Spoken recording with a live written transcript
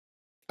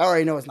I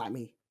already know it's not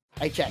me.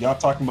 I checked. Y'all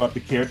talking about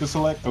the character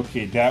select?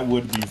 Okay, that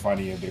would be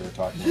funny if they were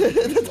talking about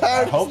the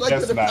I hope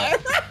that's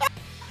not.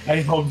 I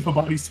hope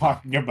nobody's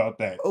talking about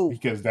that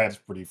because that's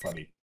pretty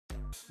funny.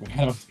 But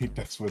I don't think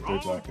that's what they're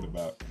talking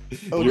about.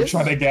 You're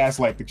trying to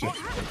gaslight the chick.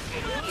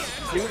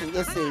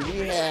 Let's see.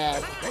 We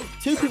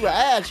have two people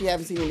I actually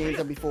haven't seen the names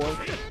of before.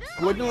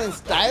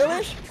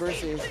 GwynStylish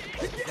versus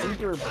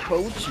Super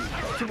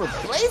Bocchi. Super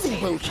Blazing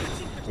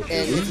Bocchi.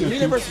 And it's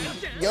Mina versus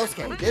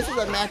Yosuke. This is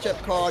a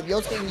matchup called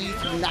Yosuke needs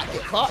to not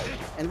get caught.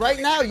 And right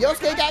now,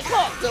 Yosuke got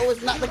caught, so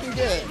it's not looking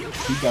good.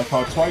 He got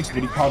caught twice,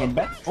 but he caught him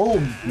back. Oh,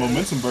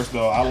 momentum burst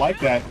though. I like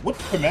that. What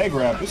the command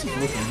grab? This is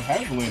looking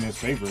heavily in his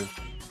favor.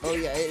 Oh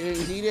yeah,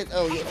 it needed.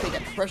 Oh yeah, they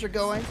got the pressure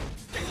going.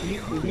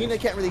 Mina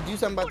can't really do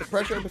something about the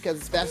pressure because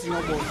it's fast and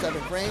normal in 7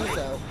 frames.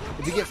 So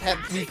if he gets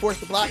be forced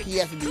to block, he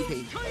has to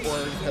DP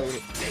or hold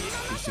it.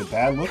 It's a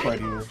bad look right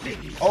here.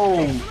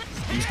 Oh,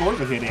 he scores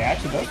a hit. He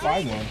actually does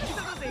find one.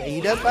 Yeah, he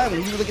does find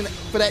one. He was looking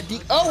for that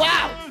D. Oh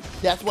wow!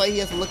 That's why he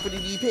has to look for the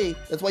DP.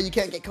 That's why you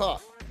can't get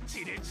caught.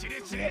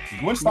 Yeah.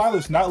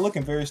 GwynStylish not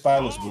looking very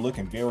stylish, but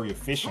looking very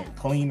efficient,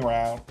 clean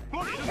round.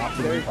 Not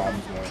too many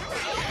problems there.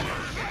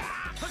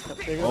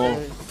 Oh,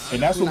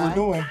 and that's what we're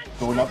doing.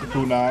 Throwing out the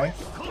kunai.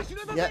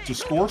 Yep. To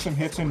score some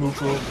hits in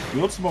neutral,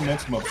 build some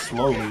momentum up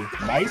slowly.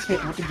 Nice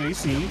hit with the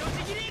JC.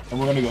 And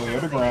we're gonna go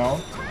air to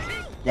ground.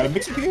 Got a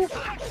mix it here?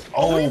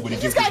 Oh, but he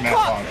just got mashed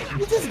on him.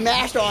 He just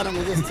mashed on him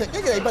and just took.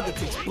 Look at that, about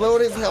to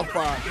explode his health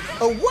bar.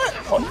 Oh, what?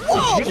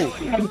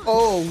 Whoa!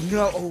 Oh,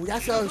 no. Oh,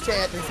 that's so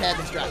sad this had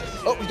this drop.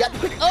 Oh, we got the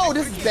pick. Oh,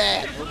 this is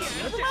bad.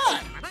 Never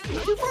mind.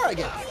 Not too far, I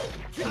guess.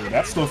 Yeah,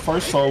 that's the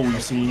first soul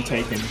we've seen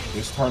taken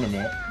this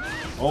tournament.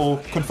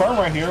 Oh, confirm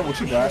right here. What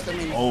you got?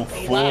 Oh,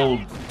 full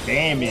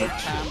damage.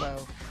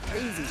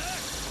 Crazy.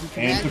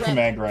 And the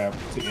command grab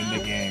to end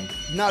the game.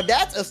 Now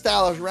that's a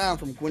stylish round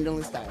from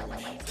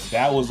GwynStylish.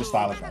 That was a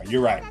stylish round.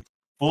 You're right.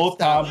 Full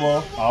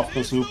combo off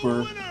the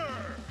super.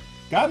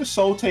 Got his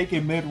soul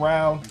taken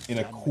mid-round in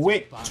a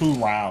quick 2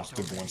 rounds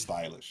to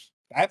GwynStylish.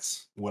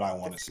 That's what I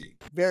want to see.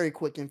 Very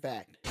quick, in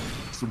fact.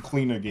 Some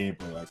cleaner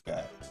gameplay like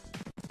that.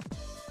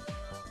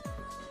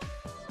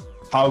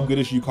 How good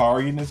is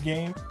Yukari in this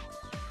game?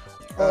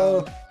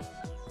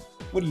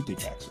 What do you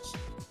think, Axis?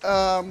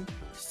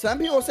 Some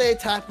people say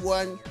top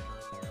 1.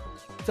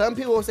 Some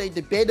people say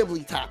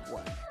debatably top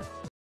 1.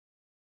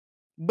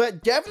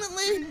 But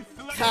definitely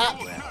top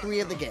 3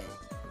 of the game.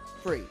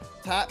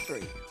 Top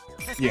 3.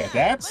 Yeah,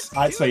 that's,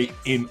 I'd say,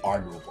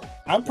 inarguable.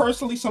 I'm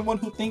personally someone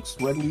who thinks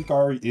Red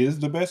Yukari is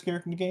the best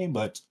character in the game,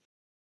 but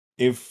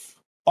if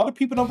other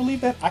people don't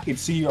believe that, I can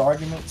see your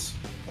arguments.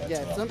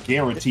 Yeah,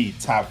 guaranteed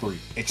top 3.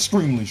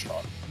 Extremely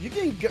strong. You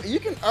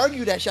can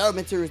argue that Shadow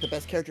Mitsuru is the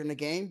best character in the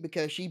game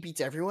because she beats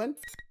everyone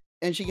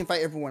and she can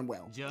fight everyone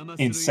well.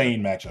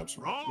 Insane matchups,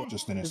 right? Yeah.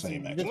 Just an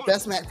insane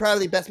matchup.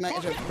 Probably best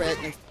matchup spread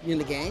in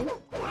the game.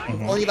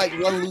 Only like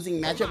one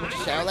losing matchup, which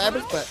is Shadow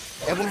Labyrinth, but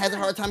everyone has a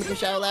hard time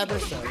against Shadow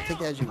Labyrinth, so take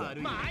that as you will.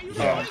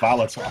 Yeah,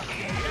 volatile.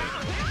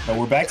 So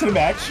we're back to the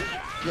match.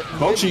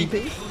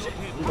 Bocchi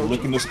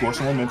looking to score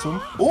some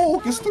momentum. Oh,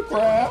 gets the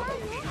grab.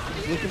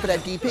 Looking for that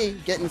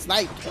DP, getting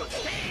sniped.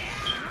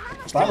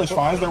 Stylish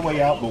finds their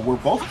way out, but we're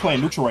both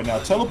playing neutral right now.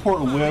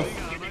 Teleport with.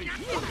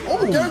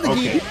 Oh,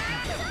 okay.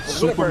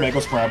 Super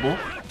mega scramble.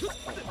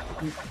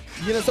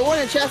 You know, someone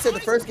in chat said the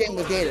first game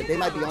was dated. They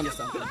might be onto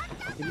something.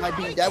 It might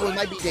be dated.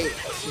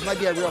 This might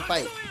be a real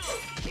fight.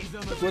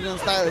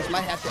 GwynStylish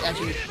might have to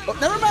actually. Oh,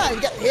 never mind.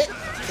 He got hit.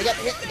 They got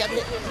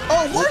hit.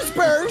 Oh, worse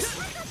burst.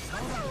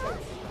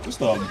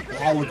 Just a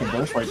bad looking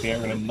burst right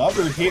there, and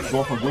another hit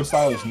going from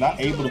GwynStylish, not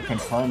able to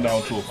confirm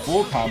down to a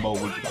full combo.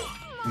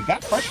 We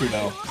got pressure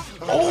though.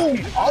 Oh,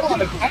 on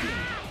the back.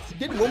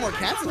 Did one more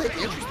cancel hit?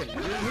 Interesting. He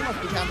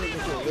must be confident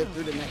that he'll live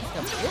through the next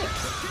couple of hits.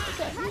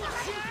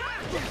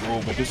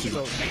 Oh, but this is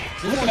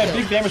looking at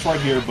big damage right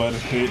here, but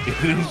it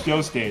is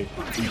Yosuke.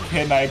 He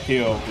cannot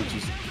kill, which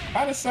is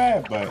kind of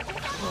sad, but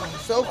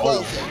so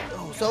close.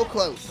 So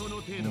close.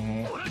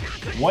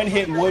 One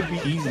hit would be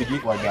easy to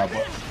get right now,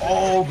 but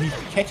oh, he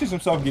catches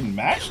himself getting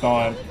matched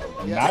on.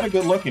 Not a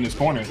good look in his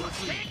corner.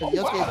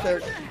 Yosuke's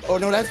third. Oh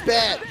no, that's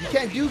bad. You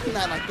can't do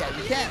kunai like that.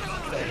 You can't.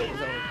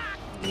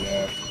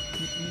 Yeah.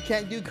 You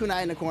can't do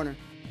kunai in the corner.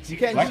 You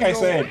can't. Like I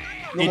said,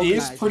 it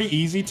is pretty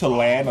easy to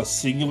land a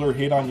singular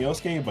hit on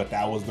Yosuke, but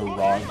that was the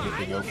wrong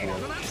hit to go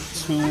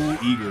for. Too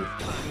eager.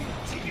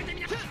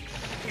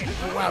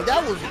 Oh, wow,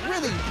 that was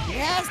really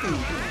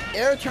nasty.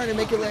 Air turn to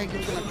make it like he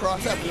was gonna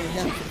cross up and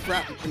him to the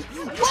front.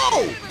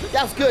 Whoa!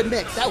 That was good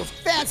mix. That was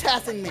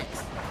fantastic mix.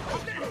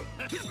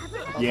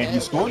 Yeah, he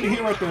scored the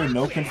hit right there,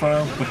 no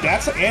confirm. But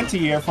that's an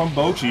anti-air from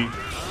Bocchi.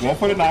 Going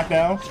for the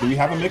knockdown. Do we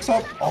have a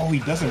mix-up? Oh, he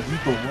doesn't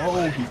beat the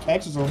low. He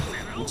catches him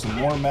with some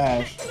more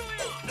mash.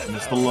 And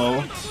it's the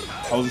low.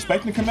 I was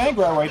expecting the command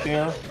grab right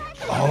there.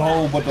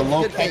 Oh, but the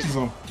low catches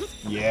him.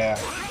 Yeah.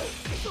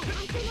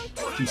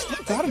 He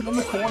still got him in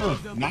the corner.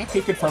 Not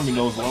confirming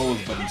those lows,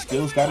 but he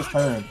still's got his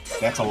turn.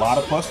 That's a lot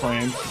of plus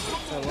frames.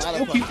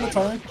 Still keeps the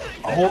turn.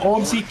 Oh,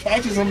 OMC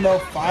catches him though.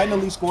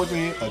 Finally scores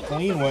a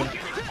clean one.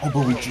 Oh,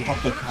 but we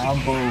dropped the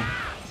combo.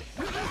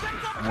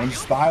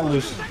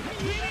 GwynStylish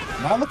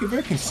not looking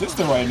very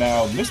consistent right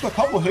now. Missed a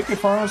couple hit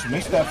confirms,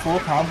 missed that full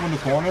combo in the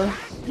corner.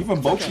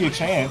 Even Bocchi a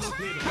chance.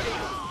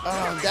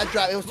 That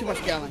drop, it was too much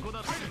scaling.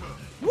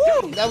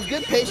 Woo! That was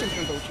good patience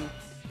from Bocchi.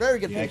 Very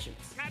good patience.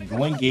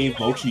 Gwyn gave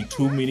Bocchi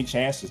too many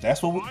chances.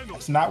 That's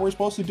not what we're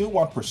supposed to do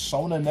on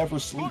Persona Never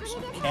Sleeps.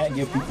 You can't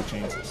give people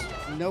chances.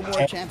 No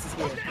more chances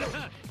here.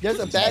 There's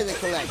a bag to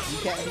collect. You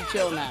can't be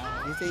chill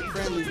now. This ain't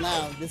friendlies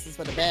now. This is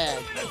for the bag.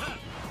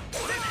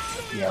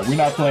 Yeah, we're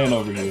not playing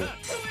over here.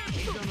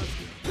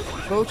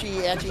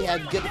 Bocchi actually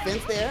had good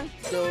defense there,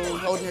 still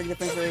holding her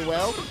defense very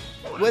well.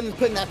 Gwyn is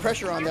putting that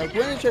pressure on though.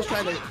 Gwyn is just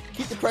trying to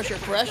keep the pressure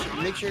fresh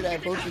and make sure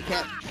that Bocchi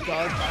can't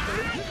guard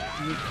properly.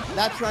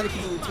 Not trying to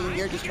keep a routine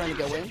here, just trying to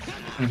go in.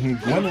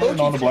 Gwyn landing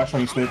on the black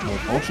string stick, but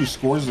Bocchi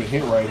scores a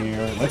hit right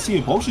here. Let's see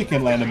if Bocchi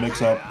can land a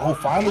mix-up. Oh,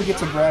 finally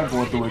gets a grab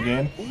going through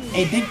again.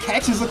 And then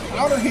catches a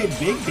counter hit,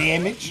 big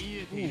damage.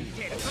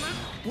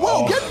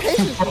 Whoa, good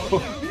patience.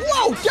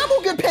 Whoa,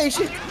 double good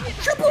patience.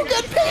 Triple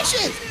good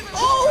patience.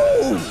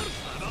 Oh!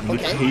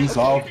 Okay. It pays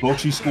off.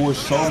 Bocchi scores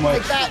so much.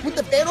 Like that with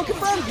the fatal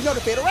confirmed. You know the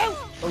fatal route?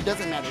 Oh, it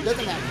doesn't matter. It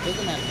doesn't matter. It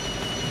doesn't matter.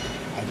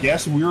 I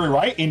guess we were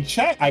right in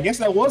chat. I guess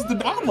that was the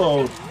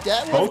download.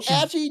 That was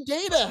Bocchi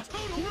data.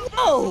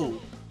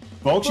 Whoa!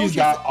 Bocchi's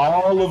got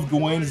all of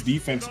Gwyn's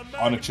defense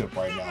on the chip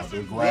right now.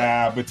 The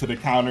grab into the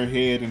counter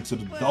hit, into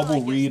the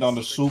double read on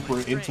the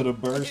super, into the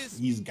burst.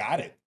 He's got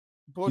it.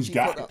 He's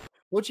got it.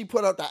 Bocchi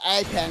put out the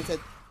iPad and said,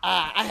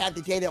 I have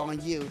the data on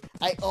you.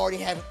 I already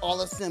have it all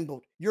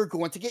assembled. You're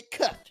going to get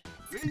cut.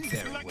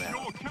 Very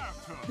well.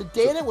 The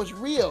data was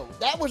real.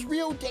 That was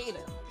real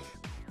data.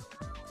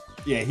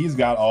 Yeah, he's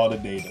got all the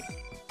data.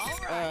 All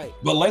right.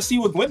 But let's see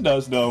what Gwyn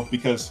does, though,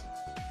 because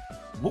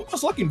Gwyn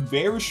was looking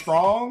very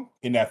strong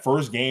in that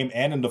first game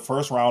and in the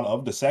first round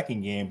of the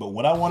second game. But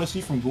what I want to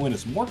see from Gwyn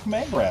is more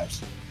command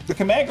grabs. The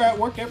command grab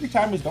worked every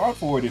time he's gone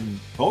for it, and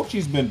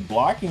Bocchi's been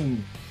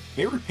blocking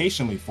very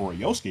patiently for a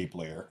Yosuke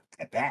player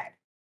at that.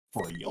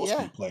 For a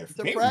Yosuke player,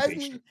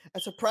 a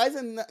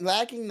surprising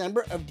lacking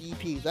number of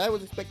DPs. I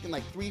was expecting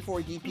like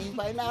 3-4 DPs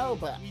by now,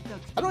 but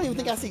I don't even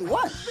think I've seen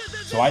one.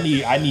 So I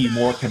need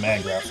more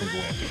command grabs from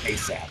Gwyn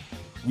ASAP.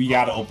 We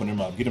gotta open him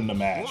up, get him to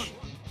mash.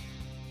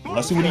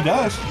 Let's see what he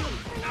does.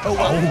 Oh,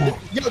 wow.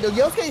 Yo, the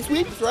Yosuke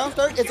sweep round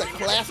start is a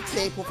classic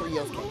staple for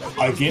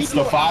Yosuke. Against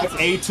the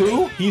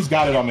 5A2, he's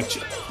got it on the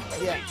chip.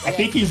 Yeah, I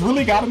think he's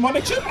really got him on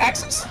the chip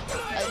axis.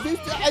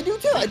 I do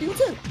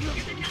too.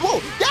 Whoa,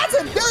 that's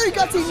a very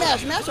gutsy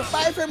mash. Mash a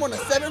 5 frame on a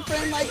 7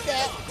 frame like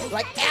that.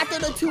 Like after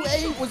the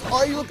 2A was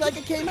already looked like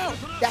it came out.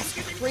 That's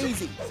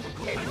crazy.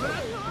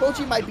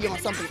 Bocchi might be on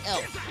something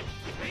else.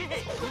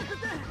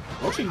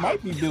 Bocchi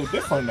might be built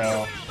different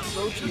now.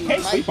 Bocchi you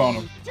can't sleep on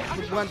him.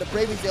 One of the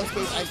bravest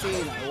Yosuke's I've seen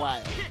in a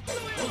while.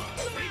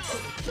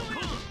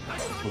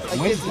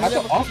 Gwyn's got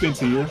the offense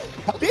here.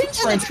 Being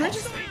in the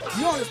trenches,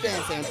 you don't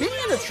understand, Sam.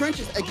 Being in the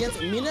trenches against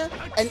Mina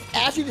and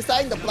actually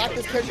deciding to block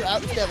this character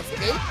out instead of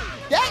escape,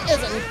 that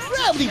is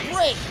incredibly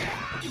brave.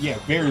 Yeah,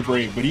 very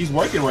brave, but he's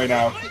working right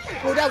now.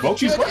 Oh,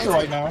 Bocchi's working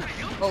right now.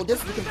 Oh,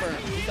 this is confirmed. I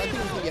think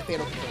it's going to be a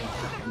fatal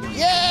confirm.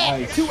 Yeah!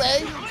 Nice.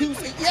 2A,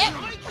 2C, yep!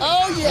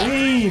 Oh, yeah!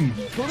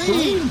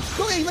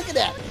 Clean! Look at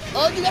that!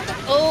 Oh, you got the...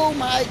 Oh,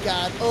 my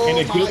God. Oh,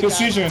 and a good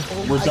decision.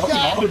 We're dumping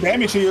all the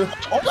damage here.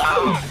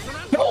 Oh!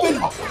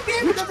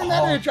 It doesn't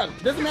matter the drop.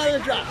 It doesn't matter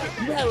the drop.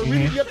 You have a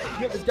really you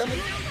have the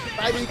dumbest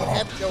fighting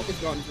half show.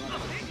 It's gone.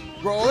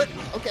 Roll it.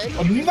 Okay.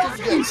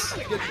 Nice.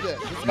 Good.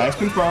 Nice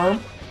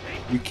confirm.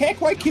 We can't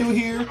quite kill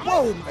here.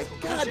 Whoa, my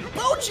God,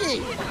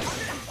 Bocchi!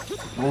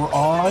 We're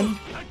on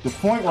the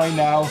point right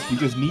now. We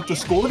just need to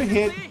score the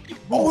hit.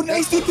 Oh,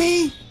 nice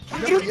DP!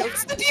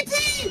 That's the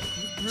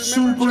DP!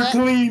 Super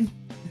clean.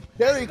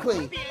 Very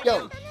clean.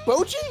 Yo,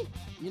 Bocchi,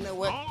 you know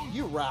what?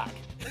 You rock.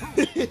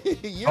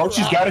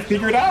 Bocchi's got to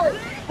figure it out.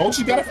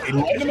 Bocchi's got to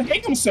let him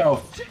hang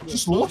himself.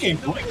 Just looking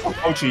great for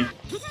Bocchi.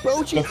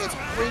 Bocchi is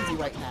crazy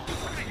right now.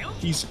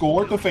 He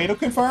scored the fatal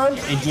confirm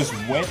and just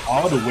went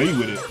all the way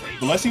with it.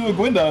 But let's see what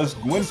Gwyn does.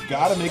 Gwyn's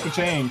got to make a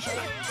change.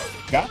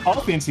 Got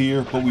offense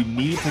here, but we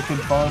need to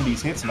confirm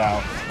these hits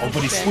now. Oh,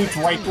 but he sweeps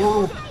right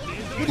through.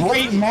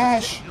 Great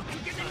mash.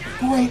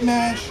 Great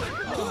mash.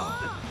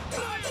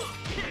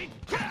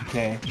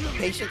 Okay.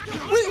 Patient.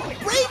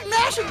 Great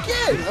mash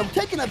again. I'm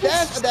taking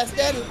advantage of that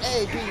standing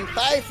A being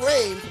 5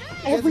 frames.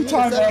 Every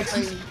time,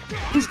 Axis.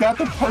 He's got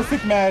the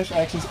perfect mash,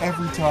 Axis,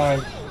 every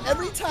time.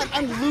 Every time.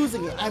 I'm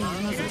losing it.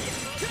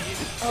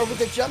 Oh, with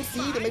the jump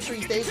C to make sure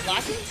he stays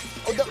blocking.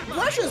 Oh, the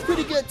pressure is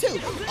pretty good too.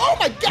 Oh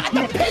my God,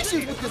 the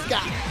patience with this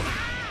guy.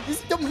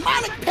 This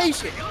demonic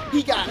patient.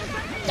 He got it.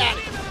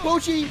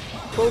 Bocchi,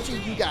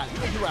 you got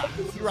it. You rock,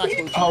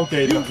 Bocchi.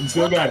 Okay, you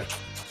still got it.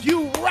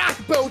 You rock,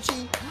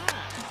 Bocchi.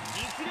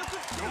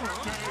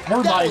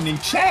 Everybody in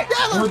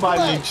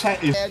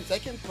chat is... And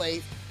second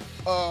place,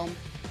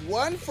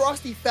 1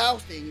 Frosty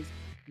Faustings,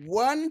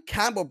 1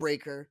 Combo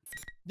Breaker.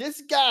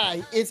 This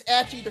guy is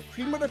actually the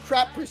cream of the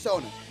crop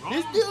persona.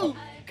 This dude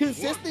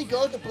consistently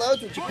goes to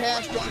blows with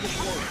Japan's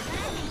strongest warrior.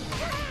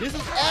 This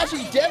is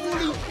actually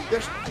definitely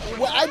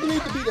what I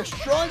believe to be the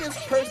strongest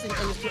person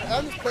and the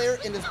strongest player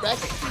in this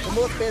bracket. The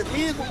most fair.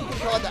 He is what you can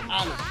call the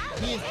honor.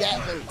 He is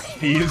that good.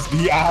 He is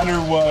the honor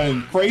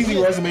one.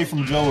 Crazy resume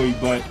from Joey,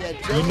 but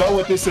you know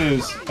what this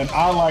is? An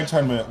online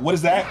tournament. What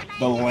is that?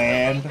 The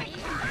land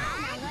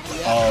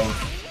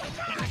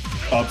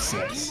of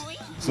upsets.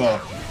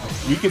 So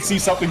we can see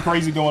something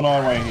crazy going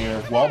on right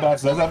here.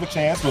 Walbats does have a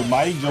chance, but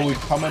Mighty Joey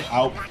coming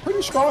out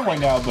pretty strong right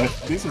now, but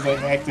this is a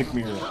hectic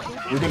mirror.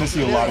 We're going to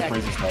see a lot of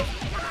crazy stuff.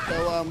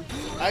 So,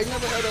 I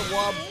never heard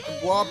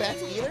of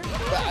Walbats either,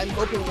 but I'm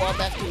hoping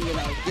Walbats can, you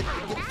know,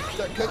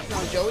 start cooking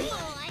on Joey.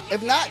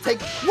 If not,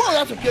 whoa,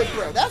 that's a good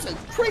throw. That's a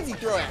crazy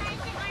throw at him.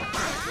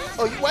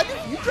 Oh,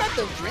 you grabbed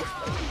the drink?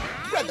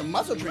 You grabbed the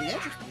muscle drink,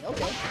 interesting.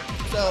 Okay.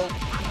 So,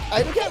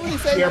 I can't really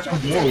say much about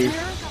here,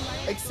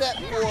 except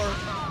for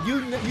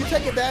you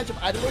take advantage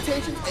of item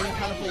rotations and you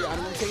kind of play your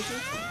item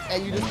rotations,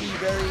 and you just be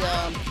very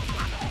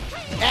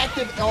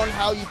active on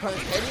how you punish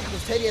Teddie,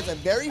 because Teddie has a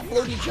very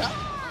floaty jump,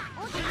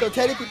 so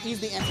Teddie can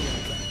easily answer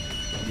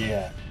himself.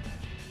 Yeah.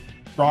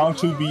 Strong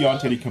 2B on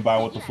Teddie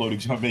combined with the floating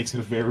jump makes it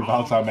a very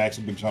volatile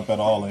matchup to jump at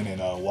all in,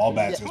 and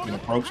Walbats has been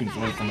approaching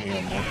Joey from the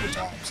air multiple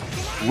times.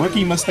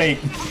 Rookie mistake,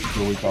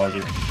 Joey calls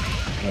it.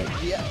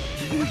 But, yeah.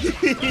 Look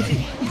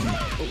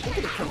at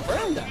it,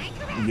 confirmed that.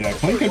 Yeah,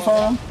 clean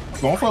confirm.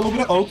 Going for a little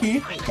bit of Oki.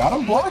 Got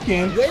him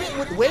blocking.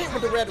 Wait it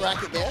with the red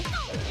rocket there.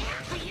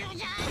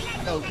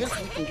 Oh, good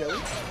from Joey.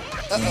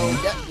 Uh-oh,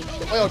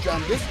 the oil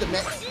drum. This is the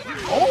mix.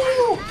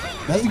 Oh!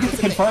 Doesn't get the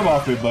confirm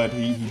off it, but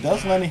he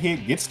does land a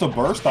hit. Gets the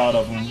burst out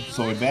of him.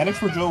 So advantage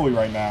for Joey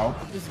right now.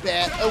 This is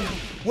bad. Oh,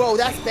 whoa,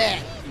 that's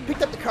bad.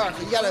 Picked up the card,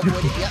 so you gotta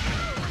avoid it. Yep.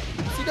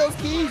 See those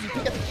keys? You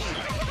pick up the keys.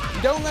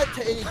 You don't let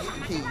Teddie get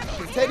the keys.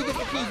 Because Teddie gets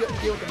the keys, you have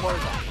to deal with the mortar,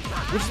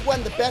 which is one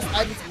of the best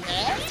items he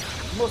has.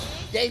 The most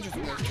dangerous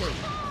ones, too.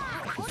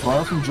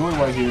 Confirm from Joey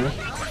right here.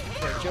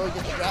 Okay, Joey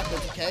gets the drop,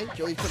 that's okay.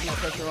 Joey's putting that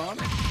pressure on.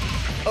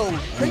 Oh,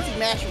 crazy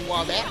mash from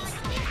Walbats.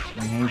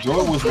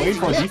 Joey was waiting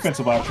for a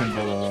defensive option,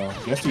 but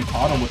guess he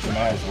caught him with the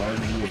mash right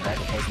when he was about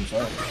to press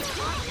himself.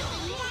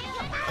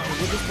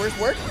 Will this burst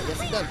work? Yes,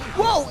 it does.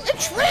 Whoa, it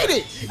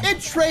traded!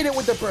 It traded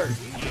with the burst.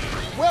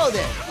 Well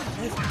then,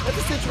 that's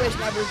a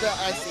situation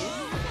I see.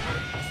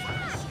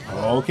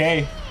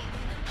 Okay.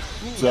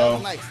 So,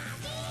 nice.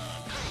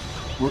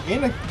 We're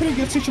in a pretty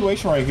good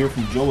situation right here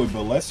from Joey,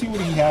 but let's see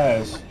what he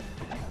has.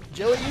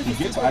 Joey used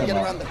to get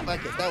around the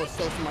bucket. That was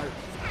so smart.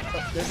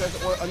 Oh,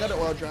 there's another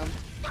oil drum.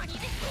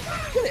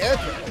 Good air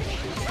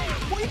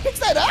throw. Boy, he picks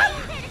that up?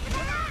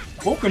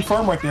 Full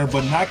confirm right there,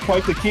 but not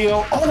quite the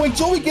kill. Oh, and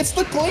Joey gets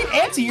the clean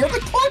anti-air to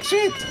clutch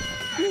it.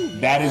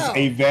 That is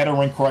a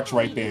veteran clutch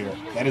right there.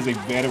 That is a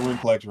veteran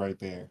clutch right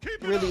there.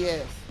 It really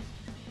is.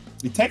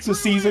 It takes a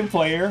seasoned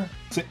player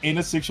to, in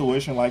a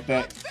situation like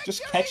that,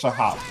 just catch a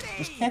hop.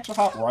 Just catch a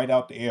hop right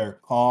out the air.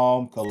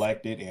 Calm,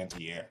 collected,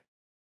 anti-air.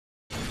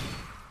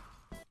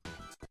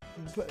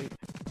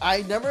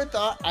 I never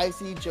thought I'd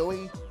see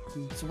Joey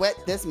sweat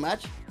this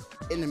much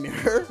in the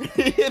mirror.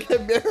 In the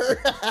mirror.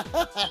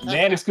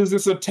 Man, it's because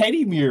it's a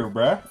Teddie mirror,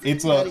 bruh.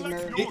 It's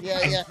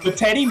the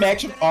Teddie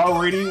matchup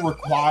already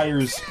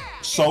requires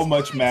so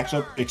much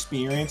matchup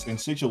experience and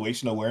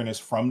situation awareness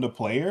from the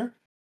player.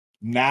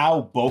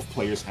 Now both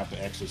players have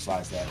to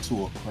exercise that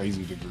to a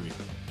crazy degree.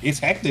 It's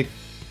hectic,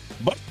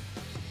 but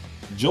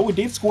Joey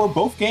did score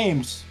both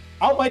games.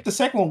 Albeit the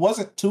second one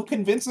wasn't too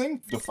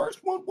convincing. The first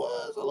one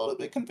was a little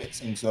bit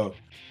convincing. So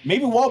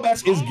maybe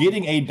Walbats is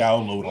getting a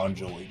download on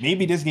Joey.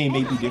 Maybe this game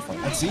may be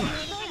different. Let's see.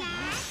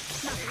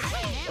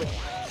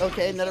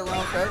 Okay, another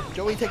round start.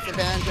 Joey takes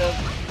advantage of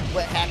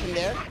what happened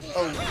there.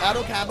 Oh,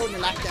 auto combo to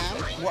knock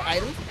down more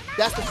items.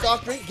 That's the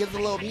soft drink, gives a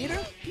little meter.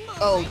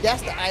 Oh,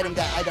 that's the item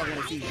that I don't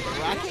want to see. The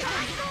rocket.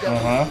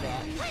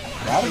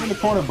 Got him in the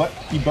corner, but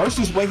he bursts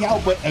his way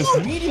out, but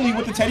immediately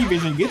with the Teddie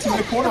vision, gets him in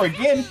the corner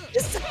again.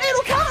 It's a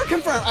fatal counter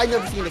confirmed. I've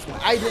never seen this one.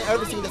 I've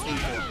never seen this one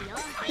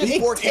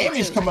before. Big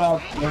damage coming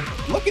out.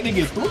 Looking to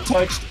get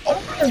 3-touched.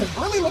 Oh,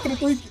 really looking at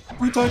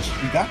 3-touch.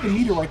 He got the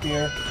meter right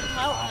there.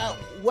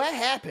 What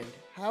happened?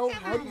 How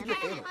did you get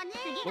fatal?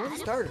 Where was the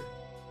starter?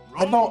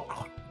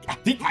 I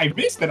think I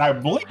missed it. I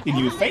blinked and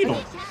he was fatal.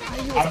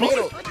 He was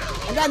fatal.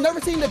 And I've never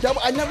seen the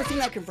double. I've never seen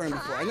that confirmed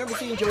before. I've never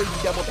seen Joey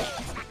double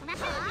that.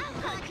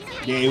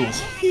 Yeah, it was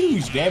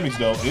huge damage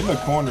though. In the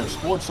corner,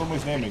 scored so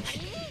much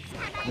damage.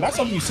 And that's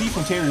something you see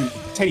from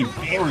Teddie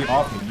very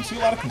often. You see a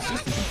lot of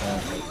consistency from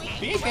him.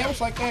 Big damage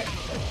like that.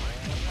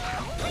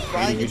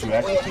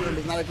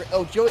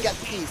 Oh, Joey got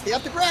the keys. Stay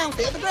up the ground.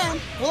 Stay up the ground.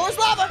 Floor is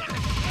lava.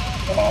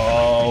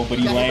 Oh, but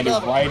he landed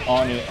right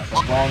on it at the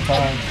wrong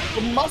time.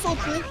 The muscle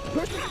drink,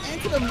 pushes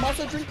into the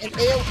muscle drink and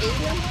AOA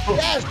him.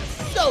 That is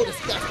so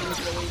disgusting,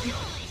 Joey.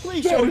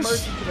 Please show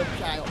mercy to the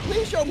child.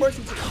 Please show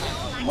mercy to the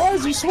child. Why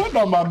is he sweating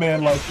on my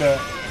man like that?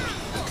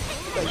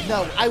 Like,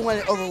 no, I want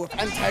it over with.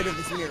 I'm tired of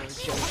this mirror,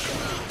 Joey.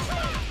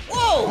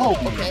 Whoa! Oh,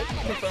 okay,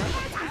 confirmed.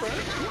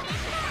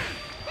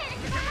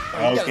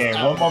 Okay,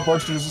 one more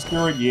burst to the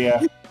spirit.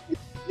 Yeah.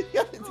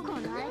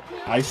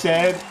 I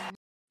said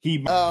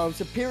He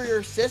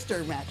superior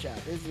sister matchup.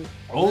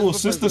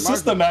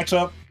 Sister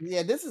matchup.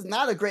 Yeah, this is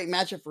not a great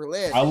matchup for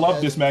Liz. I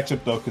love this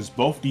matchup though, because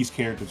both these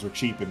characters are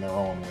cheap in their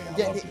own way. I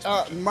love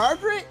this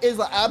Margaret is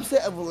the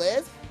opposite of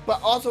Liz,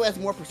 but also has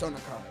more Persona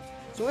cards.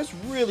 So it's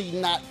really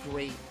not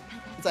great.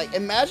 It's like,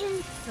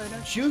 imagine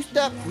juiced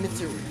up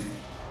Mitsuru.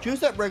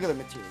 Juiced up regular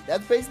Mitsuru.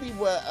 That's basically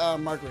what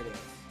Margaret is.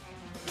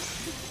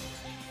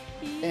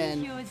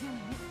 And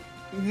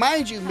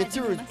mind you,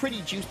 Mitsuru is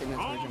pretty juiced in this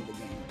version of the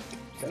game.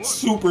 So.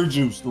 Super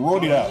juiced,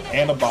 rolled it out,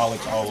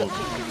 anabolic all over.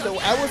 So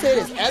I will say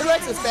this,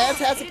 Adarex is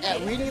fantastic at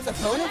reading his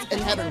opponents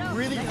and having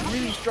really,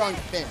 really strong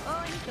defense.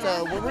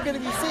 So what we're going to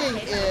be seeing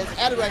is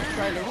Adarex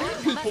trying to read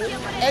people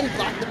and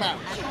block them out.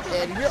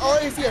 And we're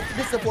already seeing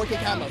this is a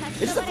 4K combo.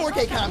 This is a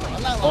 4K combo,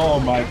 I'm not lying. Oh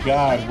my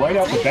god, right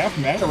out the bat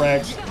from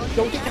Adarex.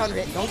 Don't get counter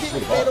hit, don't get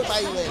fatal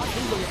by Liz.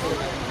 Please don't get fatal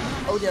by.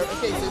 Oh there,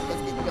 okay, so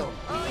let's get going.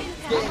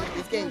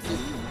 This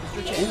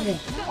game,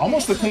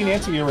 almost a clean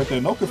anti-air right there.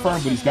 No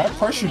confirm, but he's got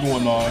pressure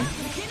going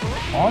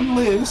on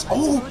Liz.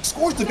 Oh,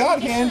 scores the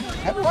God Hand.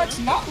 Adarex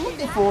not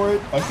looking for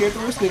it.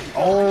 Uncharacteristic.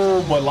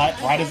 Oh, but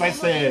right as I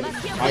said,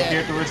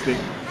 uncharacteristic.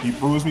 He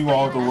proves me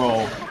wrong with the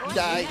roll.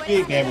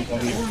 Big damage on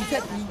him.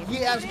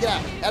 Yeah, get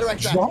out. Adarex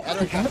dropped it.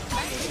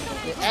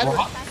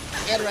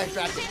 Adarex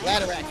dropped it.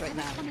 Laderax right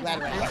now.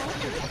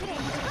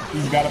 Laderax.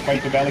 He's got to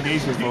fight the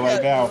allegations for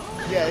right now.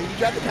 Yeah, he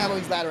dropped the combo.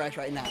 He's Laderax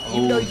right now.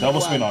 Oh, double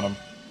spin on him.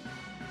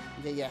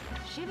 Yeah.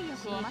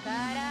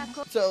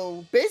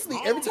 So basically,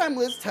 every time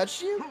Liz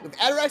touched you, if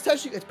Adarex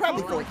touched you, it's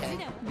probably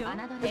 4K.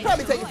 It's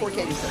probably taking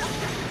 4K to touch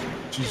you.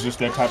 She's just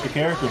that type of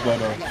character, but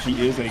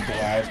she is a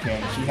glass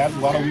cannon. She has a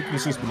lot of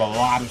weaknesses, but a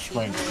lot of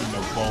strengths. You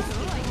know, both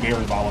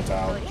very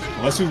volatile.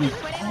 Let's see.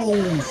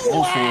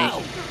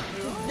 Wow.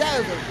 That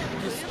is a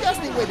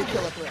disgusting way to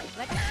kill a threat.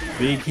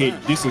 Big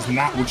hit. This is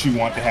not what you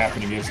want to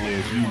happen against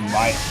Liz. You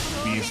might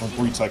be in some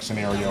 3-touch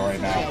scenario right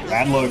now.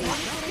 Bad look.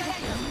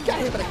 Got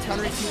hit by the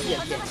counter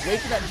TP again. Wait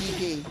for that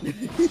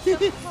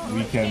DP.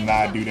 We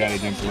cannot do that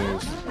against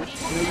Liz.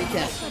 No, you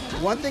can't.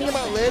 One thing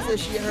about Liz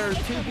is her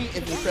 2B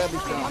is incredibly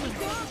strong.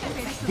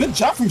 Good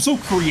job from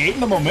Soup creating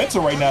the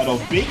momentum right now, though.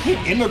 Big hit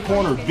in the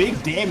corner,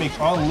 big damage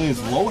on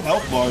Liz, low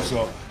health bar,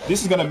 so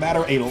this is going to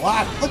matter a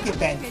lot. Look at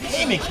that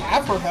damage,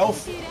 half her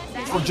health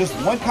for just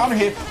one counter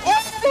hit.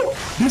 Oh,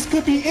 this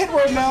could be it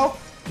right now.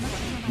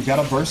 We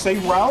got a burst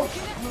save route,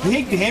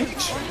 big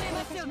damage.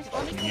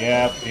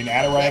 Yeah, and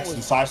Adarex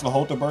decides to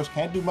hold the burst.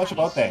 Can't do much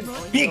about that.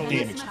 Big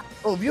damage.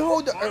 Oh, if you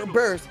hold the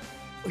burst,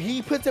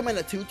 he puts him in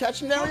a 2-touch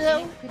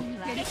scenario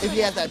if he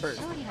has that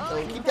burst.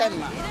 So keep that in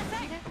mind.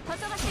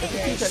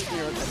 It's a 2-touch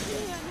scenario.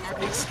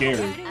 It's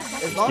scary.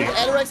 As long as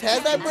Adarex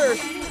has that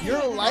burst,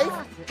 your life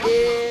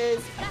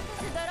is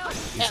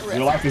at risk.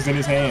 Your life is in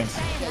his hands.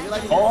 Yeah, your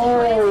life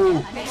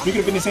is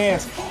speaking of in his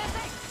hands,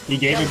 he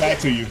gave it back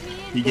to you.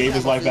 He gave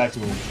his life back to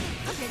him.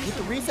 With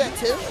the reset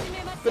too,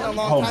 it's been a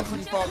long time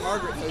since he fought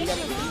Margaret, so you got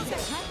to reset.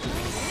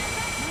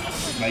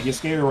 Might get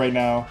scary right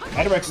now.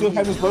 Adarex still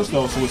has his burst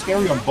though, so it's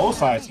scary on both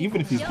sides.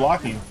 Even if he's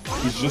blocking,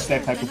 he's just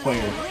that type of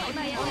player.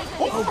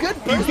 Oh, good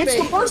burst. He gets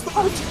the burst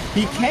out.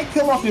 He can't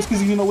kill off this because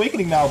he's in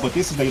Awakening now, but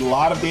this is a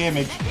lot of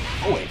damage.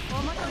 Oh wait.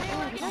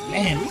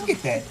 Man, look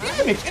at that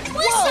damage. It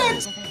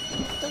resets.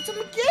 That's him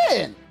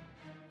again.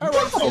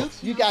 Alright, Soup.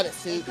 You got it,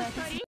 Soup.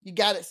 You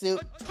got it,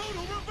 Soup.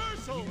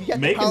 You got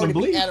the power to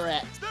beat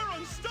Adarex.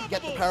 You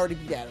got the power to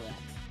beat Adarex.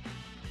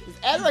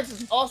 Adarex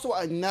is also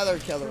another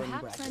killer in the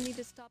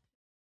bracket.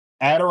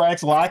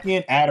 Adarex lock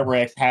in.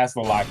 Adarex has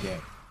to lock in.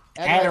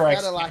 Adarex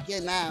got to lock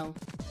in now.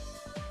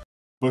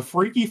 But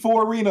Freaky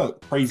 4 Arena,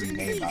 crazy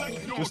name by the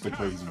way, just a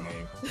crazy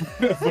name.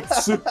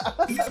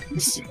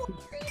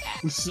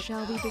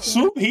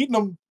 Soup hitting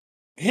him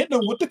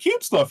with the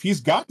cute stuff.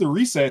 He's got the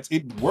resets.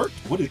 It worked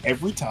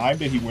every time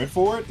that he went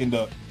for it. In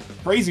the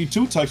crazy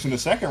 2-touch in the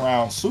second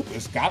round, Soup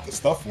has got the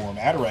stuff for him.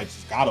 Adarex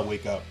has got to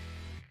wake up.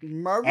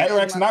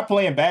 Adarex not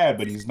playing bad,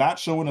 but he's not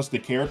showing us the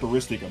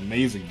characteristic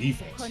amazing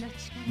defense.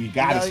 We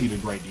got to see the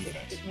great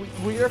defense.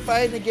 When you're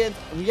fighting against,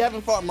 when you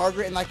haven't fought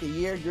Margaret in like a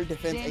year, your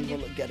defense ain't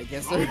gonna look good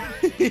against her.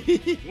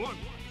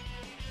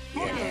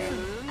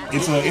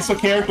 It's a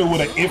character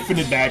with an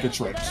infinite bag of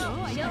tricks.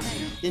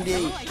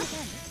 Indeed.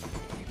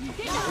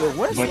 Well,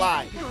 where's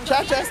Sly?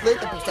 Cha-Cha slid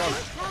the persona.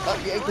 Oh,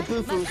 you ate the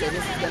boo-foo, so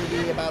this is gonna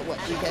be about what,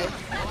 3K?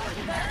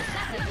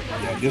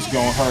 Yeah, this is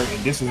gonna hurt,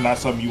 and this is not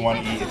something you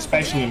want to eat,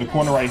 especially in the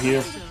corner right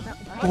here.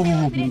 Oh,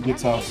 he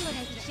gets out.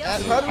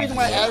 Part of the reason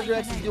why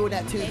Adarex is doing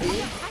that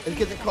 2B is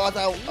because it calls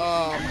out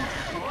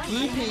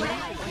EP,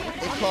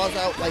 it calls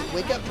out like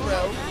Wake Up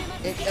Throw,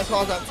 it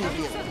calls out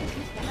 2B as well.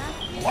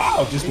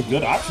 Wow, just a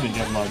good option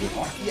against Margaret.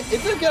 Yeah,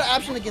 it's a good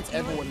option against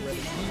everyone, really.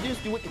 You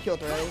just do it to kill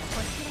throws.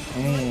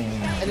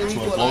 And then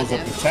so it blows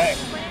up the tech.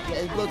 Yeah,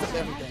 it blows up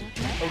everything.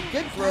 Oh,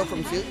 good throw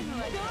from Soup.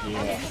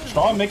 Yeah,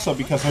 strong mix-up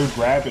because her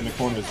grab in the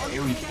corner is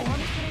very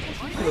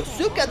potent.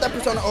 Soup got that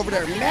persona over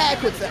there mad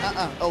quick.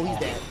 Oh, he's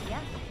dead.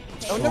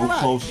 Oh, never mind.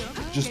 Close,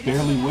 just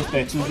barely with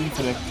that 2B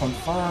for that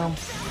confirm.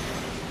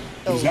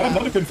 He's got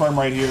another confirm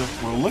right here.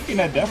 We're looking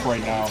at death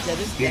right now. Yeah,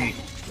 this is dead.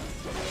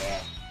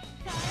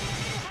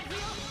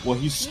 Well,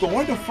 he's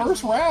scoring the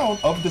first round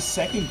of the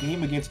second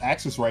game against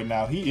Axis right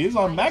now. He is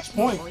on max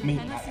point. I mean,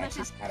 not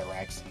Axis,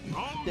 Atarax.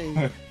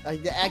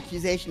 The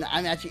accusation that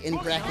I'm actually in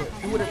bracket.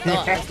 Who would have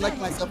thought? I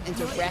selected myself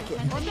into a bracket.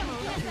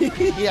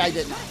 Yeah, I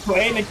didn't.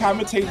 Playing and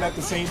commentating at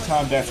the same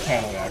time, that's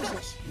kind of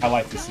Axis. I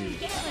like to see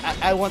it.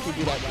 I want to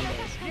do that one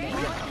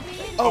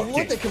day. Oh, okay.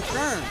 What the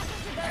confirm?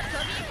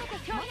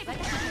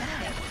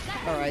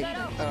 All right.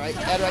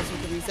 Atarax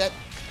with the reset.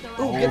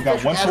 Ooh, we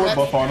got one sword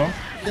buff on him.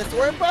 The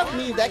sword buff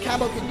means that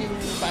combo can do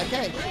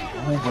 5K.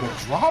 Oh, but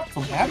a drop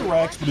from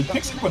Atarax, but he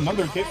picks up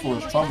another hit for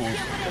his troubles.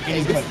 Okay,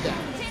 he's gonna...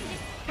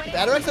 If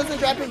Atarax doesn't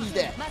drop it, he's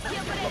dead.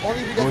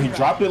 Only if he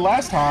dropped it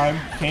last time.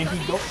 Can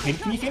he go? Can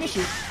he finish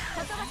it?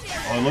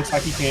 Oh, it looks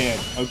like he can.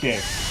 Okay,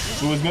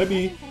 so it's gonna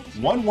be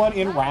 1-1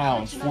 in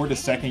rounds for the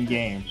second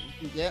game.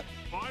 Yep.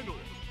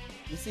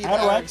 You see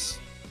Atarax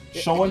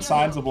showing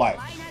signs of life.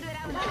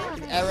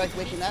 Is Atarax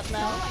waking up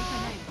now?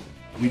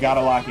 We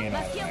gotta lock in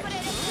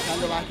Atarax. Time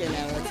to lock in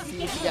Atarax. Let's see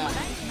what you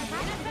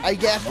got. I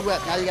gassed you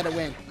up. Now you gotta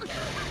win.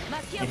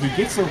 And he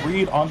gets a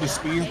read on the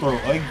spear throw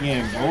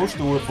again. Goes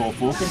through it for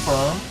full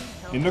confirm.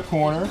 In the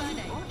corner.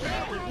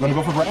 Gonna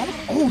go for grab.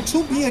 Oh,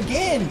 2B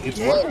again. It's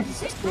working.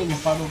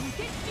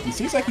 He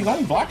seems like he's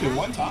only blocked it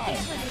one time.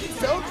 It's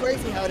so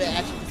crazy how that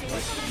actually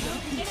works.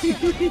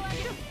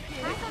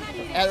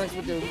 Atarax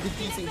with the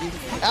decent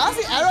defense.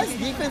 Honestly, Atarax's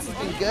defense has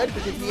been good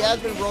because he has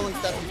been rolling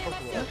stuff in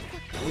football.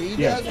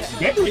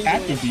 Very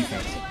active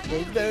defense. Yeah,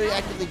 he's very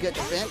actively good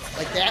defense.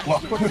 Like that.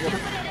 Well,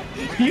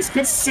 he's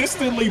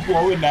consistently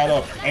blowing that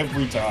up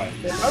every time.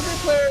 The other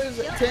players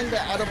tend to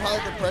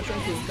autopilot the pressure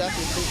into stuff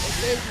in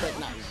big, but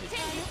not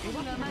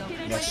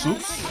really. Yeah,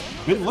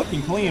 Soup's been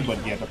looking clean,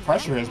 but yeah, the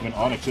pressure has been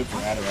on a chip for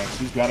Atarax.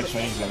 He's got to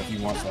change that if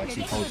he wants to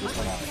actually close this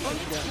one out.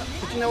 Yeah.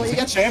 But you know what? He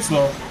got a chance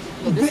though.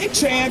 Big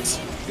chance.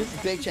 This is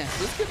a big chance.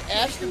 This could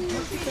actually.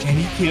 Can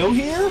he kill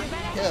here?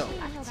 Kill.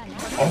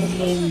 Oh,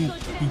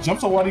 he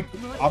jumps already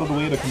out of the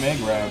way of the command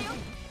grab.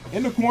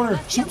 In the corner,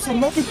 jumps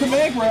another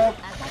command grab.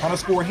 Trying to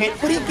score a hit,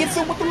 but he gets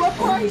it with the left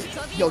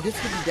right. Yo, this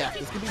could be death.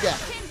 This could be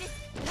death.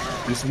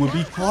 This would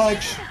be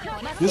clutch.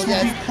 This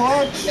would be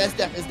clutch. Yeah, it's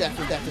death. It's death.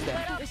 It's death. It's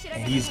death.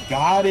 And he's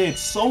got it.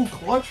 So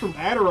clutch from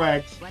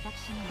Atarax.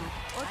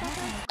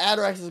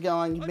 Atarax is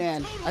going,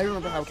 man, I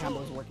remember how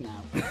combos were working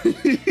out.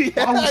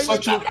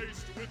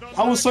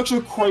 That was such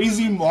a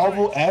crazy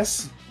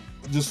Marvel-esque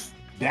just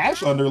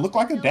dash under. It looked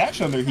like a dash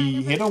under.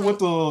 He hit him with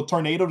the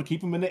tornado to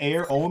keep him in the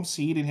air,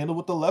 OMC'd, and hit him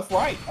with the left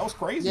right. That was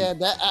crazy. Yeah,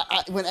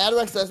 when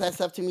Atarax does that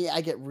stuff to me,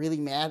 I get really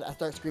mad. I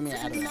start screaming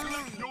at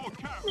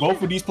Atarax.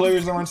 Both of these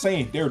players are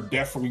insane. They're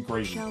definitely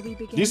crazy.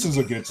 This is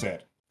a good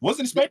set.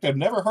 Wasn't expected.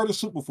 Never heard of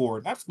Soup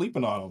before. Not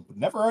sleeping on him.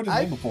 Never heard his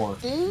name before.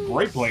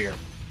 Great player.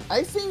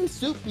 I've seen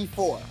Soup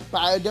before, but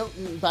I've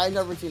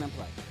never seen him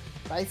play.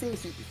 But I've seen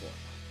Soup before.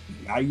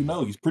 Now you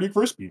know he's pretty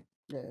crispy.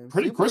 Yeah,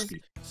 pretty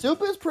crispy.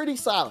 Soup is pretty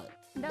solid.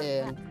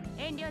 And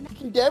you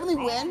can definitely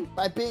win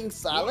by being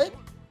solid.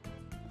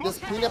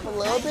 Just clean up a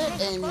little bit,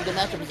 and the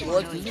matchup is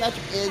yours. This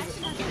matchup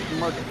is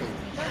Margaret favorite.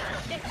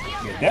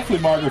 Yeah,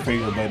 definitely Margaret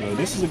favorite, but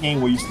this is a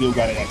game where you still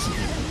gotta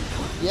execute.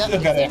 Yeah, you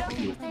gotta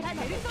execute.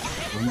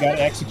 You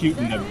gotta execute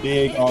in a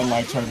big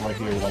online tournament right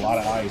here with a lot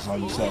of eyes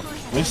on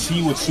yourself. Let's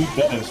see what Soup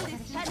does.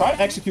 Try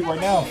to execute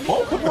right now.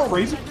 Both with a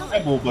crazy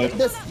treble, but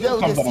the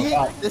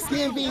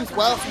CMV's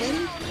wild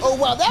swinging. Oh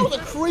wow, that was a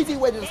crazy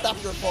way to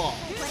stop your fall.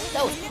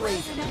 That was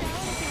crazy.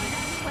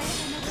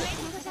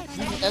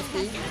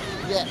 SP.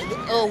 Yeah.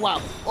 Oh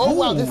wow. Oh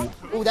wow. This.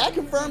 Oh, that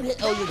confirmed hit.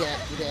 Oh, you're dead.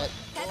 You're dead.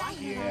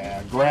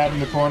 Yeah. Grab in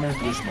the corner.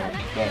 This one.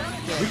 But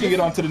we can get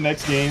on to the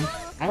next game.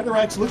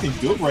 Atarax looking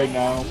good right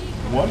now.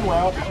 One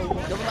round.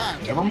 Never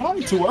mind. Never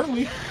mind. Too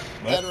early.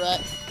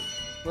 Atarax.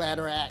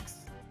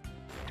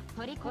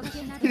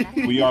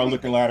 We are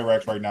looking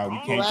Atarax right now. We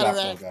can't drop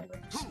those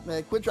Atarax.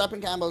 Man, quit dropping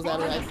combos,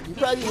 Atarax. You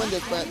probably win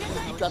this, but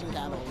keep dropping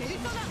combos.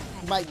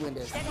 You might win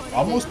this.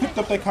 Almost picked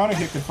up that counter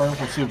hit confirmed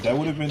from Soup. That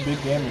would have been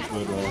big damage,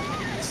 but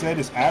instead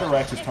it's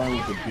Atarax's turn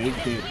with the big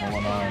hit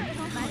going on.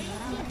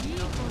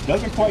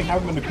 Doesn't quite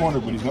have him in the corner,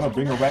 but he's gonna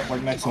bring her back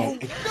right next to him.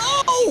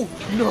 No!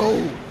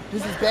 No!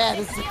 This is bad.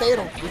 This is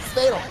fatal. This is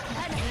fatal.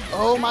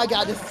 Oh my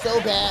god, this is so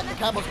bad. The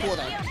combo's cool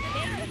though.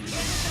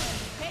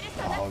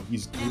 Oh,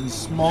 he's getting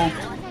smoked.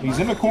 He's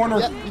in the corner.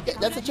 Yep,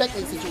 that's a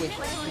checkmate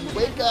situation. You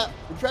wake up,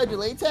 you try to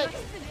delay tech,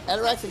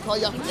 Atarax can call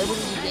you out for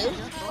everything you do,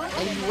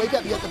 and if you wake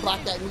up, you have to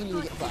block that meeting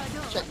and get blocked.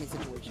 Checkmate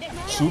situation.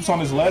 Soup's on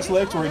his last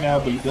legs right now,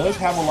 but he does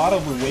have a lot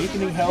of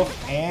awakening health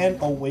and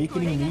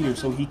awakening meter,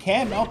 so he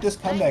can mount this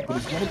comeback, but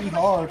it's going to be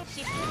hard.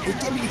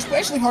 It's going to be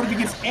especially hard if he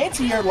gets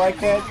anti-air like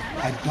that.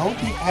 I don't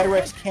think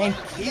Atarax can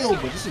kill,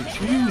 but this is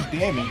huge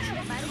damage.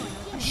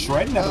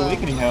 Shredding that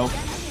awakening health.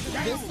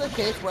 This is a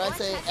case where I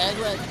say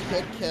Atarax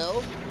could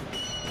kill,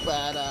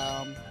 but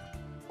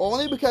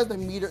only because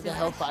the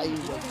health value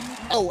was.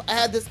 Oh, I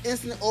had this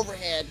instant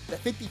overhead, the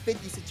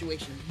 50-50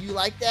 situation. You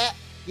like that?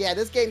 Yeah,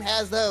 this game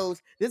has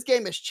those. This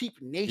game is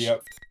cheap nation.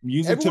 Yep,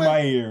 music to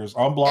my ears.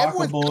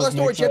 Unblockable. Everyone's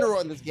store general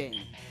in this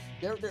game.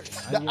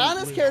 The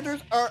honest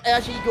characters are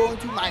actually going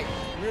to Myers.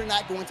 We're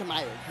not going to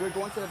Myers. We're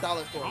going to the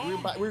dollar store.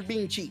 We're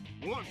being cheap.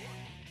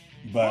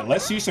 But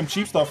let's see some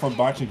cheap stuff from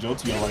Bonch and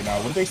Jotio right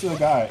now. What they still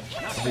got?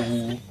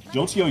 Oh,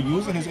 Jotio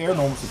using his air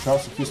normals to try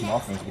to secure some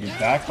offense, but he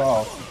backed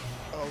off.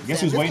 I guess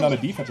he was waiting on a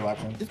defensive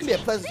action. This could be a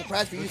pleasant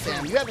surprise for you,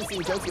 Sam. You haven't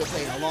seen Jotio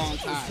play in a long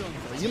time. So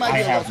you might be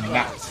I have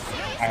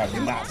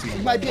not seen him.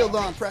 You might be a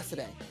little impressed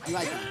today. You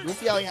might be. We'll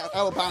see how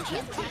Bonch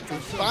has.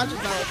 Bonch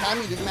is not a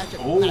timing. This matchup is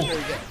not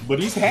very good. But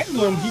he's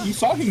handling him. You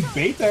saw him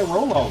bait that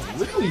rollout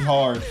really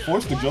hard.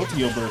 Forced the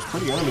Jotio burst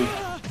pretty early.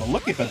 But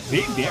look at the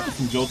big damage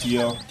from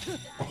Jotio.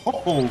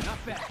 Oh,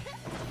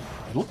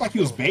 it looked like he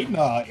was baiting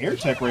air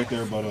tech right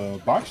there, but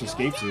Bonch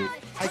escapes it.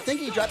 I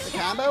think he dropped the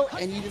combo,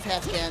 and he just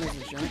has scan as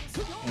insurance.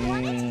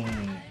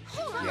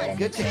 Yeah,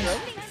 good to know.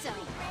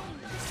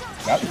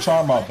 Got the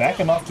charm out back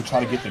enough to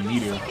try to get the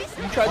meter.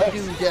 You tried to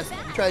do this.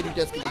 You tried to do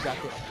this because you got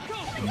it.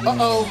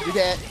 Uh-oh, you're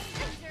dead.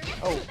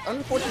 Oh,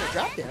 unfortunate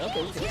drop there.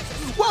 Okay.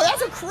 Whoa,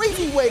 that's a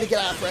crazy way to get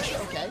out of pressure.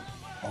 Okay.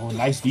 Oh,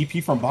 nice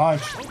DP from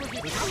Bonch.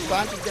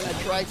 Bonch is gonna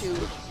try to.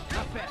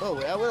 Oh,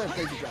 that was a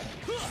crazy drop.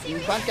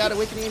 Bonch got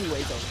awakening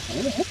anyway, though.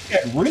 Ooh,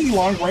 that really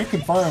long range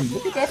confirmed.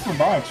 Look at that from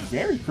Bonch.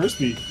 Very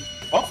crispy.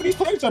 Both of these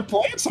players are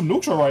playing some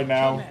neutral right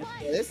now.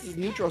 Yeah, this is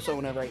neutral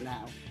Sona right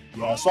now.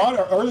 Yeah, I saw it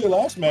earlier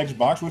last match.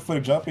 Bonch went for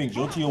the jumping.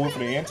 Jotio went for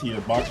the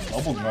anti-air. Bonch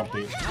double jumped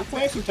it. We're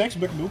playing some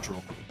textbook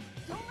neutral.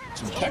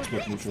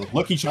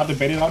 Look, he tried to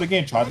bait it out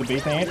again. Tried to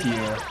bait the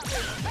anti-air.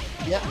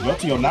 Yep.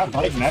 Jotio not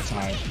biting that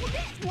time.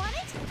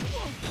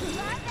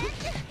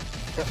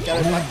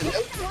 Got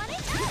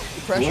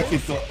Look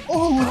at the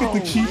look at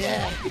the cheap.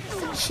 Yeah.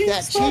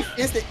 That cheap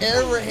instant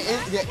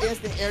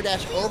air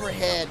dash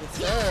overhead,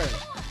 sir.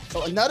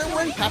 So another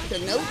one, pop the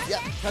notes. Yep,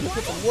 trying to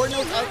put some more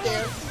notes out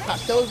there. Pop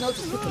those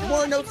notes and put some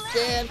more notes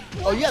again.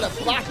 Oh, you gotta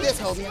block this,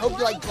 homie. I hope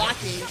you like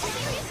blocking.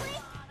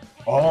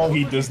 Oh,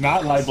 he does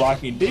not like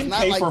blocking. Didn't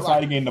pay for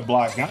fighting in the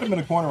block. Got him in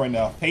the corner right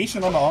now.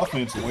 Patient on the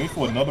offense. Waiting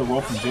for another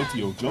roll from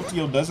Jotio.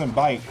 Jotio doesn't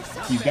bite.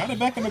 He's got it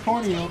back in the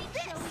corner.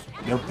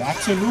 They're back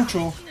to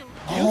neutral.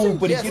 Oh,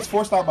 but he gets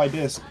forced out by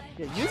disc.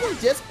 Yeah, using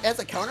disc as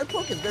a counter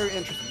poke is very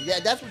interesting. Yeah,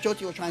 that's what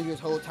Jotio was trying to do his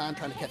whole time,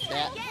 trying to catch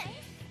that.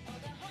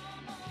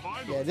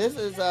 Yeah, this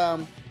is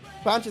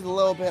Bonch is a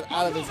little bit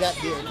out of his depth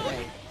here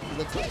today. It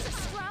looks like.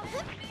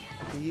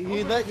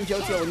 He's letting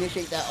Jotio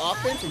initiate that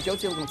offense, and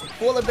Jotio is going to take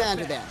full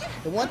advantage of that.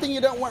 The one thing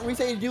you don't want Rise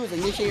to do is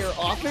initiate her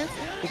offense,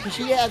 because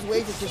she has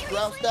ways to just throw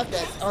out stuff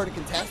that's already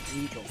contested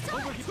neutral. As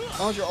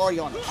long as you're already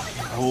on it.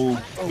 Oh,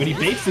 but he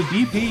baits the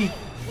DP.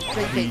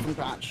 Great bait from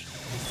Bonch.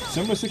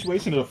 Similar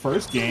situation to the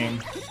first game.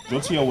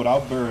 Jotio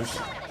without burst.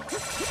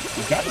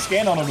 He's got the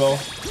scan on him though.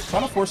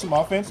 Trying to force some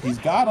offense. He's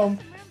got him,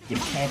 but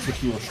he can't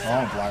secure a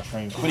strong block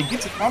range. But he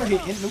gets a counter hit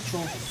in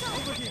neutral.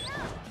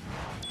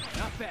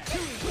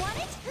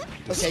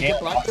 Okay, good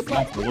block. Good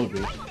block. A little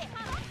bit.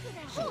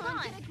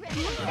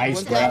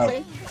 Nice grab.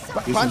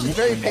 Bonch is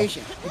very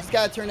patient. You just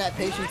gotta turn that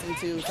patience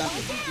into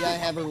something. You gotta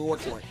have a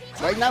reward for it.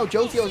 Right now,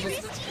 Jotio is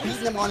just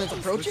beating him on his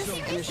approaches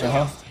and his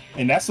show.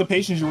 And that's the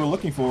patience you were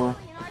looking for.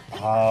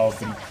 But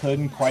he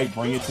couldn't quite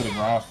bring it to the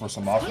ground for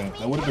some offense.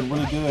 That would have been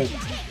really good.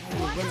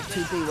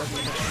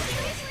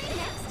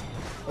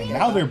 And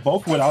now they're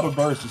both without a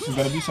burst. This is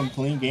going to be some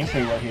clean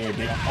gameplay right here.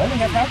 They only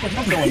have half the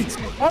health going.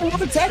 I don't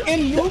want to attack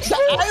in neutral.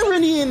 The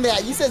irony in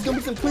that. You said it's going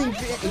to be some clean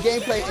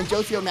gameplay and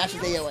Jotio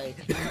matches AOA.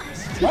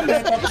 My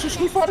man, that was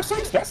Street Fighter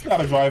 6. That's not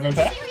a drive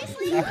impact.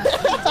 You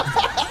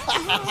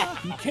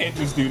can't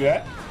just do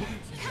that.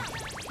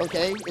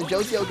 Okay, is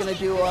Jotio going to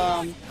do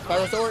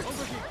Spiral Sword?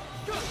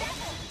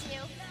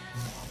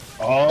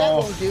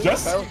 Oh,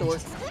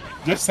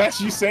 just as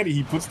you said it,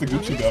 he puts the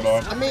Gucci gun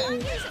on. I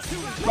mean,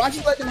 Bonch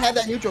just let him have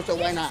that neutral, so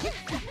why not?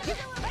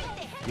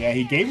 Yeah,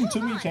 he gave him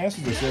too many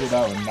chances to sit it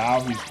out, and now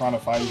he's trying to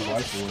fight his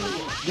life for it.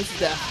 This is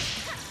that.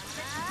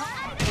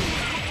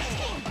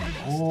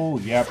 Oh,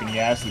 yep, and he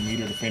has the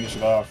meter to finish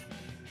it off.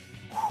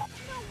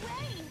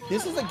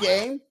 This is a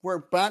game where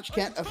Bonch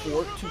can't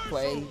afford to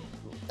play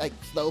like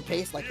slow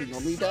pace like he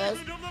normally does,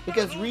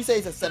 because Rise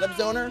is a setup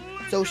zoner,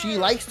 so she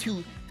likes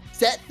to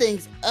set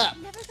things up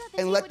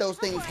and let those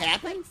things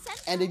happen.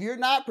 And if you're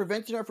not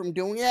preventing her from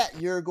doing that,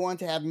 you're going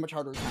to have a much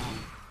harder time,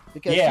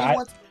 because she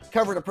wants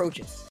covered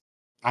approaches.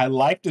 I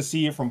like to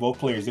see it from both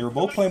players. They were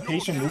both playing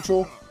patient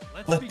neutral,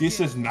 but this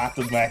is not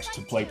the match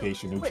to play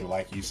patient neutral,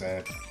 like you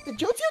said. Did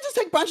Jotio just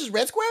take Bonch's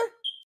red square?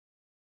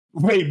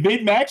 Wait,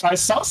 mid-match? I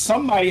saw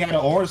somebody had an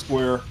orange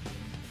square.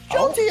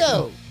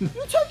 Jotio, you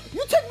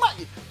took my,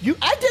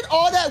 I did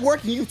all that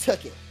work and you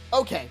took it.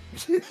 Okay.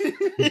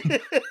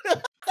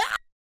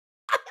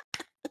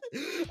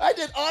 I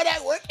did all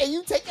that work and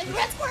you take the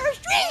red square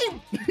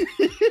stream.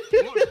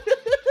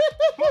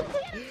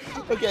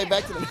 Okay,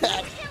 back to the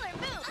match.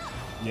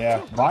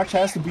 Yeah, Bonch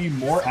has to be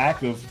more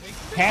active.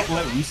 Can't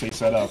let Rise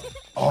set up.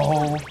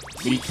 Oh,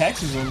 but he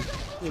catches him.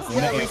 You see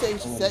how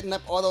Rise setting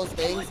up all those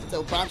things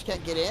so Bonch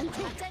can't get in?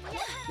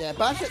 Yeah,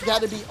 Bonch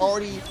got to be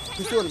already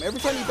pursuing him.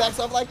 Every time he backs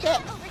off like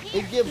that,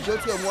 it gives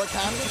Jotio more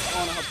confidence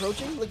on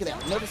approaching. Look at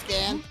that, another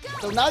scan.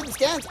 So now the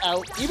scan's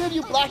out. Even if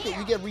you block it,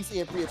 you give Rise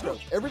a free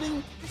approach.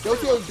 Everything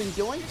Jotio's been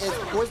doing is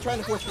trying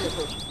to force free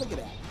approaches. Look at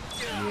that.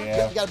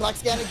 Yeah. You got to block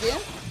scan again.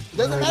 It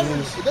doesn't matter.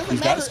 It doesn't He's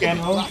matter. got a scan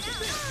on,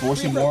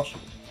 forcing more.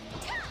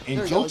 And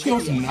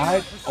Jotio's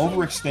not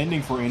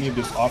overextending for any of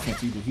this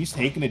offense either. He's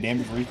taking the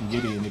damage where he can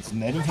get it, and it's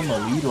netting him a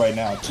lead right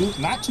now.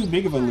 Not too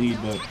big of a lead,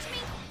 but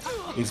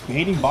it's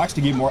baiting Bonch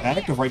to get more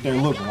active right there.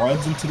 Look,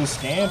 runs into the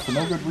scan for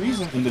no good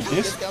reason, and the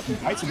disc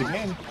bites it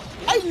again.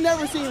 I've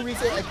never seen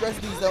Reset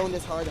aggressively zone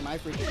this hard in my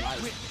freaking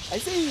life.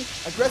 I've seen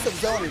aggressive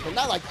zoning, but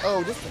not like,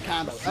 oh, this is a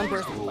combo.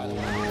 Unbursting, by the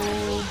way.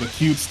 Oh, the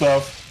cute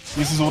stuff.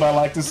 This is what I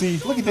like to see.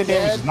 Look at the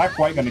damage. It's not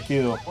quite going to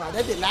kill. Wow,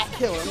 that did not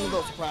kill. I'm a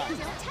little surprised.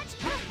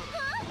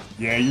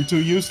 Yeah, you're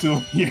too used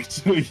to. You're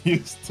too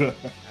used to.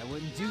 I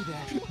wouldn't do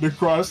that. The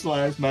cross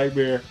slash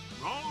nightmare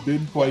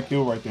didn't quite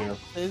kill right there.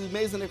 It's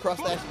amazing the cross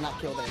slash did not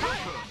kill there.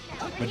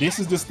 But this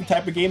is just the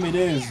type of game it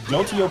is.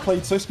 Jotio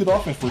played such good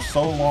offense for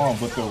so long,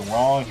 but the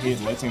wrong hit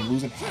lets him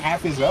losing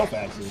half his health,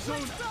 actually.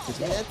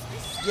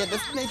 Yeah,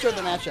 that's the nature of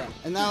the matchup.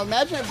 And now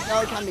imagine if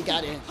Narukami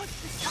got in.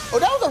 Oh,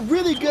 that was a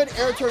really good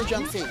air turn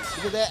jump scene,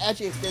 because that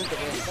actually extends the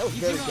range. That was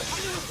very good.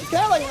 It's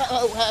kind of like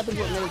how it happens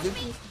with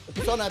Minazuki. The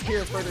persona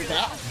appears further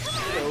back,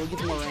 so it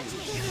gets more range.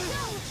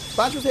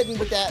 Bonch was hitting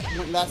with that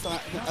last time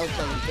I was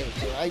playing the tape,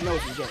 so I know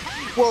it's legit.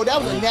 Whoa,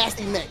 that was a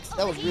nasty mix.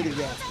 That was really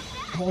nasty.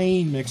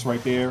 Clean mix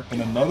right there,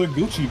 and another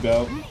Gucci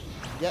belt.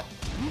 Yep.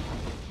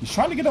 He's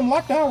trying to get him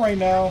locked down right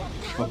now,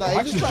 but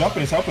Bonch is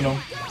jumping, is helping him.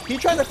 He's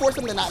trying to force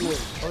him to not move.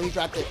 Oh, he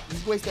dropped it.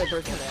 He wasted a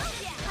burst for that.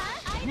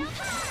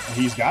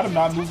 He's got him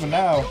not moving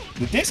now.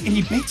 The disc, and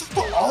he baits it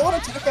for all the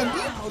attack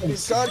on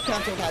his guard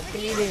counter got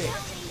baited.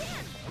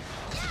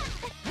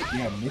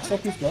 Yeah, mix up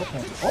his guard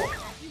counter.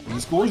 Oh, and he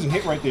scores a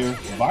hit right there.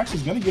 Bonch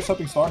is going to get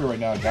something started right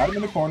now. Got him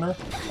in the corner.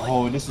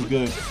 Oh, and this is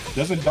good.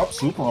 Doesn't dump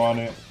super on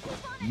it.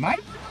 Might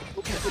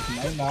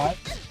not.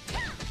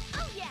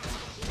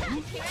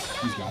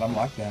 He's got him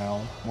locked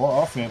down.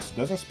 More offense.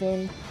 Doesn't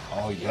spin.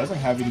 Oh, he doesn't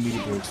have any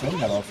needed to extend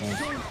that offense.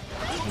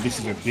 And this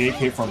is a big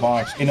hit for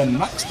Bonch. And a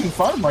nice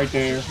confirm right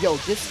there. Yo,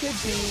 this could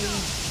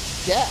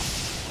be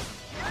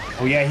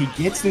death. Oh, yeah, he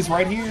gets this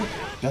right here.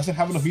 Doesn't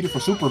have enough meter for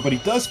super, but he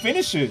does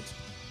finish it.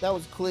 That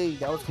was clean.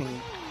 That was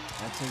clean.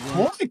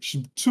 Clutch.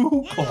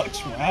 2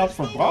 clutch rounds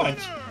for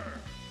Bonch.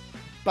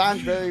 Bonch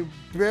very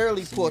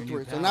rarely pulled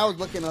through, so now it's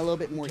looking a little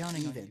bit more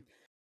even.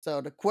 So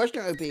the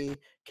question would be,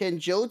 can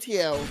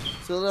Jotio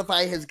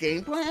solidify his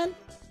game plan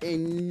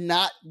and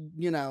not,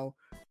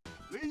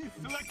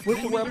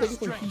 with the world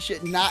thinking he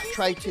should not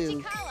try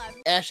to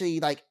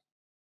actually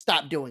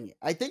stop doing it.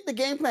 I think the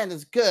game plan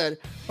is good,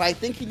 but I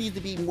think he needs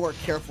to be more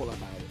careful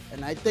about it.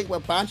 And I think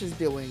what Bonch is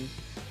doing,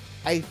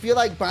 I feel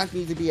like Bonch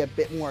needs to be a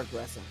bit more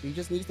aggressive. He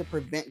just needs to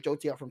prevent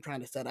Jotio from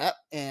trying to set up.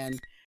 And,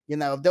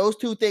 if those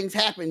two things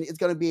happen, it's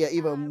going to be an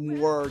even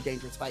more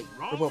dangerous fight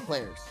for both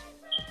players.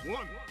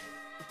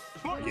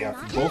 Yeah,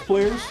 for both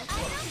players.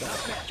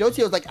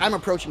 Jotio's like, I'm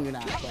approaching you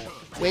now.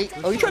 But wait.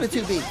 Oh, he tried to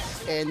 2B,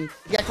 and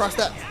he got crossed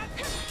up.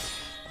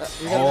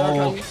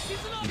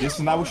 This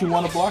is not what you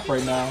want to block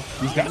right now.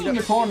 He's got him in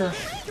the corner.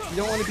 You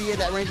don't want to be in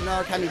that range of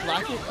Narukami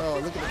blocking. Oh,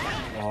 look at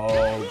the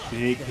Oh,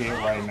 big hit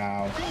right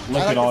now.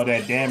 Look at all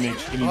that damage.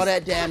 All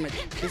that damage.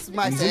 This is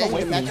my saying.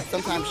 The matchup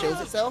sometimes shows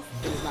itself.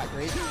 It's not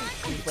great.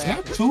 It's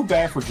not too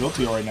bad for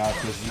Jotio right now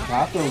because he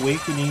got the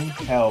awakening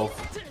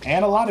health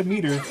and a lot of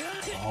meter.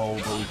 Oh,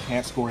 but we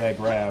can't score that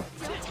grab.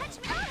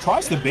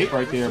 Tries to bait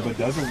right there, but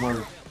doesn't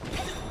work.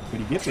 But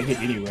he gets a hit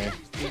anyway.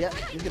 Yeah,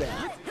 look at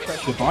that.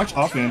 The Bonch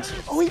offense.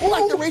 Oh, he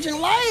blocked the raging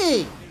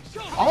line.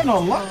 On the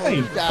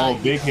line. Oh,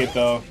 big hit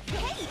though.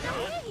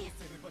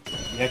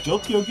 Yeah,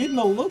 Jotio getting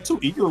a little too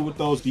eager with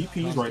those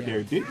DPs right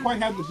there. Didn't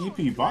quite have the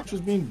DP. Bonch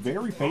was being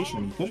very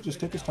patient. He could have just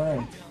took his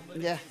turn.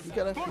 Yeah, you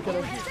gotta,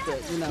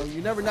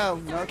 you never know.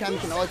 Narukami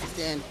can always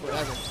stand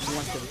forever if he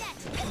wants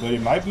to. But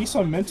it might be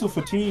some mental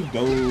fatigue,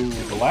 though.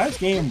 The last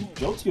game,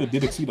 Jotio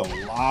did exceed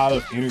a lot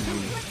of energy,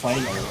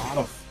 playing a lot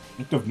of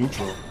active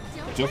neutral,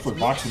 just for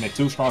Bonch to make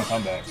 2 strong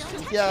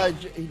comebacks. Yeah,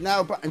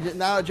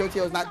 now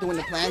Jotio is not doing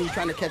the plan. He's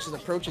trying to catch his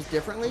approaches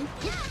differently,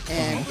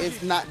 and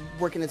it's not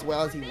working as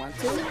well as he wants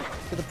to.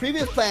 So the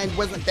previous plan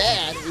wasn't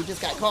bad. He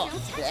just got caught.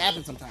 It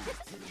happens sometimes.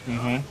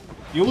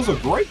 It was a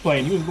great play,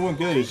 and he was doing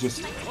good. It's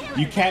just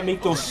you can't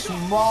make those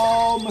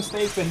small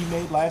mistakes that he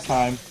made last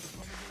time.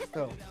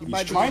 So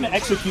he's trying to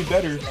execute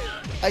better.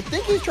 I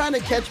think he's trying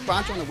to catch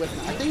Bonch on the whip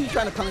now. I think he's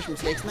trying to punish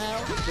mistakes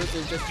now. This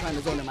is just trying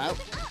to zone him out.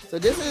 So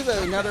this is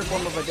another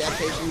form of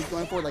adaptation he's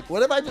going for. Like,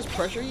 what if I just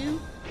pressure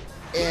you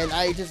and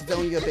I just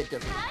zone you a bit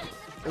different?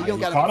 You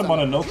caught him on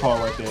a no call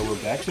right there.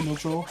 We're back to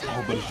neutral.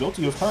 Oh, but it's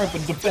Jotio's turn.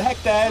 But the back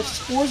dash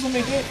scores him a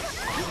hit.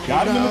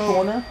 Got him in the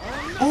corner.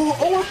 Oh,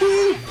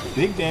 ORP!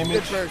 Big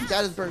damage. Good burst.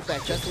 Got his burst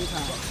back just in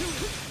time.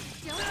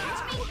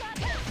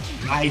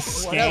 Nice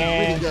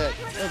scan. That was really good.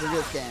 That was a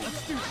good scan.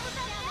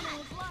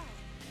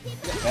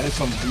 That is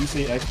some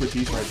DC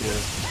expertise right there.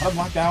 Got him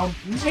locked down.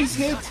 Nice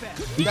hit.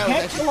 He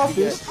can't kill off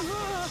this.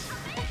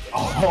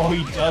 Oh,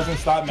 he doesn't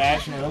stop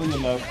mashing early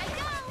enough.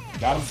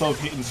 Got himself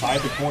hit inside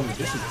the corner.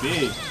 This is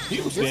big.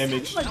 Huge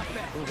damage. I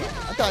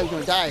thought he was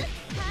going to die.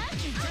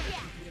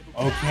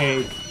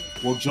 Okay.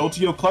 Well,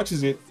 Jotio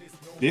clutches it.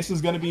 This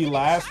is going to be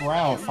last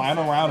round.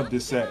 Final round of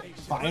this set.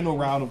 Final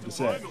round of the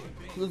set.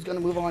 who's going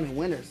to move on and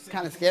win. It's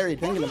kind of scary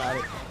thinking about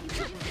it.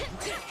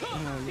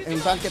 And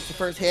Bonch gets the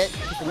first hit.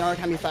 Gets the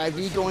Narukami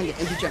 5D going to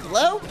empty jump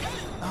low.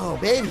 Oh,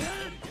 baby.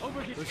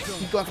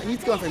 He's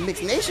going for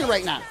Mixed Nation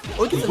right now.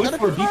 Oh, he gets another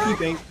for a DP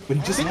thing, but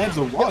he just lands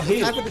a raw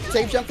hit. Time for the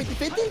safe jump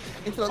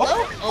 50-50 into the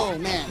low. Oh,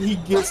 man. He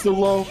gets the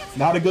low.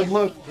 Not a good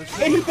look.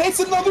 And he makes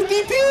another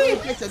DP.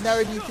 He makes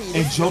another DP.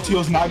 And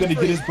Jotio's not going to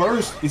get his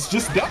burst. It's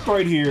just death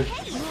right here.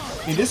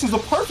 And this is a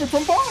perfect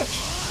from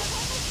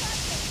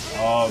Bonch.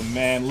 Oh,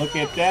 man, look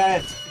at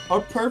that.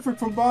 A perfect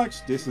from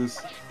Bonch. This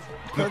is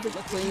perfect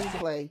clean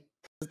play.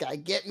 This guy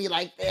get me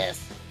like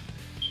this.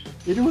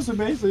 It was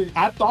amazing.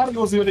 I thought it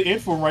was going to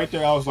end for him right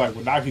there. I was like,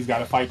 well, now he's got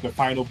to fight the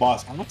final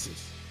boss,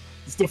 Alexis.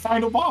 It's the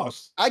final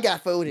boss. I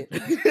got voted.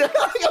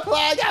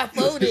 I got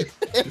voted.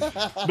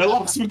 The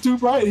loss was too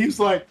bright. He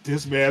was like,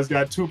 this man's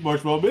got too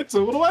much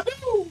momentum. What do I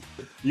do?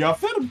 Y'all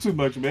fed him too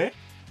much, man.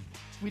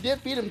 We did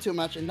feed him too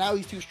much, and now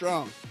he's too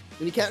strong.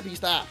 And he can't be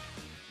stopped.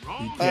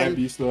 He can't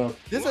be stopped.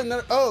 This is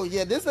another. Oh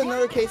yeah, this is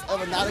another case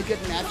of not a good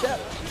matchup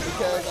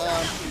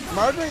because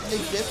Margaret's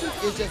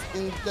existence is just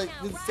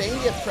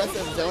insanely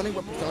oppressive zoning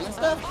with Persona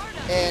stuff,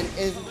 and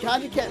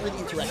Kanji can't really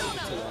interact with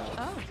it too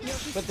well.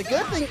 But the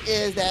good thing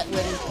is that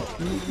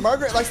when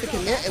Margaret likes to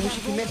commit, and when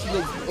she commits, she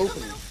leaves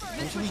openings.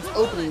 When she leaves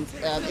openings,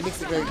 it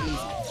makes it very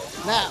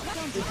easy. Now,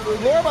 the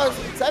lore about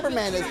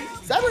Cyberman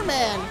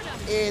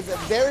is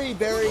very,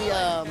 very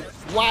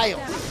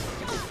wild.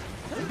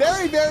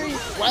 Very, very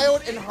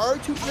wild and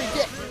hard to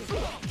predict.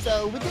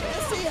 So we get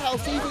to see how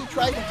CZ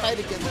tries to fight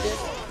against this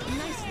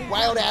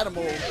wild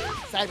animal,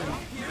 Cyberman.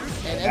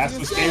 And that's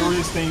the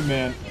scariest thing,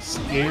 man. A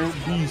scared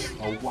beast,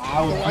 a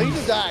wild beast. He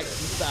just died. He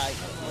just died.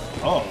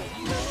 Oh,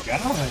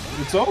 God,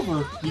 it's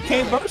over. You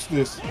can't burst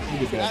this. Look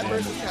at that. That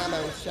versus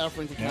combo with Shadow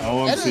Frenzy and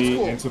OMC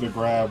cool. Into the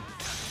grab.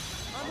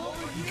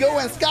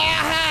 Going sky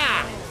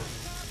high.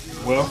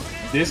 Well,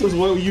 this is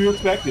what you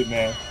expected,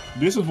 man.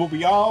 This is what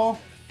we all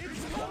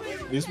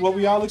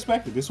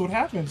expected. This is what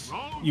happens.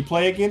 You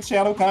play against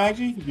Shadow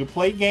Kanji, you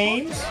play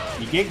games,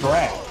 you get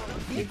grabbed.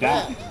 You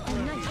die.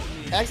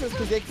 Access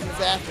predicts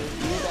disaster.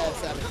 You need that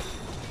 7.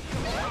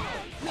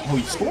 Oh,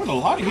 he's scoring a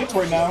lot of hits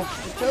right now.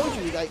 I told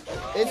you, like,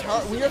 it's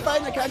hard. When you're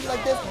fighting a Kanji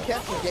like this, you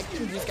can't predict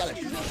him, you just gotta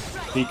beat him.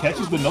 He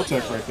catches the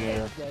no-tech right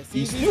there. Yeah,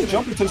 he's still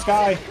jumping to the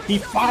sky. He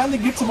finally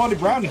gets him on the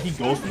ground and he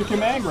goes for the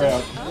command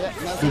grab.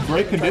 Yeah, with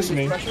great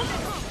conditioning.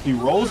 He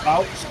rolls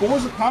out,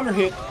 scores a counter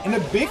hit, and a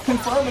big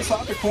confirm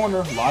inside the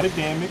corner. A lot of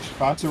damage.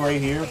 Konto right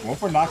here. Going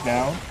for a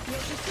knockdown.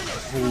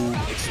 Ooh,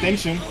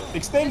 extension.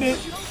 Extended.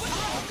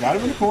 Got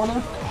him in the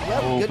corner.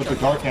 Oh, but the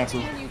guard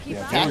cancel.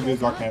 Yeah, very good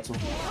guard cancel.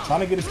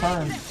 Trying to get his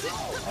turn.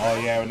 Oh,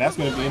 yeah, and that's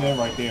going to be in there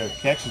right there.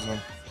 Catches him.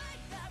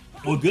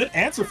 Well, good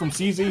answer from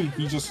CZ.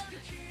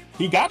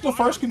 He got the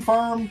first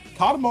confirm,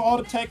 caught him on all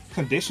the tech,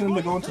 conditioned him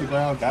to go into the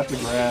ground, got the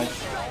grab.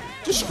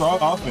 Just strong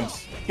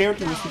offense.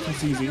 Characteristic from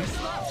CZ.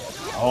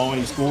 Oh,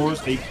 and he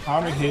scores a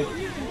counter hit.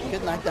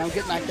 Good knockdown,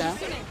 good knockdown.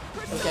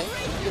 Okay.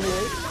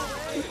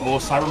 Oh,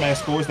 Cyberman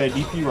scores that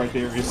DP right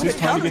there. It's his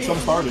turn to get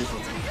something started.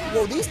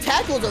 Whoa, these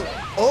tackles are...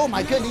 Oh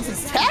my goodness,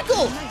 these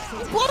tackles!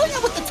 Blowing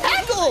up with the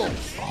tackle!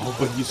 Oh,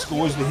 but he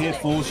scores the hit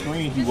full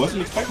screen. He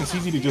wasn't expecting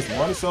CZ to just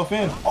run himself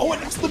in. Oh,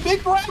 and that's the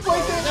big grab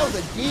right there. That was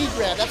a D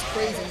grab. That's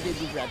crazy he did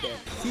D grab there.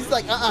 He's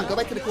like, go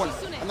back to the corner.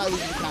 I'm not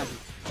losing to Kanji.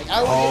 Like,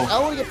 I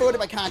want to get forwarded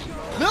by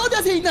Kanji. Little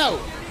does he know.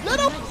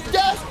 Little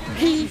does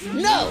he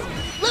know.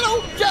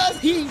 Little does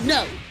he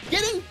know.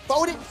 Getting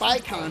folded by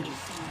Kanji.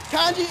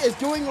 Kanji is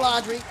doing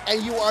laundry,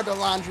 and you are the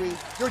laundry.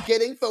 You're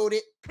getting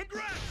folded.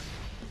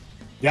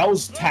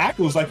 Those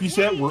tackles, like you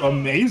said, were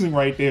amazing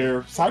right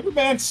there.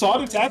 Cyberman saw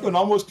the tackle and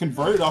almost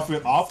converted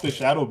off the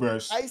Shadow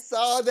Burst. I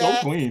saw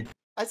that. So clean.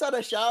 I saw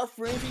the Shadow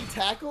Frenzy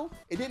tackle.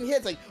 It didn't hit.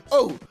 It's like,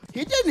 oh,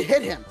 he didn't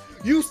hit him.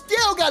 You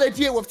still got to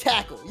deal with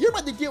tackle. You're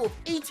about to deal with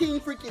 18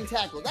 freaking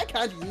tackles. That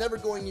Kanji's never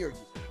going near you.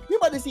 You're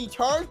about to see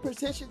charge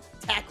precision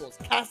tackles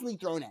constantly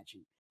thrown at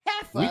you.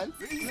 Have fun.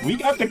 We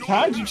got the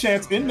Kanji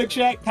chants in the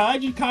chat.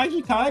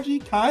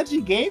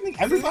 Kanji gaming.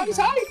 Everybody's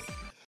hype.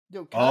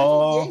 Yo,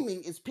 Kanji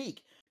gaming is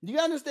peak. Do you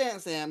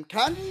understand, Sam?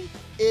 Kanji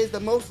is the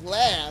most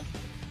lab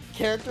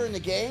character in the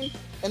game,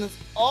 and it's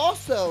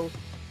also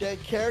the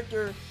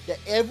character that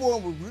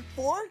everyone will root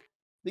for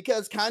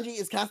because Kanji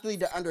is constantly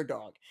the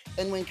underdog.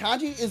 And when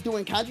Kanji is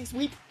doing Kanji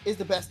sweep, is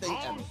the best thing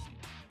ever.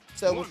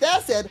 So with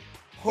that said,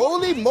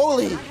 holy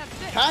moly,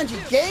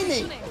 Kanji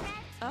gaming.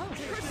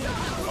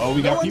 Oh,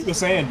 we got people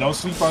saying, don't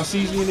sleep on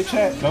CZ in the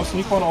chat. Don't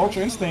sleep on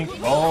Ultra Instinct.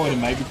 Oh, it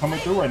might be coming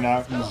through right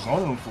now. He's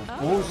zoning him for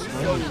full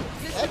screen.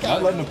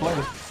 Not letting him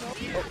play.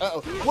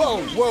 Uh-oh.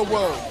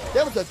 Whoa.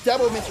 That was a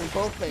double miss from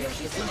both players.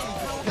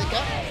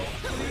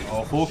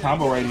 Oh, full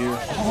combo right here.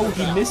 Oh,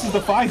 he misses the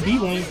 5B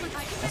link.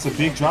 That's a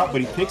big drop,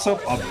 but he picks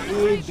up a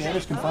big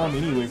damage confirmed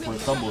anyway for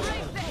his doubles.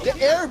 The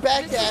air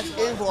backdash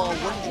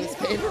involved worked in his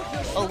favor.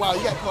 Oh, wow,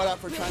 you got caught out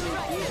for trying to do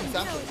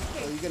something.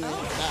 So you're going to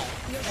die.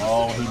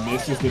 Oh, he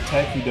misses the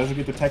tech. He doesn't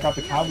get the tech out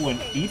the combo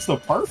and eats the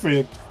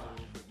perfect.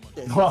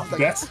 Well,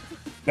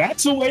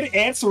 that's a way to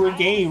answer a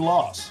game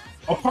loss.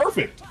 A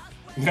perfect.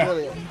 Yeah.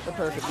 Brilliant. The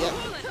perfect, yep.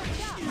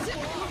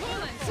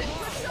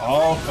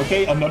 Oh,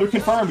 okay, another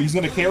confirm. He's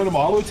gonna carry them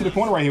all the way to the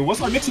corner right here.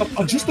 What's our mix-up?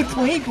 Oh, just a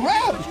clean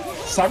grab.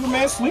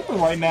 Cyberman sleeping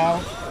right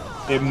now.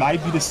 It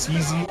might be the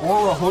CZ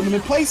Aura holding him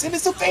in place, and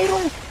it's a fatal.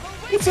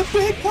 It's a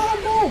big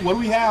combo. What do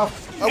we have?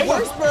 A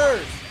worse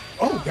bird.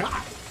 Oh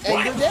God. And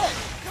What? you're dead.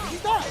 You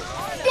died.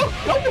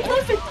 No,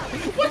 perfect.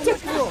 What's the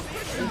Cool.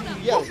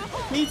 Yo,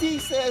 PT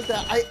says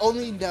that I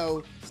only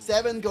know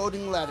 7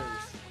 golden letters.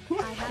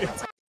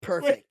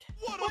 Perfect.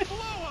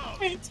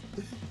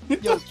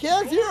 Yo,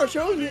 Chaos Zero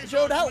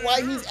showed out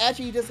why he's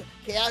actually just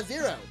Chaos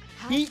Zero.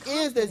 He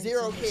is the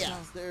Zero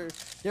Chaos.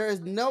 There is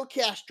no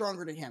chaos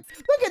stronger than him.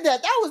 Look at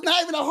that. That was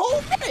not even a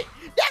whole minute.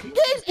 That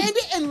game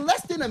ended in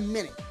less than a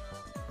minute.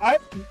 I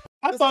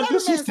thought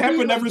this was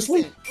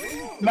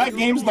TampaNeverSleeps. Not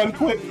games done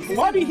quick.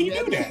 Why did he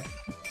do that?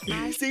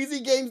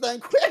 CZ games done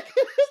quick.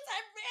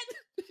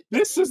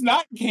 This is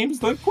not games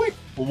done quick.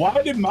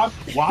 Why did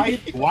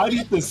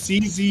the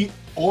CZ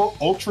or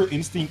Ultra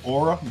Instinct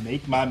Aura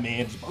make my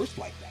man's burst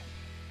like that?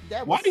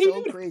 That was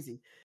so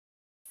crazy.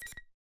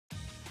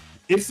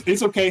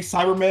 It's okay,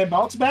 Cyberman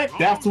bounce back.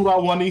 That's what I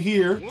want to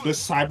hear. The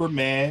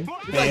Cyberman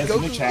fans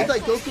in the chat. It's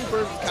like Goku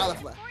versus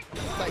Cauliflower.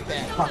 It's like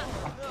that.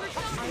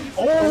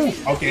 Oh,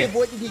 okay.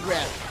 What did he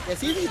grab? Yeah,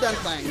 CZ's done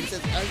playing. He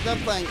says, I'm done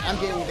playing. I'm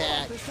getting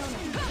back.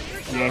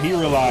 Yeah, he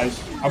realized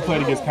I'm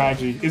playing against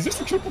Kanji. Is this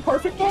a triple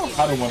perfect though?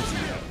 I don't want to see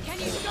that.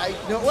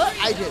 You know what?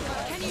 I did.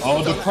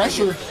 Oh, the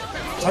pressure.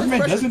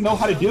 Cyberman doesn't know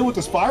how to deal with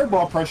this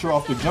fireball pressure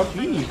off the jump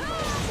B.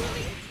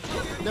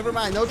 Never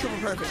mind. No triple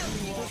perfect.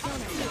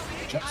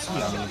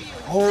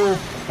 Oh,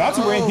 about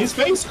to ran his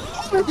face.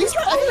 I think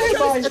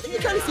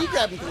you're trying to C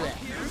grab him through that.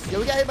 Yeah,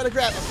 we got hit by the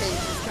grab. Okay,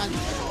 it's Kanji.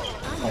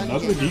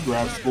 Another D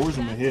grab scores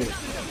him a hit.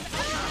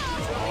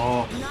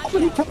 Oh,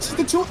 but he catches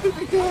the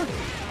 250 guard.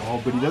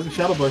 Oh, but he doesn't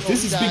shadow burst.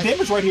 This is big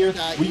damage right here.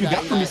 What you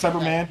got from me,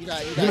 Cyberman?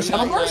 You gonna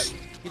shadow burst?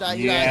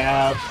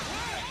 Yeah.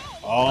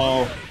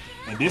 Oh,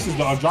 and this is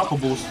the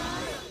undroppables.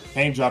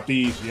 Can't drop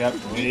these. Yep,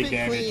 big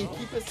damage.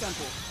 Keep it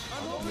simple.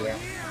 Yeah.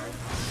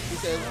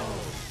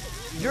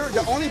 Because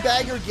the only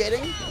bag you're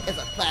getting is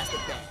a plastic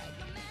bag.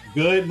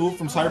 Good move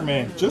from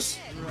Cyberman. Just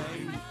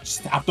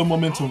stop the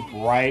momentum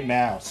right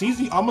now.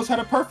 CZ almost had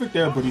a perfect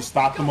there, but he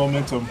stopped the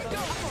momentum.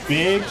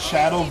 Big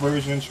shadow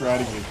version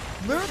strategy.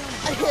 Look,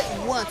 I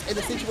hit once and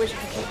the situation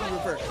completely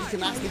reversed. You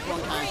cannot sleep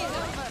on time.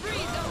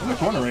 In the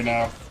corner right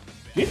now.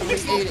 Get the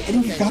mix.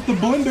 And he got the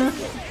blender.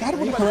 Got it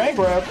with a correct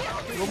grab.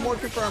 One more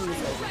confirm this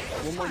over.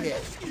 One more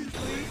hit.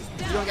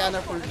 You don't got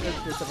enough for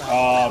survive.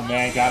 Oh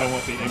man, got him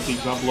with the empty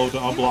jump load, the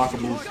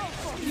unblockables.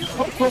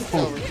 It's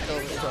over.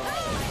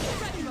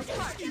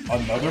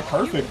 Another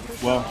perfect.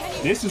 Well,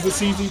 this is the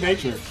CZ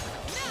nature.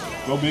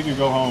 Go big or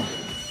go home.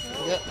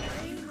 Yep.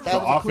 The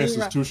offense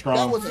is too strong.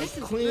 That was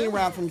a clean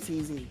round from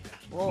CZ.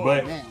 Oh,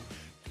 but man.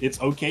 It's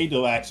okay,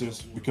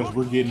 Axis, because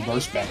we're getting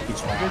burst back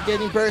this round. We're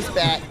getting burst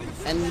back,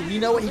 and you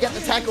know what? He got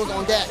the tackles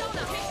on deck.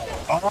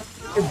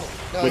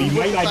 But he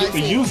might not get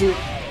to use it.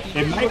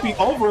 It might be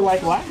over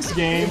like last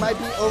game. It might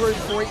be over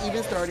before it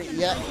even started.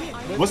 Yep.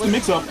 What's the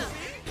mix-up?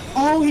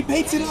 Oh, he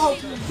baits it out,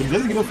 but he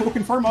doesn't get a full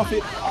confirm off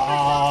it.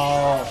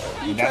 Oh,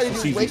 you try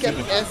to do wake up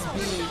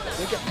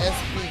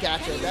SB,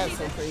 gotcha. That's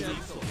so crazy.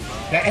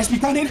 That SB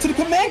got into the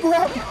command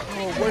grab.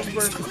 Oh, worst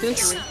burst of the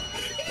century.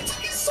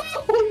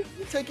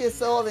 He took his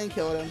soul and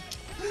killed him.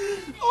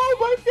 Oh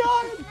my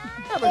God.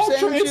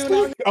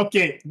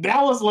 Okay,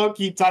 that was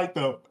low-key tight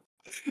though.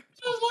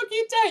 That was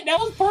low-key tight. That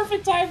was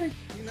perfect timing.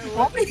 You know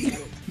what?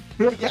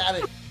 You got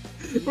it.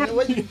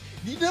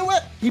 You know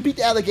what? He beat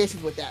the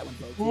allegations with that one,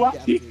 folks. Why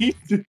he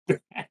do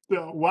that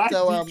though? Why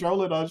he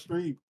troll it on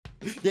stream?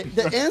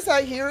 The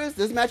insight here is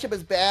this matchup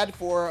is bad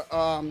for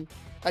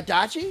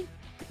Adachi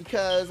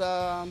because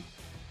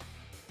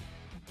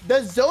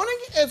the zoning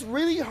is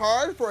really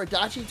hard for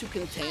Adachi to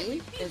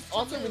contain. It's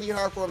also really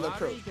hard for him to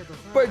approach.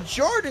 But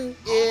Jordan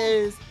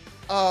is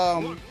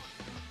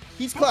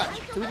he's clutch,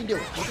 so we can do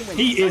it. We can win.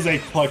 He is a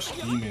clutch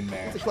demon,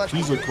 man. He's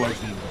a clutch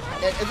demon.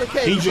 It's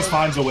okay. He just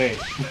finds a way.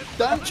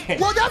 Well,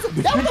 that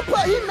was a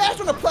plus. He matched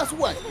on a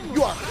 +1.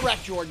 You are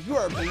correct, Jordan. You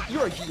are a demon. You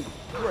are a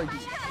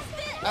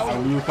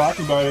demon. We were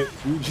talking about it.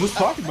 We were just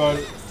talking about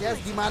it. That's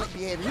demonic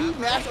behavior. He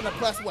matched on a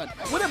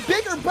 +1 with a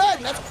bigger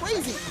button. That's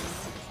crazy.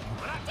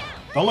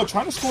 Don't look,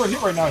 trying to score a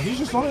hit right now. He's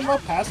just zoning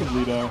up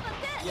passively, though.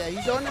 Yeah,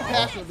 he's zoning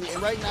passively.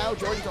 And right now,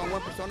 Jordan's on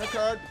one persona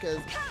card because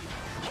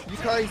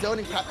Yukari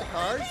zoning caught the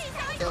cards.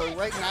 So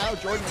right now,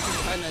 Jordan is just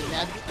trying to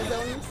navigate the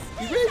zoning.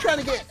 He's really trying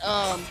to get,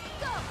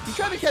 he's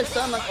trying to catch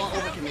Thun like on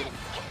overcommitting.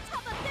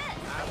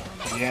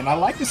 Yeah, and I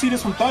like to see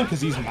this from Thun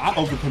because he's not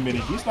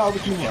overcommitting. He's not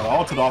overcommitting at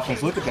all to the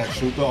offense. Look at that.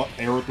 Shoot the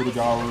arrow through the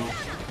Garu.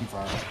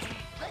 Confirmed.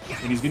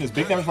 And he's getting his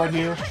big damage right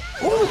here.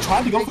 Ooh,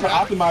 tried to go for the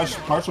optimized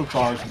partial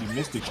charge, and he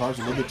missed it. Charged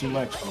a little bit too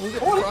much.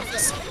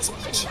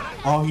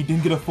 Oh, he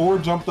didn't get a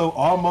forward jump though.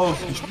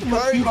 Almost. He's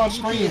cute on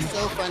screen. It's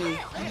so funny.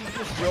 He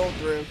just rolled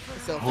through.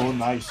 So oh,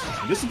 nice.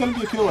 This is gonna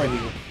be a kill right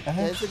here.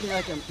 Yeah, it's looking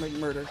like a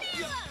murder.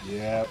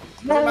 Yeah.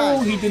 No,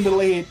 he didn't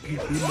delay it. He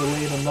didn't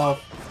delay it enough.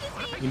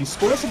 And he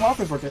scored some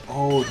offense right there.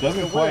 Oh,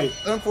 doesn't quite.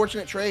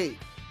 Unfortunate trade.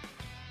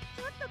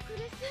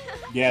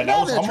 Yeah, that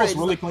was almost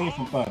really clean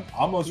from Thun.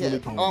 Almost really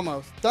clean.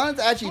 Almost. Thun's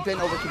actually been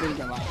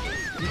overcommitting a lot.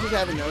 You just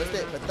haven't noticed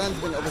it, but Thun's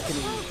been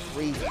overcommitting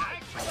crazy.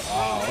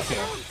 Wow, okay.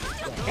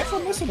 I guess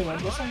I'm missing it.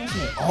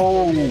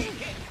 Oh.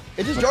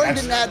 It just Jordan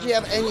didn't actually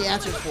have any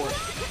answers for it.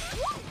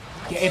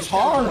 Yeah, it's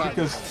hard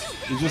because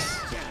it just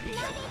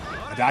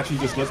Adachi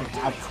just doesn't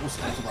have those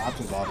types of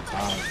options all the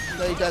time.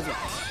 No, he doesn't.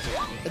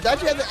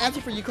 Adachi has an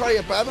answer for Yukari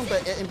above him,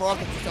 but it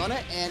involves a persona,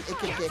 and it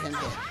can get him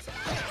hit.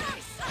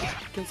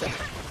 Consent.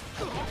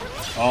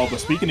 Oh, but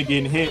speaking of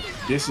getting hit,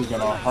 this is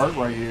gonna hurt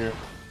right here.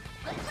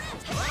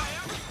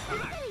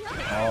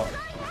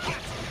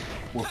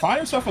 We're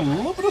finding ourselves a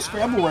little bit of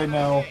scramble right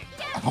now.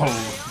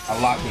 Oh, a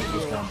lot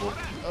of scramble.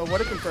 Oh, what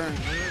a confirm.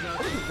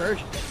 What a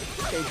conversion.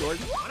 Okay,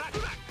 Jordan.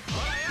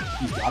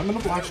 He's got him in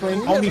the block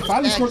string. Oh, he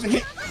finally scores a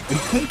hit, but he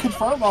couldn't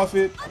confirm off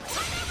it.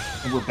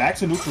 And we're back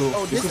to neutral.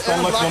 Oh, this is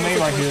so much domain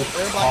right here.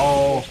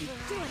 Oh,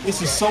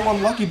 this is so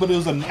unlucky, but it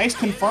was a nice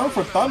confirm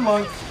for Thun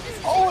Lunk.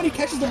 Oh, and he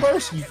catches the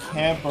burst. You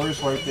can't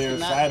burst right there,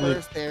 sadly.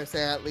 Burst there,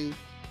 sadly.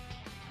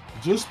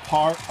 Just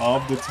part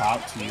of the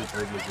top tier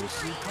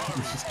privileges. You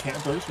just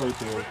can't burst right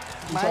there.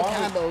 My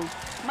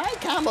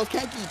combos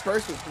can't keep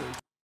bursting through.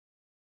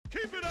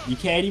 You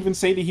can't even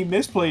say that he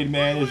misplayed,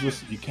 man. It's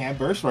just, you can't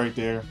burst right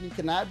there. You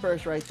cannot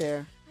burst right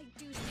there.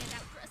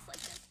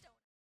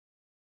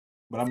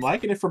 But I'm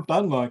liking it from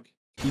Thun Lunk.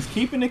 He's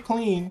keeping it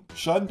clean,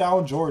 shutting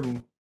down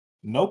Jordan.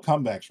 No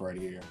comebacks right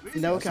here.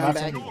 No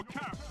comeback.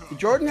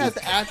 Jordan has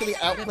to actually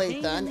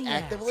outplay Thun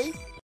actively.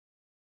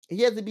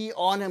 He has to be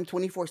on him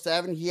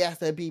 24/7. He has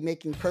to be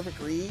making perfect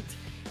reads.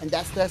 And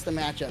that's the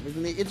matchup,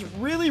 isn't it? It's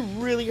really,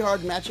 really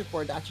hard matchup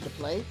for Adachi to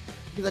play.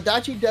 Because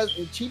Adachi does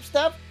cheap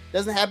stuff.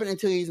 Doesn't happen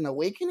until he's an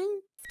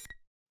awakening.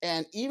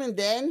 And even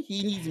then,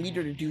 he needs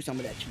meter to do some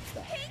of that cheap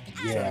stuff.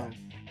 Yeah. So,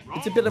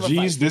 it's a bit of a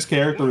fight. This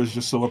character is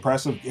just so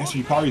oppressive. Yes,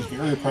 Yukari is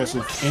very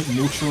oppressive in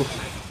neutral.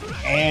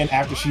 And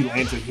after she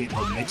lands a hit,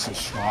 her mix is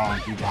strong.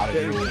 You gotta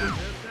deal with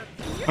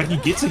it. But he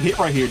gets a hit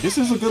right here. This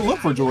is a good look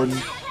for Jordan.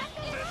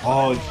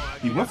 Oh,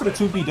 he went for the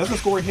 2B, doesn't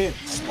score a hit.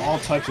 Small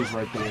touches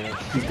right there.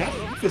 He's got to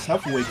keep his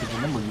health away because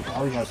remember,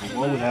 Yukari has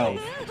low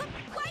health.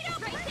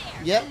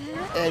 Yep,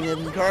 and if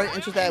Yukari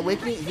enters that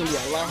awakening, it's going to be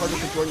a lot harder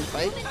for Jordan to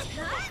fight.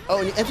 Oh,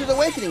 and he enters the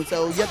awakening,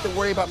 so you have to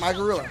worry about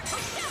Margaret.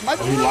 Oh,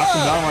 he locks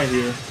him down right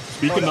here.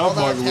 Speaking of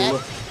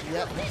Margaret.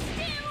 Yep.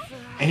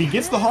 And he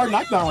gets the hard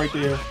knockdown right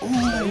there.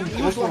 Ooh,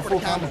 he was going for the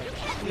combo.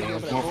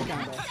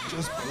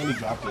 Just really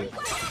dropped it.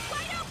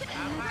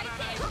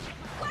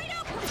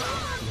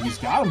 He's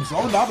got him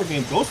zoned out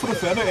again. Goes for the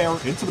feather arrow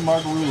into the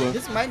Margarula.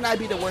 This might not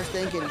be the worst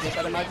thing getting hit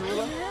by the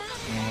Margarula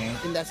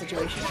in that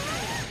situation.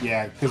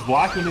 Yeah, because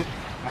blocking it.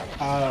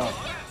 Wow,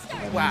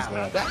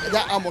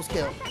 that almost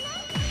killed.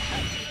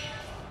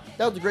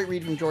 That was a great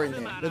read from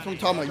Jordan there. That's what I'm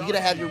talking about. You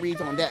gotta have your reads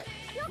on deck.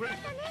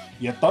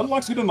 Yeah, Thun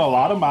Lunk's getting a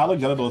lot of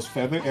mileage out of those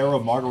feather arrow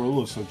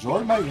Margarulas, so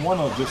Jordan might want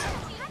to just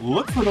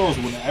look for those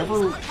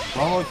whenever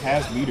Thun Lunk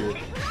has meter.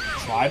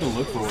 Try to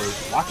look for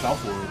it. Watch out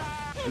for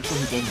it. Make sure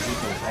he doesn't get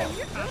those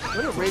off.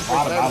 What a rage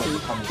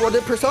for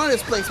the persona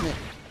displacement.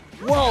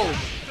 Whoa.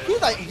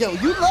 He's like, yo,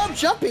 you love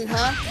jumping,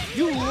 huh?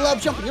 You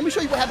love jumping. Let me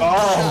show you what happens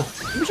when you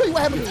jump. Let me show you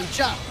what happens when you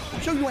jump. Let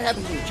me show you what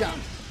happens when you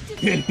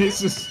jump.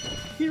 This is...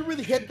 He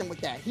really hit them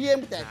with that. He hit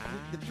him with that.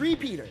 The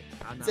 3-peater.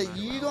 So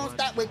you don't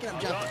stop waking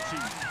up jumping.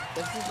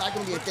 That's just not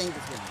going to be a thing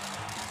this game.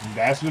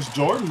 That's just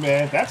Jordan,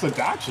 man. That's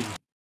Adachi.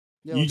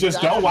 Yo, you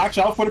just don't watch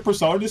out for the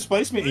persona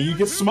displacement and you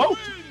get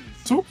smoked.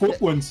 2 quick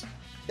ones.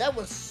 That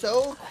was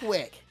so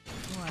quick.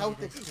 Well,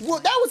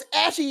 that was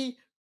actually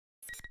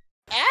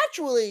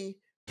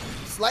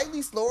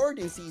slightly slower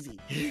than CZ.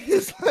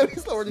 Slightly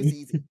slower than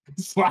CZ.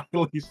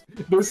 Slightly.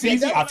 But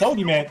CZ, I told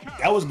you, man,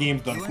 that was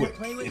games done quick.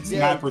 It's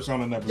not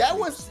Persona Never. That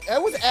was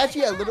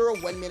actually a literal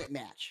 1-minute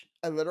match.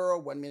 A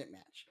literal 1-minute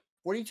match.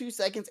 42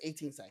 seconds,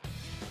 18 seconds.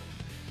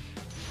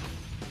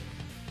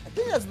 I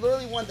think that's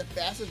literally one of the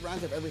fastest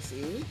rounds I've ever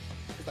seen.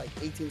 It's like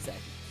 18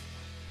 seconds.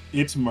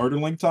 It's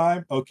murdering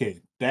time.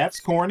 Okay, that's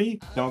corny.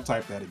 Don't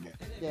type that again.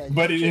 Yeah,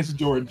 but it is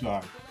Jordan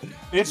time.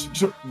 It's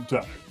Jordan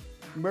time.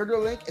 Murder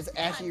Link is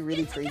actually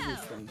really crazy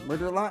thing.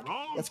 Murder Link,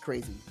 that's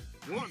crazy.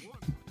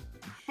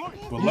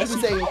 Well,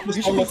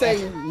 you should be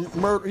saying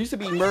murder. Used to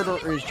be Murder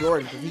is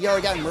Jordan. He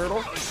already got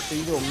Myrtle, so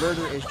you go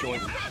Murder is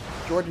Jordan.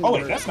 Jordan. Oh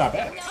wait, that's not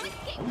bad.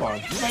 Come on,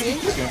 you might be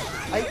kicking.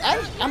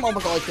 I'm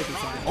almost always kicking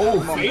something. Oh,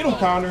 fatal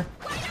counter.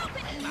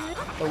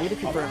 Oh, we did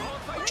confirm.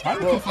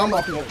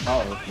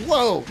 Oh.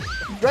 Whoa!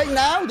 Right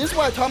now, this is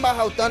why I'm talking about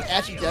how Thun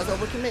actually does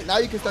overcommit. Now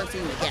you can start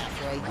seeing the gaps,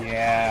 right?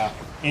 Yeah,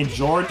 and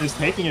Jordan is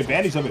taking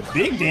advantage of it.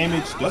 Big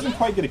damage, doesn't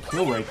quite get a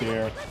kill right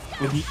there,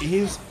 but he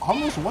is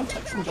almost one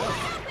touch from Jordan.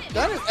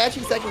 Thun is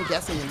actually second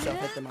guessing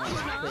himself at the moment,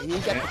 but he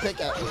got the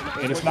pick up.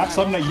 And it's not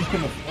something that you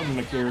can afford in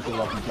a character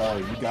like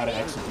Yukari. You gotta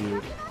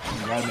execute.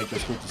 You gotta make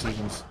those quick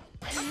decisions.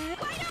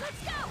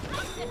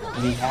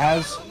 And he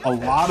has a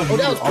lot of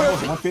almost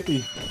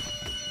 150.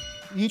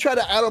 You try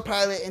to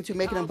autopilot into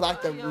making him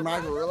block the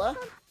Margarula.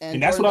 And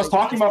that's what I was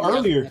talking about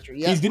earlier.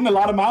 Yep. He's getting a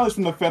lot of mileage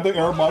from the Feather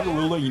Arrow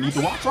Margarula. You need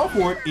to watch out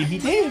for it. And he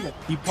did.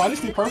 He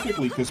punished it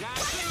perfectly because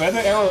Feather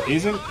Arrow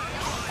isn't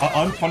an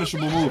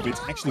unpunishable move. It's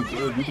actually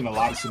very weak in a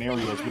lot of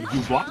scenarios, but if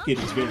you block it,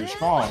 it's very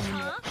strong.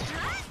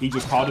 He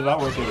just called it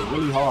out right there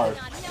really hard.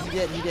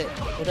 He did.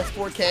 Well, that's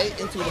 4K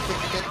into the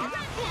 50-50.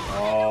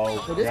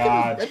 Oh, so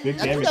God. I think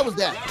that was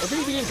that. I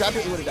think if he didn't drop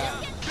it, he would have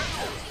died.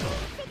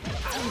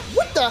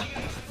 What the?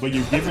 But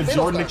you're giving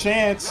Jordan a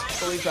chance.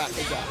 Oh, he dropped.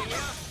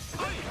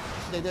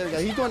 There we go.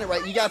 He's doing it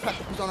right. You got to pop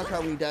the persona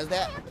card when he does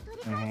that.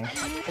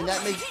 And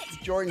that makes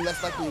Jordan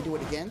less likely to do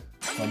it again.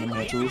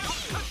 Fundamentals.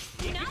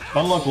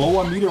 Unlock low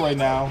on meter right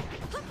now.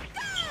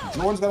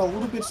 Jordan's got a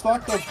little bit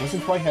stocked up.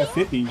 Doesn't quite have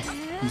 50.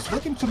 He's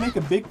looking to make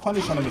a big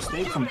punish on a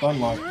mistake from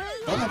Thunlock.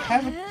 Thunlock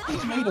haven't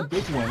made a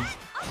big one.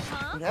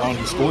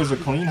 He scores a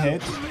clean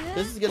hit.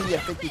 This is going to be a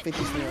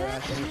 50-50 scenario, I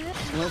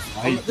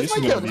think. This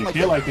is going to be a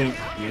kill, I think.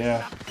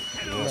 Yeah.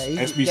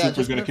 SB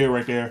Super's going to kill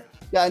right there.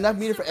 Yeah, enough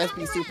meter for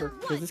SB Super,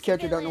 because this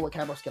character don't know what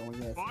combo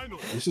scaling is.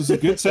 This is a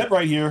good set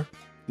right here.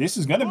 This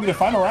is going to be the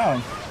final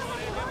round.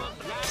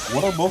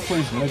 What are both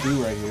players going to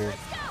do right here?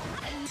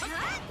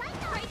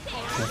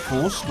 The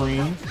full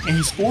screen. And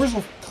he scores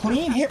a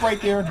clean hit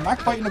right there. Not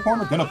quite in the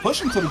corner. Going to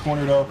push him to the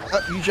corner, though.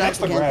 You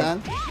jumped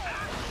again,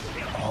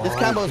 Thun. This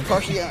combo is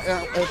partially,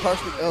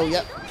 oh,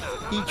 yep.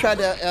 He tried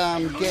to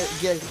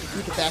get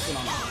the fast one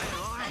on him.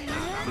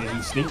 Yeah,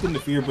 he sneaked into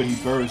fear, but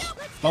he burst.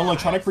 Thunlock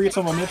trying to create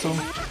some momentum.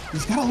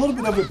 He's got a little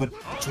bit of it, but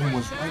Jordan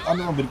was right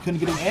under him, but he couldn't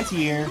get an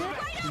anti-air.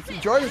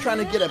 Jordan's trying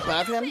to get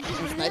above him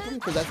and snipe him,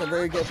 because that's a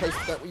very good place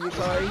to start with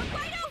Yukari.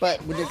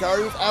 But when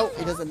Yukari's out,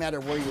 it doesn't matter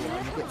where you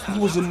are.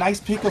 It was a nice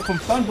pickup from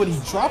Thun, but he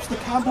drops the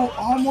combo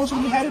almost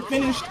when he had it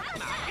finished.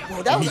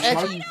 Well, that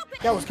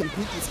was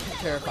completely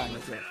terrifying.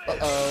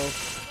 Uh-oh.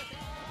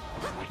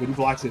 But he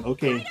blocks it.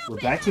 Okay, we're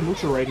back to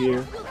neutral right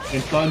here.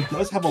 And Thun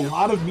does have a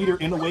lot of meter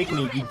in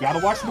Awakening. You gotta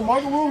watch for the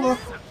Margarula.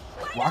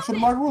 Watch for the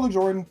Margarula,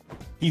 Jordan.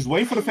 He's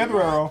waiting for the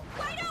Feather Arrow.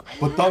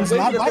 But Thun's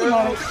not biting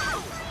on it.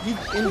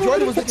 And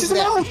Jordan was looking for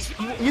that.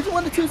 He's the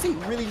 1-2C. He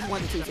really just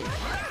wanted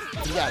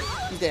 2C. He got it.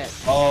 He's dead.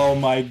 Oh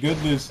my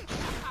goodness.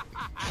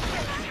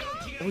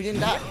 We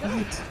didn't die.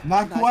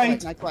 Not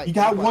quite. He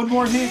got one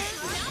more hit.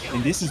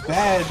 And this is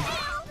bad.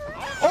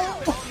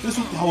 Oh,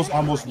 that was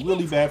almost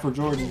really bad for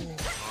Jordan.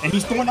 And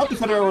he's throwing up the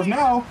Feather Arrows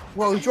now.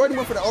 Well, Jordan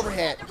went for the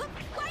overhead.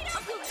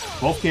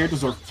 Both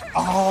characters are...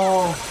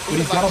 Oh, but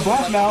he's got a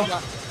block now.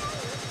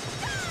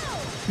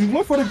 He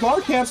went for the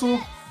guard cancel.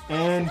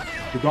 And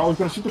the guard was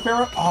going to shoot the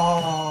Pharaoh.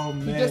 Oh,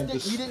 man.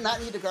 He did not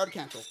need the guard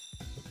cancel.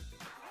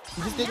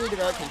 He just didn't need the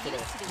guard cancel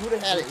there. He would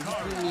have had it. He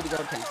just didn't need the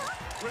guard cancel.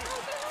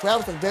 So that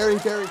was a very,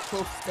 very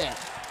close stat.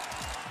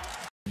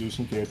 Do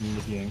some characters in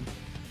this game.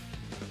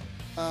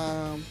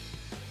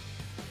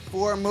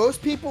 For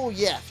most people,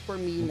 yes. For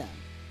me, no.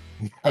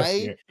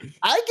 I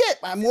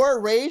get more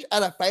rage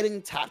out of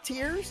fighting top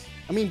tiers.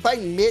 I mean,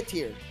 fighting mid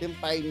tier than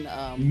fighting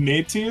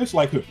mid tiers.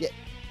 Like who? Yeah,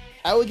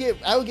 I would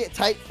get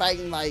tight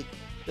fighting, like,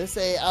 let's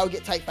say I would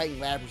get tight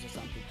fighting Labyrinth or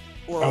something,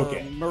 or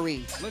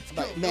Marie.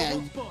 Like,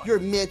 man, you're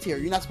mid tier.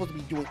 You're not supposed to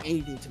be doing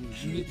anything to me.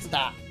 You need to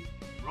stop.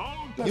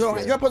 You're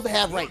not supposed to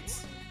have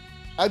ranks.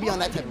 I'd be on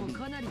that type of beat.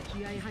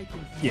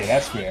 Yeah,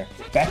 that's fair.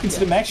 Back into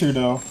the match here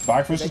though.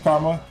 Bocchi versus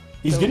Karma.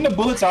 He's getting the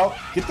bullets out,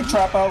 get the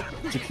trap out,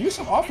 secure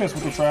some offense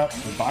with the trap,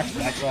 and Bocchi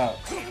backs out.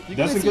 He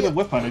doesn't get a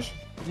whip punish.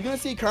 You're going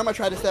to see Karma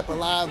try to step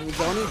alive with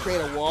zoning, create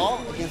a wall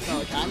against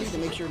Kanji to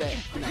make sure that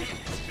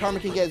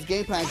Karma can get his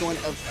game plan going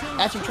of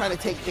actually trying to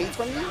take fates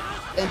from you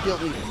and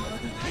build meter.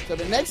 So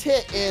the next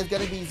hit is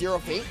going to be 0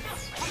 fate.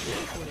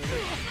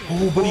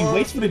 Oh, but he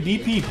waits for the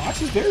DP.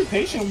 Bocchi's very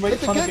patient trying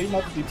to bait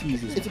out the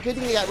DPs. It's a good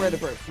thing he got rid of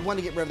the burst. You want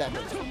to get rid of that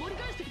burst.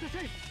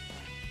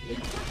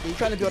 He's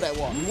trying to build that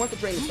wall. You want to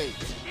drain his fate.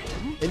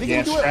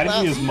 Yeah,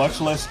 strategy is much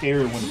less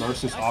scary when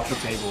burst is off the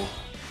table.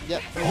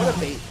 Yep, what a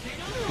bait.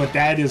 But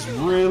that is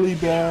really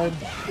bad.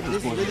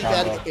 This is really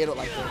bad to get hit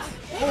like this.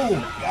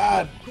 Oh,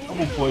 God.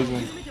 Double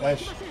poison.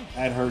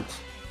 That hurts.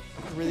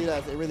 It really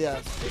does. It really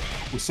does.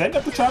 We're setting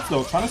up the traps,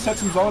 though. Trying to set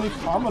some zoning.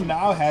 Karma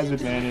now has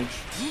advantage.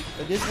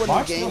 But this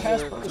wasn't the game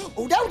where...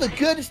 Oh, that was a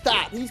good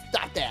stop. He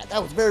stopped that.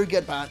 That was very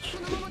good, Bonch.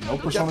 No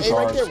persona cards.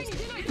 Right there was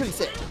pretty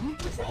sick.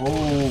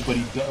 Oh, but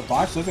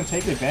Bonch doesn't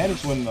take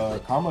advantage when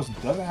Karma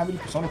doesn't have any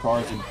persona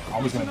cards, and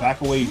Karma's going to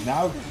back away.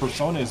 Now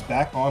persona is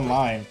back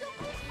online.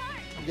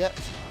 Yep.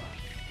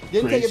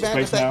 Didn't take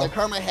advantage of the fact that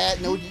Karma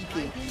had no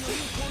DP.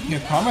 Yeah,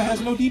 Karma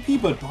has no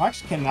DP, but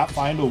Bonch cannot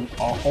find a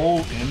hole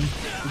in the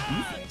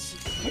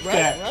defense. Look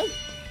at that. Right.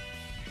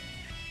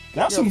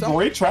 That's some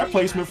great trap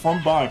placement from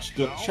Bonch.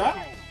 The trap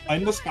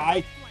in the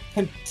sky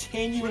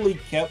continually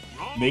kept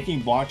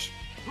making Bonch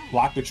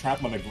block the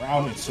trap on the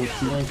ground and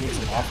securing things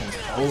in offense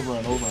over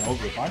and over and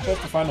over. Bonch has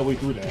to find a way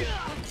through that.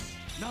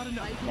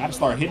 You gotta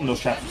start hitting those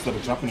traps instead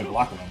of jumping and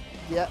blocking them.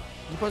 Yeah,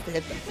 you're supposed to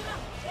hit them.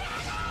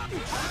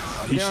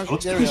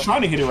 He's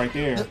trying to hit it right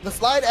there. The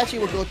slide actually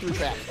will go through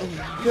traps.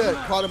 Good.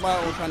 Caught him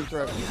out. We're trying to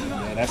throw it.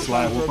 Yeah, that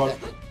slide.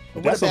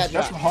 That's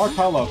a hard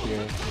call out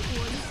there.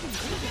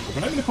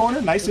 We're going in the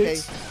corner. Nice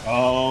hits.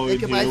 Oh, Say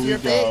goodbye to your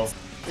fates.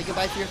 Say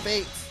goodbye to your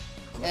fates.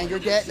 And you're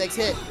dead. Next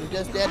hit. You're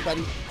just dead,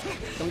 buddy.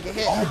 Don't get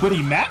hit. Oh, but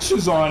he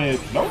matches on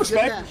it. No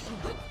respect.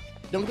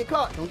 Don't get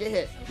caught. Don't get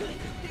hit.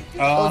 It's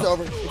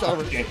over. It's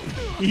over. Okay.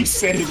 He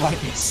said it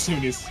like as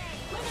soon as.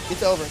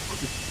 It's over.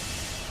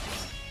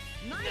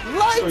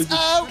 Lights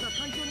out!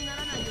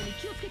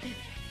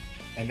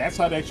 And that's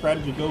how that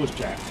strategy goes,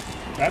 chat.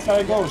 That's how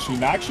it goes. She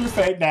knocks your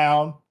fate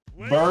down,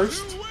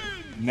 burst,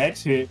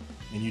 next hit,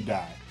 and you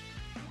die.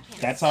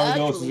 That's how it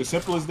goes. It's as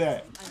simple as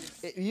that.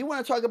 If you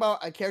want to talk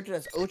about a character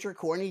that's ultra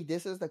corny,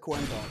 this is the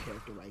cornball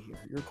character right here.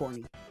 You're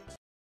corny.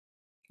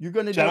 You're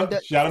gonna do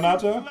that. Shout out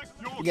to?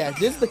 Yeah,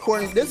 this is the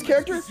corny. This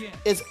character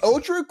is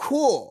ultra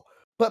cool,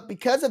 but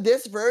because of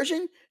this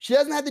version, she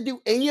doesn't have to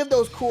do any of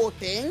those cool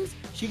things.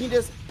 She can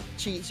just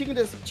cheese. She can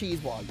just cheese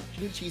ball you.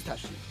 She can cheese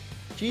touch you.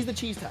 She's the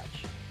cheese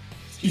touch.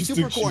 She's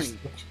super corny.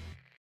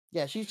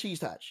 Yeah, she's cheese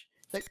touch.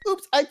 It's like,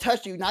 oops, I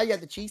touched you. Now you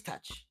have the cheese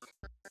touch.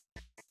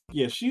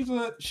 Yeah, she's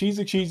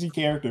a cheesy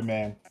character,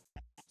 man.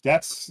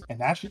 That's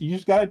you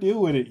just gotta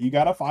deal with it. You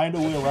gotta find a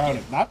way around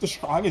it. Not the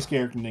strongest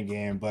character in the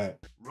game, but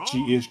she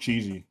is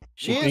cheesy.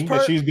 The thing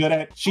that she's good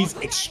at, she's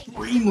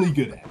extremely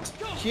good at.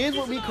 She is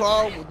what we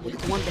call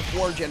one of the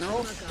 4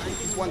 generals.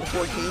 She's one of the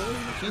 4 kings.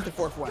 She's the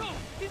 4th one.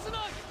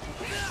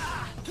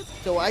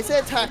 So I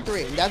said top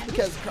 3. And that's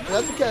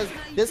because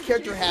this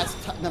character has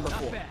number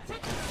 4.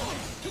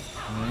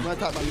 I'm gonna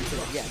talk about you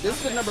today. Yeah, this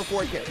is the number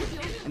 4 character.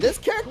 And this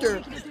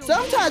character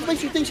sometimes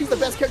makes you think she's the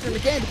best character in the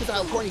game because of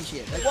how corny she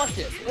is. Like, watch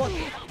this. Watch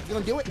this. You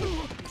gonna do it?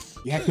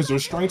 Yeah, because her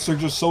strengths are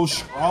just so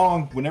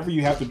strong. Whenever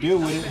you have to deal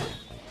with it,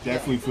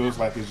 definitely feels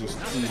like it's just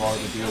too hard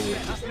to deal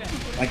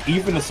with. Like,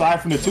 even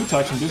aside from the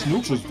 2-touching, this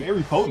neutral is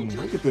very potent.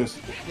 Look at this.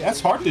 That's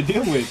hard to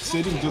deal with,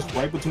 sitting just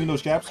right between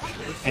those chaps.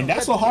 And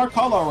that's a hard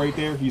call-out right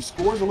there. He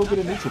scores a little bit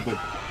of neutral, but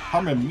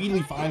Karma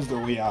immediately finds their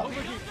way out.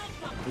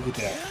 Look at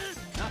that.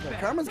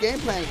 Karma's game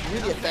plan is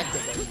really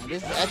effective right now.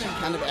 This is actually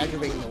kind of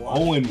aggravating the wall.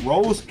 Oh, and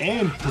Rose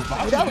and because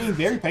Bonch was being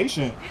very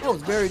patient. That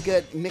was very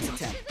good mix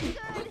attempt.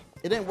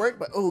 It didn't work,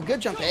 but oh, good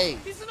Junpei.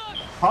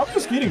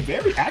 Karma's getting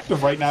very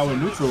active right now in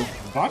neutral.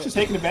 Bonch is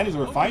taking advantage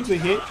of it, finds a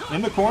hit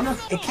in the corner,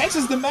 and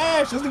catches the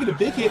mash. Doesn't get a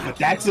big hit, but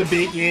that's a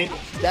big hit.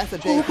 That's a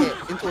big hit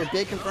into a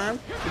big confirm.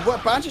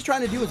 What Bonch is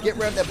trying to do is get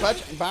rid of that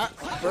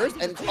burst,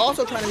 and it's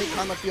also trying to make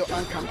Karma feel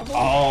uncomfortable.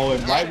 Oh,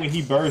 and right when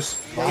he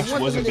burst, Bonch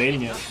wasn't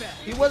baiting it.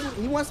 He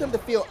wants him to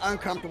feel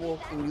uncomfortable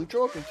in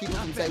neutral to keep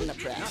him from setting up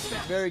traps.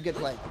 Very good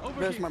play.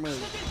 Very smart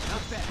move.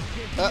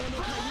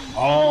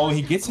 Oh,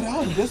 he gets it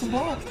out. He doesn't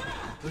block.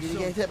 You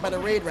get hit by the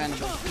raid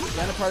randomly.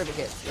 Random part of it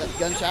hits.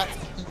 Gunshots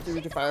eat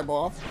through your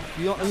fireball.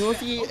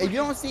 If you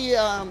don't see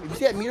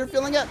that meter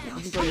filling up, you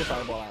can throw your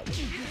fireball out.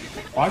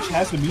 Bonch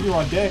has the meter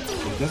on deck,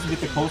 but doesn't get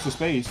the closest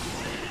space.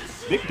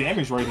 Big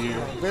damage right here.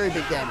 Very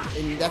big damage,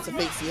 and that's a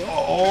fake seal.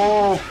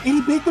 Oh,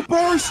 he beat the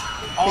burst.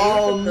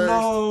 Oh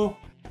no,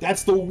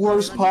 that's the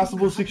worst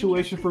possible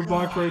situation for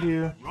Bonch right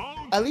here.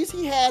 At least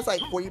he has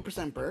like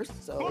 40%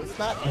 burst, so it's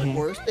not the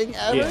worst thing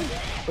ever. Yeah.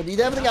 But you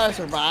definitely gotta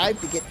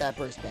survive to get that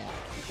burst back.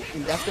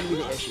 And that's gonna be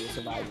the issue,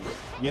 surviving it.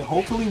 Yeah,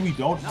 hopefully we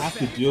don't have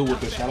to deal with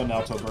the Shadow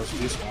Naoto burst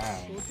this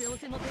round.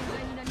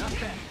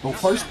 But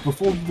first,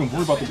 before we even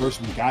worry about the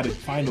burst, we gotta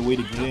find a way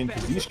to get in,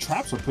 because these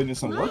traps are putting in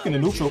some work in the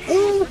neutral.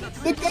 Ooh,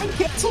 the gun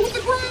cancel with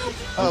the grab!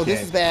 Oh, okay.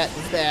 This is bad,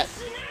 this is bad.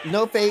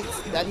 No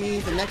fakes, that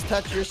means the next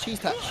touch, your cheese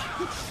touch.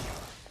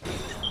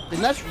 The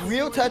next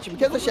real touch,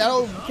 because the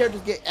Shadow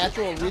characters get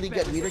actual really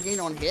good meter gain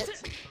on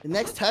hit, the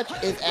next touch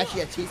is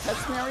actually a cheese touch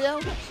scenario.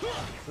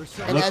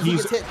 And look, as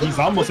he's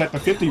almost at the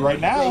 50 right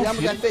now. Yeah,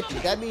 he's almost at 50.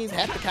 That means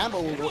half the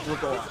combo will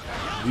go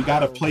off. We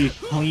gotta play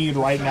clean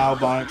right now,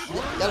 Bonch.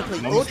 You gotta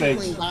play ultra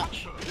clean,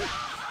 Bonch.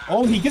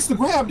 Oh, he gets the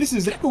grab. This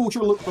is exactly what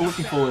you're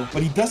looking for.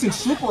 But he doesn't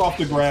super off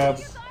the grab.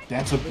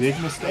 That's a big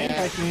mistake,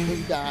 I think.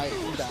 He died.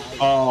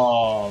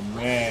 Oh,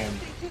 man.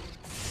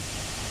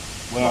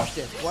 Well,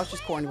 watch this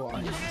corny ball.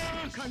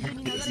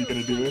 Is he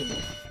gonna do it?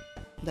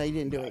 No, he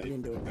didn't do it.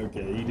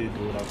 Okay, he did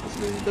do it off the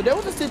screen. So there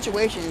was a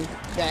situation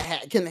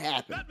that can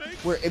happen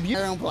where if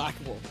you're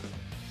unblockable.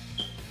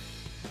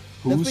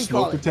 Whose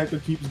smoke protector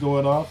keeps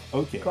going off?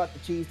 Okay. Caught the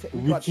cheese.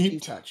 We caught the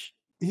cheese touch.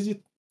 Is it?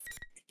 It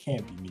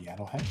can't be me. I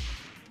don't have.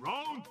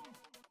 Round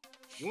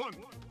 1.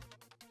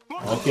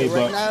 Okay, right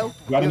but now,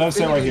 got another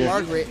set right here.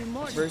 Margaret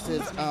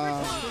versus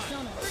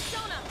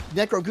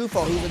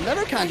NecroGuffaw. He's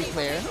another Kanji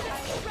player.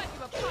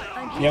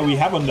 Yeah, we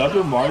have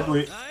another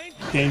Margaret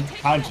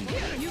Kanji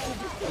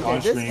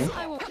on stream.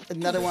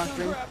 Another one on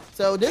stream.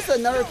 So this is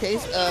another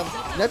case of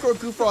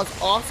NecroGuffaw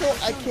is also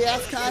a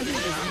Chaos Kanji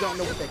because you don't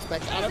know what to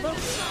expect out of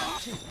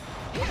him.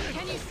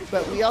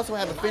 But we also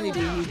have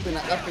Affinity, who's been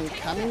an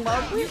up-and-coming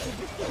Margaret.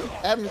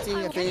 I haven't seen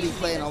Affinity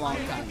play in a long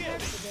time.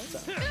 So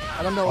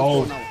I don't know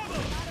what's going on.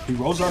 He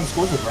rolls out and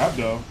scores a grab,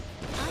 though.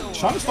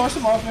 Trying to start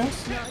some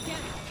offense.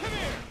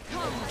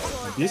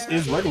 This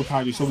is regular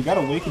Kanji, so we got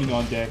Awakening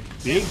on deck.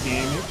 Big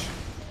damage.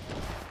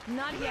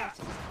 Not yet.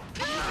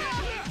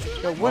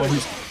 So what a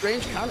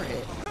strange counter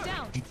hit.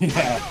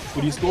 Yeah,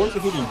 but he scores a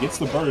hit and gets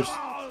the burst.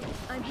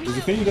 Is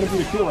Affinity gonna be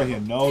the kill right here?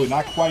 No,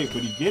 not quite,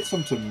 but he gets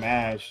him to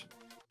mash.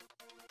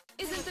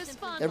 Isn't this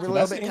fun? Every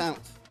little bit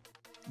counts.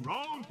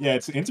 Yeah,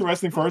 it's an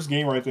interesting first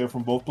game right there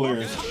from both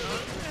players.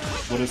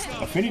 But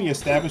Affinity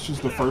establishes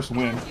the first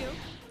win.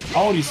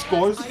 Oh, he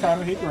scores the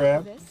counter hit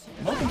grab.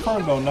 No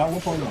confirmed though, not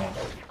 1.1.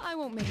 I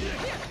won't make it.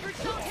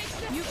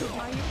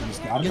 He's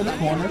got him in the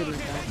corner.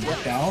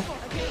 Knocked down.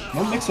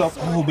 No mix up.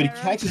 Oh, but he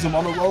catches him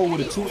on the roll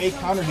with a 2-8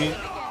 counter hit.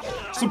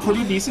 Some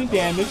pretty decent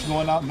damage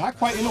going out. Not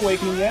quite in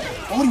awakening yet.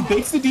 Oh, he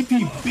baits the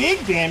DP.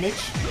 Big damage.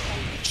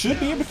 Should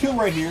be able to kill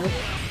right here.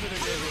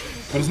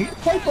 But it's not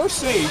quite burst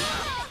save.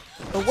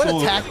 But what a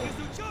tackle.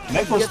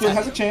 Necro still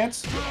has a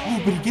chance.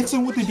 Oh, but he gets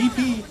him with the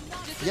DP.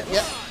 Yep.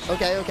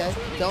 Okay.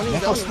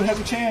 Necro still has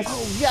a chance.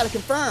 Oh, you gotta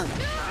confirm.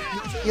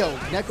 Yo,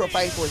 Necro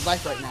fighting for his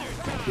life right now.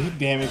 Big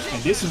damage.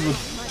 And this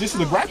is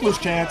the grappler's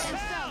chance.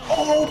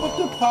 Oh, but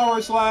the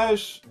power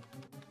slash.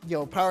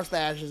 Yo, power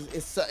slash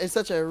is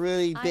such a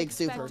really big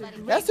super.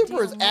 That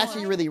super is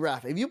actually really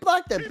rough. If you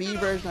block the B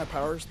version of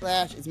power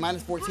slash, it's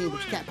 -14,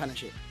 but you can't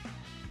punish it.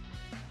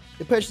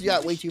 It pushes you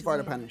out way too far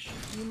to punish.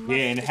 Yeah,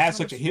 and it has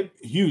such a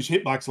huge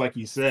hitbox, like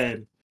you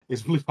said.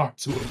 It's really hard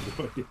to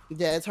avoid.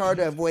 Yeah, it's hard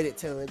to avoid it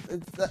too.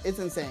 It's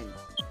insane.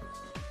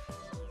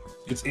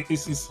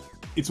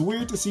 It's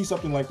weird to see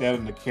something like that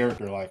in a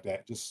character like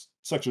that. Just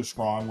such a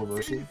strong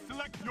reversal.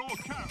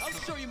 I'll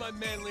show you my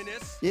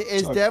manliness.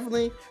 It's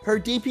definitely her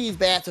DP is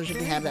bad, so she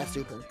can have that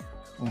super.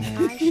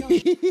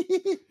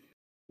 It's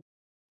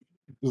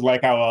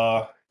like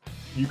how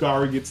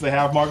Yukari gets to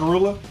have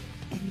Margarula.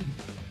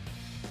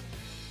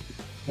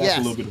 That's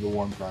a little bit of a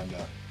warm crime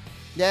though.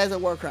 That is a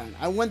war crime.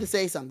 I wanted to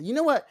say something. You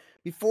know what?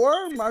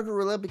 Before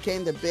Margarilla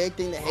became the big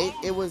thing to hate,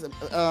 it was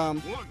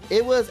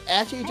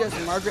actually just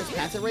Margaret's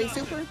Passive Ray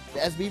Super. The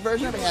SB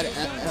version of it had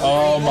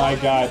oh my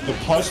god, the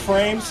plus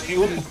frames?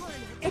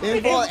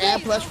 Invul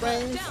and plus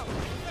frames.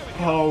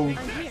 Oh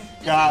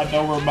god,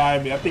 don't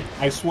remind me.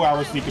 I swear I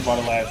was thinking about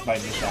it last night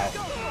in the shower.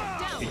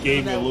 It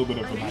gave me a little bit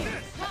of a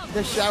nightmare.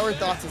 The shower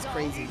thoughts is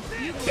crazy.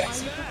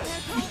 Yes.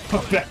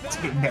 Back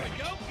to the match.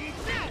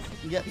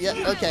 Yep,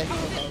 okay.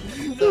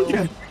 So,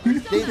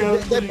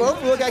 they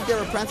both look like they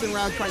were prancing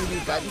around trying to do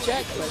button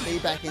check, but they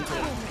back into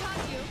it.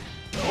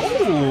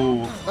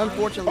 Oh!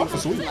 Unfortunately,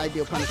 this is an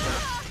ideal punishment.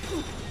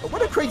 But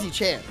what a crazy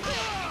chair.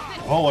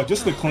 Oh,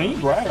 just a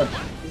clean grab.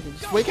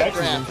 Just wake up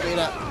grab, straight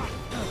up.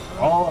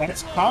 Oh,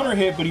 that's counter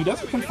hit, but he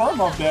doesn't confirm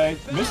off that.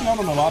 Missing out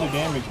on a lot of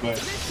damage, but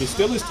it's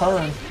still his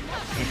turn.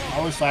 And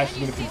power slash is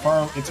going to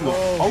confirm into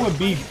a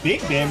O&B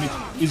big damage.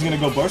 He's going to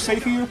go burst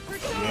save here.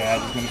 Yeah,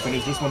 he's going to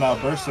finish this one out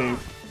burst save.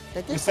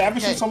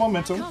 Establishing some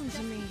momentum.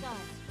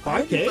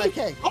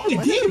 5K? Oh,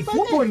 it did!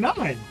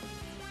 4.9!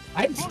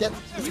 It's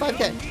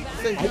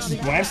 5K. I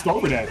just glanced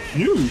over that.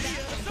 Huge.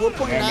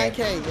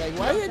 4.9K. Like,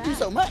 why did it do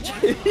so much?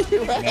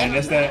 Man,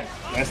 that's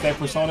that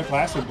Persona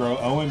Classic, bro.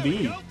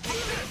 O&B.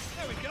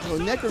 So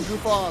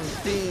NecroGuffaw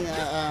being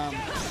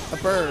a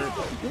bird.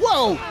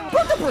 Whoa!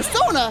 Broke the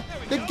Persona?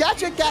 The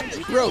gotcha got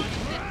broke.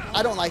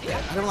 I don't like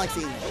that. I don't like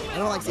seeing that. I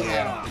don't like seeing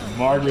that.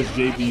 Margaret's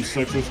JB is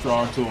such a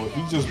strong tool.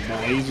 He just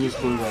blazes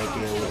through right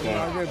there with that.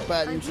 Margaret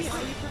buttons, just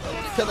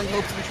killing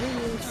hopes and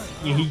dreams.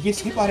 Yeah, he gets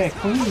hit by that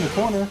queen in the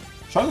corner.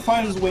 Trying to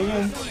find his way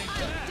in.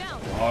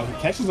 He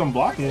catches him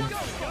blocking.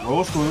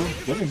 Rolls through.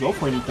 Doesn't go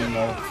for anything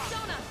though.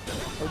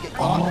 Okay.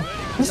 Oh,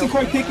 this is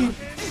quite picky.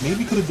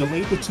 Maybe could have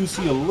delayed the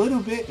 2C a little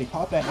bit and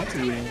caught that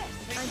anti-air.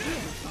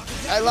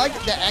 I like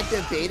the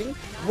active baiting.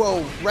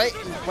 Whoa, right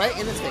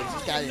in his face.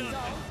 Just got in there.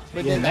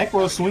 But yeah,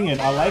 Necro swinging.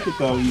 I like it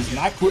though. He's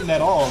not quitting at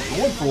all.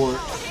 Going for it.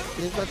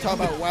 This is what I'm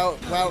talking about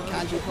wild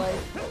Kanji play.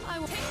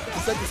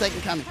 It's like the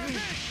second coming.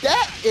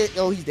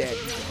 Oh, he's dead.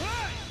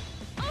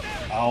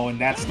 Oh, and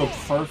that's the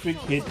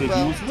perfect hit that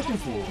he was looking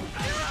for.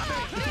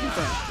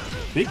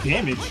 Big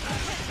damage.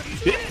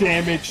 Big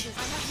damage.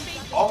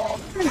 Oh.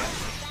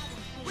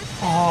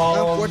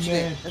 Oh, unfortunate.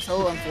 man. That's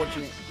so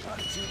unfortunate.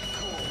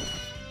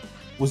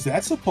 Was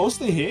that supposed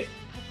to hit?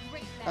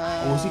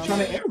 Or was he trying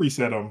to air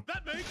reset him?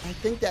 I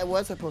think that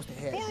was supposed to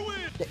hit.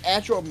 The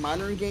actual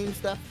modern game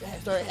stuff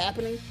started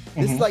happening.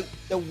 This is like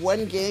the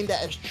one game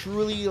that is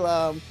truly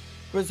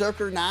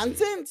berserker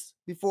nonsense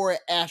before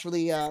it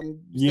actually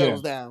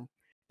settles down.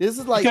 This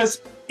is like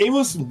because it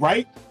was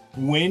right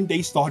when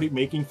they started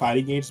making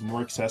fighting games more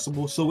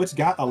accessible, so it's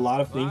got a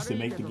lot of things to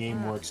make the game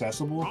more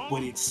accessible,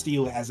 but it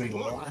still has a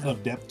lot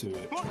of depth to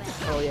it.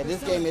 Oh yeah,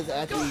 this game is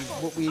actually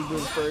what we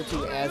refer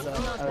to as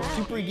a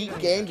super deep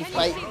game,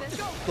 despite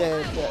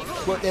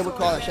what they would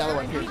call a shallow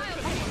one period.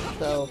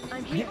 So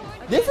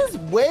this is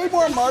way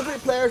more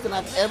Margaret players than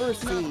I've ever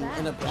seen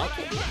in a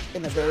bracket.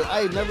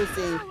 I've never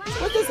seen.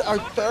 What's this? Our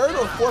third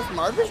or fourth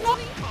Margaret now?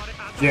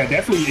 Yeah,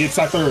 definitely. It's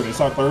our third. It's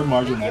our third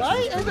Margaret match.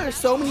 Why are there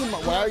so many?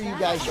 Why are you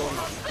guys showing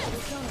up?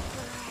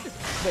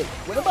 Wait,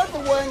 what about the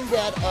one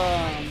that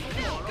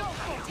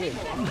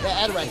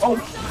that Adachi? Oh.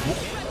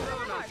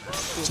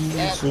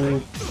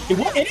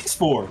 It is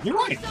 4. You're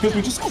right, because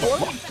we just saw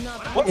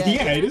what?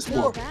 Yeah, it is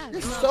 4.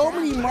 There's so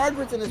many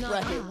Margarets in this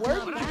bracket. Where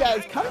did you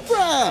guys come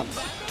from?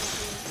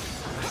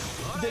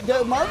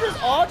 The Margarets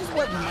all just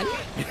want money?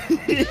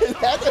 Is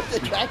that what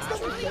attracts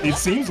them? It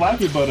seems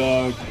like it, but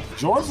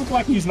George looks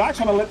like he's not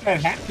trying to let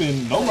that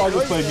happen. No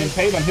Margaret player getting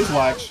paid on his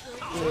watch.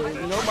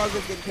 No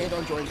Margaret's getting paid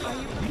on Jordan's watch.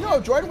 You know,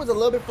 Jordan was a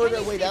little bit further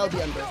away. That would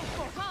be unfair.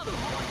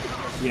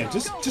 Yeah,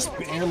 just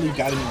barely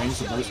got in range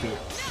to burst it.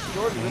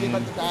 Jordan really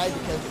about to die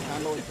because the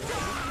combo is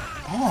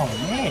Oh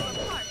man.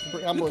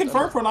 You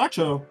confirmed for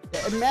Nacho.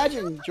 Yeah,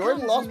 imagine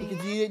Jordan lost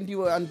because he didn't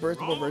do an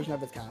unburstable version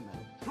of his combo.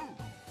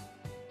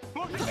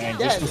 Man,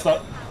 just the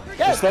stuff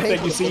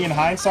that you see in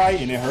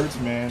hindsight, and it hurts,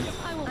 man.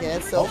 Yeah,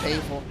 it's so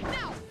painful.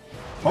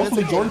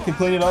 Hopefully Jordan can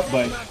clean it up,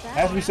 but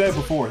as we said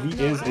before, he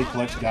is a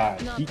clutch guy.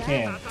 He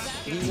can.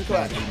 He's a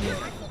clutch.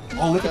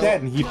 Oh, look at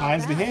that, and he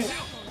finds the hit.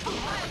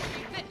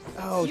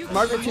 Oh,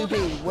 Margaret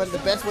 2B, one of the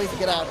best ways to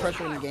get out of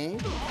pressure in the game.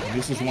 And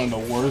this is one of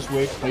the worst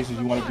places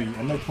you want to be,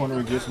 in the corner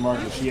against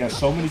Margaret. She has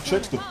so many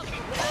tricks to...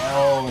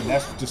 Oh, and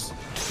that's just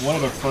one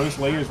of the first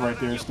layers right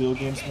there, still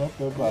getting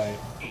smoked up by it.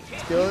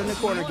 Still in the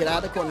corner, get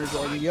out of the corner,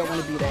 Jordan. You don't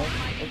want to be there.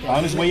 Okay.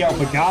 On his way out,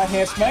 but God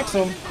Hand smacks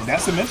him. And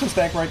that's the mental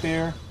stack right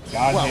there.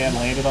 God Hand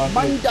landed on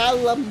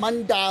him.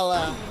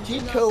 Mandala.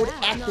 G-code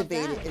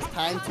activated. It's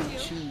time to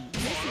choose.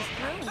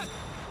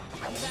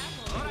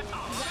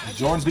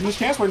 Jordan's getting his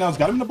chance right now. He's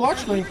got him in the block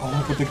string.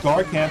 Oh, but the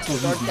guard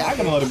cancels. He's not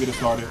going to let him get it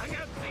started.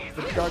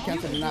 The guard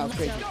cancels now. It's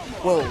crazy.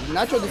 Whoa,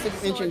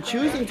 NachoDimension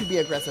choosing to be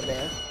aggressive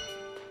there.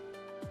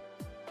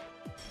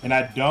 And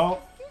I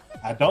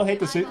don't hate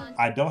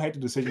the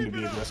decision to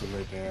be aggressive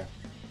right there.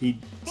 He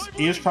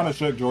is trying to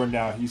shut Jordan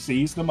down. He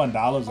sees the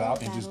mandalas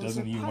out and just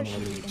doesn't even want to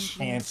let him get a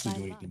chance to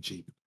do anything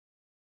cheap.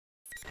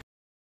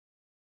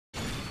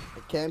 I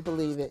can't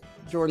believe it.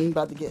 Jordan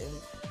about to get it.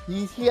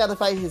 He had to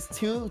fight his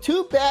two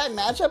bad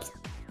matchups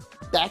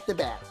back to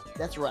back.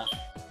 That's rough.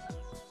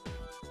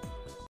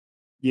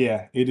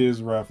 Yeah, it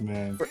is rough,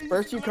 man.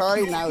 First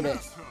Yukari, now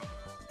this.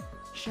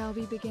 Shall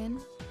we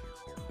begin?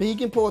 But he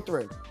can pull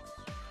through.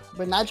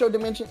 But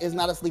NachoDimension is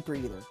not a sleeper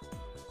either.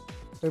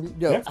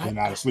 Definitely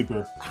not a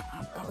sleeper.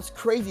 That was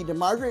crazy. The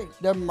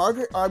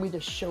Margaret army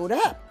just showed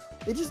up.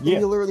 They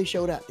literally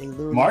showed up.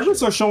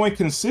 Margarets are showing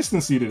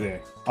consistency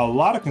today. A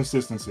lot of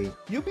consistency.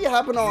 You'll be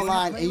hopping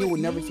online and you will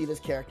never see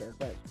this character.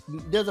 But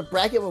there's a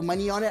bracket with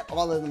money on it.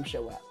 All of them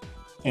show up.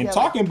 And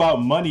talking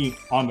about money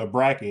on the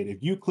bracket,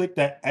 if you click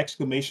that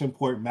exclamation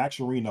point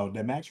Maxerino,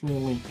 the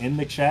Maxerino link in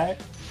the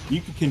chat,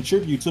 you can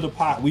contribute to the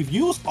pot. We've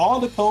used all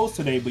the codes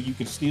today, but you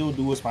can still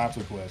do a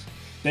sponsor quest.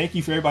 Thank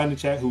you for everybody in the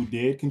chat who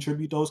did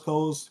contribute those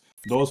codes.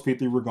 Those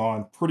 50 were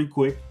gone pretty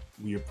quick.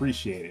 We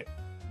appreciate it.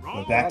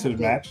 But back to the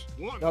match.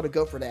 Y'all to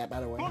go for that,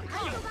 by the way.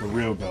 The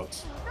real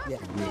goats. Yeah.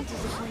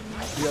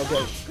 Real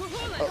goats.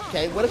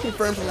 Okay, what a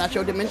confirm from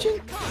NachoDimension?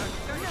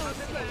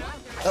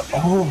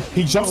 Oh,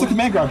 he jumps the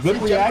command grab. Good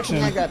reaction.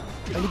 And he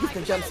gets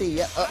the jump C.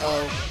 Yeah.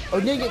 Oh,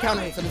 he didn't get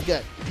counter hit, so that's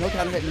good. No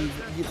counter hit means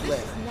he gets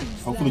left.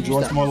 Hopefully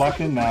Jordan's more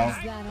locked in now.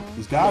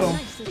 He's got him.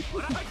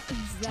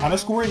 Trying to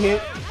score a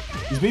hit.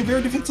 He's being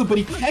very defensive, but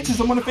he catches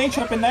him on the feint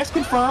trap, and that's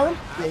confirmed.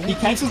 Yeah, he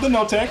catches the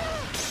no-tech.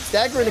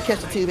 Staggering to catch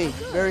the 2B.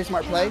 Very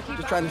smart play.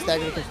 Just trying to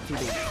stagger to catch the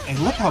 2B. And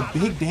look how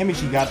big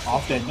damage he got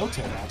off that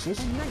no-tech, Axis.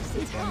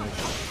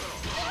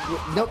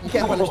 Nope, you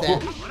can't punish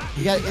that.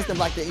 You got to instant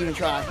block to even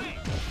try.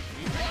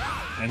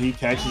 And he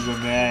catches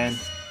him, man.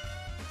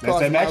 That's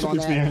that matchup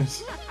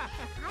experience.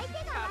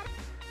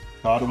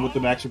 Caught him with the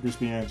matchup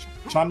experience.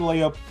 Trying to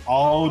lay up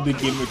all the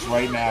gimmicks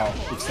right now.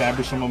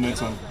 Establish some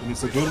momentum. And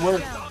it's a good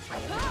work.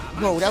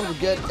 No, that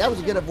was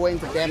a good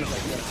avoidance of damage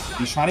right there.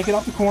 He's trying to get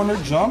off the corner,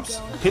 jumps,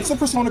 hits the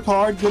persona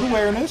card, good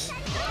awareness.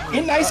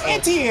 And nice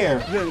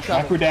anti-air.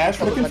 Backward dash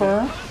for the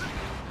confirm.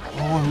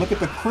 Oh, and look at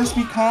the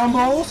crispy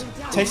combos.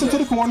 Takes him to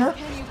the corner.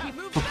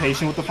 For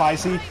patient with the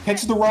 5C.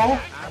 Catches the roll.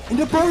 And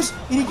the burst.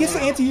 And he gets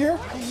the anti-air.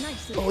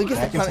 Oh, he gets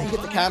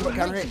the counter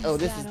hit. Oh,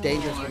 this is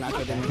dangerous for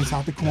NachoDimension. He's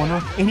out the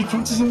corner. And he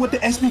catches him with the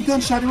SB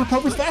gunshot. He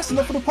recovers fast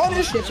enough for the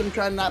punish. Catch him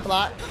trying to not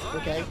block.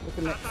 Okay, with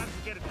the mix.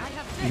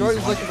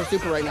 Jordan's looking for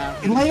super right now.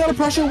 And laying under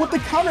pressure with the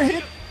counter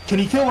hit. Can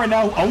he kill right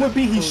now? On with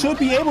B. He should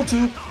be able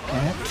to.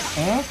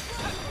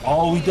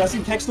 Oh, he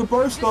doesn't catch the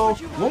burst though.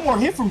 One more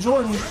hit from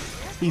Jordan.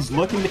 He's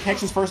looking to catch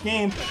his first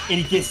game, and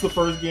he gets the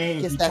first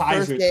game. Gets that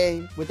first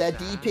game with that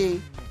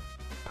DP.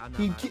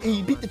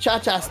 He beat the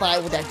cha-cha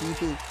slide with that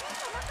DP.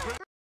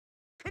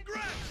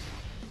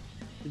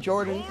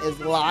 Jordan is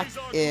locked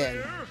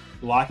in.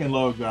 Lock and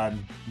load,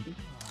 Jordan.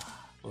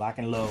 Lock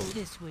and load.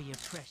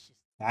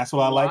 That's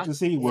what I like to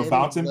see. We're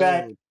bouncing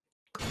back.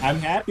 I'm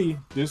happy.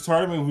 This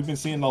tournament, we've been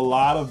seeing a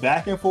lot of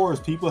back and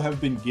forth. People have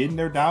been getting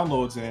their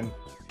downloads in,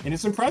 and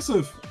it's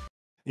impressive.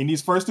 In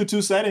these first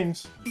two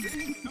settings,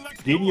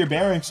 getting your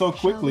bearings so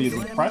quickly is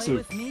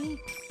impressive.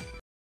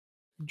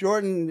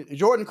 Jordan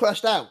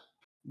clutched out.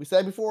 We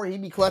said before,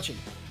 he'd be clutching.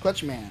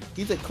 Clutch man.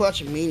 He's a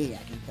clutch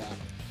maniac, in fact.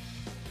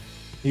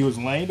 He was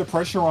laying the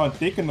pressure on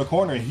thick in the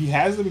corner. He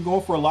hasn't been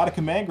going for a lot of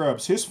command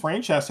grabs. His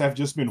frame chats have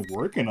just been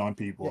working on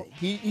people.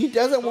 Yeah, he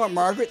doesn't want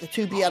Margaret to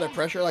 2B out of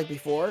pressure like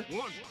before.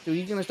 So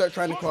he's going to start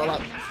trying to call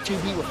out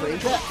 2B with frame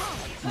chats.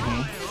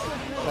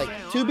 Like,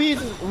 2B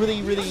is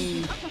really,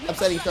 really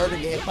upsetting starter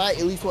to get hit by.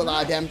 At least with a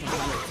lot of damage from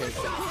Margaret,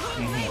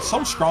 too.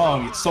 So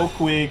strong. It's so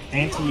quick.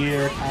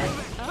 Anti-air.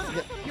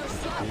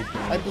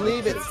 I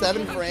believe it's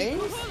 7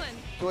 frames.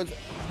 So it's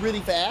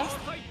really fast.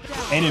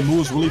 And it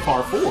moves really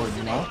far forward,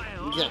 you know?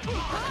 Yeah.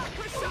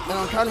 And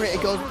on counter hit,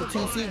 it goes to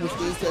 2C, which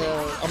leads to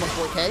almost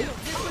 4K.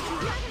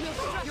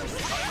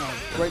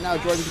 Right now,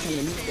 Jordan's becoming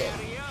a meat stick.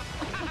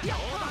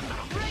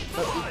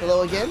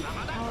 Hello again.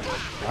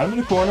 I'm in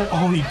the corner.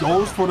 Oh, he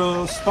goes for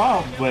the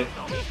stomp, but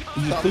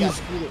he just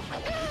please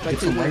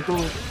gets him right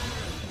there.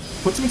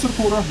 Puts him into the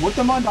corner with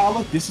the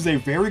mandala. This is a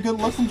very good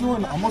look from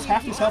Jordan. Almost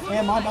half his health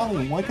and mandala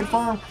in one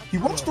confirm. He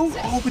runs through.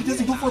 Oh, but he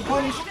doesn't go for a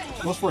punish.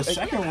 Goes for a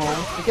second roll.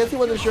 Because he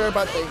wasn't sure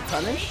about the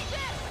punish.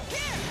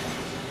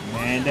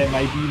 Man, that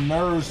might be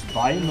nerves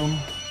biting him.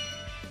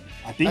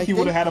 I think he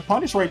would have had a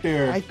punish right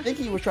there. I think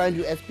he was trying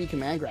to do SP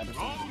command grab or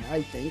something.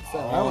 I think so.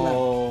 I don't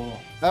know.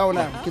 I don't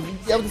know.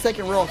 Because that was the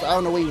second roll, so I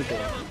don't know what he was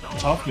doing.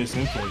 Toughness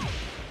intake.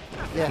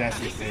 Yeah. That's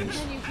his thing.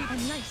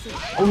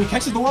 Oh, he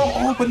catches the roll.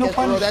 Oh, but no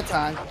punish. That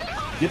time.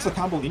 Gets a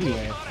combo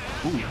anyway.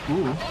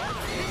 Ooh.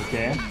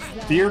 Okay.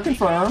 Fear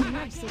confirmed.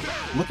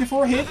 Looking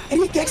for a hit.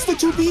 And he gets the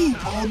 2B.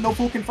 Oh, no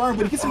full confirm,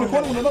 but he gets in the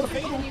corner with another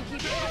fatal.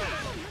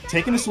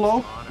 Taking it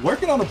slow.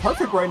 Working on the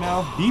perfect right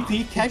now.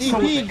 DP catches him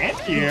with the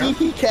anti-air.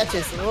 DP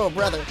catches. Oh,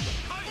 brother.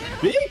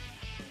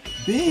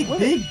 Big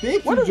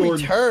What a Jordan.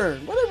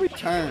 return. What a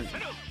return.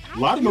 A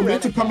lot of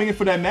momentum coming in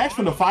for that match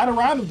from the final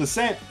round of the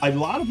set. A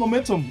lot of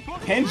momentum.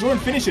 Can Jordan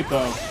finish it,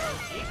 though?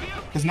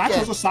 Because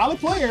Nacho's a solid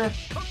player.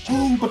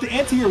 Ooh, but the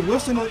anti-air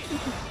Wilson.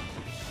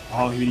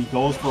 Oh, he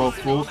goes for a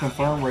full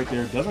confirm right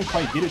there. Doesn't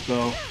quite get it,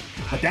 though.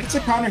 But that's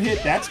a counter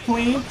hit. That's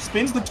clean.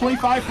 Spins the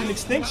 25 for an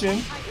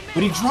extinction.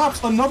 But he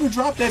drops another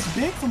drop that's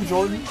big from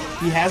Jordan.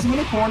 He has him in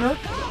the corner.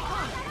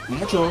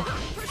 Nacho,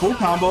 full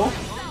combo.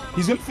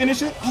 He's going to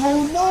finish it.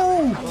 Oh,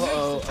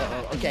 no.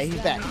 Okay,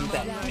 he's back.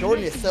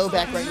 Jordan is so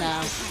back right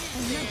now.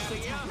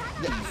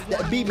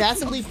 Be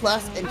massively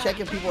plus and check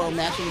if people are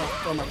matching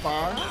from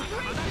afar.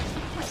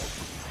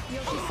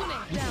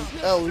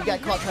 Oh, we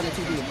got caught trying to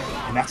 2D.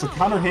 And that's a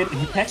counter hit, and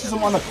he catches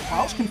him on the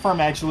crouch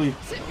confirm, actually.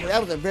 That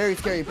was a very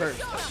scary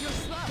burst.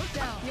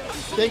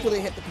 Thankfully,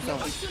 hit the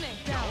persona.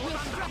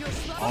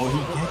 Oh,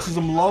 he catches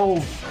him low.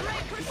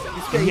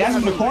 He has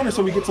him in the corner,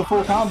 so he gets a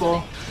full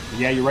combo.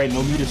 Yeah, you're right,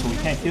 no meter, so we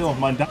can't kill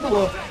him.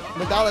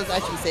 Mandala is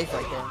actually safe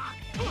right there.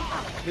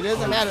 It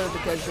doesn't matter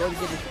because Jordan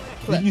getting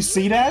clipped. Did you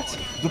see that?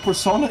 The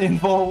persona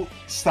involved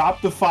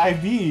stopped the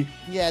 5B.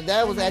 Yeah,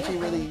 that was actually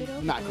really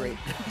not great.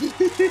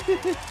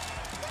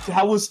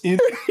 That was in.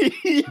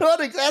 You know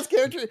the glass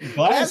character?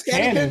 Glass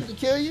cannon to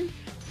kill you?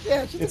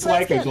 Yeah, it's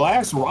like a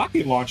glass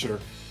rocket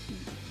launcher.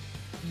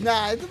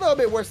 Nah, it's a little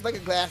bit worse. It's like a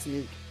glass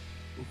nuke.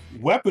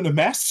 Weapon of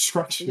mass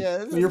destruction. Yeah,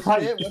 this you're is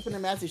right. Weapon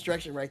of mass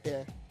destruction right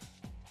there.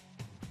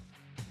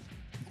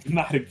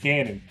 Not a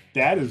cannon.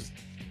 That is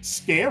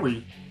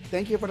scary.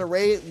 Thank you for the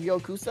raid,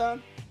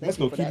 Yoku-san. Let's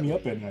go keep me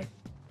up at night.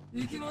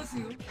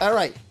 All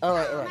right.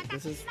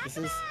 This is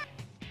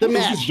the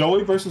match. This is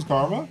Joey versus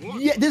Karma?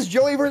 Yeah, this is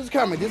Joey versus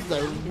Karma. This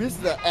is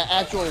the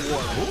actual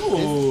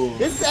war.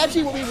 This is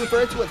actually what we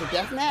refer to as a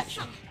death match.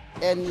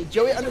 And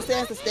Joey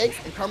understands the stakes,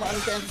 and Karma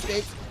understands the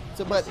stakes.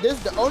 So, but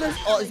the onus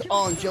is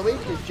on Joey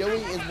because Joey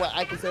is what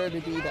I consider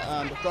to be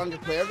the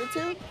strongest player of the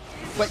two.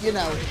 But you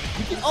know,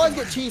 you can always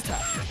get cheese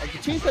touch. Like the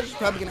cheese touch is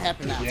probably gonna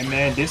happen now. Yeah,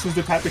 man, this is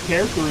the type of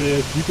character it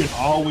is. You can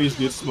always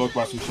get smoked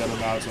by some Shadow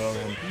Naoto.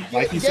 And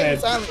like he said,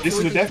 this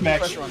is a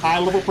deathmatch,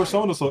 high-level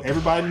persona. So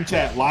everybody in the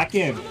chat, lock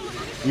in.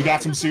 We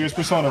got some serious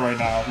persona right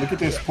now. Look at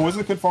this,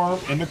 poison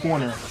confirmed in the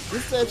corner.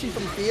 This is actually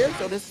from Fear,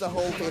 so this is a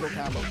whole fatal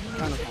combo.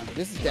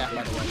 This is death,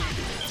 by the way.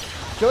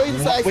 Joey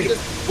decides to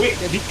just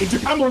it's a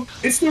combo.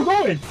 It's still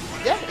going.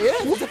 Yeah,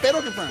 it is. It's a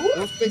fatal confirm. It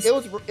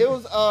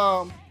was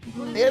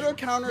fatal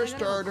counter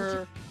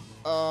starter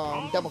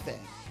double fan.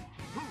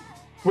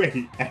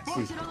 Wait,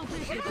 actually,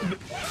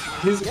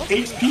 his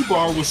HP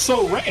bar was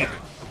so red.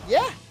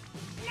 Yeah.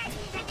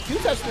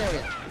 2-touch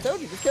scenario. I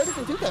told you, this character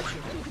can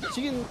 2-touch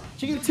you.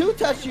 She can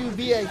 2-touch you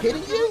via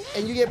hitting you,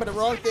 and you get by the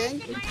wrong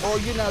thing, or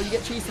you know, you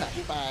get cheese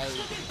touched by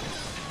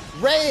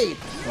raid.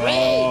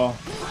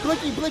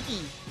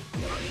 Blicky.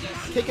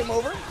 Kick him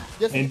over.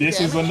 And this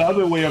is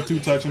another way of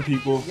 2-touching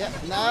people. Yep.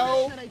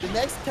 Now the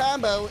next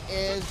combo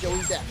is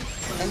Joey's death.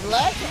 And the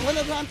last one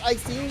of the times I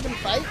seen them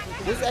fight,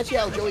 this is actually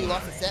how Joey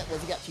lost the set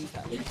was he got cheese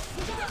touched.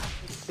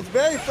 It's a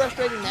very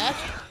frustrating match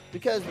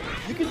because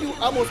you can do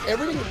almost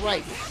everything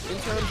right in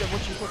terms of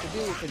what you're supposed to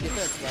do for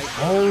defense, right?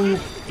 Oh,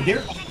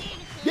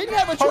 didn't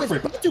have a choice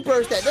but to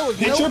burst that. There was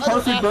Hit your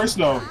perfect burst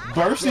though.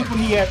 Burst it when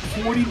he had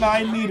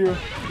 49 meter.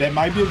 That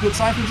might be a good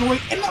sign for Joey.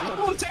 And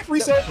now attack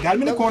reset. Got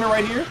him in the corner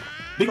right here.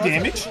 Big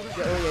damage.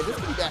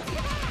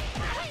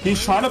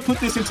 He's trying to put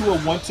this into a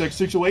 1-tech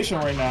situation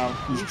right now.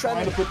 He's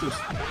trying to put this.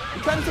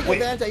 He's trying to take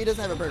advantage that he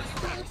doesn't have a burst.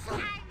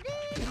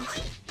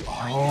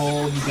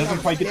 Oh, he doesn't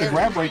quite get the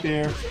grab right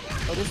there.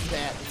 Oh, this is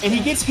bad. And he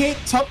gets hit,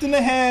 tucked in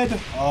the head.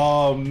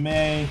 Oh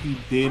man, he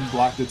did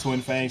block the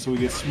twin fang, so he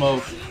gets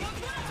smoked.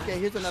 Okay,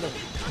 here's another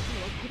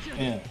one.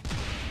 Yeah.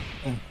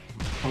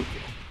 Okay.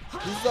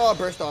 This is all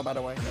burst all, by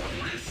the way.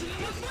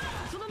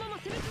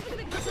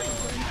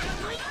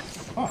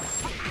 Huh.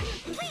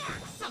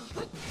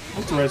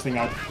 Interesting.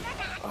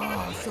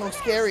 Oh, so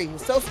scary.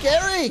 So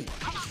scary.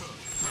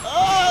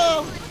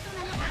 Oh.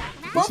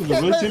 Both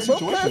players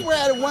were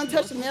at a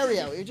 1-touch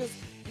scenario. It just,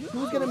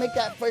 who's going to make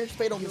that first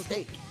fatal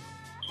mistake?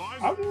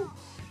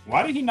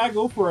 Why did he not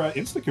go for an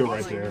insta-kill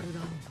right there?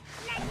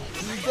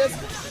 just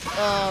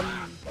I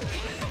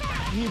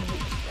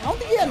don't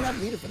think he had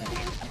enough meter for that.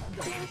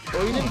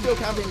 Or he didn't feel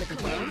confident in the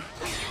confirm.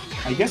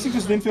 I guess he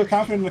just didn't feel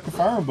confident in the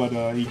confirm, but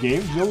he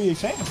gave Joey a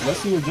chance. Let's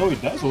see what Joey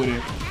does with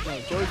it. No,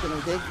 Joey's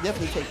gonna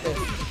definitely take this.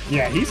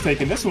 Yeah, he's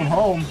taking this one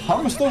home.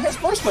 Karma still has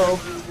first though.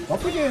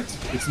 Don't forget,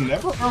 it's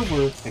never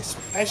over,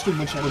 especially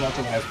when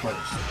Naoto has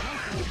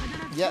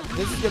first. Yep,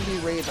 this is gonna be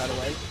Raid, by the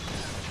way.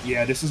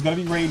 Yeah, this is gonna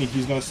be Raid.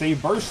 He's gonna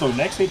save burst, so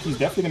next hit he's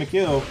definitely gonna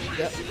kill.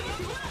 Yep.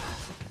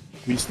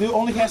 He still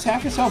only has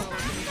half his health.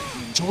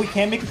 Joey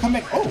can't make a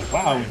comeback. Oh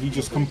wow, he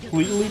just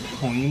completely,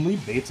 cleanly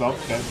baits out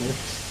Feather.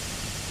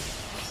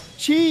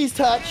 Cheese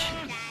touch.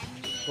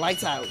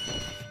 Lights out.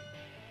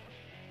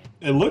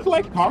 It looked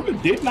like Karma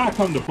did not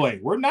come to play.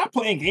 We're not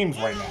playing games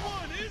right now.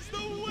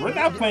 We're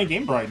not playing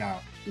games right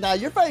now. Nah,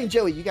 you're fighting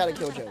Joey. You gotta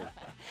kill Joey.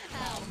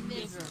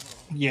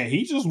 Yeah,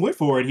 he just went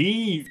for it.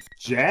 He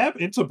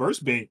jabbed into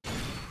burst bait.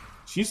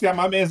 She's got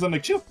my man's on the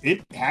chip.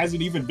 It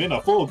hasn't even been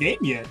a full game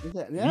yet.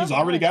 Yeah, he's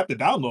already got the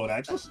download,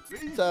 actually.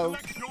 So,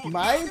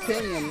 my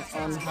opinion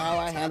on how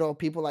I handle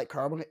people like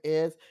Karma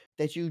is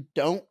that you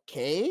don't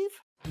cave.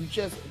 You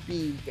just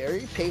be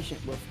very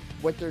patient with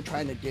what they're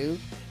trying to do.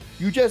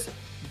 You just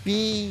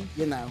be,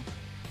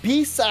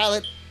 be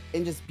silent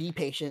and just be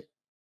patient.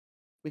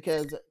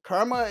 Because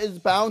Karma is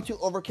bound to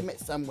overcommit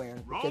somewhere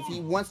because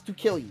he wants to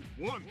kill you.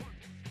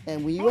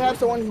 And when you have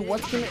someone who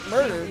wants to commit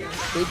murder,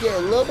 they get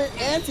a little bit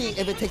antsy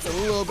if it takes a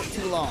little bit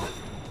too long.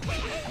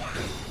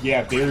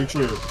 Yeah, very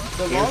true.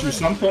 Very true.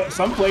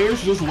 Some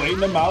players just waiting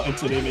them out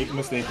until they make a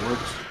mistake.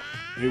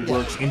 It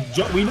works.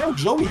 And we know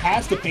Joey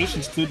has the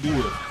patience to do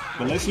it.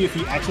 But let's see if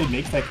he actually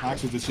makes that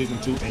conscious decision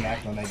to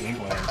enact on that game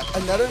plan.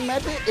 Another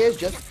method is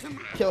just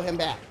kill him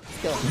back.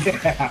 Kill him.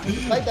 Yeah.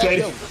 Like that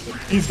kill.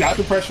 He's got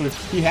the pressure.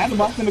 He had him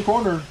locked in the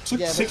corner. Took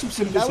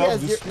 6% of his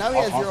health. Now he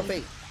has 0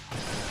 fate.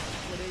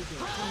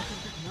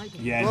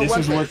 Yeah, this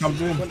is where it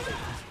comes in.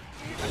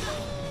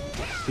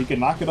 He can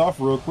knock it off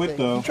real quick,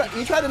 though.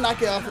 You try to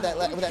knock it off with that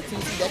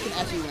TC that can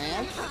actually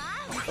land.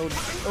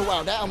 Oh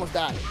wow, that almost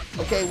died.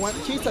 Okay, one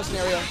cheese touch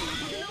scenario.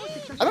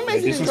 I'm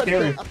amazed this is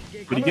scary.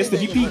 But he gets the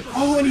DP.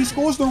 Oh, and he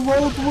scores the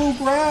roll through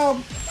grab.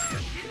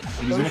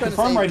 And he's gonna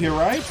confirm right here,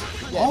 right?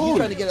 Yeah, he's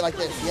trying to get it like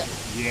this. Yep.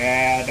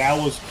 Yeah, that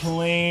was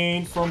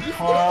clean from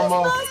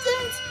Karma.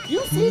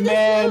 You see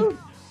this dude?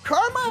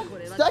 Karma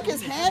stuck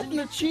his hand in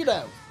the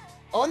Cheeto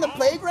on the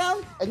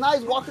playground, and now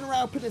he's walking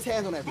around putting his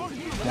hands on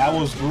everything. That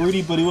was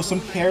Rudy, but it was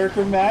some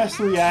character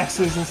mastery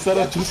axes instead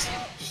of just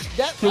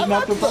hitting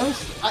out the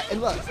burst.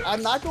 And look,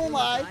 I'm not gonna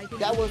lie,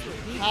 that was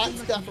hot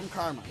stuff from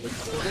Karma.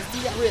 Just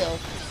be real.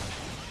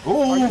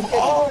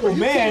 Oh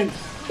man,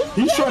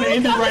 he's trying to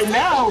end it right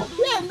now.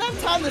 Yeah,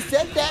 enough time to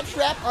set that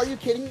trap. Are you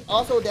kidding?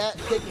 Also, that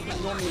kick is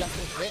not normally that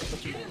hit,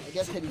 but I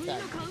guess Teddie's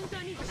back.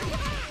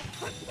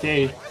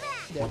 Okay,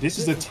 well, this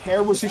is a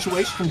terrible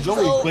situation from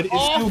Joey, but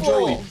it's still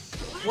Joey.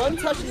 One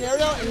touch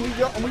scenario, and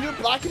when you're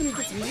blocking, he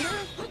gets meter.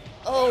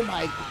 Oh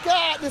my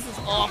god, this is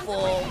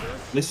awful.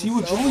 Let's see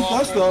what Joey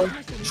does though.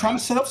 Trying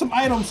to set up some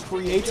items,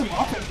 create some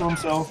offense for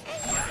himself.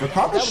 But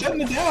Karma's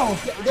shutting it down.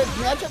 The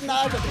matchup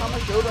knives that Karma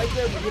showed right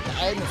there, when you get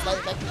the item and slide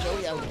it back to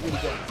Joey, that was really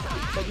good.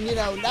 But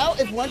now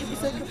it's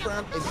 100%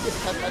 confirmed. If you get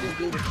touched by this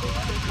dude.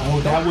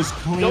 Oh, that was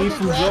clean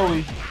from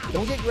Joey.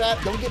 Don't get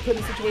grabbed. Don't get put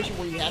in a situation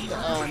where you have to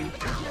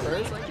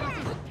first.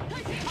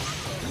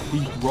 He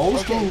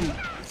rolls through.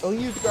 Oh,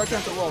 he used the guard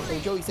counter roll, so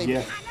Joey saved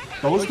it.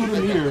 Goes through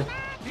the meter.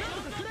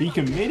 He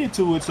committed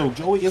to it, so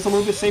Joey is a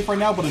little bit safe right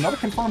now, but another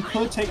confirm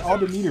could take all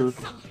the meter.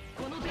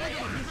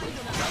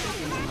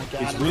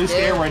 It's really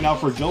scary right now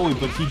for Joey,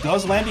 but he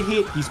does land a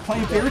hit. He's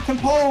playing very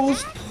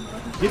composed.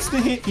 Gets the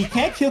hit. He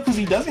can't kill because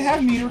he doesn't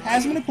have meter.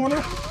 Has him in the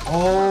corner.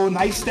 Oh,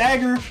 nice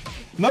stagger.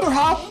 Another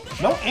hop.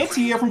 No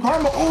anti-air from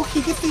Karma. Oh,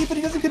 he gets the hit, but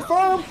he doesn't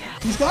confirm.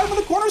 He's got him in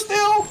the corner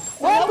still.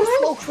 That was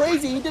so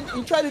crazy.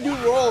 He tried to do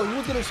roll. He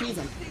was going to cheese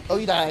him. Oh,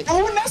 he died.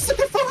 Oh, and that's the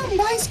confirm.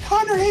 Nice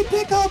corner hit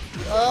pickup.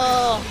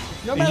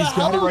 No matter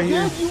how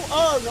good you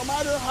are, no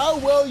matter how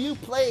well you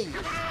play,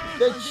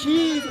 the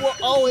cheese will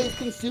always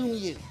consume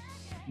you.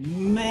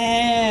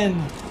 Man,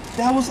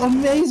 that was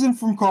amazing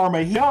from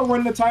Karma. Y'all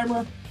running the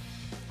timer?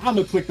 I'm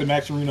going to click the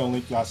Max Reno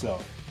link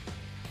yourself.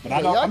 But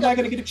I'm not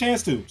going to get a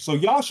chance to, so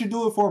y'all should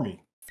do it for me.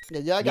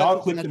 Yeah, y'all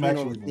click the Max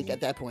Reno link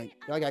at that point.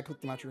 Y'all got to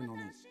click the Max Reno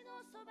link.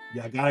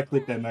 Y'all got to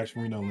click that Max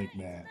Reno link,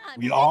 man.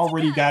 We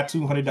already got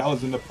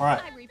 $200 in the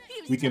pot.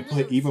 We can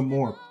put even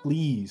more,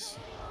 please.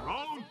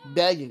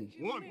 Begging.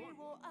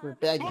 We're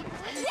begging.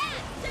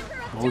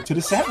 Go to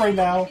the set right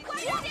now.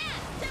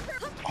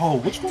 Oh,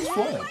 which one's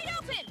Flood?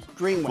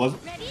 Green one.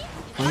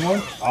 Green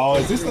one? Oh,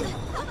 is this the...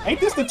 Ain't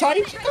this the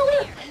Taichi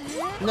color?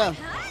 No.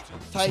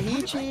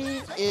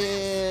 Taichi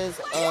is...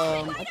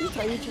 I think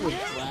Taichi was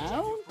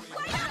brown?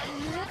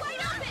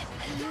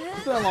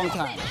 It's been a long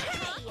time.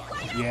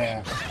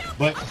 Yeah.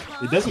 But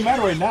it doesn't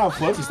matter right now.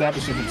 Flood's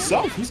establishing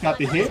himself. He's got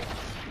the hit.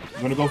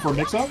 You gonna go for a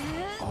mix-up?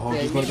 Oh,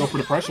 he's gonna go for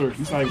the pressure.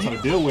 He's not even trying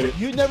to deal with it.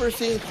 You've never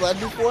seen Flood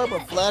before,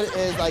 but Flood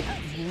is like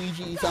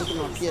Luigi something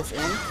on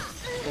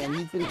PSN, and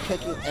he's been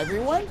kicking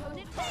everyone.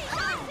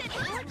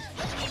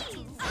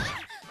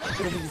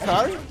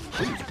 Yukari?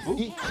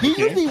 He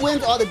usually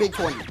wins all the big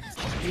tournaments.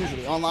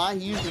 Usually online,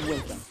 he usually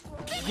wins them.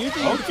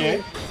 Usually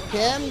Okay.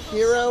 him,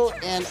 Hero,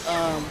 and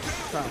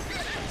Thun.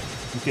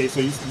 Okay, so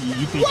you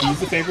think he's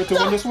the favorite to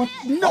win this one?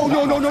 No.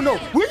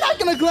 We're not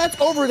gonna glance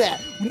over that.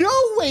 No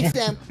way,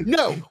 Sam.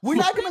 No, we're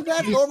not gonna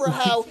glance over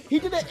how he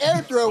did an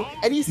air throw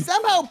and he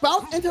somehow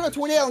bounced into the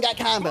tornado and got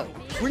combo.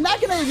 We're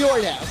not gonna ignore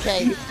that,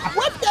 okay?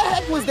 What the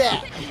heck was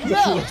that?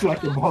 No. Looks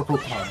like a Marvel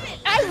combo.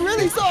 I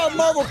really saw a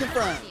Marvel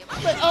confirmed.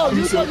 Like, oh,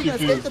 you thought you were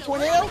gonna escape the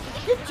tornado?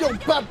 Get your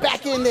butt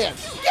back in there.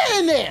 Get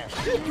in there.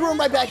 You threw him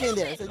right back in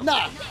there. I said,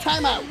 nah,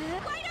 time out.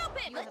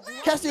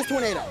 Catch this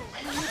tornado.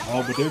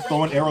 Oh, but they're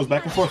throwing arrows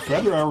back and forth.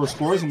 Feather arrow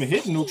scores him a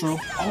hit neutral.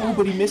 Oh,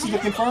 but he misses the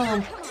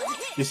confirm.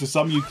 This is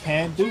something you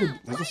can't do.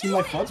 Doesn't seem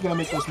like Flood's gonna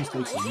make those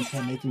mistakes. You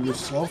can't make them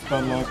yourself,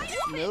 Lunk.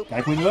 Nope.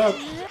 Gotta clean it up.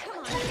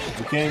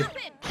 Okay.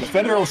 The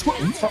feather arrow score.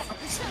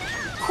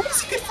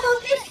 Crazy confirm.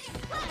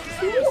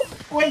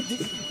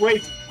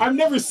 Wait. I've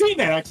never seen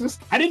that, Axis.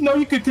 I didn't know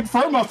you could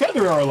confirm a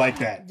feather arrow like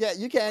that. Yeah,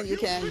 you can. You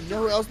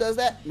know who else does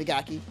that?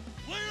 Migaki.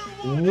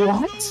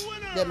 What?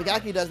 Yeah,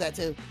 Migaki does that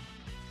too.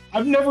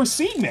 I've never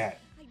seen that.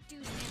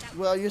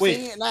 Well, you're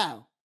seeing it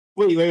now.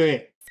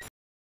 Wait.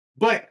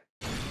 But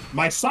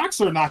my socks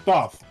are knocked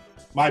off.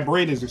 My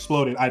brain is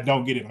exploded. I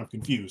don't get it. I'm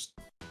confused.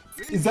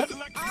 Is that?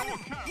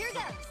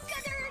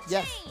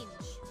 Yes.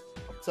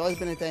 It's always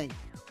been a thing.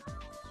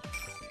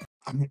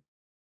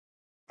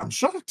 I'm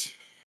shocked.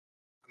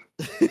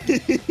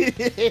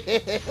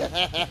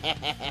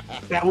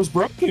 That was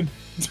broken.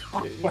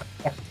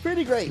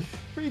 Pretty great.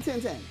 Pretty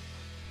 10-10.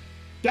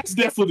 That's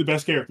definitely the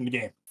best character in the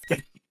game.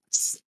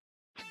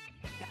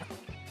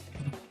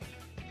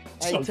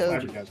 I told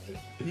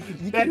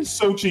you. That is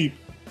so cheap.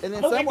 And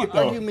then I some like will it,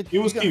 though. argue It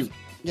was cute.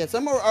 Yeah,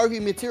 some will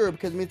argue Material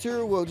because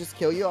Material will just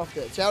kill you off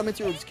the Shadow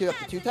Material will just kill you off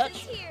the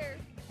 2-touch.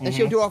 And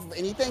she'll do off of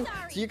anything.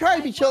 So you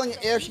can't be chilling in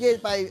air. She gets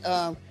by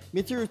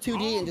Material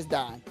 2D and just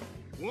die.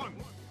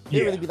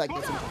 It really be like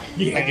this sometimes.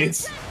 Yeah,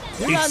 it's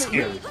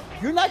scary.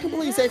 You're not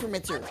completely safe from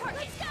Material.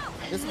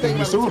 This is the thing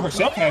about Material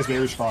herself has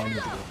very strong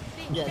Material.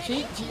 Yeah,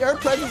 her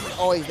presence is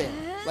always there.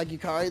 Like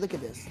Yukari, look at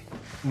this.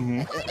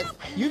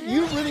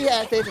 You really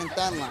had faith in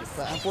Thun,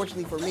 but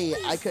unfortunately for me,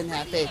 I couldn't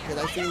have faith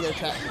because I've seen their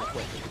track real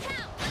quick.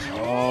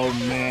 Oh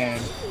man,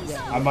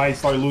 I might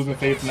start losing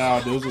faith now.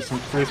 Those are some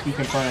crispy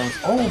confirms.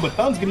 Oh, but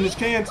Thun's getting his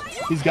chance.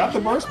 He's got the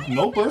burst.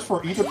 No burst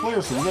for either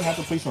player, so we're gonna have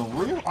to play some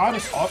real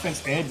honest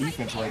offense and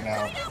defense right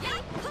now.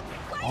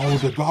 Oh,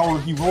 the Gaur,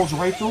 he rolls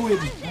right through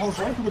it. He rolls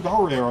right through the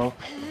Gaur arrow.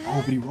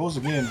 Oh, but he rolls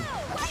again.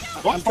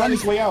 I'm finding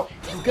his way out.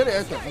 Good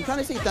air throw. I'm trying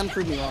to see Thun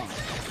prove me wrong.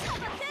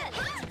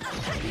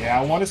 Yeah,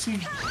 I want to see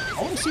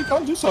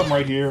Thun do something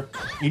right here.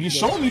 And he's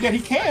showing me that he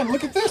can.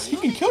 Look at this. He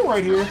can kill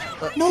right here.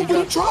 No, but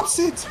he drops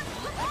it.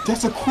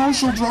 That's a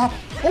crucial drop.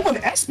 Oh, an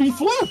SB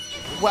flip.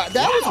 Wow,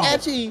 that was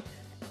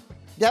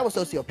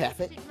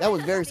sociopathic. That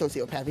was very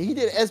sociopathic. He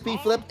did an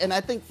SB flip, and I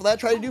think Flood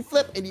tried to do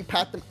flip, and he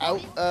popped him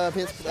out of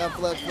his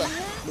Flood flip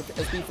with the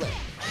SB flip.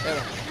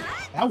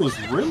 That was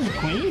really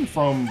clean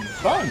from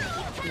Thun.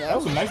 Yeah, that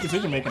was a nice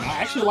decision making. I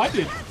actually like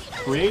it.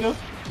 Creative.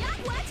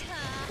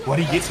 But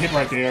he gets hit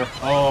right there.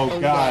 Oh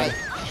God.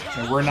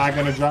 And we're not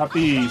gonna drop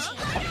these.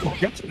 Oh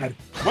God.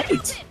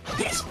 Wait.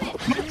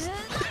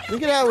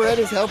 Look at how red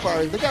his health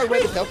bar is. Look how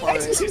red his health bar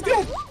is. He's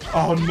dead.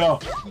 Oh no.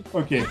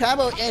 Okay. The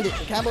combo ended.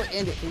 The combo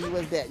ended. He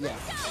was dead. Yeah.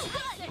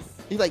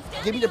 He's like,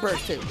 give me the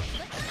burst too.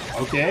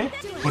 Okay.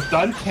 But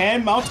Thun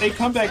can mount a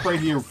comeback right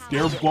here.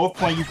 They're both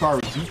playing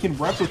Yukari. He can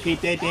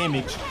replicate that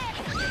damage.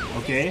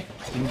 Okay.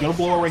 And gonna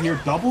blow right here.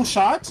 Double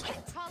shot.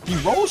 He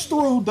rolls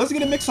through, doesn't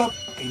get a mix-up,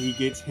 and he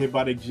gets hit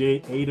by the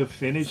J8 to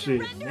finish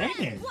it.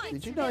 Man.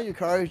 Did you know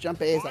Yukari's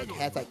Junpei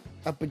has like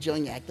a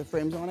bajillion active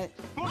frames on it?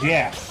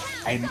 Yeah.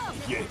 And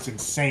yeah, it's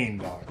insane,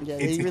 dog. Yeah,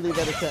 they really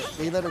let her cook.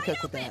 They let her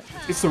cook with that.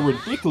 It's a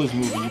ridiculous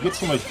movie. You get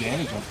so much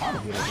damage on top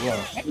of it as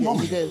well.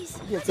 Yeah, you did.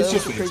 Yeah, so it's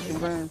just a crazy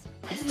confirm.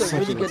 This is a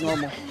really good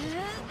normal.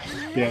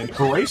 Yeah, the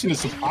duration is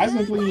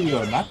surprisingly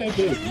not that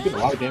big. You get a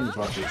lot of damage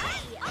off it.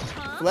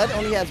 Flood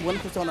only has one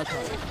persona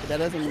card, but that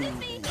doesn't mean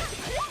anything.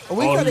 Oh,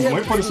 he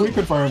went for the sweep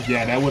confirms.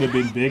 Yeah, that would have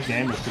been big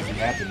damage because he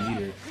had the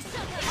meter.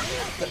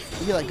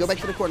 You're like, go back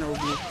to the corner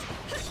with me.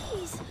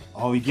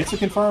 Oh, he gets a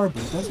confirm,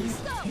 but he doesn't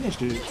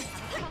finish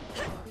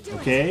it.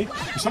 Okay.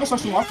 He's trying to start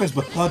some offense,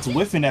 but Flood's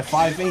whiffing at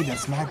 5-8.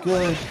 That's not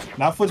good.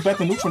 Now Flood's back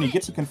to neutral and he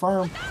gets a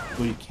confirm,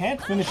 but he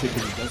can't finish it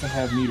because he doesn't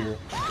have meter.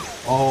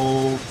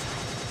 Oh,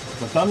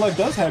 but Thunluck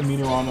does have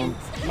meter on him.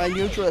 My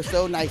neutral is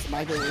so nice,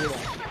 Margaret.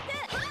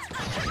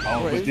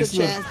 Oh, but there's a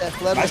chance that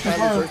Flood will try to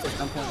burst at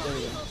some point. There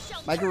we go.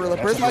 My gorilla.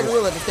 Where's my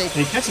gorilla to save?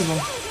 He catches him.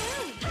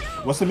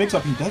 What's the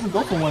mix-up? He doesn't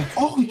go for one.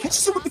 Oh, he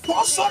catches him with the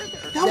cross-up.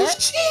 That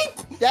was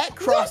cheap. That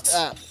crossed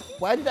up.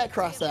 Why did that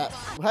cross up?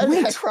 Why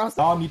did that cross up?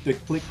 Y'all need to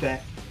click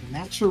that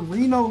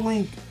NachoDimension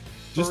link.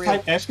 Just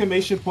type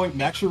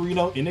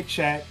 !NachoDimension in the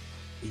chat.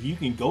 You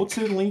can go to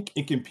the link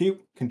and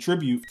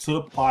contribute to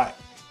the pot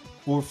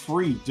for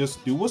free.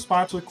 Just do a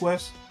sponsor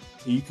request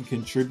and you can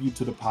contribute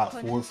to the pot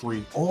for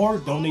free. Or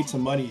donate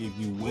some money if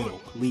you will,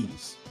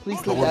 please. Please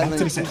click that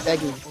link. I'm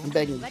begging. I'm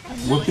begging.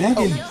 We're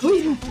begging.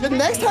 Oh, the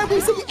next time we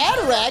see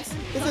Adarax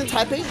is in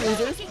Type 8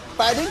 Losers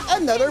fighting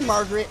another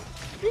Margaret.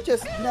 You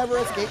just never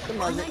escape the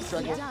Margaret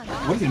struggle.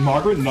 What is it,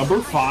 Margaret number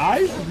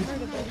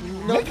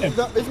 5? No,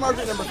 it's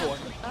Margaret number 4.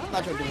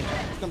 Nacho doing it.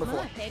 It's number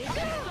 4.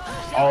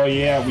 Oh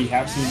yeah, we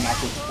have seen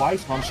Nacho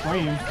twice on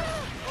stream.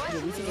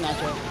 Yeah, we see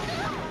Nacho.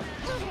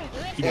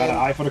 He got an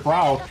eye for the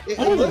crowd. It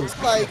looks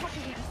like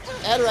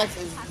Adarax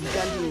is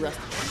done being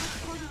rusted.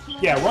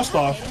 Yeah, rust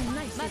off.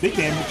 Big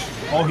damage.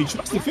 Oh, he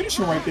tries to finish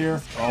him right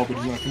there. Oh, but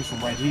he's gonna finish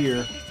him right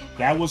here.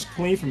 That was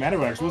clean from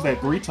Adarax. Was that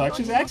 3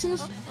 touches,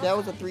 Axis? That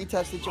was a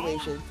 3-touch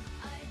situation.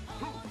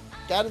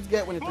 God is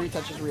good when the 3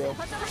 touch is real.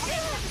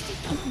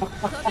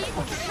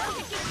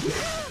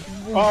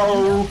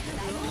 Oh,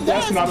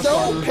 that's not a so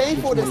starter.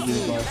 painful to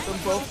see from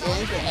both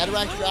ends. The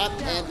Adarax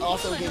dropped and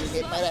also getting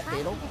hit by that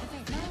fatal.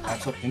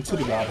 That's up into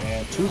the god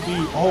hand.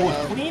 2B. Oh,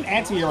 a clean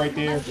anti-air right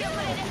there.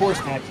 Of course,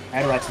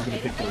 Adarax is going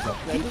to pick those up.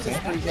 Yeah, this is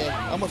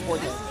 3K. Almost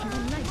 4K.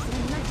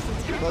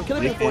 Well, it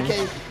could have been 4K.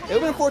 It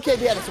would have been 4K if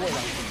he had a sword.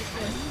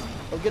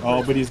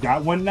 Oh, but he's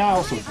got one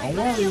now, so don't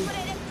worry.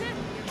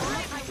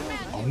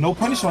 Oh, no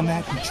punish on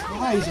that. He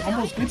tries,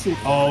 almost gets it.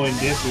 Oh, and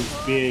this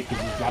is big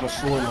because he's got a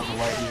sword level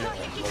right here.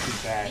 Look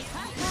at that.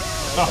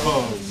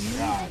 Oh,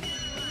 God.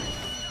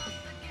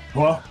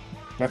 Well,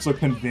 that's a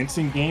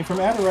convincing game from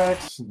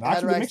Adarax.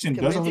 NachoDimension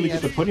doesn't really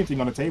get to put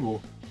anything on the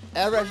table.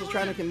 Adarax is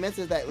trying to convince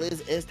us that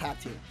Liz is top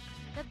 2.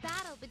 The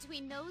battle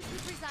between those who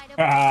preside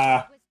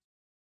over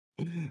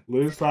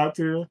Liz top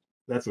 2?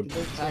 That's a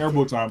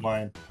terrible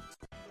timeline.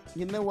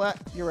 You know what?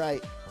 You're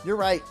right. You're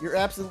right. You're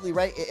absolutely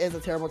right. It is a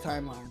terrible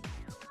timeline.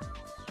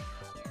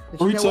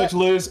 3 touch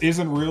Liz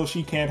isn't real.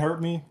 She can't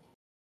hurt me.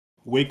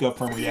 Wake up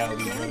from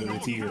reality, brother.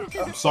 It's here.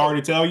 I'm sorry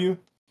to tell you,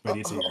 but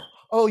it's here.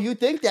 Oh, you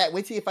think that?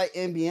 Wait till you fight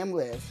NBM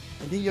Liz.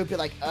 And then you'll be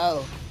like,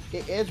 oh,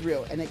 it is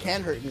real and it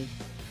can hurt me.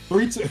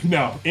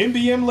 No,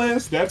 NBM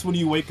Liz, that's when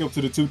you wake up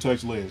to the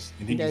 2-touch Liz.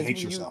 And then you hate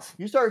yourself.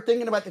 You start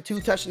thinking about the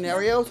 2-touch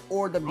scenarios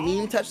or the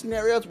mean touch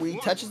scenarios where he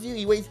touches you,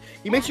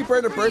 he makes you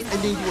burn a burst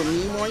and then do a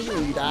meme on you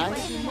and you die.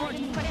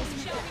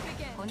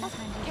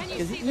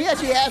 Because he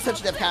actually has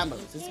touch death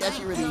combos. It's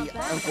actually really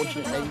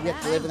unfortunate that you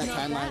have to live in that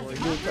timeline where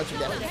you touch your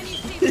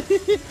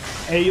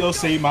death. Hey, yo,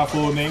 say my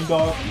full name,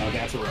 dog. No,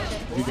 that's a rest.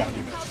 You gotta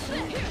do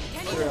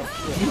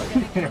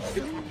that.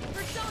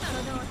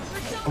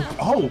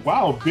 Oh,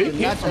 wow. Big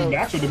hit from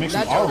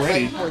NachoDimension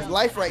already. For his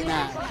life right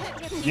now.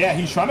 Yeah,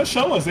 he's trying to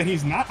show us that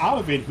he's not out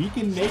of it. He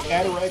can make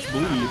Adarax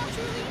bleed.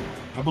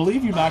 I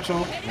believe you,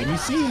 Nacho. Let me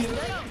see it.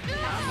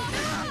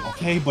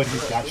 Okay, but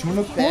he's got you in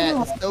the corner.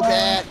 Bad. It's so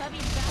bad.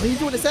 Oh, he's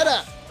doing the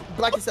setup.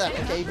 Block the setup.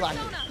 Okay, he blocked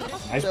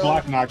it. Nice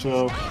block,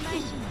 Nacho.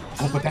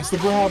 Oh, but that's the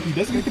grab. He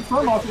doesn't get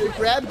confirm off it. The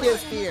grab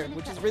gives fear,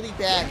 which is really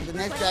bad, because the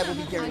next grab will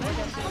be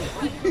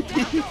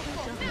guaranteed.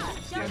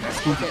 Yeah, that's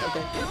stupid.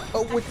 Okay.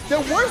 Oh, the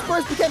worst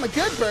burst became a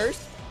good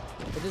burst.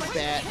 But this is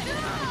bad.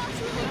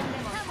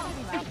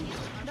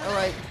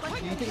 Alright.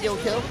 Do you think it will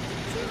kill?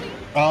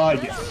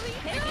 Yes.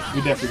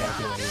 We definitely got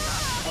to kill him.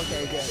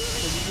 Okay, good.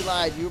 Because if you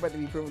lied, you were about to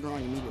be proven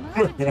wrong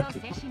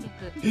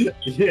immediately.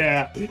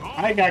 Yeah,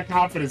 I got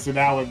confidence in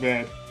Alan,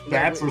 man.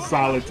 That's a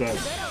solid touch.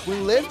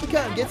 When Liz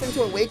gets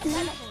into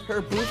Awakening,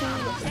 her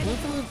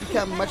Bluetooth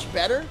become much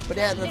better, but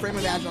they have the frame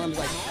advantage on him is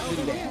like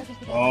really bad.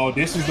 Oh,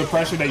 this is the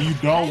pressure that you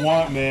don't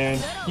want, man.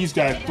 He's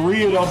got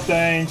 3 of them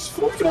things.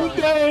 4 of them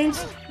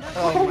things.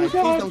 Oh my, please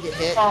don't get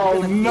hit.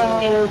 Oh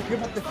no. You're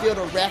about to feel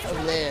the wrath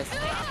of Liz.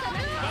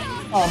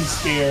 I'm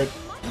scared.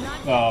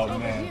 Oh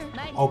man.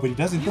 Oh, but he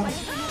doesn't go.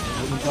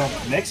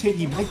 Next hit,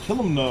 he might kill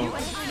him though.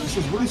 This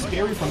is really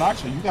scary for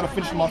Nacho. You gotta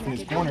finish him off in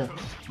his corner.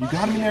 You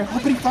got him in there. Oh,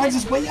 but he finds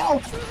his way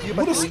out.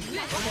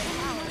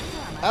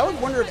 I was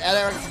wondering if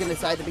Adarax is gonna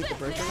decide to beat the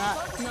burst or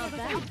not.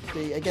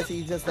 See, I guess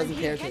he just doesn't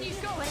care to.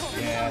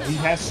 Yeah, he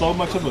has so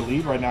much of a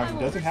lead right now. He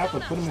doesn't have to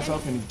put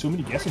himself in too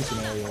many guessing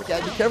scenarios.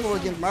 Yeah, be careful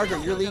against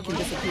Margaret. Your lead can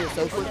disappear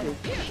so quickly.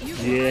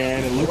 Yeah,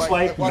 and it looks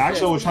like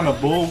Nacho was trying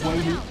to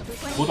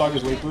bulldog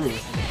his way through.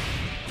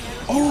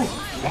 Oh,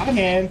 got a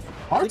hand.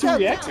 Hard to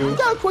react to. Look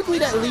how quickly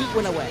that lead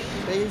went away.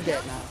 But he's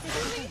dead now.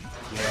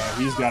 Yeah,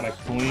 he's got a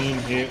clean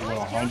hit with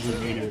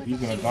 100 meters. He's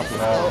gonna duck it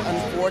all. So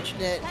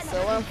unfortunate.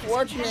 So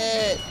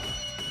unfortunate.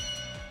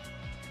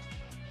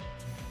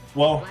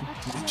 Well,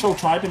 Nacho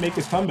tried to make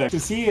his comeback. To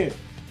see it.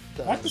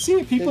 I like to see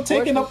it. People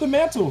taking up the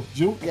mantle.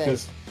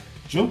 Because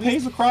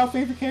Junpei's a crowd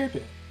favorite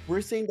character. We're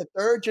seeing the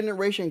 3rd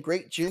generation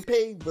great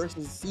Junpei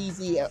versus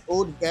CZ, an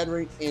old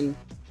veteran and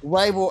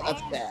rival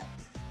of that.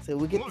 So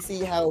we get to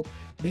see how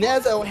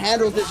Nezo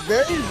handles this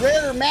very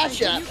rare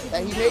matchup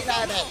that he may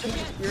not have had too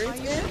much experience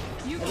in.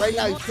 And right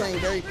now he's playing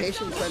very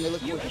patient, trying to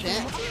look for a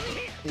chance.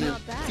 And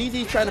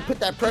CZ's trying to put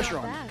that pressure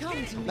on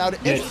him. Now the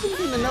interesting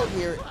thing to note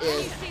here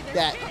is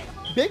that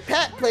Big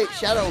Pat played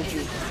Shadow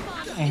Juke,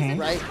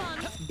 right?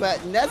 But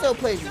Nezo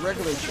plays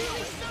regular Juke.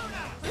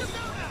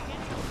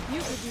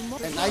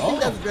 And I think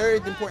that's a very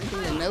important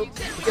thing to note,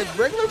 because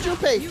regular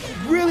Junpei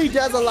really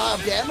does a lot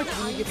of damage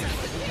when he gets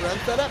his run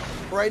set up.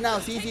 Right now,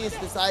 CZ is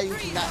deciding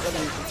to not let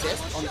him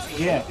exist on the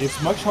screen. Yeah, it's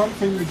much harder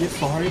for him to get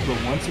started,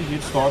 but once he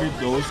gets started,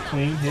 those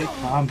clean hit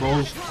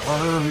combos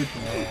hurt,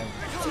 man.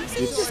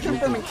 He's just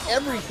confirming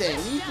everything.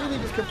 He's really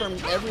just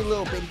confirming every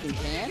little bit he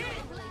can.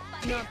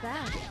 Not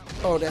bad.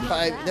 Oh, that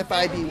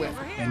 5B win.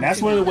 And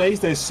that's one of the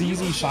ways that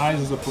CZ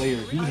shines as a player.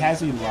 He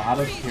has a lot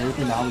of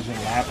character knowledge and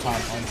lab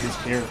time on his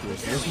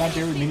characters. There's not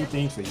very many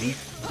things that he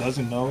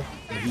doesn't know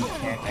and he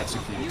can't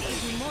execute.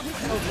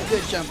 Oh,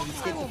 good jump. He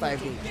skipped the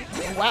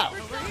 5B. Wow.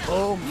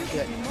 Oh my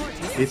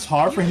goodness. It's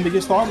hard for him to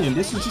get started, and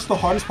this is just the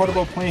hardest part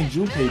about playing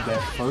Junpei,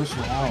 that first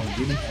round,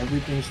 getting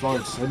everything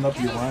started, setting up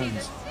your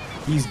runs.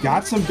 He's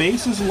got some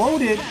bases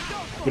loaded,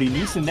 but he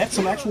needs to net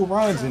some actual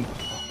runs, and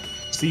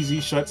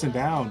CZ shuts him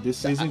down.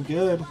 This isn't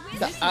good.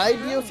 The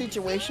ideal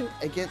situation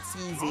against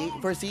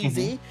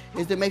CZ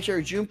is to make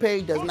sure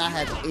Junpei does not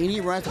have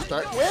any runs to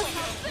start with,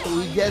 so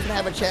he doesn't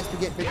have a chance to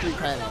get victory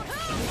credit.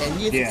 And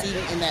he is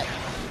succeeding in that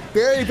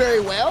very, very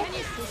well.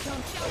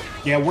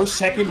 Yeah, we're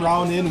second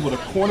round in with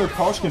a corner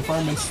crouch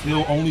confirmed and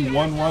still only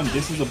one run.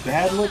 This is a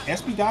bad look.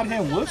 SB got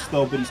him whiffs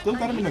though, but he still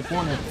got him in the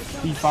corner.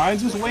 He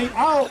finds his way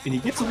out and he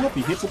gets a whip.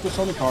 He hits a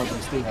persona card, but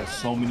he still has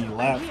so many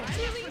left.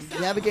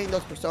 Navigating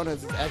those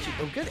personas is actually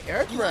a good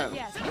air throw. You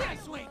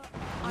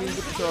need to get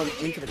the throw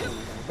into the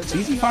corner. But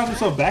CZ finds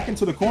himself back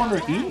into the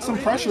corner, eating some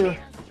pressure.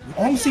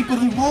 Honestly, but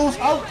he rolls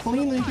out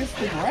cleanly and gets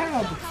the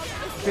grab.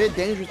 Very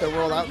dangerous to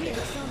roll out there.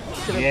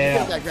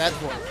 Yeah. Got grabbed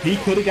for it. He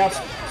could have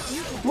got.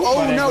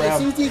 Oh no,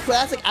 the CZ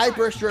classic, I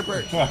burst your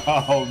burst.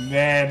 Oh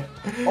man.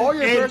 All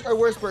your bursts are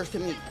worst bursts to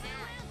me.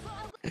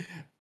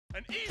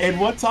 And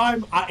one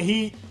time,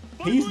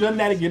 he's done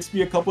that against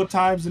me a couple of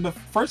times. And the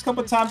first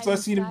couple of times I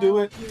seen him do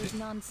it,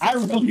 I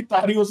really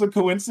thought it was a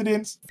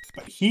coincidence.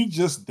 But he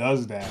just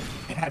does that.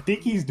 And I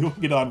think he's doing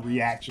it on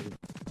reaction.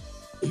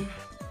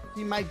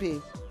 He might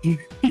be.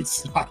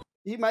 He's not.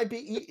 He might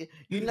be.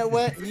 You know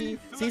what?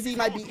 CZ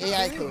might be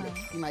AI coded.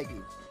 He might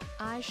be.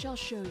 I shall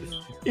show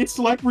you. It's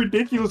like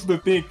ridiculous to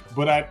think,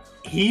 but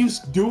he's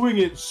doing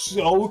it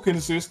so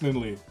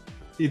consistently.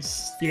 It's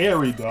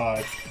scary,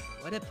 dog.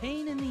 What a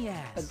pain in the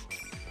ass.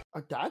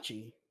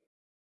 Adachi.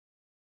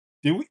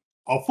 Did we?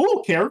 A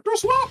full character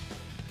swap?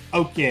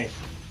 Okay.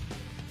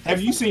 Have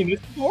you seen this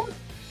before?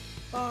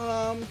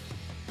 I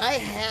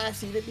have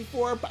seen it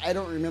before, but I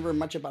don't remember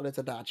much about its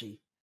Adachi.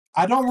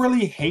 I don't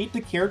really hate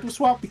the character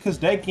swap because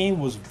that game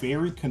was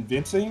very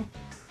convincing.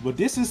 But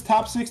this is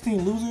top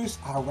 16 losers.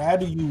 I'd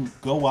rather you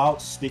go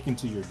out sticking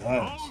to your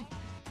guns.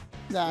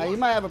 Nah, you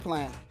might have a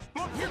plan.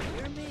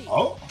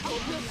 Oh,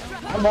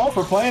 I'm all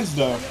for plans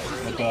though.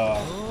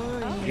 But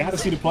you gotta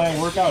see the plan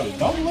work out. It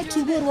don't look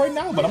too good right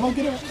now, but I'm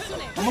gonna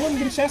let him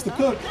get a chance to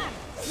cook.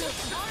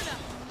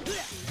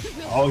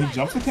 Oh, he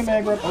jumps the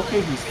command grab. Okay,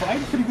 he's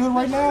fighting pretty good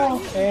right now,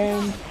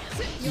 and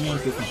he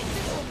ain't cooking shit.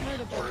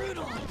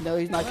 No,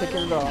 he's not cooking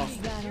at all.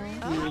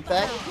 In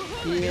fact,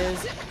 he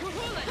is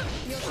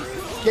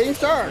getting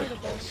started.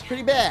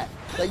 Pretty bad.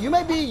 Like you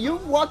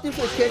walked into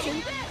the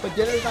kitchen, but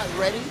dinner's not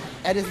ready,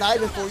 and it's not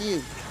even for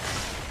you.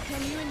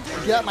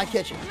 Get out my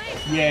kitchen.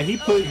 Yeah, he's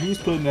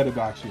putting that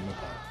Adachi in the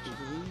box.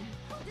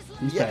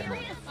 He's packing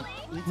it.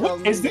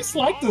 What, is this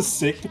like the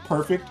 6th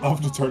perfect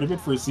of the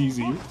tournament for CZ?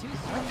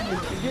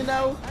 You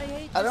know,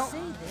 I don't.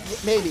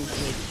 Maybe.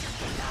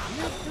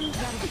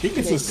 I think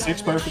it's the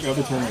 6th perfect of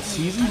the tournament.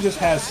 CZ just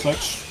has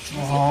such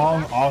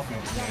strong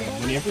offense,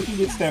 man. Whenever he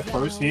gets that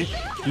first hit,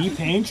 he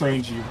pain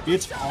trains you.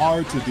 It's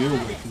hard to deal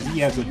with because he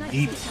has a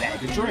deep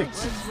bag of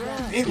tricks.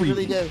 You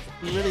really do.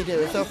 You really do.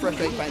 It's so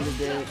frustrating finding this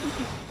dude.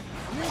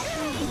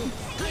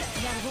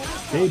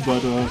 Hey,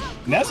 but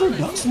Nezzer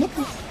does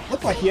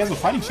look like he has a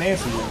fighting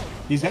chance here.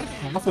 He's got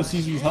half of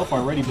CZ's health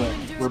already, but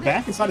we're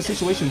back inside a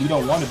situation we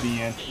don't want to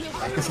be in.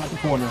 Back inside the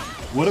corner.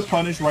 With a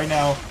punish right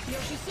now.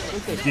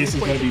 This is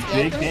going to be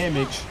big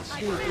damage.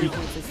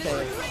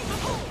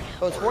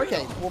 Oh, it's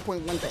 4K,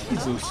 4.1K.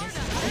 Jesus.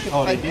 Look at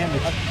all that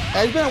damage.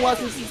 It's been a while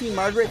since you've seen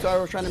Margaret, so I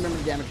was trying to remember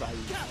the damage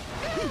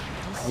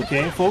value.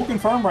 Okay, full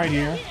confirm right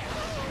here.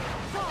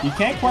 He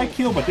can't quite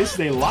kill, but this is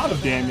a lot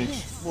of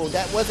damage. Well,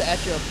 that was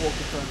actually a full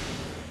confirm.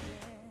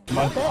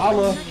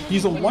 Mandala,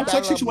 he's a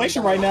one-touch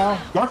situation right now.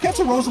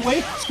 Garketsu rolls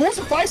away, scores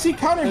a 5C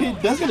counter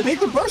hit, doesn't make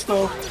the burst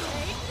though.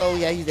 Oh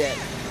yeah, he's dead.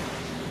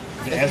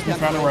 The SP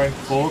counter right,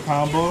 full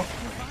combo,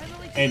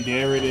 and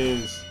there it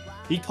is.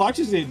 He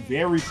clutches it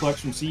very clutch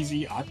from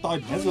CZ. I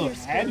thought Nezza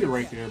had it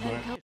right there,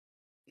 but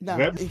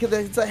no, because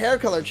it's a hair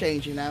color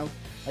change, you know.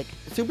 Like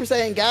Super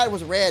Saiyan God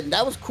was red, and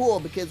that was cool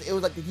because it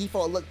was like the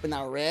default look, but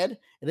now red.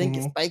 It didn't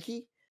get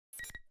spiky,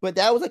 but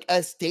that was like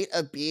a state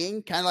of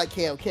being, kind of like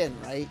Kaioken,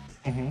 right?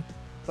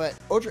 But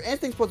Ultra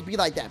Instinct's supposed to be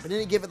like that, but then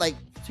they give it like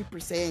Super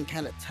Saiyan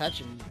kind of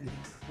touch.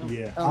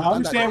 Yeah, I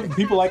understand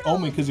people like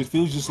Omen because it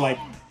feels just like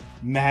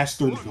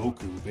mastered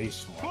Goku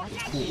based on.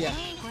 It's cool. Yeah.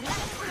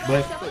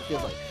 But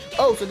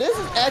oh, so this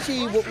is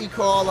actually what we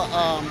call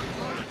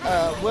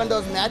one of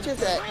those matches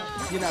that,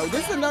 you know,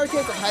 this is another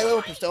case of high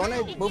level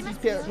Persona. Both these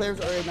players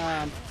are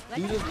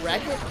in User's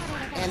bracket,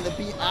 and to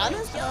be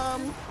honest,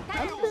 I'm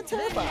a bit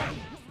terrified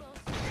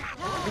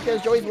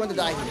because Joey's going to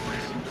die here.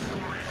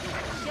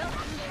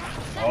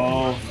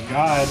 Oh,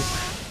 God.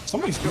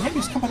 Somebody's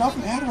damage coming out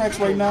from Adachi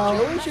right now.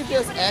 Joey should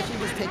just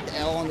take the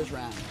L on this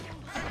round.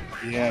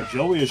 Yeah,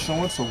 Joey is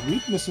showing some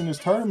weakness in this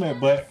tournament,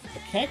 but I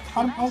can't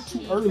cut him out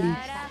too early.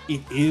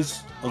 It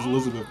is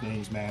Elizabeth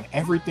things, man.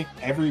 Everybody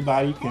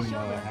can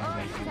have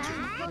that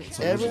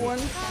feature. Everyone,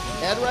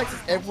 Adachi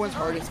is everyone's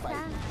hardest fight.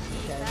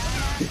 Okay?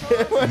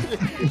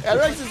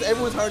 Adachi is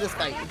everyone's hardest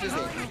fight. It just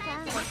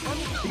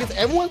is. Because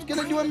everyone's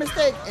gonna do a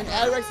mistake, and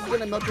Adachi is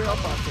gonna melt your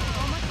health box.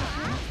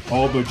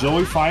 Oh, but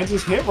Joey finds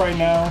his hit right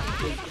now.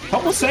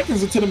 Couple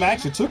seconds into the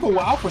match. It took a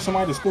while for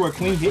somebody to score a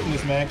clean hit in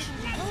this match.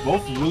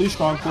 Both really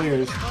strong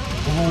players.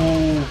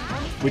 Oh,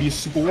 but he's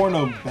scoring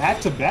them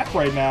back-to-back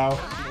right now.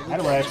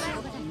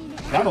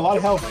 Adachi got a lot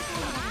of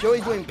health.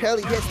 Joey's doing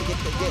parry hits to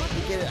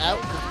get it out.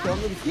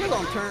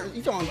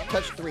 He's on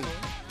touch 3.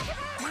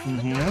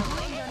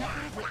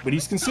 But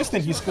he's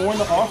consistent. He's scoring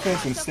the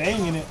offense and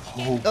staying in it.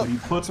 Oh, but he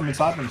puts him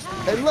inside him.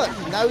 And look,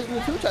 now he's in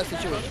a 2-touch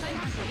situation.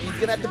 He's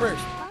gonna have to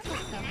burst.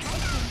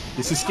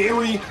 This is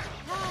scary.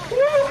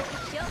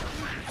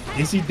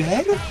 Is he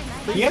dead?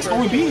 He has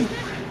OB.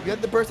 You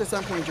have to burst at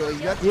some point, Joey.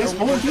 You have to Yes,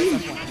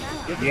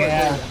 OB.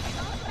 Yeah.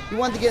 You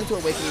want to get into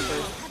Awakening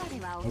first.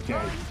 Okay.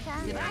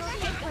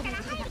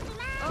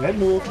 That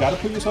move. Gotta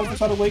put yourself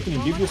inside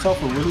Awakening. Give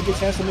yourself a really good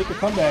chance to make a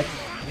comeback.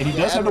 And he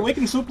does have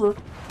Awakening Super.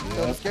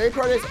 So the scary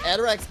part is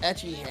Adachi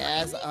actually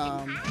has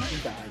he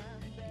died.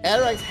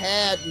 Adachi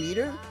had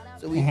meter,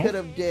 so we could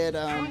have did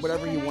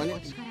whatever he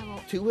wanted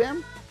to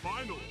him.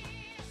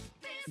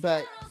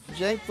 But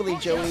thankfully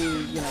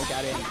Joey,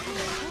 got in.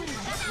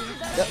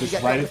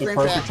 Just right at the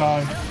perfect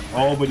time.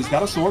 Oh, but he's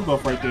got a sword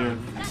buff right there.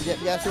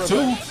 Yeah, sword 2.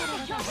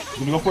 buff.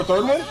 Gonna go for a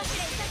third one?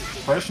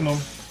 Pressing him.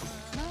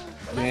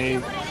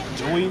 Okay,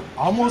 Joey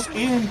almost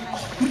in.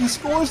 Oh, but he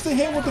scores the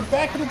hit with the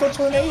back of the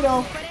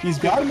tornado. He's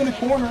got him in the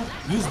corner.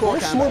 Use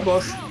both sword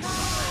buffs.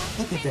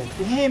 Look at that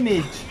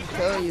damage. I'm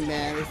telling you,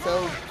 man, it's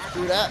so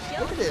screwed up.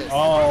 Look at this.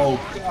 Oh,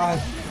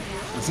 God.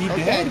 Is he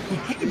dead? He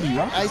can't be,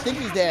 right? I think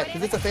he's dead,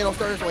 because it's a fatal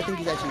starter, so I think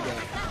he's actually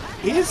dead.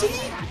 Is he?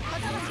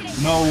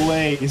 No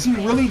way. Is he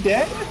really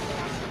dead?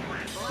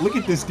 Look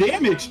at this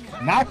damage.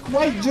 Not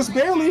quite, just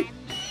barely.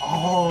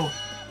 Oh,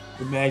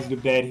 imagine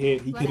if that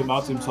hit. He could have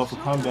mounted himself a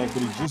comeback,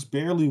 but he just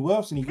barely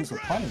whiffs and he gets a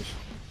punish.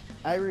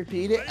 I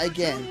repeat it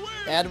again.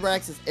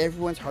 Adachi is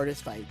everyone's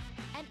hardest fight.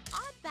 An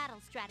odd battle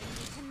strategy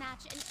to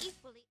match an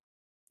equally.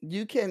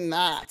 You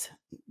cannot,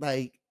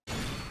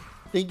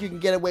 think you can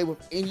get away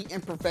with any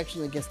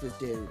imperfection against this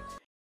dude.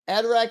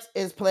 Adachi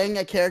is playing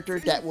a character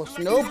that will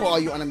snowball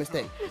you on a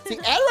mistake. See,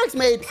 Adachi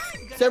made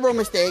several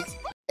mistakes,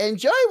 and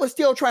Joey was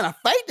still trying to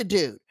fight the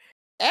dude.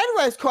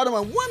 Adachi caught him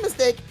on one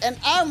mistake, and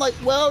I'm like,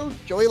 well,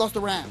 Joey lost the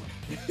round.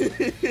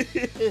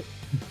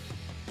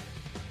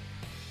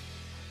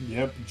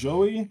 Yep,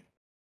 Joey,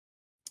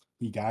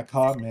 he got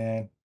caught,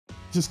 man.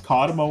 Just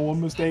caught him on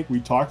one mistake.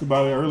 We talked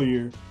about it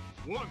earlier.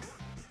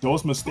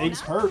 Those mistakes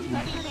hurt.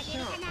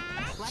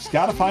 Just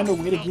gotta find a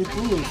way to get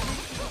through it.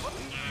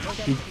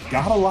 He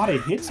got a lot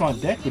of hits on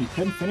deck, but he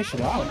couldn't finish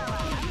it out.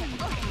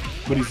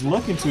 But he's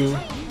looking to.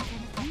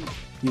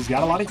 He's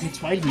got a lot of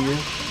hits right here.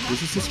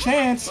 This is his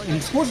chance, and he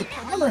scores a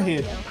counter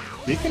hit.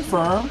 They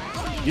confirm,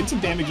 get some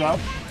damage out,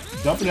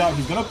 dump it out.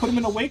 He's gonna put him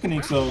in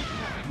Awakening, so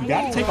you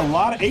gotta take a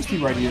lot of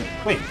HP right here.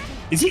 Wait,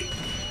 is he?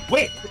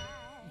 Wait.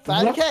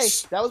 5K.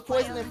 What? That was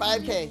poison at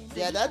 5K.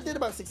 Yeah, that did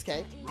about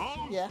 6K.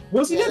 Yeah.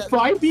 Was he at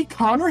 5B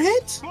counter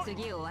hit?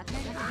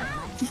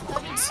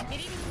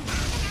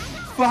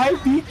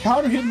 5B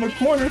counter hit in the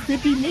corner,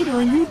 50 meter,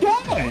 and you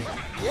die.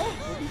 Yeah.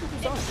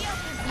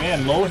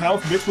 Man, low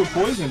health mixed with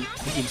poison.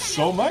 He did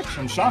so much.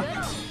 I'm shocked.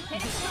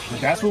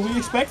 But that's what we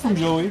expect from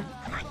Joey.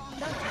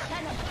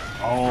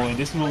 Oh, and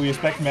this is what we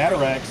expect from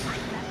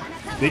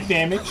Adachi. Big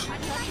damage.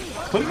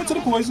 Put him into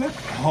the poison.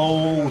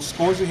 Oh,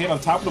 scores a hit on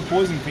top of the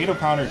poison fatal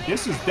counter.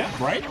 This is death,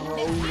 right?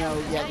 Oh no,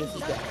 yeah, this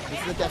is death. This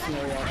is a death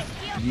scenario.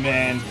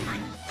 Man.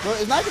 Well,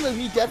 it's not going to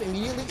be death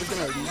immediately. It's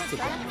going to lead to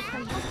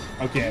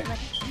death. Okay.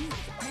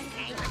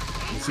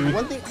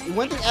 One thing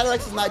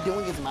Adachi is not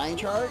doing is mind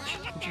charge,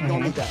 which he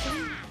normally does.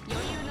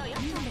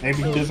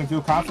 Maybe he doesn't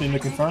feel confident in the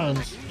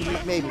confirms.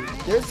 Maybe.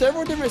 There's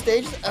several different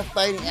stages of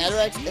fighting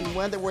Adachi, and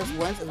one of the worst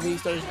ones is when he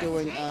starts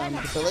doing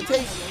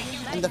Debilitate.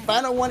 And the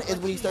final one is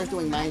when he starts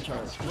doing Mind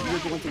Charge. You're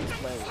going through his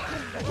play.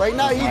 Right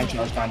now, Mind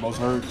Charge combos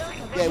hurt.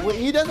 Yeah, well,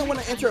 he doesn't want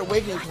to enter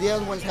Awakening because he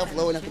doesn't want his health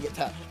low enough to get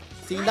touched.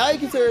 See, now he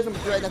considers him a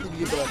threat enough to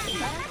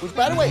Debilitate. Which,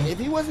 by the way, if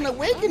he wasn't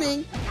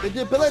Awakening, the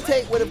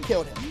Debilitate would have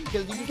killed him.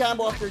 Because you can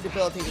combo after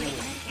Debilitating him.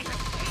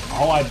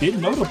 Oh, I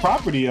didn't know the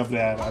property of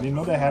that. I didn't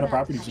know that had a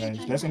property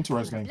change. That's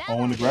interesting.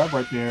 Oh, and the grab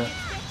right there.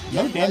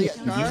 No damage.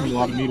 He gives me a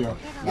lot of meter.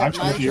 Yep,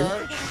 mind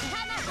here.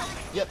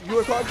 Yep, you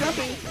were caught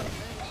jumping.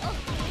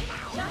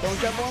 Don't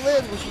jump on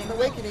Liz when she's in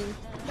Awakening.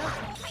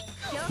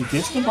 He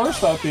gets the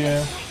burst out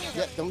there.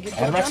 Yep, don't get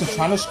caught Adachi is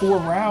trying to score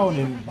around,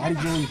 and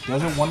mightyjoey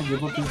doesn't want to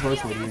give up his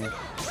burst right here.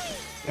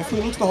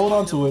 Definitely looks to hold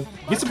on to it.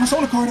 Gets the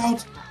persona card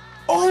out.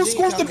 Oh,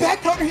 scores the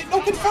back counter hit.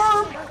 No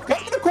confirm.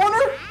 Got in the corner.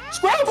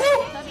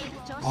 Scrabble.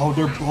 Oh,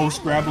 they're both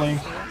scrabbling.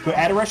 But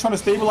Adarex trying to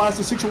stabilize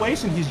the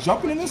situation. He's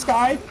jumping in the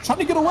sky, trying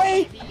to get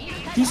away.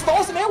 He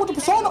stalls in air with the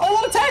Persona. Oh,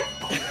 on attack!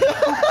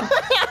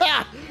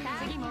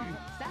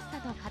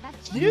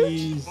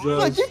 Jesus.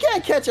 Look, you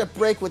can't catch a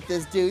break with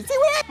this dude. See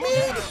what I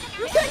mean?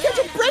 You can't catch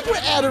a break with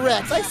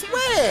Adarex, I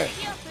swear.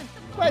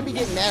 I'd be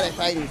getting mad at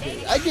fighting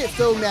dude. I get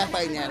so mad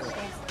fighting Adarex.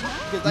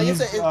 Because like I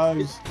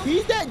said,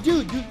 he's that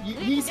dude.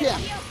 He's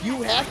him.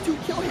 You have to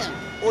kill him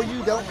or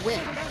you don't win.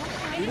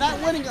 You're not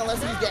winning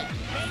unless he's dead.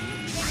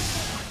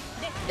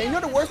 And you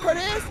know the worst part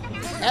is?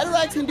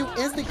 Adarex can do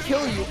instant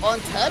kill you on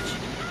touch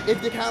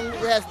if the timer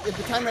has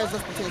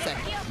less than 10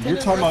 seconds. You're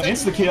talking about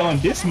insta kill, and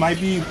this might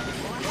be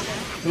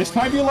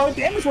a lot of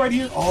damage right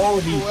here. Oh,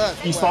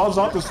 he stalls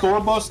out the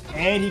store bus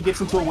and he gets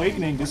into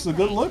Awakening. This is a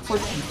good look for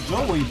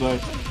Joey,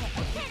 but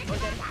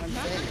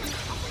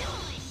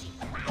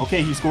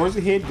okay, he scores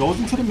a hit, goes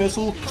into the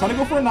missile, trying to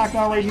go for a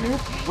knockdown right here.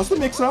 What's the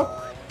mix-up?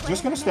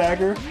 Just gonna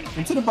stagger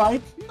into the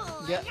bike.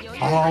 Yep.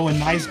 Oh, a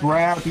nice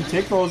grab. He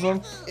tick throws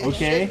him.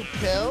 Okay. It should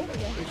kill.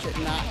 It should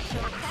not.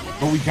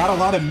 But we got a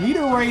lot of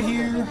meter right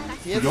here.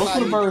 He goes for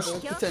the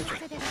burst.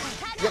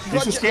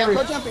 This is scary.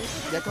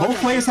 Both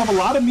players have a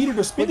lot of meter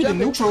to spin it in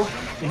neutral,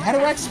 and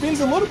Adarex spins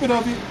a little bit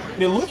of it.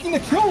 They're looking to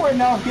kill right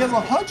now. He has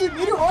 100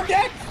 meter on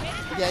deck.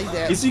 Yeah, he's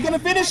dead. Is he gonna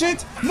finish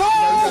it?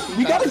 No!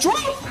 We got a drop!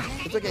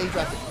 It's okay, he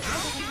dropped it.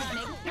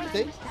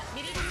 See?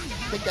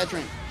 Take that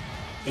drink.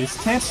 It's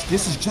tense.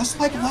 This is just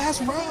like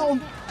last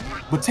round.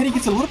 But Teddie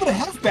gets a little bit of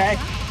health back.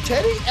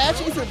 Teddie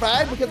actually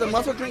survived because the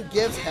muscle drink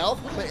gives health,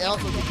 but it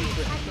also gives you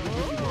strength.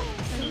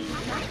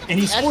 And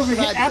he scores a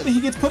hit after he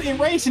gets put in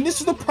range, and this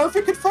is the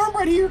perfect confirm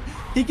right here.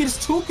 He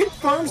gets 2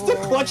 confirms to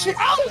clutch it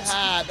out.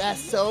 God,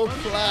 that's so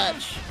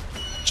clutch.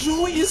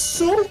 Joey is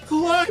so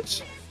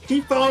clutch.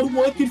 He found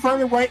one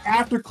confirming right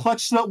after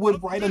clutched up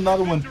with right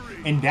another one.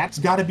 And that's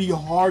got to be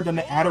hard on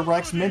the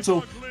Adarex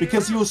mental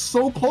because he was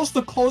so close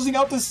to closing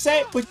out the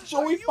set, but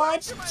Joey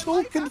finds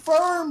 2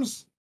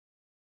 confirms.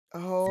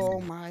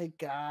 Oh my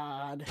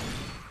God.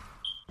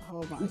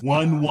 Oh my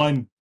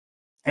 1-1.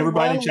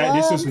 Everybody in chat,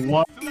 this is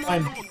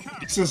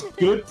 1-1. This is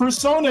good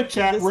Persona,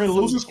 chat. We're in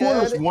losers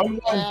quarters. 1-1.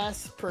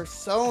 Ass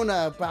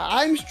Persona, but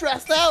I'm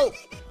stressed out.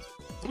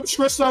 I'm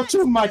stressed out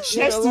too. My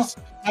chest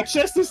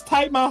is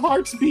tight. My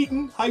heart's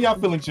beating. How y'all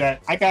feeling,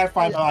 chat? I gotta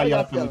find out how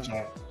y'all feeling,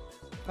 chat.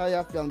 How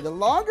y'all feeling? The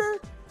longer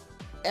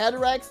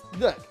Adarex,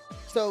 look.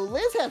 So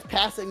Liz has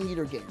passing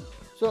meter game.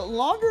 So the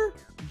longer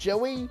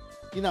Joey,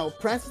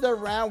 prances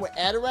around with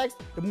Adarex,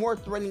 the more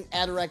threatening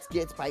Adarex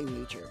gets by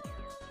nature,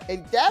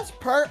 and that's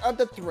part of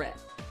the threat.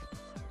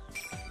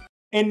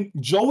 And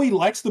Joey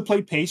likes to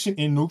play patient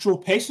in neutral,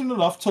 patient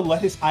enough to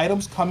let his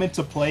items come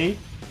into play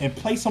and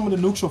play some of the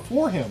neutral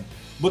for him.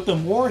 But the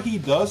more he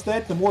does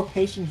that, the more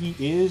patient he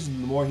is,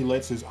 and the more he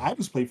lets his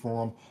items play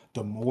for him,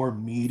 the more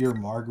meter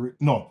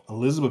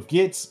Elizabeth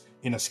gets,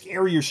 and the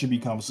scarier she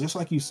becomes. Just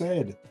like you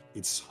said,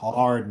 it's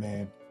hard,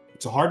 man.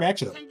 It's a hard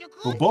matchup.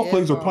 But both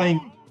players are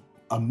playing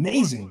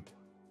amazing.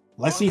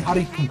 Let's see how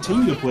they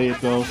continue to play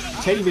it, though.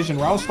 Teddie Vision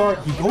round start,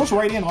 he goes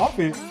right in off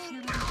it.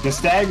 The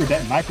stagger,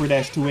 that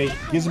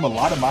micro-28, gives him a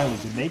lot of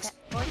mileage. It makes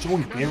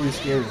Joey very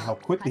scary how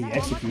quickly he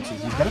executes it.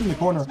 He's got him in the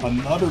corner,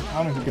 another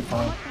counter he can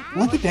find.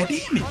 Look at that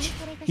damage.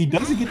 He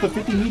doesn't get the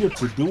 50 meter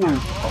to do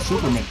a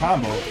Superman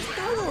combo.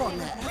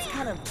 That's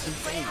kind of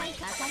insane.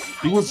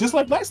 It was just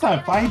like last time,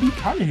 5D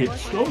counter hit,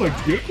 so much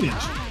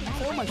damage.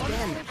 So much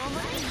damage.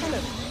 It's kind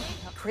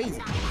of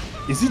crazy.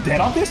 Is he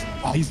dead on this?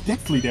 Oh, he's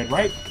definitely dead,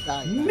 right?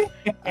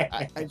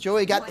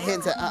 Joey got the hit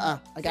and said, I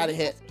got a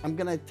hit. I'm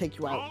gonna take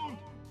you out.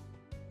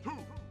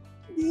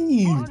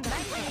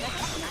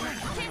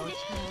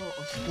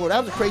 Well, that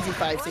was a crazy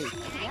 5C.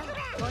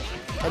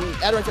 I mean,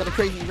 Adarex had a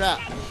crazy drop.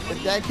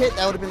 If that hit,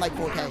 that would have been like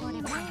 4K.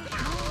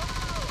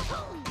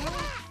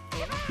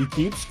 He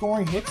keeps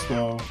scoring hits,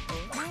 though.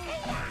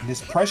 And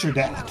this pressure,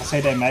 like I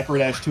said, that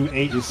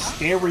micro-28 is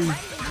scary.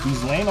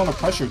 He's laying on the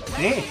pressure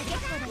dead.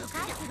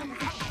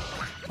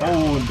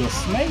 Oh, and the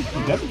snake,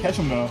 he doesn't catch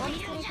him, though.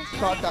 He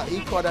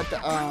caught at the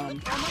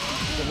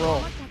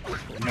roll.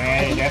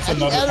 Man, that's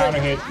another counter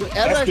hit.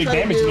 That's big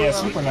damage. He has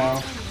super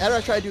now.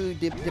 Adarex tried to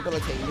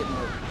debilitate. He didn't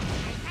work.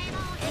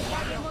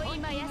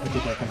 I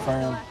get that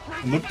confirmed.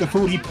 And look at the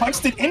food. He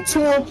punched it into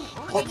him.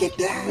 Look at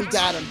that.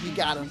 He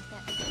got him.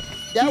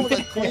 That was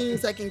a clean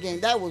second game.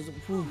 That was,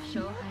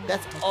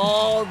 that's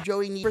all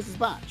Joey needs versus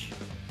Bonch.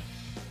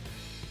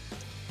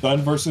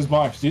 Thun versus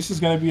Bonch. This is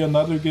going to be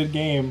another good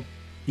game.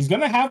 He's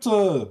going to have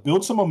to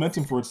build some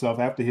momentum for himself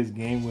after his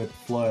game with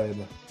Flood.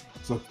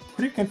 It's a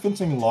pretty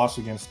convincing loss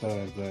against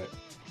Thud, but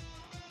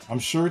I'm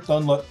sure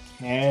Thun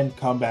can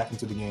come back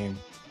into the game.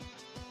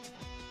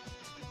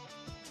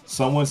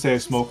 Someone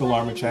said smoke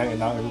alarm in chat and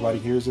now everybody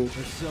hears it.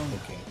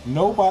 Okay.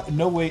 No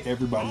way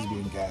everybody's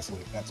being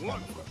gaslit. That's kind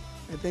of funny.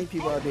 I think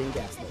people are being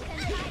gaslit.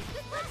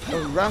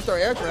 Oh, round star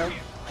air throw.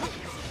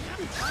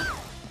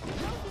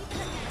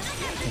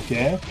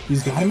 Okay.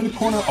 He's got him in the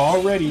corner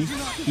already.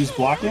 He's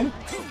blocking.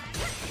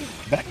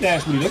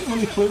 Backdash, but he doesn't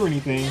really clear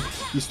anything.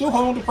 He's still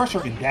holding the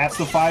pressure, and that's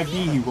the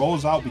 5D. He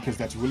rolls out because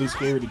that's really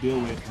scary to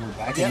deal with. We're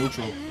back in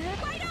neutral.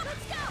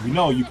 We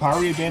know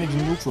Yukari advantage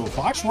in neutral.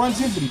 Bonch runs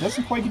in, but he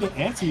doesn't quite get an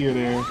anti-air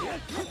there.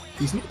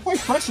 He's not quite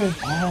pressing.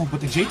 Oh,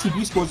 but the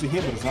JTB scores a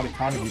hit, but it's not a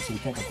counter hit, so we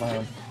can't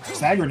confirm.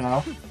 Stagger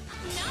now.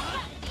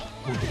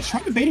 Oh, he's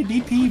trying to bait a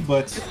DP,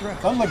 but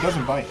Thunluck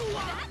doesn't bite.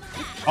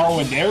 Oh,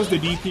 and there's the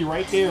DP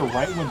right there,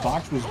 right when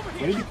Bonch was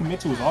ready to commit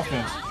to his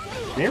offense.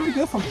 Very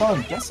good from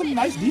Thun. That's some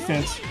nice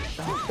defense.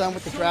 Thun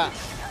with the drop.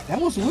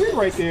 That was weird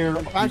right there.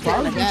 Bonch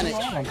taking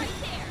advantage.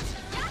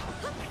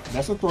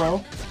 That's a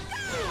throw.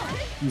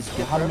 He's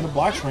behind him in the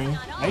block screen.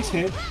 Nice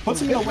hit.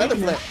 Puts him in a weapon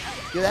flip.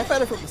 Yeah, that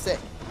feather flip was sick.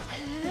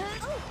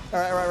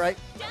 Alright.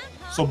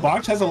 So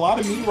Bonch has a lot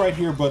of meter right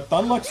here, but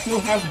Thunluck still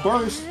has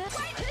burst.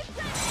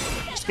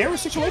 Scary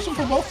situation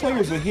for both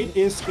players. The hit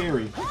is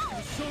scary.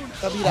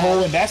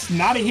 Oh, and that's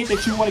not a hit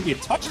that you want to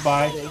get touched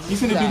by. He's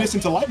going to do this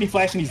into Lightning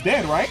Flash and he's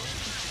dead, right?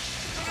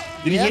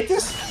 Did he hit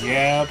this?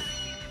 Yeah.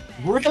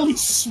 Really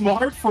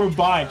smart from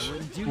Bonch.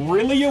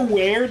 Really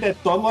aware that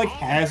Thunluck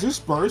has his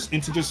burst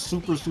into just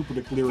super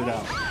to clear it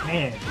out.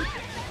 Man,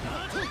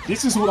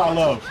 this is what I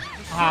love.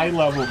 High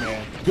level,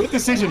 man. Good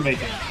decision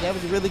making. That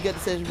was a really good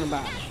decision from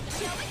Bonch.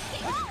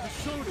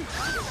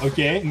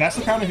 Okay, and that's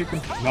the counter hit.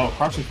 No,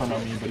 crouching front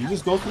on me, but he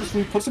just goes for the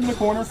sweep, puts him in the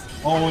corner.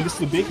 Oh, and this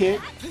is a big hit.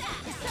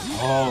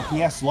 Oh, he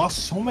has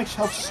lost so much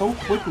health so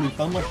quickly.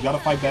 Thunluck gotta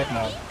fight back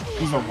now.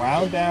 He's a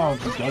round down.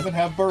 He doesn't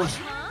have burst,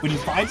 but he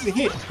finds the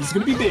hit. He's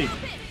gonna be big.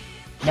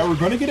 Now we're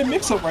gonna get a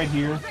mix-up right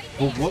here.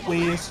 But what way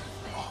is?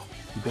 Oh,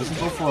 he doesn't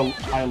go for a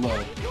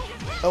high-low.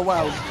 Oh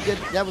wow, good.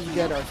 That was a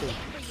good RC.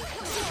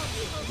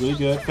 Really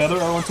good. Feather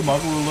arrow into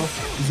Margaret.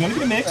 He's gonna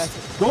get a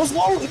mix. Goes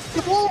low. It's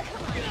the ball.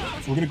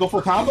 We're gonna go for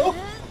a combo.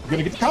 We're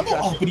gonna get the combo.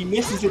 Oh, but he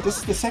misses it. This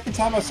is the second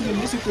time I've seen him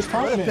miss it this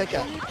tournament. What a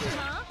pickup.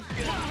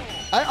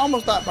 I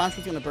almost thought Bonch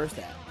was gonna burst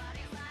that.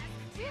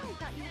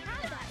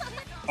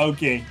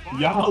 Okay,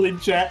 y'all in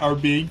chat are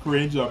being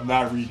cringe. I'm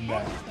not reading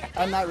that.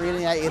 I'm not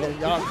reading that either.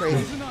 Y'all are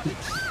crazy.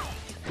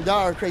 Y'all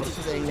are crazy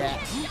for saying that.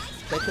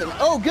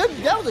 Oh, good.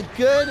 That was a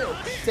good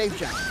safe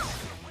jump.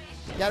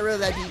 Got rid of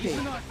that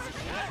DP.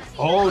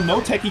 Oh,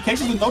 no tech. He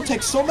catches the no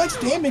tech. So much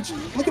damage.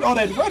 Look at all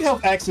that red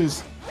health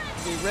axes.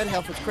 The red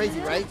health was crazy,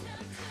 right?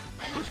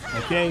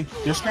 Okay,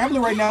 they're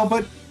scrambling right now,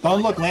 but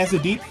Thunluck lands the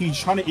deep. He's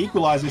trying to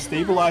equalize it,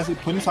 stabilize it,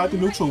 put inside the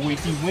neutral weight.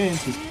 He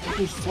wins. His kick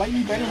is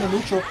slightly better than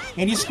neutral,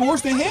 and he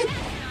scores the hit.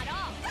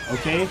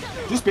 Okay,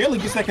 just barely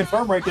gets that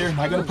confirmed right there.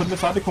 Not gonna put him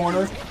inside the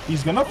corner.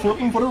 He's gonna flip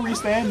him for the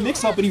restand,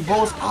 mix up, and he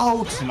rolls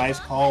out. Nice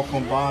call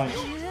from Bonch.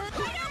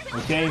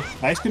 Okay,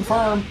 nice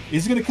confirm.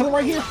 Is he gonna kill him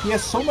right here? He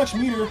has so much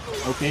meter.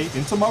 Okay,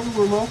 into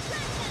Margaret.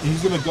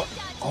 He's gonna go.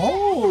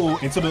 Oh,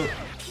 into the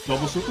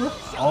double super.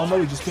 Oh no,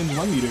 he just spends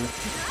 1 meter.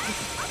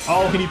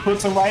 Oh, and he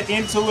puts him right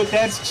into it.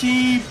 That's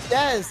cheap.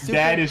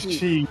 That is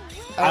cheap.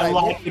 I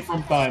like it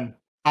from Thun.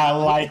 I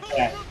like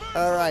that.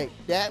 All right,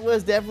 that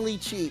was definitely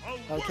cheap.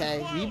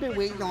 Okay, we've been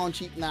waiting on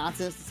cheap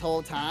nonsense this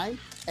whole time,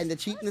 and the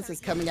cheapness is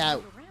coming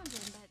out.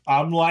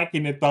 I'm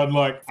liking it,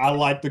 Thunluck. I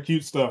like the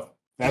cute stuff.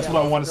 That's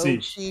what I want to see.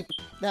 Cheap.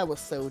 That was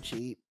so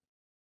cheap.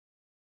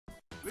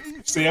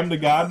 Sam the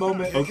God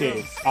moment?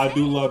 Okay, I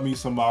do love me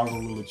some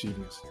Margaret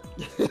achievements.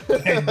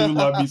 I do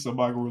love me some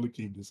Margaret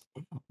achievements.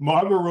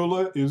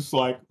 Margaret is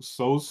like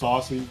so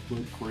saucy but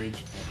cringe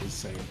at the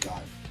same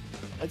time.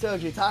 I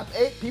told you, top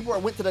 8 people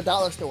went to the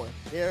dollar store.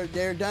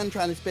 They're done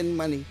trying to spend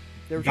money.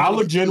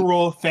 Dollar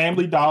General,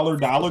 Family Dollar,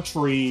 Dollar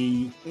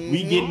Tree.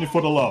 We getting it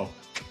for the low.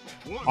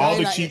 All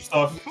the cheap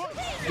stuff.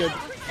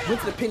 Went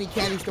to the penny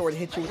candy store to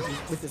hit you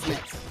with this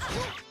mix.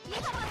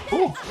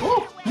 Ooh,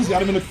 he's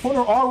got him in the corner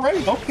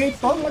already. Okay,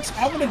 Thunluck's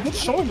having a good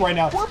showing right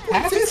now.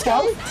 Half his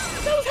health.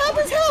 That was half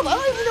his health. I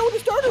don't even know what the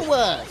starter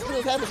was. It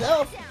was half his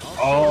health.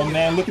 Oh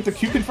man, look at the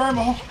Q confirm.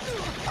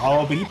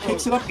 Oh, but he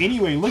picks it up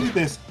anyway. Look at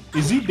this.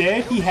 Is he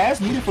dead? He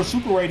has meter for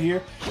super right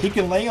here. He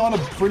can lay on a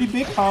pretty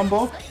big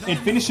combo and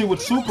finish it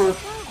with super.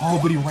 Oh,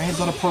 but he ran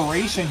out of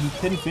paration. He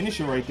couldn't finish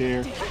it right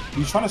there.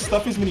 He's trying to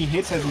stuff as many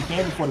hits as he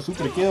can before the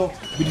super to kill,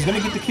 but he's gonna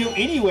get the kill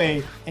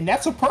anyway, and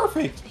that's a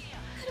perfect.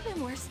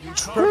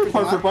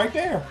 Perfect right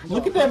there.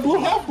 Look at that blue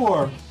health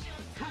bar.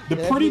 The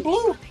pretty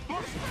blue.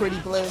 Pretty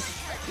blue. Let's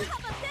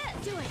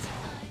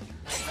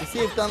see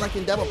if Thunluck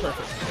can double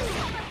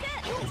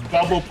perfect.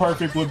 Double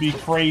perfect would be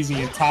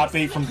crazy in top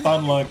 8 from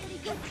Thunluck.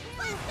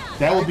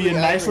 That would be a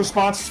nice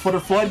response for the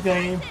Flood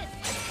game.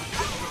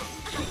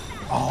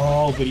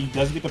 Oh, but he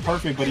doesn't get the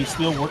perfect, but he's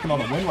still working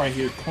on a win right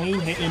here. Clean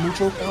hit in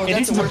neutral. And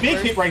this is a big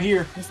hit right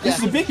here. This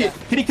is a big hit.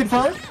 Can he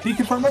confirm? Can he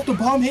confirm after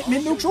bomb hit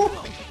mid neutral?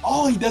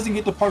 Oh, he doesn't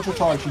get the partial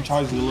charge. He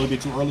charges it a little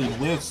bit too early and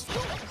whiffs.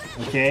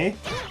 Okay.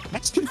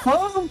 That's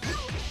confirmed.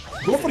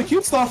 Going for the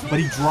cute stuff, but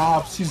he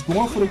drops. He's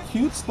going for the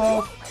cute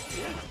stuff.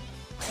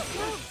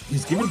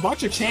 He's giving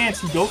Bonch a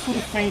chance. He goes for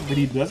the feint, but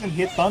he doesn't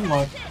hit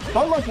Thunluck.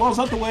 Thunluck rolls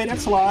up the way. That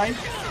slide.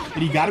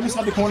 And he got him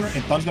inside the corner,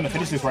 and Thun's going to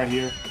finish this right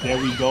here. There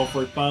we go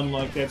for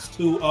Thunluck. That's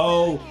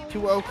 2-0.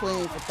 2-0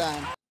 clean for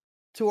Thun.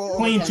 2-0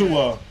 clean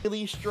 2-0.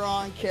 Really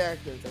strong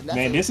characters. And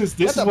man, this is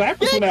what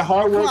happens when that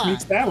hard work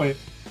meets talent.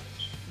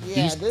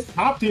 Yeah, these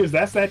top tiers,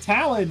 that's that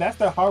talent. That's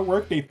the hard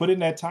work they put in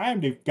that time.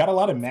 They've got a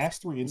lot of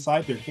mastery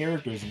inside their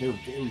characters, and they're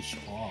very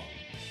strong.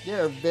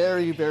 They're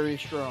very, very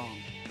strong.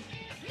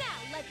 Now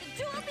let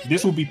the duel begin.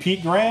 This will be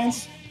peak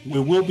grands. It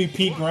will be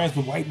peak grands,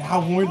 but right now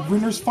we're in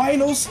winners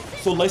finals.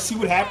 So let's see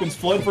what happens.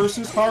 Flood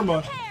versus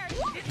Karma.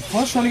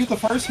 Flood's trying to get the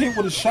first hit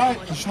with a shot.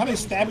 He's trying to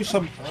establish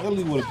something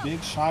early with a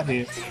big shot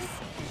hit.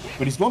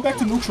 But he's going back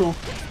to neutral.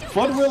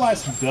 Flood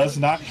realized he does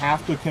not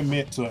have to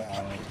commit to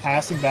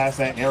passing past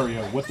that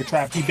area with the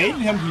trap. He baited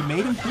him. He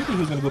made him think he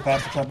was going to go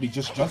past the trap, but he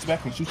just jumps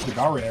back and shoots the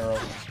Gara arrow.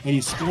 And he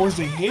scores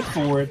a hit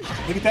for it.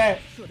 Look at that.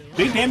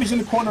 Big damage in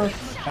the corner.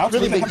 Naoto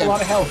Really doesn't big have a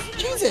lot of health.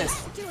 Jesus!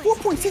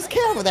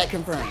 4.6k for that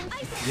confirmed.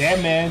 Yeah,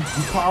 man.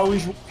 Yukari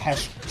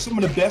has some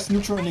of the best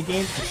neutral in the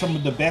game, some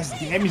of the best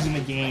damage in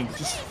the game.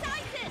 Just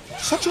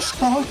such a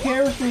strong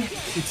character.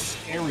 It's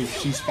scary.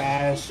 She's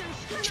fast,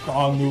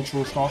 strong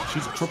neutral, strong.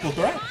 She's a triple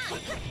threat.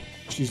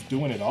 She's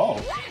doing it all.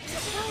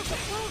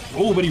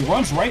 Oh, but he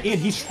runs right in.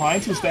 He's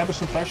trying to establish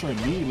some pressure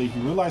immediately. He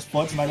realized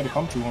Flood's not going to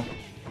come to him.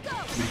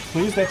 He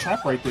clears that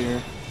trap right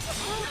there.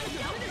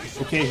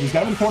 Okay, he's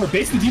got him in the corner.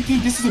 Baits the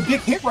DP. This is a big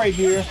hit right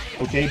here.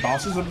 Okay,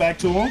 bounces it back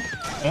to him.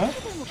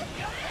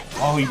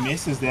 Oh, he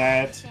misses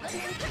that.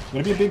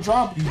 Gonna be a big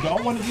drop. You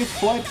don't want to give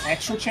Flood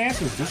extra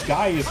chances. This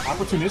guy is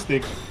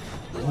opportunistic.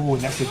 Oh,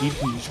 and that's the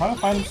DP. He's trying to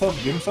find himself,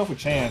 give himself a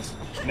chance.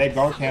 And that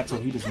guard cancel,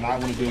 he does not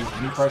want to do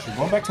any pressure.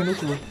 Going back to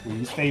neutral, where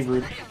he's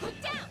favored.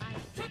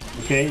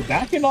 Okay,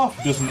 backing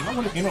off does not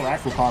want to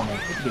interact with Karma.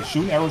 Look at this,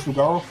 shooting arrows to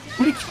Garo,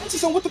 but he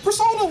catches him with the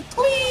persona.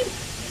 Clean.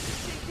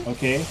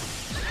 Okay.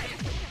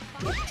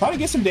 Trying to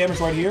get some damage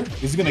right here.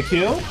 Is he gonna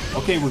kill?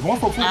 Okay, we're going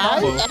for a full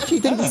combo. I actually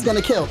think he's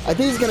gonna kill. I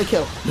think he's gonna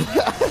kill.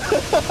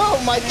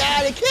 Oh my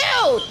god, it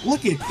killed!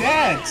 Look at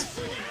that!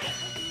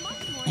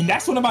 And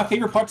that's one of my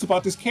favorite parts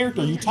about this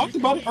character. You talked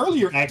about it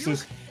earlier,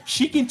 Axis.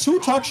 She can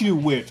two-touch you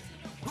with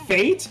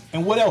Fate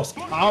and what else?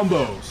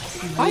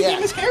 Combos. High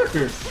damage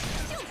character.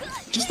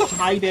 Just a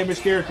high damage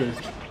character.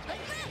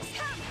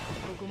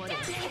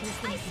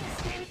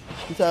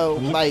 So,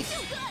 like,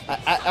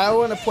 I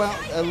want to point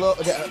out a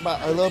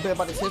little bit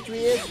about this history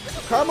is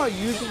Karma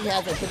usually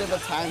has a bit of a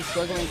time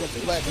struggling against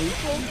Flood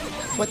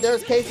neutral, but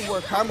there's cases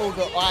where Karma will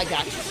go, oh, I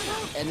got you,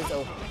 and it's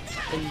over.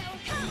 And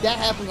that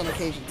happens on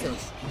occasion too.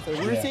 So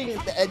we're seeing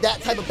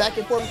that type of back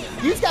and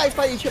forth. These guys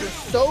fight each other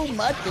so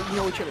much that you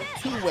know each other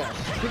too well.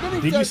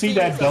 Did you see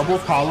that double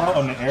call out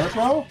on the air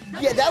throw?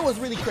 Yeah, that was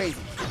really crazy.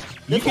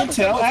 You can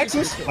tell,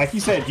 Axis, like you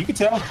said, you can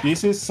tell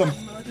this is some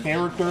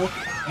character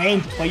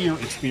and player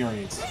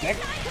experience.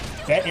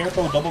 That air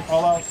throw double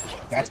call out,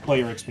 that's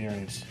player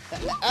experience.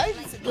 I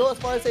go as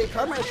far as say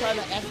Karma is trying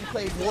to actually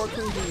play more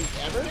clean than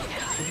ever,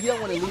 if you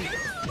don't want to lose it.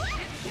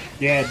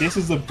 Yeah, this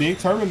is a big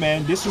tournament,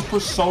 man. This is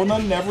Persona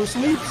Never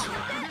Sleeps.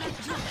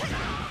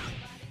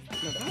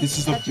 This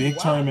is a big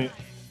tournament.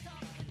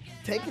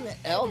 Taking the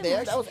L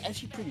there, that was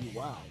actually pretty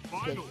wild.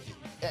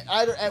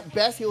 Either at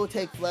best he will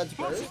take Flood's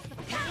burst,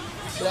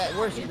 but at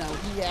worst, you know,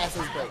 he has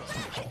his burst.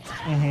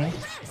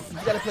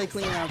 He's got to play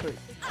clean round 3.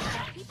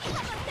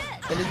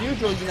 And as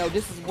usual, you know,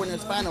 this is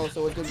winners final,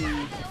 so it's gonna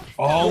be.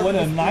 Oh, what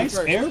a nice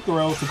air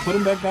throw to put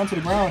him back down to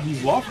the ground.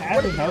 He's lost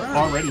half his health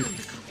already.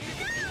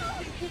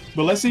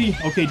 But let's see.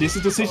 Okay, this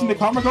is the decision that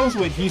Karma goes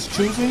with. He's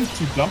choosing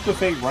to dump the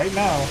Fate right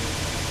now.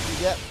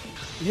 Yep.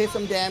 He hit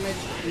some damage.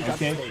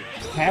 Okay.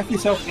 Half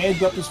his health and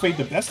dump his Fate.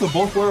 The best of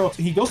both worlds.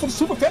 He goes for the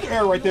super feather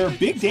arrow right there.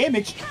 Big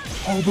damage.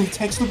 Oh, but he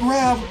takes the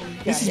grab.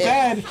 This is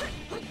bad.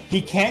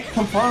 He can't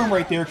confirm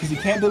right there because he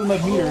can't build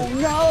enough meter. Oh,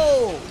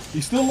 no!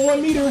 He's still low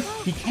on meter.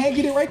 He can't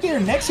get it right there.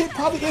 Next hit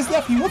probably is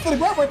left. He went for the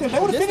grab right there.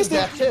 That would have finished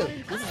it.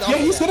 Yeah,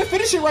 he's going to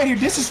finish it right here.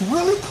 This is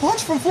really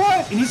clutch from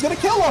Flood, and he's going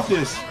to kill off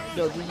this.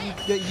 No,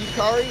 the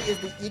Yukari is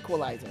the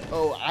equalizer.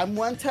 Oh, I'm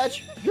one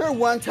touch. You're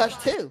one touch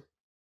too.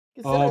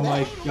 Oh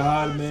my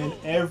god, man.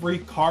 Every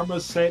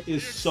Karma set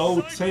is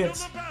so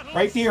tense.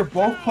 Right there,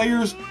 both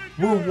players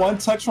were one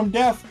touch from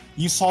death.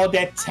 You saw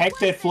that tech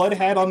that Flood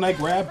had on that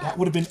grab. That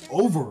would have been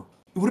over.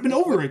 It would have been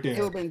over right there. It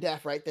would have been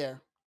death right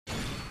there.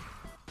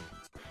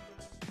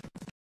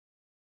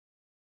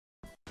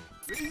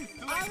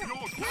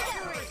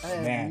 I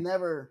have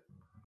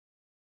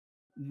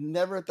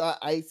never thought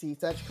I'd see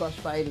such crush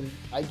fighting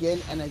again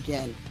and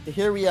again. But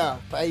here we are,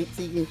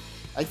 fighting.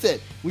 I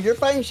said, when you're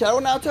fighting Shadow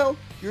Naoto,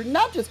 you're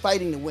not just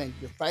fighting to win,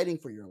 you're fighting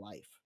for your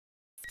life.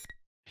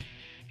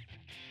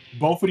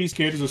 Both of these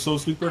characters are so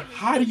sleeper.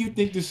 How do you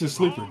think this is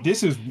sleeper?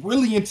 This is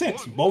really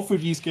intense. Both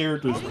of these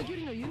characters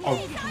are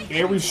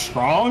very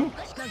strong,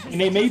 and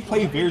they may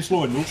play very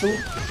slow and neutral,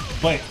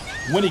 but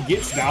when it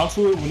gets down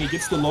to it, when it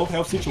gets to low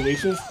health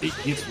situations, it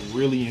gets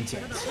really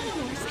intense.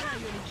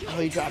 Oh,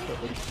 he dropped it.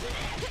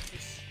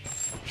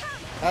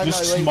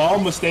 Just small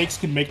mistakes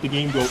can make the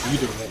game go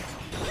either way.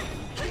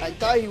 I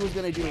thought he was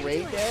going to do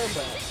raid there,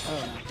 but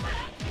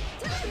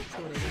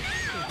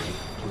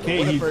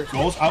okay, he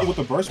goes out with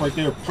the burst right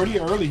there pretty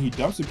early. He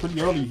dumps it pretty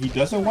early. He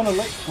doesn't want to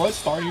let Flood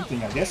start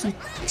anything. I guess he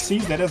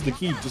sees that as the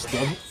key. Just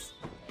doesn't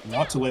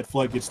want to let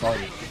Flood get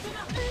started.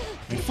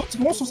 And Flood's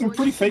going for some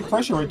pretty fake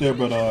pressure right there,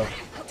 but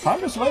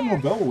Karma's letting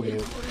him go with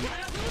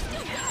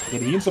it.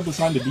 but he ends up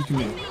deciding to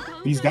decommit.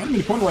 He's got him in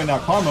the corner right now,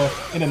 Karma,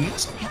 and the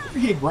next time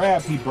he get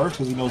grabbed, he bursts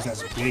because he knows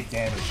that's big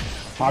damage.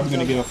 Probably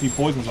gonna get a few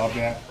poisons off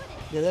that.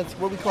 Yeah, that's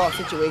what we call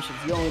situations.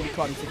 You don't want to be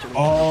caught in situations.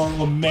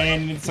 Oh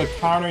man, it's a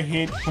counter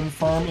hit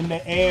confirmed in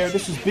the air.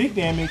 This is big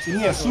damage, and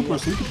he has super,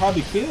 so he could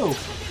probably kill.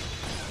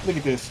 Look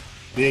at this.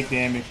 Big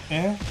damage.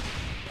 Yeah,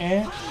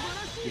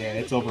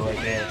 it's over right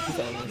there.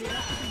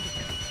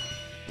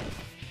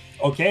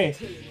 Okay,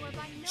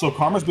 so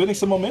Karma's building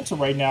some momentum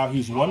right now.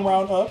 He's 1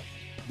 round up.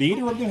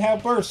 Neither of them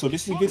have burst, so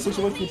this is a good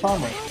situation for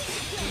Karma.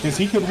 Because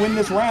he could win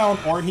this round,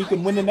 or he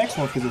could win the next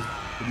one, because the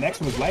next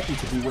one is likely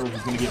to be where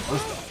he's going to get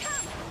burst back.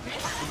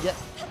 Yep.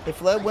 If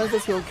Flood wins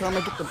this, he'll come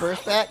and get the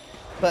burst back,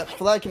 but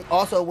Flood can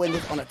also win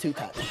this on a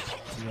 2-touch.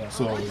 Yeah,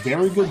 so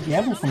very good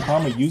gamble from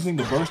Karma using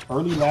the burst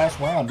early last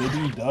round. Maybe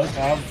he does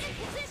have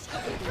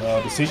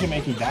decision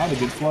making down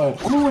against Flood.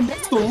 Oh, and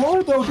that's the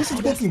low though. This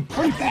is looking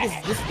pretty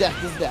bad. This is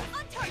death. This is death.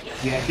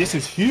 Yeah, this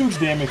is huge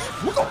damage.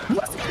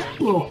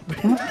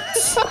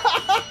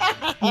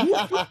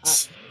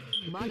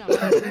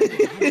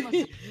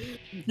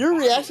 Your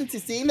reaction to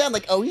seeing that,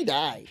 like, oh, he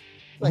died.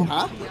 Like,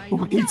 huh?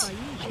 Yeah.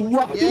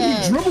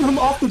 He dribbled him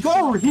off the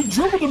goaler. He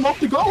dribbled him off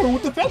the goaler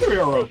with the feather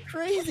arrow.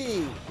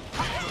 Crazy.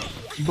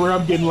 Bro,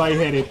 I'm getting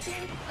lightheaded.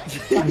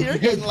 You're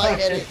getting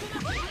lightheaded.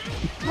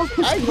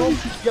 I know.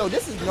 Yo,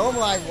 this is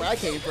normalized where I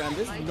came from.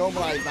 This is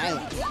normalized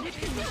violence.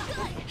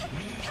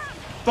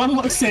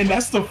 FluddSan,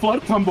 that's the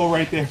Flood combo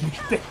right there.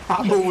 The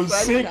combo was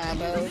sick.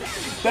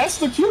 That's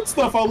the cute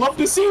stuff. I love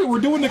to see it.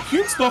 We're doing the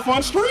cute stuff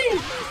on stream.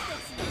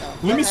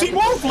 Let me see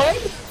more, Flood.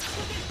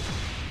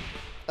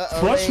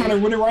 Flood's trying to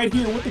win it right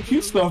here with the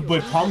cute stuff,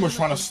 but Karma's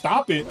trying to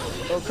stop it.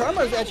 Oh,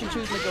 Karma's actually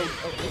choosing to go.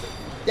 Okay.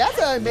 That's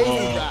an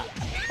amazing drop.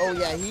 Oh,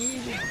 yeah, he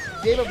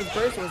gave up his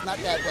burst, so it's not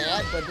that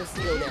bad, but this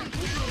is still damage.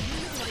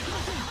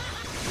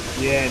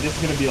 Yeah, this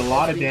is going to be a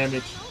lot of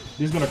damage.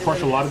 This is going to crush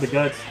a lot of the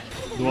guts,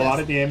 do a lot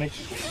of damage.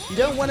 You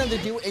don't want him to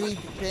do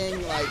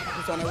anything like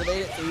persona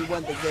related, so you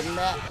want to give him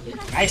that.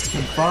 Nice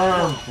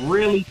confirm,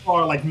 really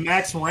far, like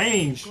max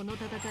range.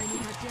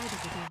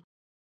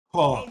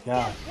 Oh,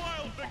 God.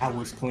 That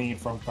was clean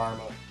from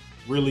Karma.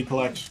 Really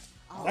clutch.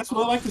 That's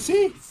what I like to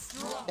see.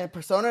 And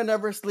Persona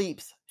Never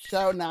Sleeps.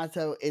 Shout out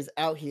Naoto is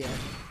out here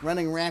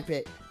running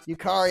rampant.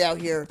 Yukari out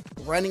here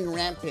running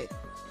rampant.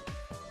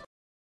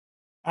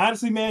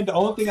 Honestly, man, the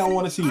only thing I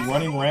want to see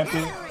running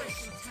rampant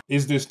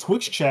is this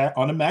Twitch chat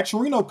on the Max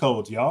Reno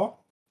codes, y'all.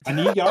 I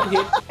need y'all to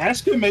hit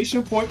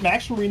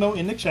 !Max Reno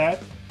in the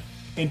chat.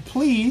 And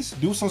please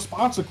do some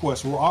sponsor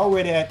quests. We're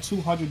already at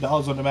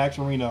 $200 on the Max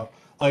Reno.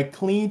 A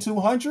clean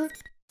 200?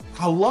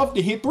 I love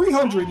to hit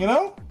 300, you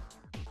know?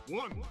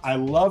 I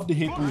love to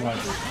hit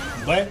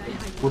 300. But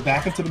we're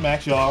back into the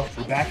match, y'all.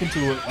 We're back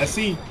into it. Let's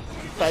see.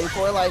 Fighting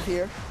for a life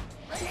here.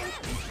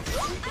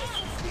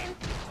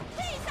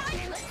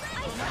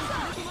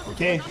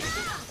 Okay.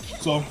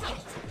 So,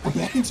 we're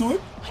back into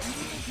it.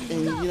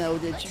 And, you know,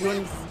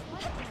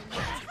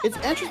 it's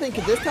interesting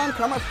because this time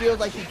Karma feels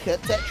like he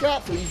could set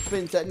traps, so he's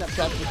been setting up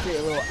traps to create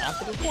a little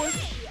obstacle course.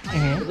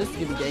 But this is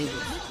going to be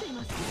dangerous.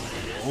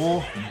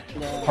 Oh,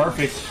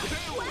 perfect.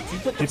 You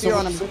put the fear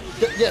on him.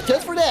 Yeah,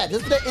 just for that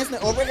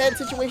instant overhead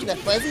situation, that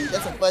fuzzy,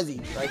 that's a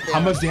fuzzy right there. How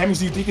much damage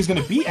do you think is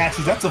going to be,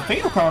 actually? That's a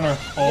fatal counter.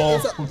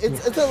 Oh.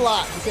 It's a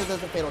lot because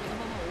there's a fatal counter.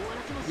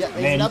 Yeah,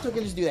 and Naoto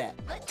can just do that.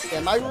 Yeah,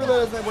 my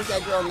ruler doesn't work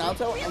that girl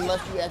Naoto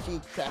unless you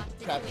actually trap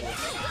it.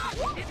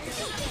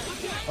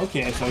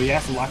 Okay, so he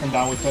has to lock him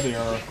down with feather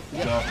arrow.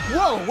 Yep. So.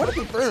 Whoa, what a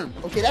confirm.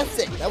 Okay, that's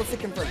sick. That was sick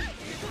confirm.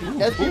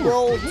 SP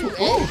roll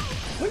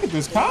 2A. Look at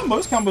this combo.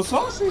 This combo's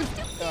saucy.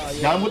 Yeah.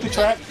 Got him with the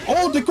trap.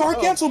 Oh, the guard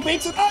cancel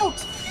baits it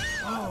out.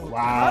 Oh,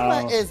 wow.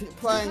 Karma is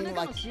playing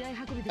like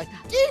a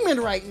demon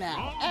right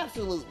now.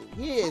 Absolutely.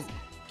 He is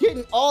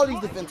getting all these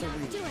defensive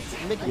reads.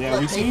 Yeah,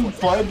 we've seen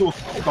Flood do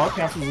guard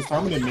cancels this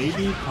time, and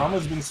maybe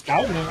Karma's been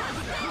scouting it.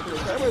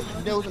 Karma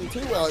knows him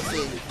too well, it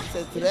seems. He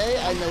says, today,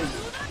 I know you.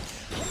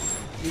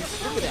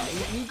 Look at that.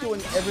 He's doing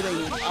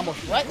everything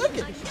almost right. Look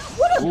at this.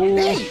 What a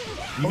bait.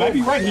 You might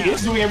be right. He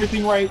is doing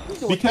everything right. He's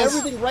doing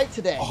everything right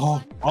today.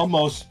 Oh,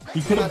 almost.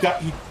 He could have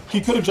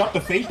dropped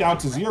the fate down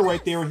to 0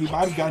 right there, and he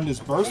might have gotten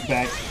his burst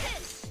back.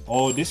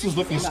 Oh, this is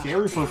looking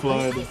scary for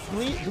Flood.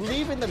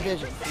 Believe in the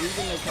vision. Believe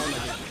in the Karma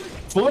vision.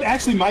 Flood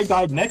actually might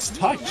die next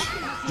touch,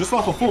 just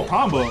off a full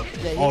combo.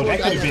 Yeah, oh,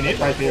 that could have been it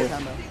right there.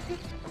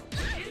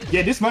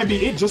 Yeah, this might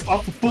be it just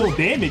off the full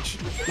damage.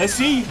 Let's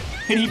see.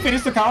 Can he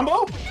finish the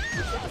combo?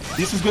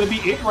 This is going to be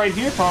it right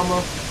here,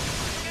 Karma.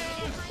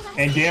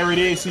 And there it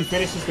is. He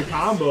finishes the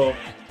combo.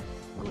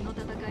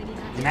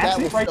 And that's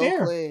it right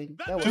there.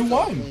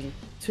 2-1.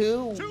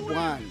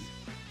 2-1.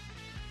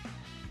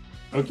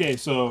 Okay,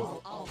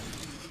 so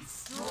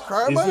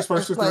Karma is this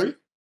first to 3?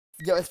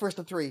 Yeah, it's first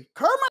to 3.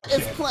 Karma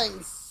is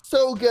playing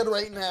so good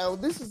right now.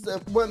 This is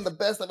one of the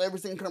best I've ever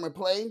seen Karma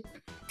play.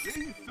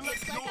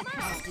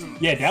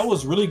 Yeah, that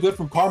was really good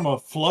from Karma.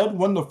 Flood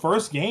won the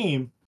first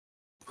game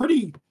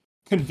pretty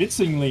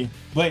convincingly,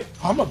 but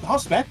Karma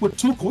bounced back with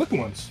 2 quick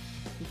ones.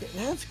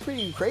 That's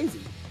pretty crazy.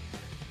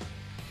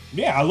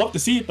 Yeah, I love to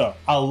see it though.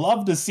 I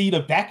love to see the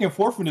back and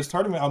forth in this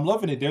tournament. I'm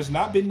loving it. There's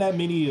not been that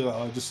many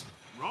just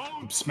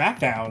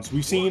smackdowns.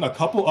 We've seen a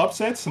couple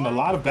upsets and a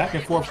lot of back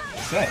and forth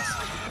sets.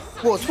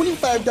 Well,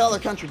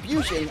 $25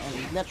 contribution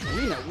on Metro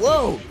Arena.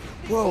 Whoa,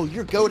 whoa,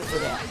 you're goated for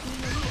that.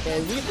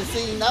 And we get to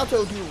see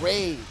Naoto do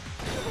raid.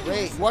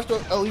 Raid. Watch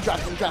the. Oh, he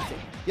dropped it. He dropped it.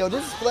 Yo,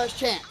 this is Flood's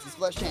chance. It's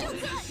Flood's chance.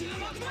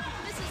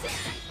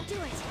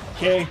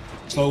 Okay,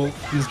 so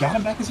he's got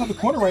him back inside the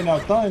corner right now.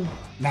 Thun,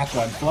 not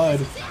Thun, Flood.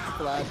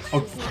 Flood.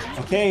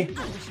 Okay,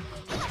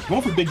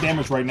 going for big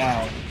damage right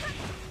now.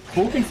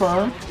 Full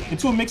confirm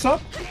into a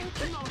mix-up.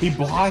 He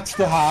blocks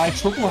the high,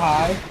 triple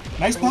high.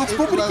 Nice blocks,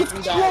 but he gets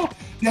control.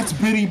 That's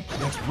bitty.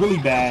 That's really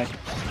bad.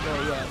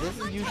 Oh yeah, this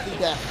is usually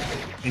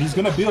death. And he's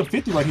gonna build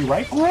 50 right here,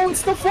 right? Oh,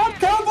 it's the front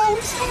combo.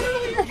 We saw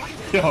it earlier.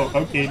 Yo,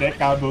 okay, that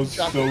combo's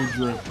so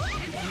drip.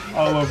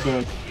 I love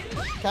that.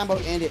 Combo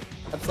ended.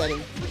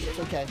 Upsetting. It's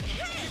okay.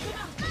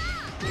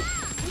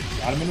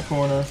 Got him in the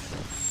corner.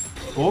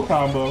 Full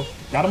combo.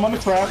 Got him on the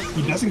trap.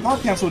 He doesn't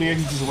guard cancel there.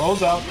 He just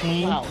rolls out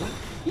clean. Wow.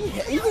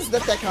 He just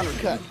let that counter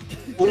cut.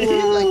 He's like,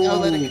 oh,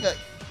 let it cut.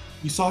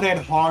 You saw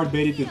that hard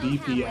baited the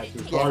DP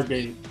after. Hard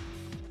baited.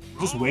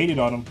 Just waited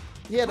on him.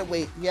 He had to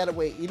wait. He had to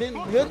wait. He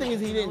didn't. The good thing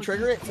is he didn't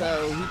trigger it,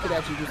 so he could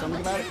actually do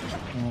something about it.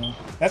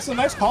 That's a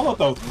nice call out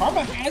though.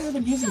 Karma hasn't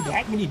been using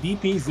that many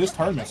DPs this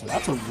tournament, so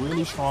that's a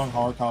really strong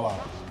hard call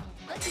out.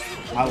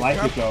 I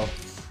like it though.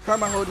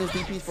 Karma holding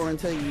his DPs for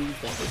until you use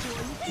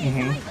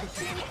them.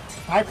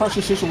 High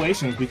pressure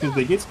situations because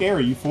they get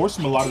scary. You force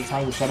them a lot of the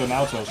time with Shadow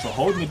Naoto, so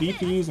holding the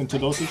DPs into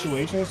those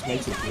situations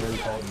makes it very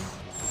potent.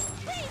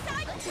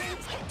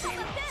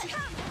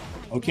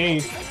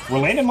 Okay, we're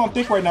landing him on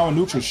thick right now in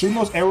neutral, shooting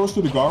those arrows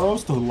through the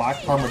Garos to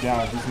lock Karma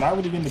down. He's not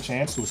really getting the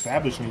chance to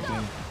establish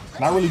anything.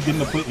 Not really getting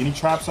to put any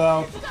traps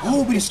out.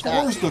 Oh, but he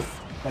scores the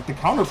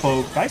counter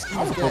poke. Nice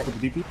counter poke for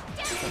the DP.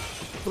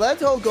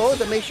 Flood's whole goal is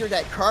to make sure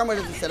that Karma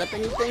doesn't set up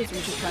anything, so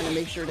he's just trying to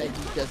make sure that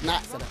he does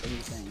not set up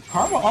anything.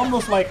 Karma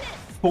almost like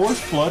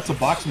forced Flood to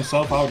box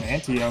himself out and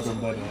anti-out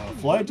him, but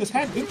Flood just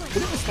had good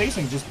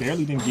spacing, just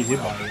barely didn't get hit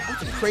by it.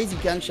 That's a crazy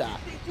gunshot.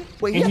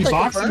 Wait, and he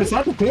boxed him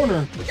inside the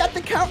corner. He got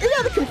the count. He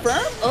got to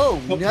confirm.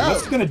 Oh no!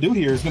 What's he gonna do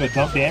here? He's gonna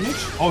dump damage.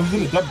 Oh, he's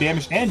gonna dump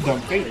damage and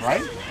dump fate,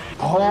 right?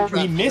 Oh,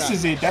 he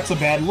misses it. That's a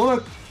bad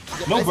look.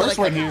 No burst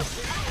right here.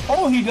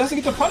 Oh, he doesn't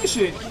get to punish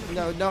it.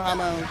 No, no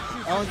ammo.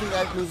 I don't think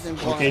that moves him.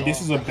 Okay,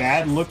 this is a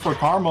bad look for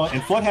Karma,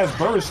 and Flood has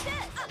burst.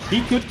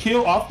 He could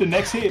kill off the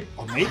next hit,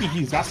 or maybe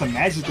he's got some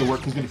magic to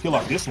work. He's gonna kill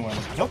off this one.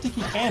 I don't think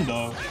he can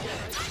though.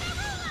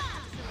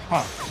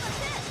 Huh?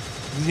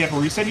 Does he have a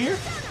reset here?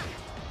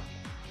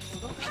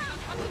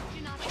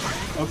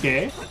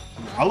 Okay,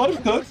 I'll let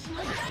him cook.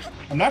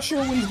 I'm not sure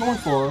what he's going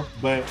for,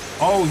 but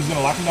oh, he's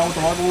gonna lock him down with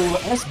the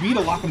Margaret SB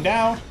to lock him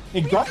down.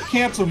 And guard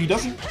cancel. He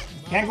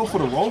can't go for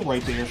the roll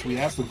right there, so he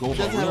has to go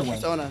for the real one. He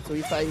doesn't have a persona, so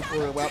he's fighting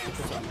for a walbat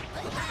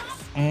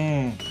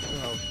persona.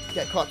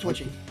 Got caught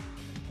twitching.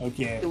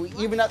 Okay. So we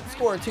even up the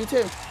score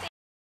 2-2.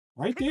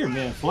 Right there,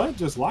 man. Flood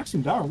just locks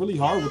him down really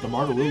hard with the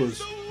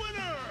Margarillas.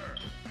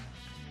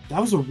 That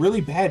was a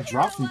really bad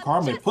drop from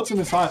Karma. It puts him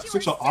inside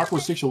such an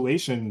awkward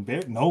situation.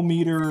 No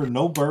meter,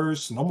 no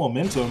burst, no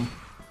momentum.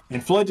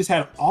 And Flood just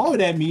had all of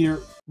that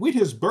meter with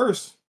his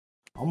burst.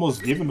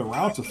 Almost giving the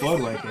round to Flood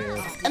right there.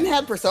 And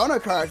had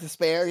persona cards to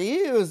spare.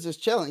 He was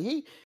just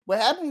chilling. What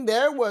happened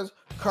there was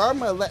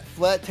Karma let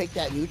Flood take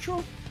that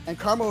neutral. And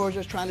Karma was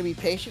just trying to be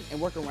patient and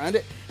work around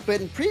it.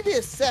 But in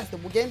previous sets, the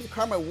games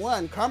Karma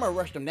won, Karma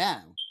rushed him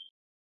down.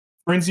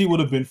 Frenzy would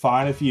have been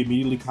fine if he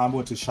immediately comboed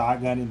into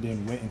Shotgun and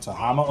then went into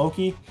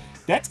Hamaoki.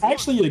 That's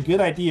actually a good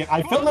idea.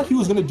 I felt like he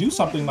was going to do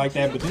something like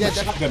that, but then the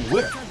Shotgun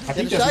whipped. I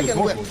think that's what he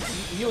was going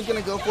for. He was going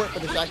to go for it,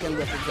 but the Shotgun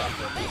whipped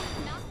exactly.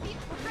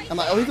 I'm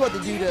like, oh, he's about to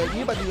do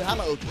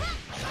Hamaoki.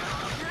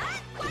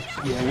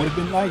 Yeah, it would have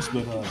been nice,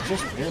 but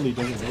just barely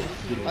doesn't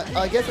work.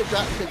 I guess it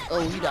dropped because,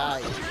 oh, he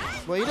died.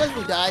 Well, he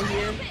doesn't die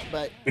here,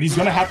 but he's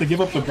going to have to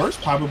give up the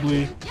burst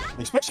probably,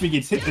 especially if he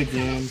gets hit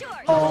again.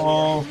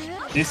 Oh,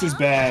 this is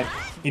bad.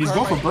 And he's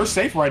going for burst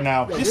safe right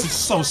now. Yo, this is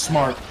so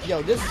smart.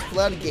 Yo, this is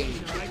Flood game.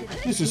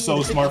 This is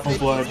so smart from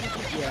Flood.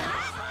 Yeah.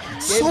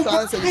 Game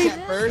silence so you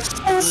can't burst.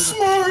 So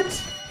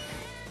smart.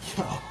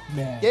 Oh,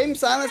 man. Game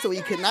silence so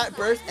he could not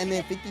burst and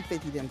then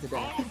 50-50 them to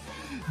death.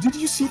 Did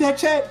you see that,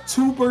 chat?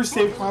 2 burst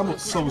safe combo.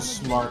 So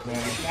smart, man.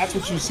 That's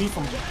what you see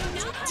from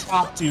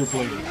top tier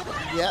players.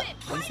 Yep,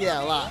 you see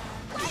that a lot.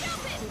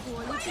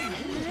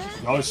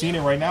 Y'all are seeing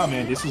it right now,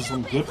 man. This is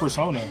some good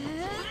persona.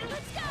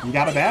 You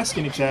got a bask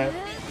in it, chat.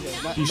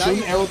 He's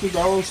shooting arrow through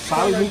arrows,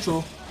 solid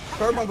neutral.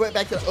 Karma went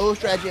back to the old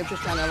strategy of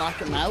just trying to lock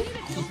him out,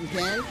 keep him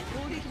pinned,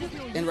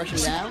 and rush him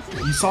down.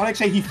 You saw that,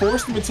 chat? He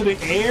forced him into the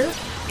air,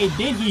 and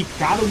then he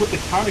got him with the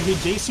counter hit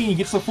JC and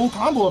gets the full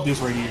combo of this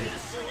right here.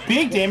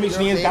 Big damage,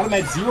 and he's got him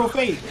at 0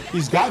 fate.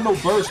 He's got no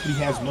burst, but he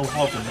has no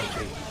health and no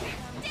fate.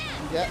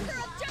 Yep.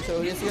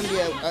 So this is going to be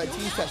a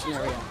T-touch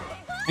scenario.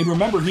 And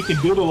remember, he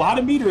can build a lot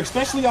of meter,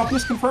 especially off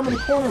this confirming the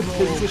corner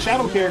because he's a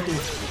shadow character.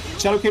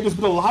 Shadow characters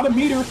build a lot of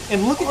meter,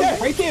 and look at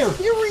that right there.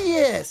 Here he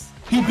is.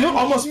 He built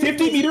almost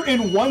 50 meter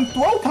in 1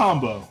 throw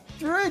combo.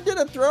 did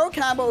a throw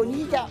combo and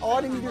he got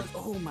all the meters.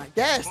 Oh my,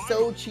 that's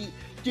so cheap.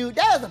 Dude,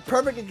 that is a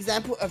perfect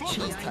example of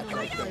cheese touch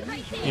right there.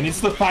 And it's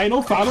the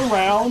final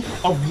round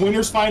of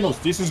winners finals.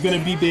 This is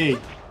gonna be big.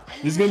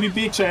 This is gonna be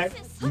big, chat.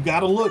 You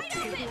gotta look.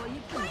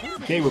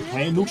 Okay, we're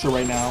playing neutral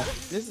right now.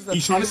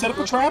 He's trying to set up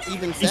a trap.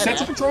 He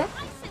sets up a trap.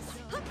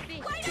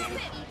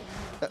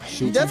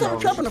 He does have a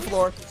trap on the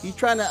floor. He's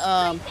trying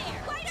to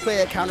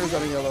play a counter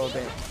zone a little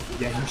bit.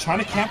 Yeah, he's trying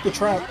to camp the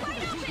trap.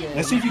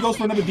 Let's see if he goes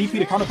for another DP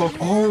to counter poke.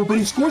 Oh, but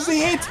he scores the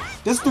hit.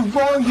 That's the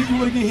wrong hit you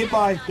want to get hit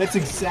by. That's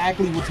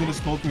exactly what's going to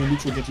smoke through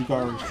neutral against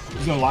Yukari.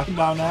 He's going to lock him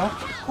down now.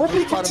 Oh, but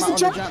he catches the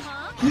jump.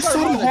 He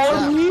saw the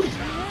hard read.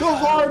 The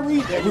hard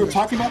read that we were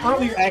talking about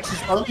earlier, Axis,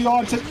 early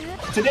on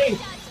today.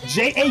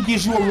 JA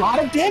gives you a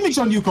lot of damage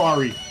on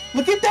Yukari.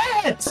 Look at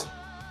that.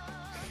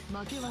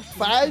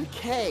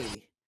 5K.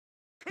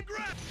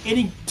 And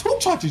he two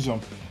touches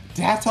him.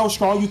 That's how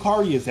strong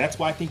Yukari is. That's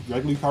why I think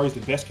regular Yukari is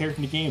the best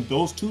character in the game.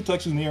 Those two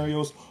touch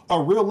scenarios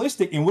are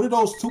realistic. And what are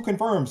those two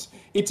confirms?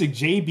 It's a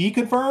JB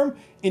confirm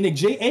and a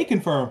JA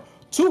confirm.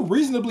 Two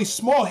reasonably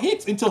small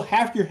hits until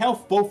half your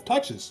health both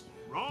touches.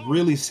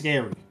 Really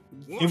scary.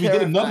 And we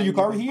get another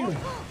Yukari here.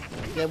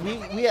 Yeah,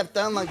 we have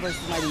Thun Lunk versus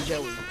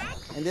mightyjoey.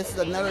 And this is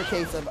another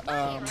case of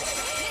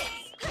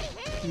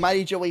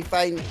mightyjoey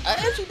fighting. I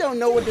actually don't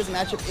know what this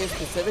matchup is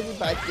specifically,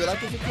 but I feel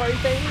like it's Yukari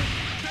favorite.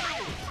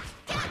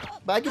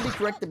 But I could be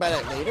corrected by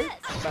that later.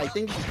 But I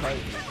think it's Yukari.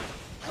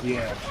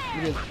 Yeah.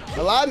 Because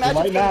a lot of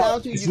matchups come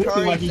down to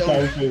Yukari. Like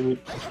Yukari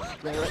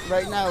yeah,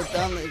 right now,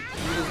 Thun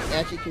is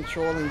actually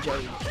controlling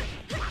Joey.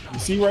 You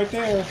see right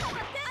there,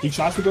 he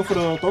tries to go for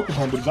the throw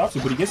confirm, but he drops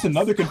it. But he gets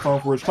another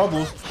confirm for his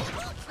troubles.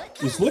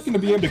 He's looking to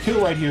be able to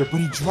kill right here, but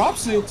he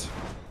drops it.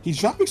 He's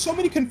dropping so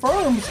many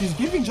confirms. He's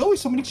giving Joey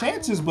so many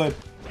chances, but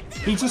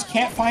he just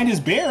can't find his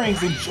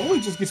bearings, and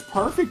Joey just gets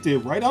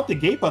perfected right out the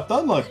gate by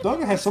Thun Lunk.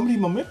 Thun has so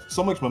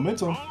much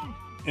momentum.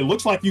 It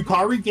looks like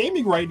Yukari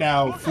gaming right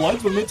now.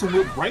 Floods momentum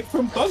right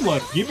from Thun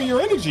Lunk. Give me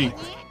your energy.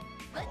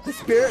 The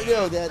spirit,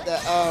 yo,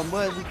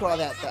 what do we call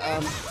that?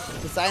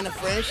 The sign of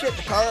friendship,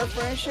 the power of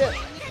friendship.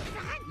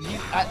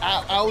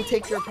 I'll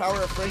take your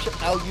power of friendship.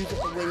 I'll use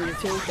it to win you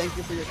too. Thank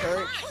you for your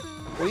courage.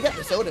 Well, you got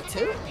the soda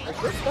too? That's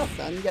good stuff,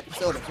 son. You got the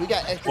soda. We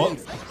got extra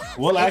meters.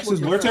 Well,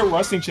 actually, Where's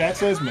Rusting Chat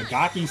says,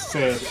 Megaki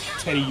said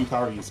Teddie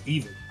Yukari is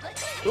even.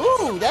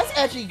 Ooh, that's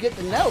actually good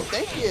to know.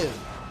 Thank you.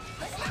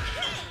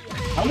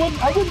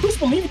 I wouldn't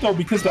disbelieve it though,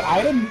 because the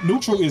item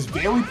neutral is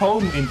very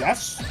potent, and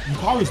that's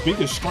Yukari's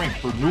biggest strength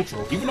for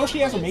neutral. Even though she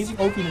has amazing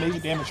OP and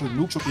amazing damage, her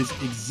neutral is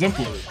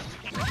exemplary.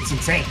 It's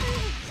insane.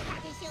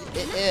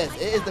 It is.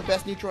 It is the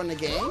best neutral in the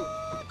game.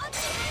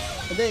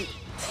 And then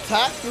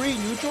top 3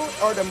 neutral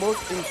are the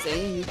most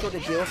insane neutral to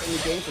deal with in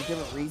the game for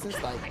different reasons.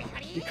 Like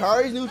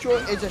Yukari's neutral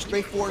is just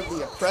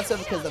straightforwardly oppressive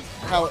because of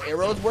how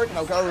arrows work,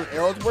 how Garu's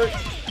arrows work.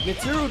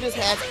 Mitsuru just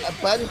has a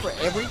button for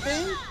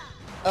everything.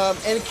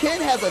 And Ken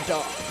has a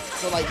dog.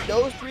 So like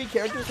those 3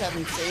 characters have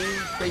insane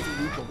crazy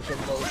neutral because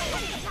of those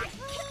things.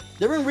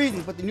 Different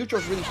reasons, but the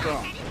neutral is really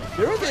strong.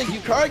 The other thing is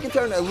Yukari can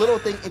turn a little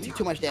thing into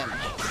too much damage.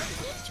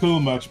 Too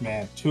much,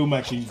 man. Too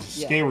much. He's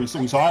scary. So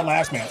we saw it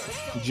last match.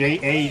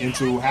 JA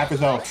into half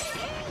his health.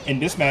 In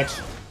this match,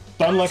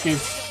 Thun Lunk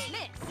is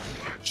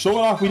showing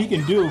off what he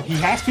can do. He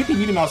has 50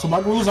 meter now, so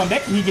Margaret's on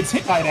deck and he gets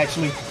hit by it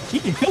actually. He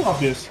can kill off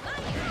this.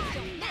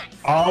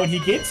 Oh, and he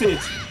gets it.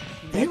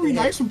 Very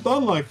nice from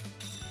Thun Lunk.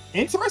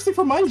 Interesting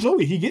for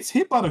mightyjoey. He gets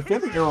hit by the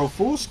feather arrow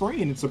full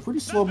screen. It's a pretty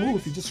slow move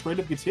if he just straight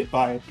up gets hit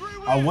by it.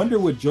 I wonder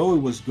what Joey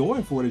was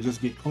going for to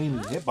just get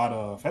cleanly hit by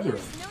the feather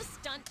arrow.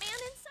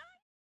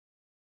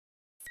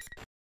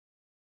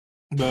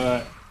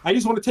 But I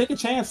just want to take a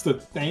chance to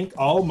thank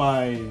all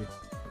my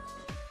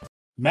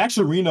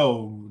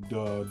Maxarino,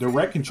 the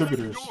direct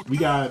contributors. We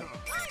got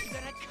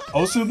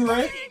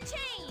Osugure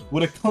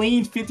with a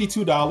clean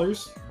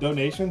 $52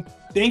 donation.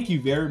 Thank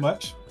you very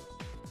much.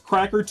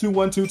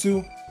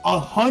 Cracker2122,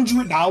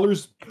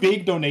 $100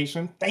 big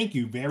donation. Thank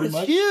you very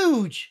much.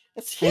 Huge.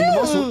 That's huge.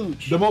 And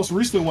the most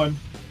recent one,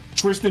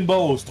 Tristan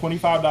Bowles,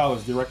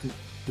 $25 direct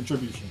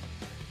contribution.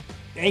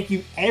 Thank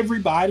you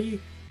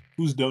everybody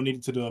who's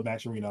donated to the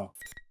Maxarino.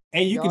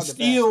 And you can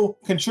still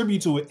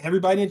contribute to it.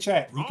 Everybody in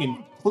chat, you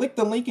can click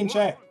the link in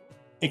chat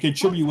and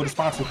contribute with a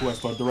sponsor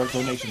request or a direct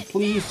donation.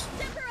 Please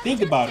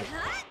think about it.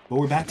 But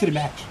we're back to the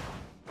match.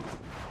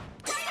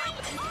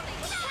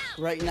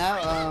 Right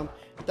now,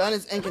 Thun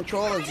is in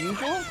control as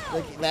usual.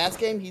 Like last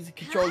game, he's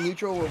controlling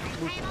neutral with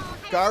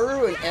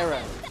Garu and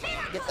Era.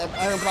 Get that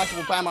iron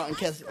blockable bomb out in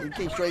case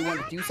Joey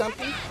wanted to do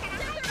something.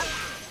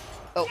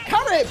 Oh,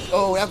 counter hit!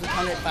 Oh, that was a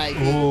counter hit by.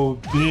 Oh,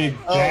 big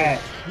bat.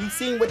 He's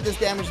seeing what this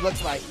damage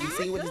looks like. He's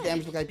seeing what this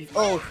damage looks like.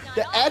 Oh,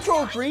 the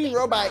actual green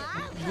robot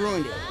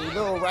ruined it. The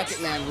little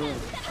Rocket Man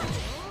ruined it.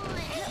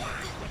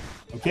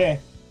 Okay.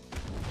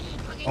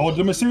 Oh,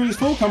 the mysterious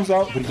fool comes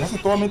out, but he doesn't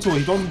throw him into it.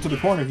 He throws him into the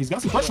corner. He's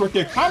got some pressure right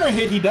there. Counter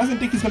hit. He doesn't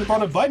think he's going to throw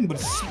the button, but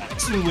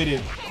smacks him with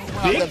it.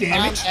 Wow, big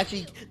damage.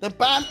 The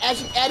bomb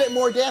actually added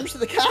more damage to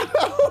the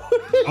combo.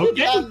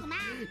 Okay.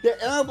 The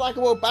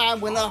unblockable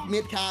bomb went off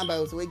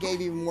mid-combo, so it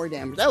gave even more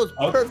damage. That was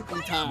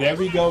perfectly timed. There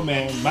we go,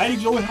 man. Mighty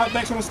Joey hot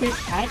backs on the stage.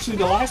 Actually,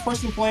 the last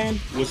person playing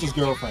was his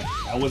girlfriend.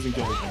 That wasn't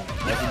Joey's man.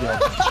 That's his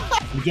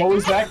girlfriend.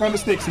 Joey's back on the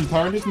sticks. He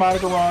turned his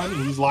monitor on,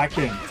 and he's locked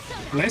in.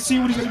 Let's see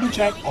what he's going to do,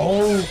 chat.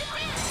 Oh,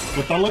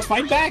 but Thun's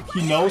fighting back.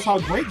 He knows how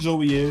great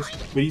Joey is,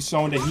 but he's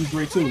showing that he's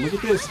great, too. Look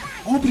at this.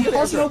 Oh, but he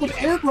passes it up with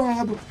air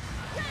grab.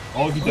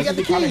 Oh, he doesn't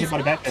get counter hit by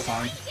the back that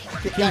time.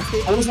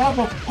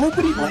 Oh,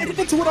 but he landed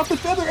into it off the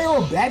feather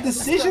arrow. Bad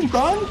decision,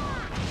 Thun.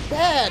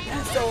 Bad.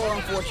 That's so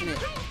unfortunate.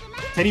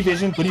 Teddie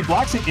vision, but he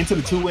blocks it into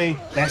the two-way.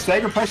 That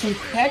stagger pressure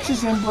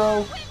catches him,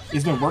 bro.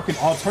 He's been working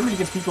all tournament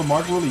against people.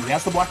 Margaret, he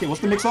has to block it.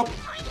 What's the mix-up?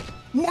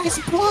 Nice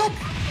block.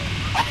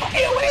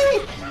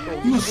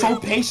 He was so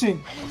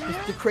patient.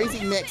 The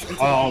crazy mix.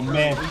 Oh,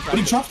 man. But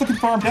he drops the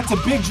confirm. That's a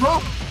big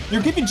drop.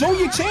 You're giving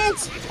Joey a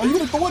chance. Are you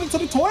going to throw it into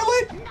the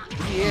toilet?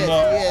 He is.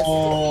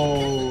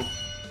 No.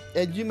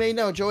 And you may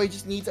know, Joey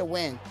just needs a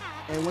win.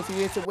 And once he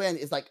gets a win,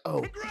 it's like,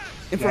 oh,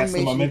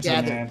 information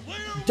gathered. Man.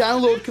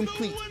 Download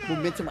complete.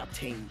 Momentum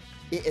obtained.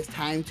 It is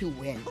time to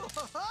win.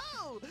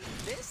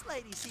 This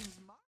lady seems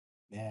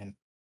man.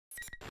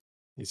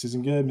 This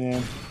isn't good,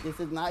 man. This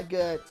is not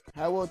good.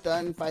 How will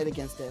Thun fight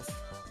against this?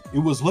 It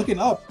was looking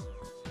up.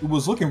 It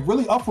was looking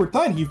really up for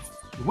Thun. He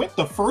went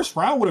the first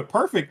round with a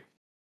perfect.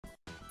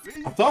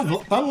 I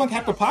thought Thun Lunk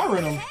had the power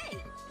in him.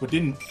 But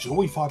then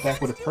Joey fought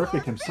back with a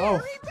perfect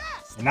himself.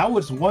 And now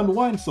it's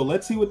 1-1, so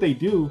let's see what they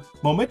do.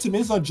 Momentum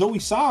is on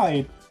Joey's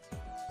side.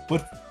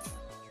 But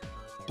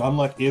Thun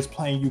Lunk is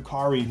playing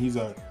Yukari, and he's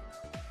a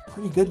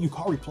pretty good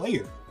Yukari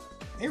player.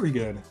 Very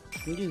good.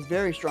 He's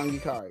very strong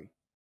Yukari.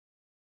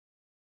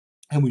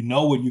 And we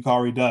know what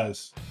Yukari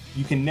does.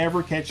 You can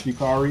never catch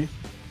Yukari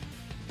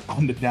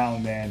on the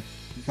down, man.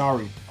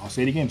 Yukari, I'll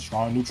say it again,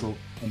 strong neutral,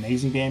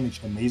 amazing damage,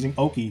 amazing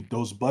Oki.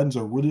 Those buttons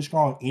are really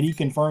strong. Any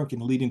confirm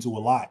can lead into a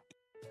lot.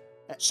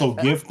 So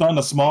give Thun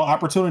a small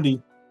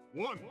opportunity.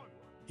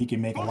 He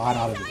can make a lot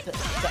out of it.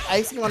 The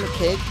icing on the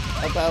cake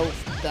about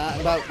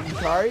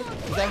Yukari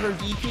is that her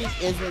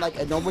DP isn't like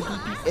a normal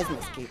DP, isn't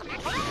escape.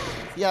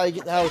 See how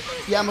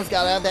he almost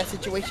got out of that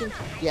situation?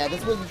 Yeah,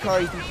 that's what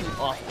Yukari's DP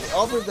offers. It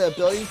offers the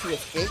ability to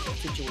escape the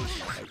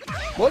situation.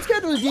 Like, most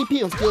characters with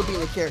DP will still be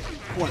in the character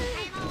corner.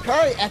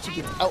 Yukari actually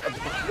gets out of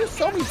it. There's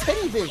so many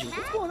Teddie visions.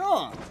 What's going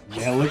on?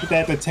 Yeah, look at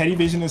that. The Teddie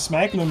vision is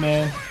smacking him,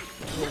 man.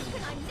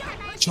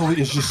 Joey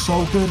is just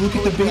so good. Look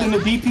at the bait and the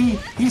DP.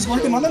 He's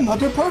working on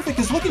another perfect.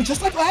 It's looking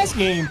just like last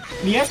game.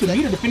 And he has to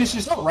beat her to finish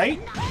this up,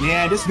 right?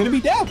 Yeah, this is going to be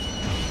death.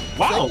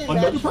 Wow,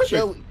 another perfect.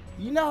 Joey,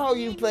 you know how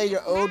you play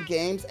your old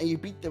games and you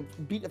beat the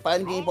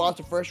fighting game boss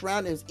the first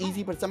round? It was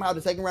easy, but somehow the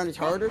second round is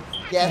harder?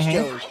 Yeah, it's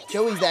Joey.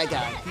 Joey's that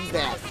guy. He's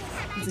that.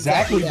 He's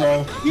exactly,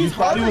 bro. You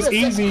thought it was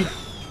easy,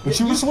 but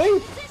you were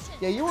asleep.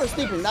 Yeah, you were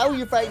sleeping. Now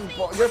you're fighting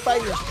your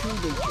true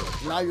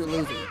nature. Now you're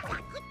losing.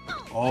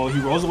 Oh, he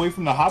rolls away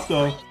from the hop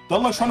though.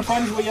 Thun's trying to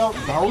find his way out.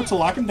 Garo to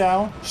lock him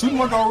down. Shoot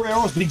more Garo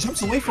arrows, but he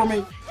jumps away from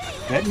it.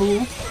 That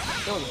move.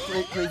 That was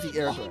a crazy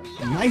air grab.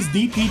 Nice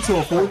DP to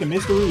avoid the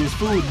mysterious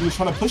food. He was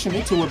trying to push him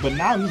into it, but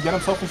now he's got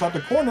himself inside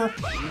the corner.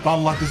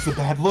 Thun, this is a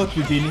bad look.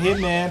 You're getting hit,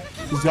 man.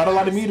 He's got a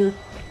lot of meter.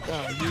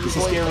 This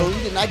is scary.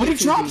 But he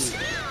drops.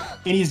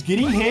 And he's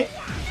getting hit.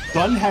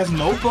 Thun has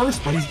no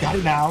burst, but he's got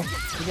it now.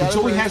 But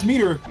Joey has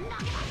meter.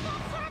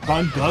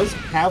 Thun does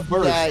have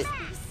burst. Yeah.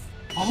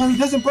 Oh, he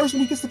doesn't burst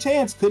when he gets the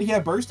chance. Could he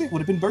have bursted? Would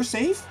have been burst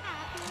safe?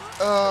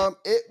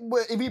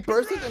 If he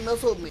bursted, then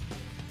also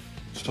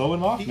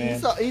showing off,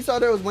 man. He saw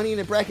there was money in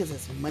the brackets.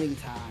 It's money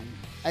time.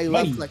 I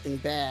love collecting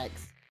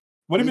bags.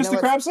 What did Mr.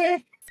 Krabs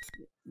say?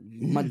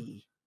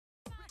 Money.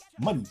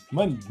 Money,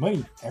 money,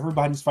 money.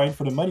 Everybody's fighting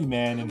for the money,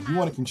 man. And if you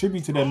want to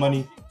contribute to that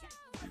money,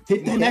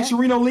 hit that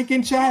NachoDimension link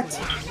in chat.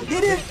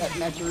 Hit it. That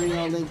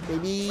NachoDimension link,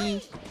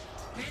 baby.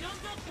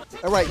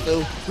 All right,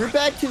 so we're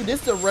back to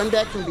this. Is a run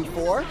back from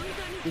before.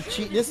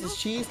 This is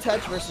Cheese Touch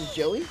versus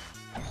Joey.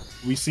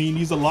 We've seen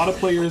these a lot of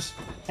players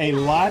a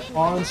lot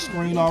on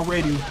screen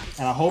already,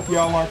 and I hope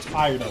y'all aren't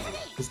tired of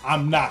it, because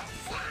I'm not.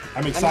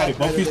 I'm excited.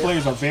 Both these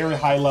players are very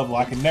high level.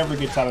 I can never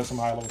get tired of some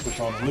high level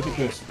persona. Look at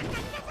this.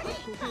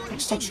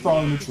 He's such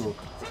strong neutral.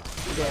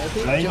 Yeah,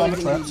 I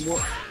think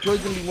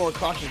Joey's going to be more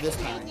cautious this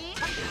time.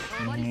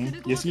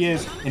 Yes, he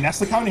is. And that's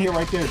the counter here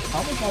right there.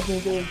 Tampa's not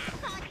being good.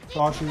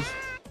 Cautious.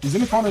 He's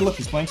in the corner. Look,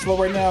 he's playing slow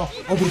right now.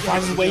 Oh, but he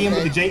finds his way in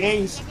with the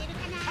JAs.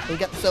 He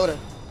got the soda.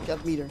 Got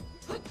the meter.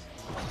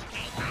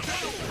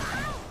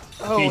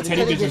 Oh, okay,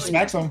 Teddie vision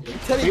smacks him.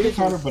 Big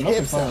counter, but no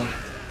confirm.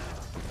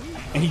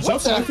 And he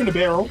jumps away from the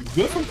barrel.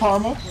 Good from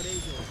Karma.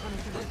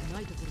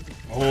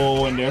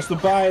 Oh, and there's the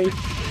bite.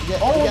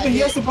 But he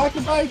has to block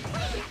the bite.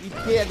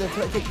 He had to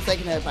take the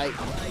second head bite.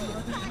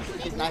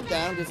 Get knocked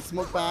down, just a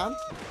smoke bomb.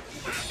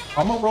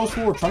 Karma rolls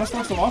forward, trying to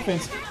start some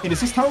offense. And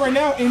it's his turn right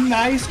now. And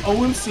nice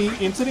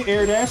OMC into the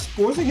air dash.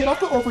 Scores a hit off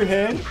the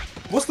overhead.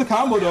 What's the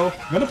combo though?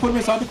 Gonna put him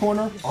inside the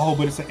corner. Oh,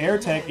 but it's an air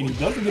tech, and he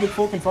doesn't get a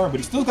full confirm, but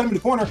he still got him in the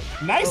corner.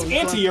 Nice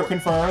anti-air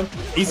confirm.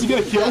 Is he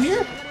gonna kill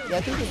here? Yeah,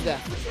 I think it's that.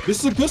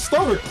 This is a good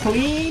starter.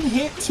 Clean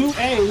hit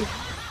 2A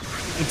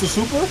into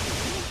super.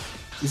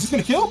 Is this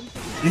gonna kill?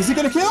 Is he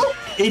gonna kill?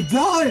 It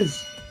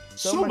does.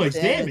 So much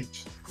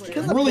damage.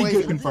 Really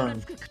good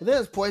confirmed. If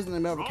there's poison in the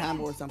middle of a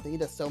combo or something, he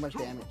does so much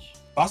damage.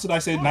 Also, I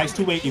said nice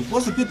 2-8. It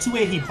was a good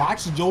 2-8. He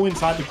boxed Joey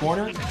inside the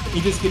corner.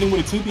 He just hit him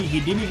with a 2-beat. He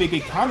didn't even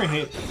get counter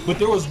hit, but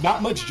there was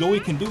not much Joey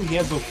can do. He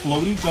has a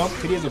floating jump.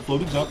 Teddie has a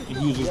floating jump, and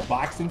he was just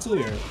boxed into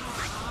there.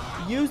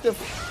 He used the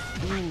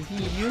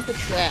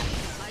trap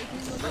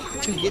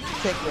to get the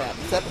tick grab,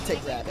 set the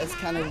tick grab. That's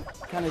kind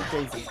of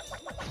crazy.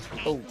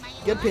 Oh,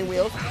 good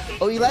pinwheels.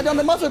 Oh, he landed on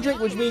the muscle drink,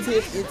 which means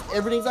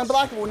everything's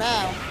unblockable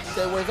now.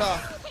 So it wears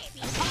off.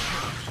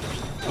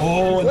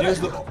 Oh, and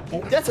there's the...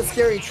 Oh. That's a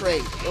scary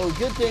trade. Oh,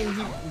 good thing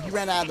he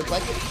ran out of the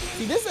bucket.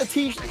 See, this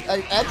is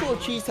an actual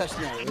cheese touch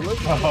scenario. It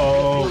looks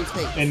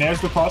oh, and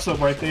there's the cross-up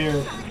right there.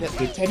 Yep.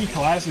 The Teddie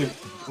classic.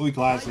 Really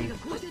classic. No,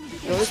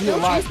 it's still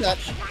cheese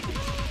touch.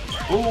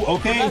 Oh,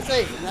 okay. Not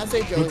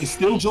safe, Joey. It's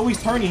still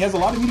Joey's turn. He has a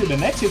lot of meter. The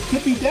next hit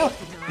could be down.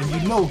 And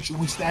you know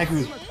Joey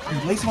staggers.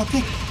 He lays him on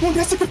kick. Oh,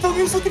 that's the confirm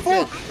he was looking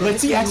for.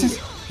 Let's see, Axis.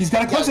 He's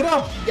got to close it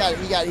up. He got it.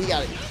 He's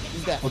got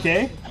it.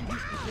 Okay.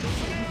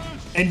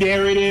 And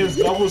there it is.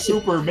 Double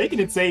super. Making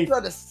it safe.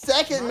 For the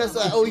second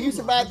missile. Oh, you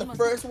survived the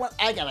first one.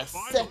 I got a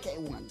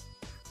second one.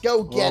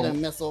 Go get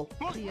him, missile.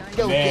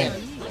 Go get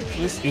him.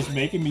 This is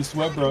making me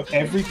sweat, bro.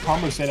 Every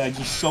combo set I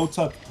just so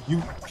tough.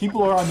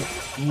 People are on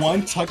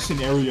one touch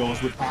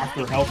scenarios with half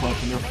their health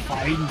up and they're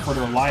fighting for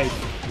their life.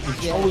 And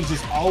Joey's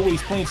just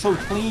always playing so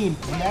clean,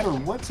 no matter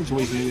what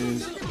situation it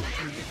is.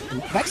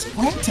 Nice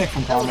grab tech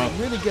from Karma. That was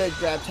a really good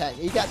grab tech.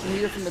 He got the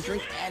meter from the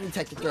drink and he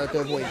tech to throw it to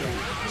avoid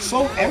damage.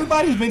 So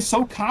everybody's been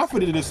so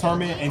confident in this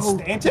tournament and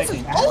stand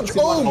teching.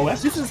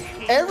 This is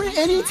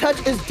any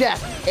touch is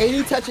death.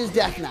 Any touch is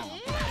death now.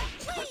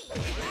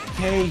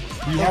 Okay,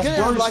 he has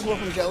burst. Unblockable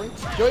from Joey.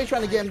 Joey's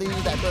trying to get him to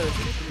use that burst.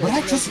 But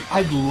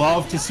I'd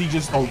love to see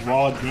just a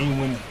raw game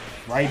win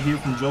right here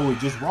from Joey.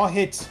 Just raw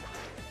hits.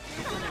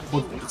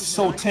 But it's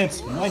so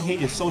tense. One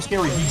hit is so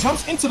scary. He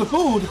jumps into the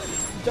food.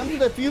 Jumps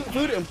into the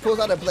food and pulls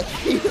out a blade.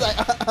 He's like,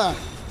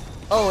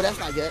 Oh, that's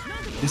not good.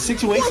 The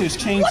situation has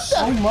changed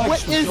so much.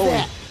 What is Joey.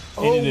 that?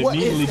 And it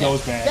immediately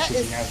goes back. That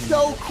is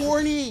so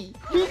corny.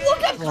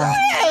 Look at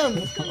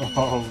him.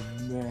 Oh,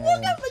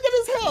 man. Look at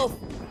his health.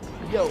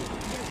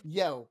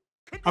 Yo.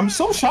 I'm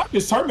so shocked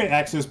this tournament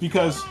access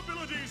because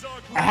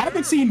I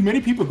haven't seen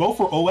many people go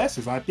for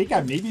OSs. I think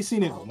I've maybe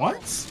seen it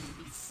once,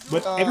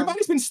 but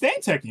everybody's been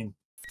stand teching.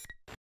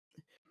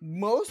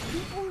 Most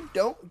people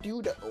don't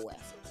do the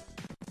OSs.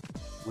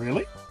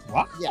 Really?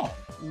 Wow. Yeah,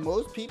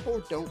 most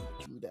people don't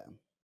do them.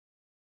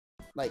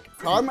 Like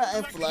Karma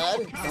and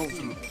Flood don't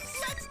do them.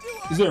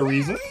 Is there a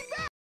reason?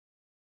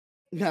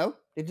 No,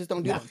 they just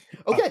don't do them.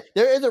 Okay,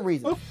 there is a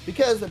reason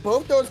because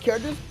both those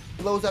characters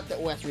blows up the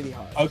OS really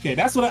hard. Okay,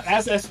 that's what I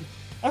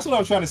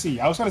was trying to see.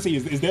 I was trying to see,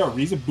 is there a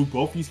reason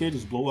both these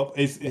characters blow up?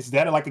 Is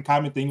that like a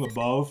common thing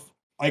above,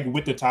 like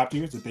with the top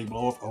tiers, that they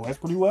blow up OS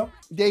pretty well?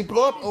 They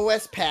blow up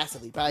OS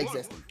passively by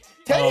existing.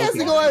 Teddie has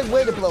to go out of his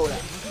way to blow it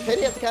up.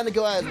 Teddie has to kind of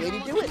go out of his way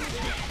to do it.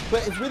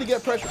 But it's really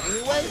good pressure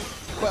anyway.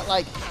 But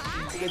like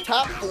the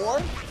top four,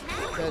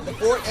 the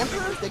four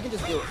emperors, they can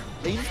just do it.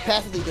 They just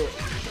passively do it.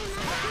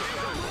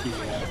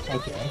 Yeah,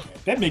 okay.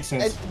 That makes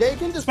sense. And they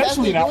can just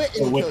especially now do it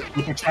and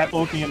with the trap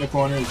looking in the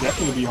corner, it's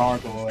definitely be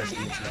hard to OS.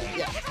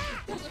 Yeah.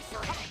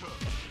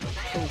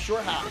 So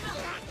sure how.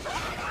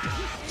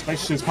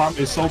 Especially since Karma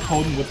is so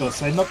potent with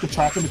setting up the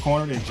trap in the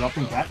corner and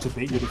jumping back to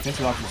bait your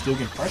defensive option, still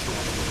getting pressure.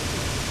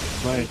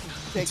 But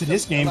to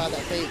this game, not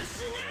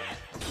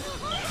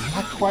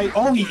quite.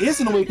 Oh, he is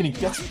an awakening.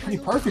 That's pretty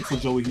perfect for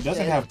Joey. He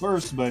doesn't have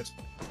burst, but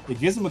it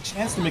gives him a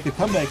chance to make a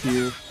comeback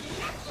here.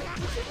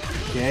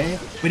 Okay,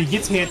 but he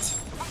gets hit.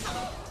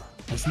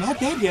 It's not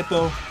dead yet,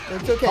 though.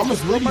 It's okay.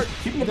 Karma's really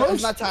keeping the burst.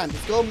 It's not time. The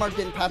skill mark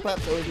didn't pop up,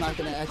 so it's not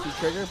going to actually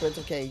trigger, but it's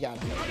okay. You got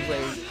him.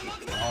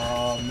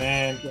 Oh,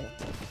 man. Yeah.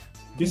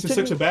 This is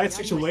such a bad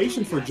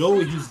situation for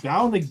Joey. He's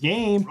down the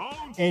game,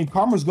 and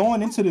Karma's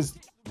going into this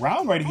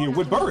round right here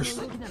with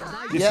burst.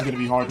 This is going to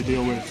be hard to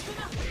deal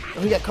with.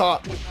 Oh, he got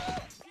caught.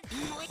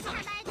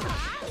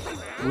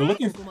 We're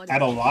looking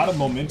at a lot of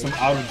momentum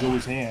out of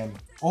Joey's hand.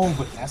 Oh,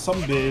 but that's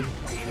something big.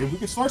 Maybe we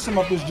can start some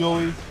up this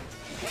Joey.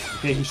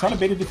 Okay, he's trying to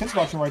bait a defensive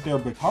option right there,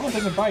 but Karma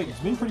doesn't bite. He's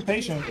being pretty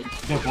patient.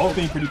 They're both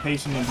being pretty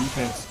patient in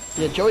defense.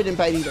 Yeah, Joey didn't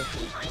bite either.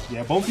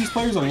 Yeah, both these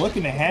players are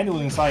looking to handle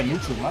it inside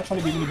neutral. We're not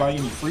trying to give anybody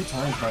any free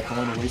turns by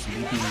throwing away some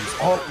DPs.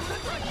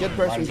 Oh, good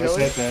person,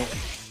 Joey. I said that.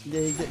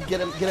 Yeah,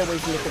 get away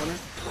from the corner.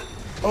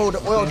 Oh, the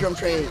oil drum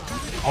trade.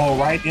 Oh,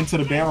 right into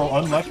the barrel.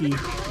 Unlucky.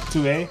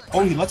 2A.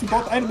 Oh, he lets him go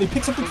with the item. He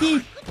picks up the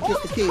key.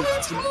 Gets the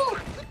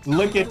key.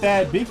 Look at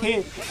that. Big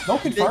hit. No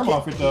confirm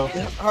off it, though.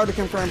 It's hard to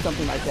confirm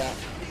something like that.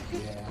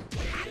 Yeah.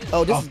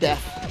 Oh, this is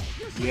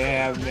death.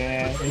 Yeah,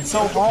 man. It's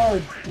so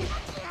hard.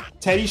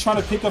 Teddie's trying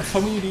to pick up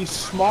so many of these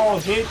small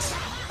hits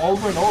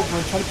over and over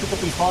and trying to pick up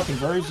these hard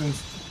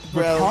conversions.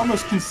 But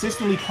Karma's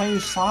consistently playing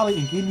solid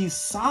and getting these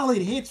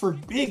solid hits for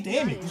big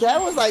damage.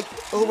 That was like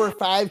over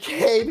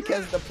 5K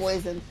because of the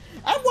poison.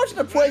 I'm watching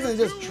the poison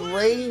just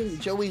drain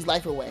Joey's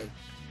life away.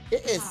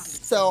 It is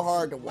so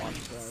hard to watch,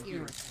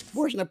 bro.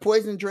 Watching the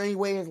poison drain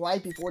away his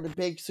life before the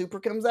big super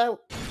comes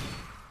out.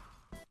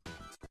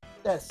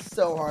 That's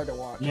so hard to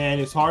watch. Man,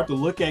 it's hard to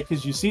look at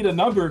because you see the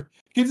number.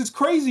 Because it's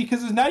crazy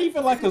because it's not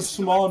even like a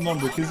small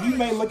number. Because you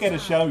may look at a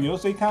Shadow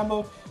Yosei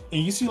combo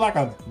and you see like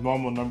a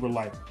normal number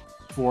like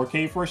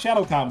 4K for a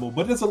Shadow combo.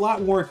 But it's a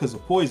lot more because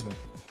of poison.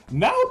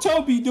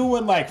 Naoto be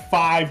doing like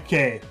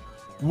 5K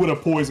with a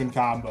poison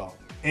combo.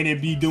 And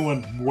it'd be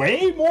doing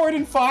way more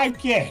than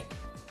 5K.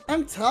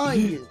 I'm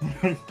telling you.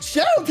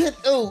 Shadow Ted.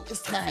 Oh,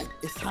 it's time.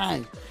 It's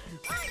time.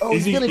 Oh,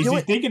 is he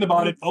thinking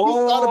about it? Oh,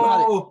 he thought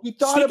about it. He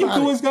thought sticking about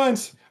to it. his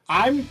guns.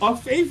 I'm a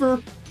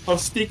favor of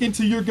sticking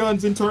to your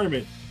guns in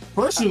tournament.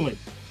 Personally.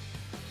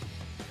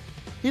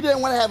 He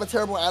didn't want to have a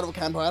terrible auto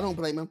combo. I don't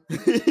blame him.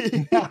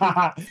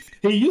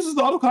 He uses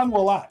the auto combo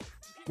a lot.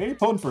 Very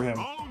potent for him.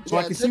 So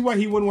I can see why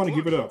he wouldn't want to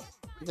give it up.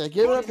 Yeah,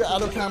 give it up the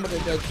auto combo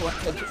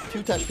to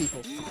two-touch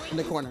people in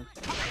the corner.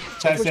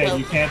 Chad said,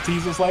 you can't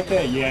tease us like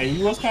that. Yeah,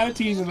 he was kind of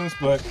teasing us,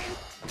 but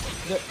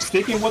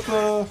sticking with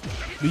the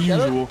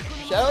usual.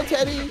 Shadow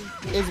Teddie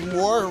is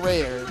more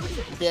rare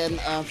than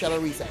Shadow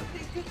Reset.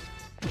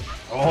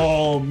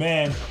 Oh,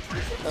 man.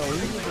 Oh,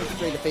 he's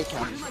straight to fake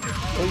counter.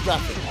 Oh, he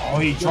dropped it. Oh,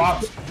 he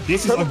drops.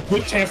 This is a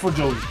good chance for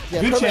Joey.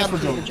 Yeah, good chance for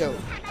Joey.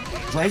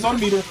 Drains on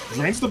the meter,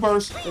 drains the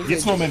burst,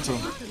 gets momentum.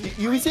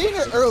 You were seeing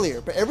it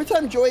earlier, but every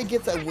time Joey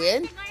gets a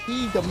win,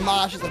 he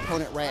demolishes his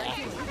opponent right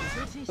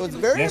after. So it's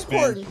very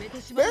important. Man.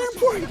 It's very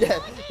important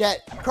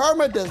that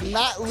Karma does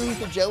not lose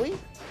to Joey.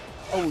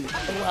 Oh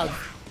wow.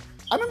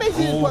 I'm amazed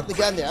he didn't put the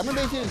gun there. I'm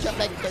amazed he didn't jump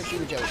back and start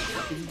shooting Joey.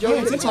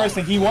 Yeah, it's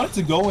interesting. He wanted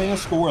to go in and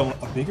score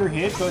a bigger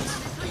hit, but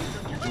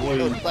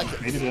Joey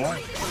made it out.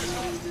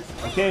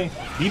 Okay,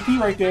 BP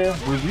right there.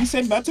 We're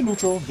resetting back to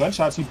neutral.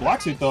 Gunshots. He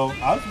blocks it though.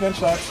 Out of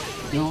gunshots.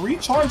 They're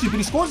recharging, but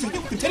he scores a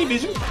hit with the Teddie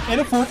vision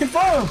and a full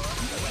confirm.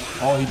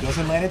 Oh, he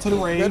doesn't land into the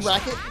rage. Red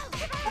racket.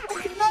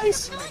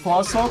 Nice.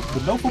 Cross up,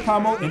 the no full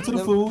combo into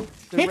the food.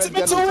 Hits him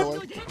into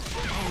it.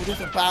 Oh,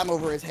 there's a bomb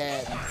over his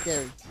head.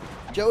 Scary.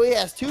 Joey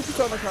has 2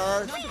 Persona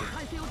cards.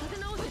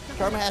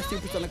 Karma has 2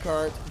 Persona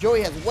cards.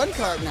 Joey has 1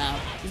 card now.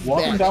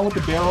 Walking down with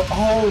the barrel.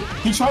 Oh,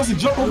 he tries to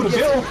jump over the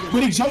barrel,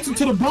 but he jumps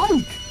into the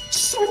bike.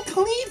 So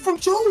clean from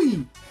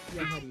Joey.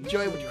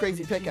 Joey with the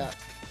crazy pickup.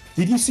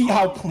 Did you see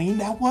how clean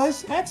that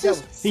was? That's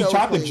just, he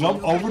tried to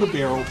jump over the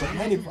barrel, but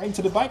landed right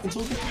into the bike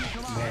until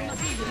man.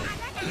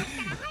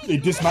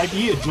 This might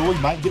be it. Joey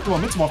might get the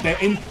momentum off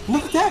that. And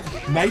look at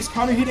that. Nice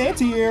counter hit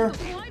anti-air.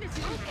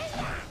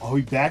 Oh,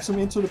 he backs him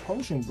into the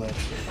potion, but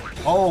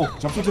oh,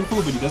 jumps into the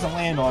food, but he doesn't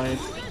land on it.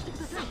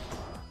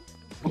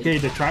 Okay,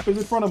 the trap is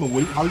in front of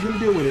him. How are you going to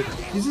deal with it?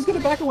 He's just going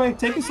to back away.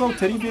 Take it slow.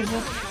 Teddie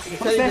vision.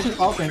 Teddy vision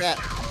offense.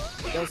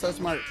 That was so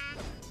smart.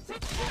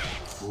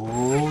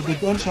 Oh, the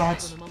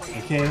gunshots.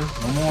 Okay,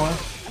 no more.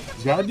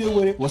 He's got to deal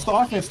with it. What's the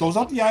offense? Throws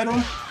out the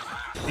item.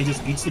 He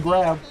just eats the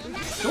grab.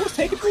 Joey's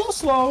taking it real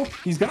slow.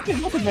 He's got the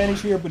health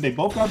advantage here, but they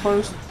both got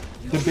burst.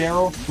 The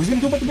barrel. What's he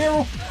going to do about the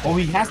barrel? Oh,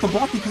 he has to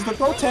block it because the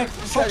throw tech.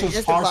 Such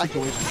a hard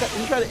situation.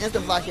 He tried to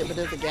instant block it, but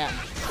there's a gap.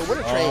 But what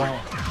a trade.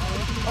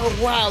 Oh,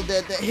 wow.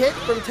 The hit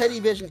from Teddie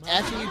Vision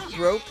actually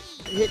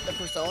hit the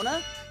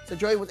Persona, so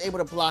Joey was able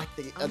to block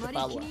the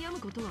follow-up.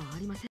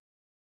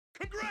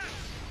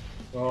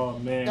 Oh,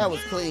 man. That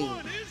was clean.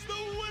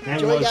 That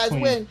Joey was guys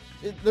clean. win.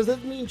 Does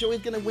this mean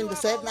Joey's going to win the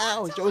set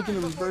now? Is Joey going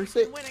to reverse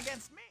it?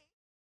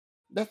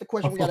 That's the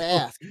question we got to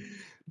ask.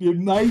 It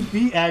might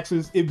be,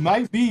 Axis. It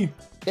might be.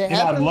 And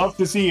I'd love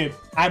to see it.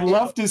 I'd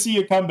love to see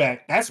a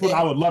comeback. That's what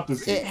I would love to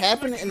see. It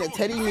happened in the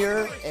Teddie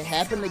mirror. It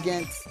happened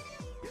against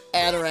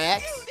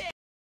Adarax.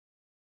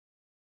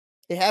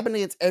 It happened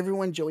against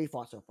everyone Joey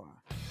fought so far.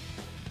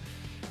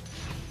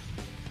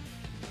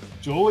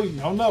 Joey,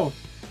 I don't know.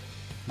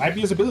 Might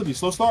be his ability.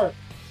 Slow start.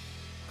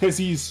 Because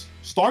he's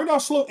starting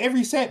off slow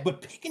every set,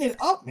 but picking it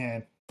up,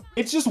 man.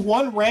 It's just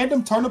one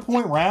random turn of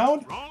point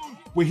round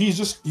where he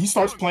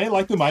starts playing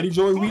like the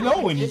mightyjoey we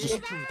know, and he's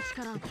just...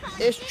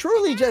 It's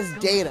truly just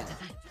data.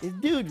 This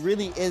dude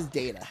really is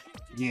data.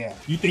 Yeah.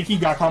 You think he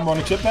got combo on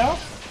the chip now?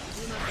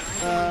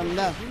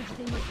 No.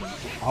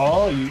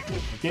 Oh,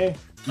 okay.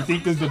 You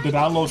think the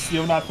download's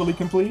still not fully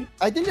complete?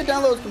 I think the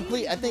download is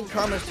complete. I think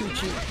Karma's too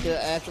cheap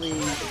to actually,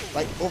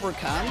 like,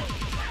 overcome.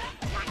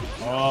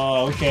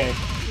 Oh, okay.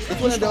 It's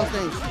one of those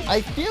things.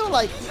 I feel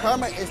like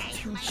Karma is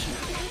too cheap.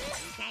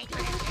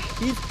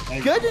 He's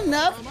good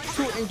enough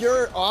to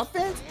endure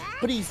offense,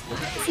 but he's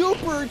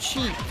super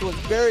cheap, so it's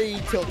very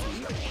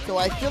tilty. So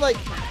I feel like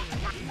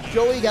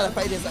Joey got to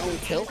fight his own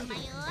tilt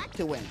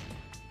to win.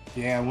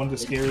 Yeah, one of the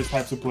scariest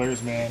types of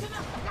players, man.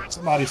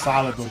 Somebody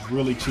solid but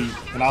really cheap.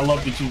 And I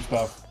love the cheap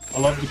stuff. I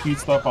love the cute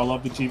stuff. I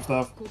love the cheap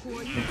stuff.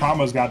 And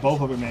Karma's got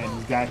both of it, man.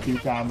 He's got cute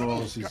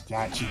combos. He's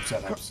got cheap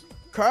setups.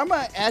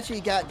 Karma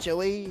actually got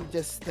Joey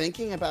just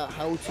thinking about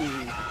how to.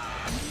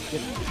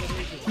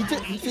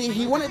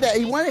 He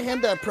wanted him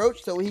to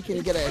approach so he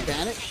can get an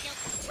advantage.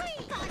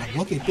 And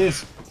look at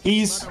this.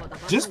 He's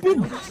just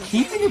been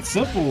keeping it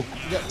simple.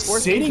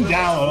 Sitting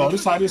down on the other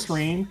side of the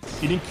screen,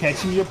 getting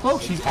catching the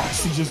approach. He's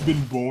actually just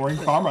been boring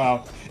Karma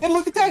out. And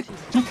look at that.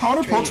 He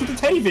counter approached with the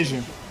Teddie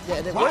vision. Yeah,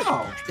 it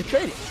wow. Worked. It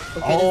traded.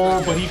 Okay,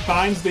 oh, but he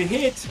finds the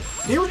hit.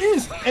 There it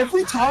is.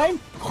 Every time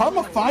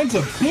Karma finds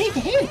a big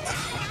hit.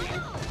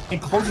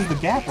 and closes the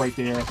gap right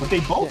there. But they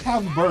both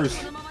have burst.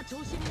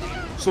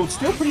 So it's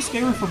still pretty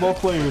scary for both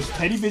players.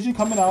 Teddie Vision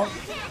coming out.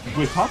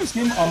 With Karma's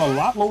getting on a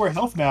lot lower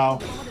health now.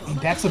 And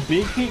that's a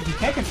big hit. He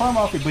can't confirm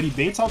off it, but he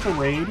baits out the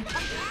raid.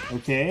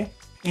 Okay.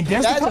 And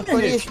there's That's the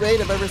funniest raid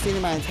I've ever seen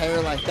in my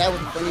entire life. That was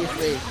the funniest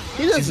raid.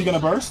 Is he going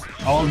to burst?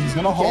 Oh, he's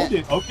going to hold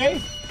it. Okay.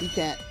 He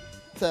can't.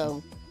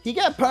 So, he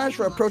got punished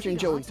for approaching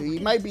Joey. So, he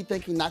might be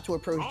thinking not to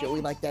approach Joey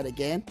like that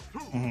again.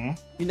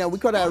 You know, we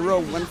call that a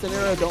rule 1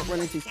 scenario, don't run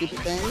into stupid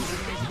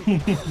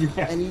things.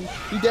 Yeah. And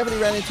he definitely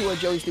ran into a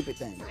Joey stupid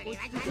thing.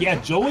 Yeah,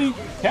 Joey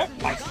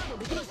kept, like,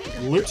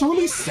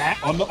 literally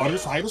sat on the other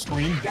side of the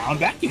screen down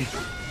backing.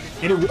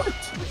 And it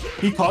worked.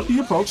 He caught the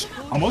approach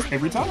almost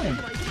every time.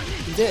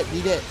 He did.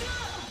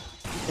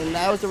 And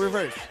now it's the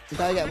reverse.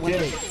 Now I got one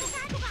thing.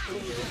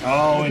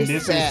 Oh, and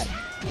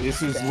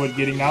this is what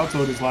getting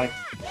Naoto is like.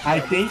 I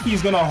think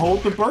he's gonna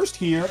hold the burst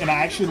here, and I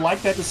actually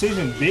like that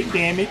decision. Big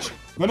damage.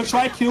 Gonna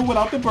try kill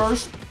without the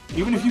burst.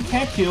 Even if you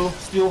can't kill,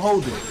 still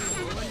hold it.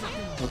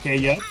 Okay,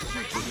 yeah.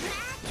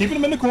 Keeping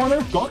him in the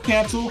corner. Don't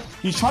cancel.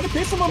 He's trying to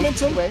create some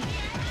momentum. It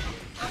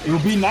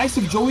would be nice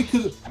if Joey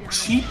could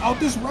cheat out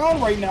this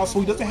round right now so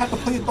he doesn't have to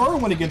play a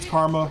third one against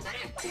Karma.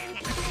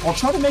 Or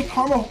try to make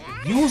Karma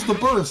use the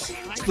burst.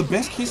 It's the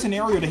best case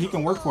scenario that he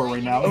can work for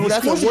right now. Oh,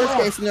 that's the worst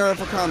case scenario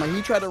for Karma.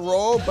 He tried to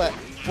roll, but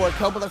for a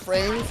couple of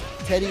frames,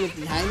 Teddie was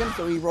behind him,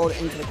 so he rolled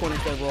into the corner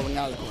instead of rolling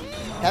out of the corner.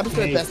 Happens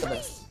to the best of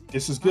us.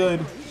 This is good.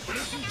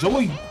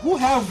 Joey will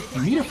have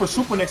meter for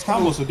super next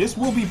combo, so this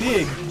will be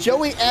big.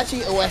 Joey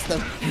actually OS'd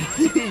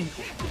him.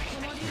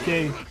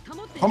 Okay.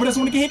 Karma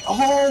doesn't want to get hit.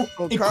 Oh,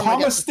 and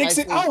Karma sticks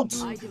it out.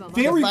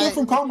 Very good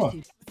from Karma.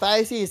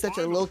 5C is such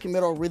a low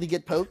committal, really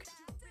good poke.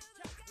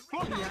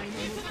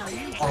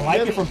 I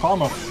like it from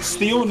Karma.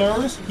 Steel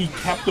nerves, he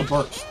kept the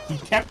burst. He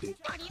kept it.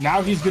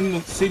 Now he's getting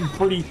sitting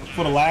pretty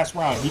for the last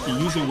round. He can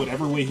use it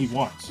whatever way he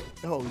wants.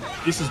 Oh,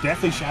 this is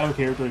definitely shadow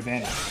character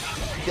advantage.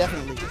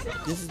 Definitely.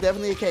 This is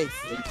definitely a case.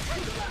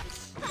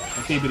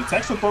 Okay, but it's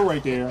extra throw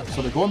right there.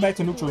 So they're going back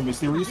to neutral.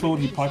 Mysterious food.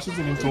 He punches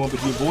it into him, but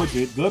he avoids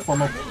it. Good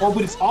from him. Oh,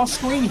 but it's off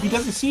screen. He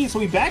doesn't see it, so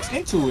he backs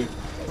into it.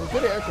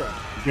 Good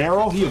aircraft.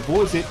 Barrel, he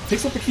avoids it.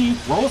 Picks up the key.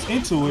 Rolls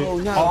into it. Oh,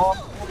 no.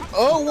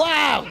 Oh,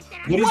 wow.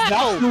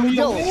 Wow.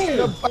 Yo,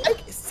 the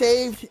bike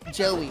saved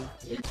Joey.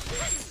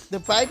 The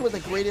bike was the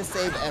greatest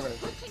save ever.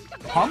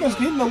 Karma's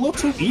getting a little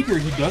too eager.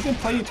 He doesn't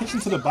pay attention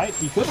to the bike.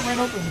 He could have ran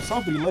over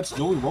himself, but he lets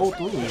Joey roll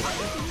through it.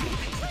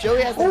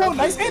 Joey has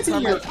nice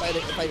anti-here.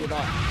 Fight it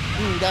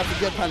off. That's a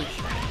good punish.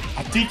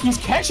 I think he's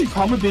catching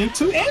Karma being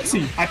too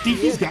antsy. I think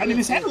he's gotten in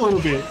his head a little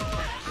bit.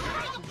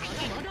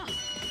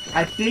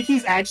 I think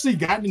he's actually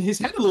gotten in his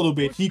head a little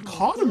bit. He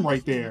caught him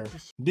right there.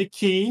 The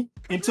key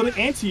into the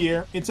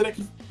anti-air, into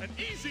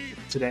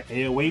that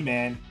AOA,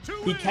 man.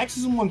 He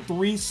catches him on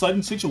 3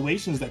 sudden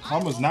situations that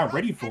Karma's not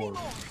ready for.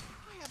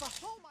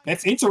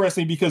 That's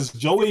interesting because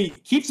Joey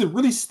keeps it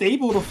really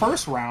stable the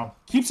first round.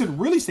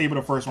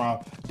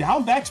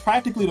 Down backs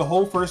practically the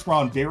whole first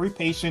round. Very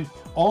patient.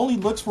 Only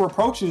looks for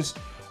approaches.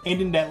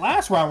 And in that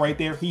last round right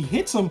there, he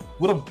hits him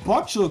with a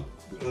bunch of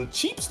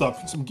cheap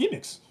stuff, some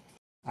gimmicks,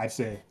 I'd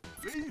say.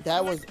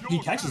 He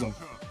catches him.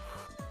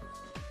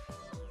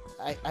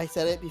 I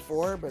said it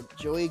before, but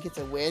Joey gets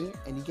a win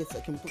and he gets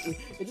a completely.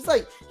 It's just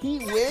like he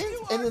wins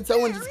and then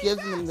someone just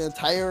gives him the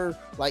entire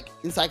like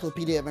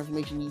encyclopedia of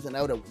information he needs to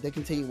know to they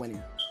continue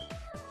winning.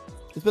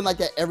 It's been like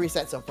that every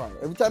set so far.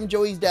 Every time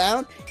Joey's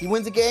down, he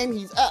wins a game,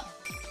 he's up.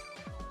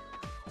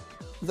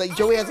 It's like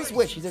Joey has a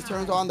switch. He just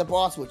turns on the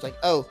boss switch. Like,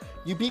 oh,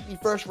 you beat me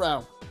first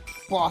round,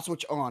 boss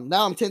switch on.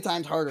 Now I'm 10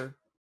 times harder.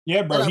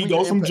 Yeah, bro. He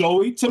goes from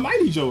Joey to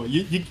Mighty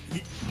Joey.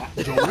 Not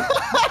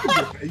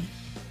Joey.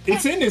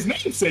 It's in his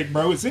namesake,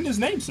 bro. It's in his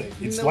namesake.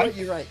 It's like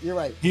you're right. You're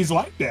right. He's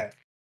like that.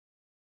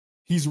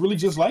 He's really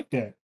just like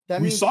that.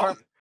 That means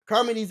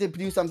Karma needs to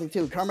do something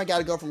too. Karma got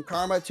to go from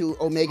Karma to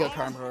Omega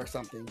Karma or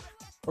something,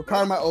 or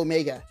Karma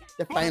Omega,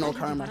 the final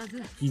Karma.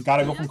 He's got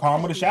to go from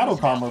Karma to Shadow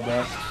Karma,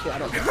 bro.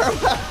 Shadow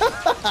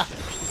Karma.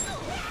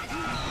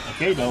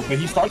 Okay, though, but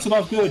he starts it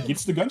off good.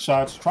 Gets the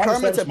gunshots.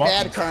 Karma's a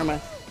bad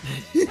Karma.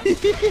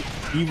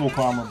 Evil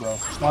Karma, bro.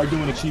 Start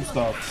doing the cheap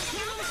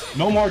stuff.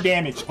 No more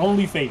damage.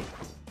 Only fate.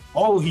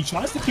 Oh, he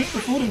tries to kick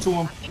the food into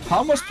him.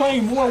 Karma's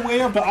playing more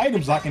aware of the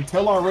items, I can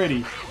tell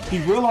already. He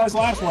realized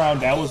last round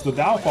that was the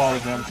downfall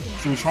of him,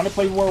 so he's trying to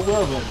play more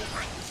aware of them.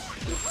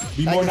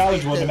 Be more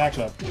knowledgeable in the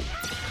matchup.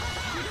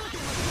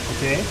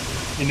 Okay,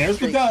 and there's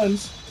the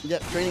guns.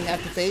 Yep, training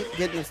after fate,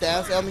 getting the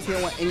status elements. He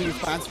don't want any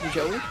response from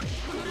Joey.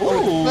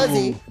 Oh,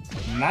 Fuzzy.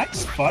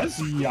 Nice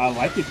Fuzzy. I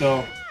like it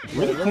though.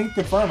 Really clean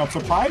confirm. I'm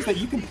surprised that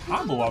you can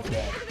combo off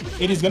that.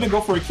 And he's gonna go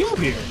for a kill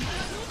here.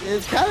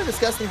 It's kind of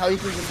disgusting how he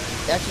can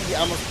just actually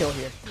almost kill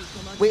here.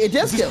 Wait, it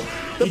does kill.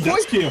 The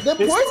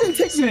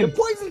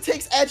poison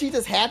ticks actually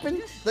just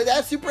happen. Like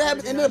that super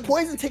happens, and then the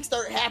poison ticks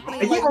start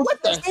happening. Like,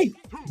 what the?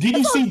 Did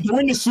you see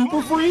during the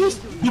super freeze,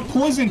 the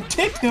poison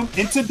ticked him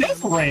into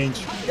death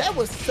range? That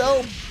was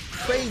so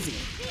crazy.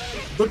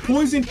 The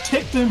poison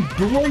ticked him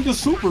during the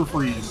super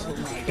freeze.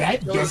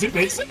 That doesn't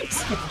make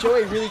sense.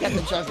 Joey really got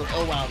the juggles.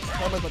 Oh wow,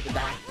 Karma's about to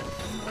die.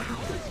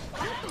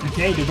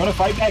 Okay, they're gonna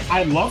fight back.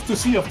 I'd love to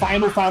see a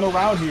final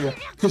round here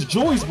because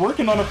Joey's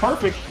working on a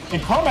perfect,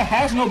 and Karma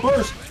has no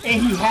burst,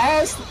 and he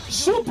has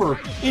super.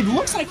 It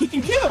looks like he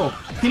can kill.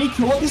 Can he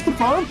kill this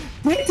confirm?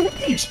 Bring to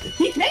H.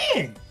 He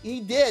can.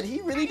 He did. He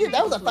really did.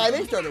 That was a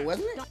 5A starter,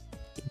 wasn't it?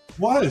 It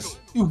was.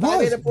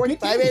 5A to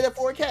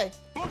 4K.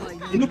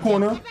 In the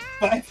corner.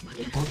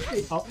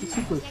 Off the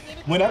super.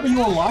 Whenever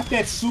you unlock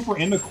that super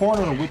in the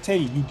corner with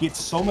Teddie, you get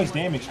so much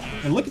damage.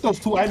 And look at those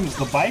two items.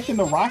 The bike and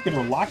the rocket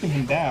are locking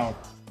him down.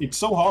 It's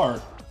so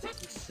hard.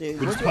 Dude,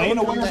 but he's playing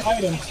away with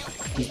items.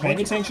 He's paying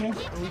attention.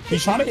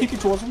 He's trying to kick it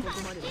towards him.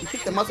 He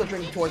kicked the muscle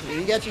drink towards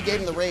him. He actually gave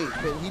him the rage,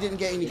 but he didn't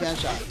get any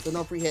gunshots, so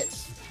no free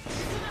hits.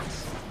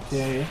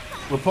 Okay.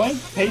 We're playing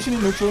patient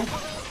and neutral.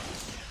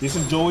 This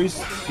is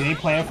Joey's game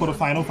plan for the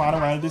final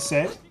round of this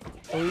set.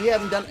 Well, we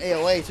haven't done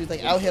AOA, so he's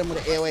like, I'll hit him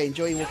with an AOA, and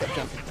Joey woke up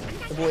jumping.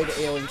 Avoid the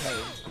AOA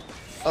entirely.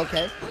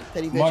 Okay,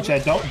 Teddie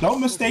vision. Don't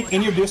mistake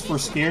any of this for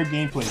scared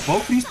gameplay.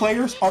 Both of these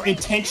players are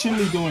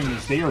intentionally doing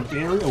this. They are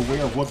very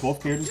aware of what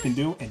both characters can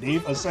do, and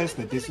they've assessed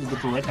that this is the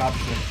correct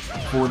option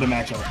for the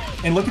matchup.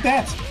 And look at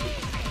that.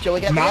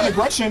 Joey got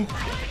non-aggression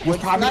was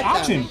probably an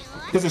option,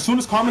 because as soon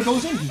as Karma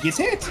goes in, he gets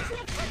hit.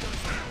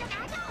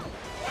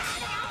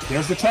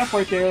 There's the trap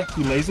right there.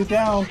 He lays it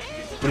down,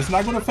 but it's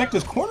not going to affect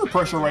his corner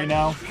pressure right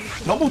now.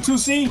 Double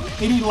 2C,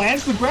 and he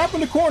lands the grab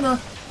in the corner.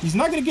 He's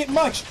not going to get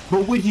much,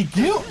 but what he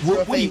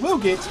will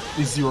get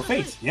is zero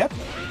fate. Yep.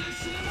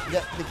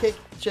 Yep, the kick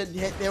should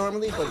hit there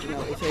normally, but you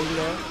know, it's hitting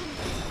there.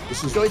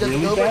 This is really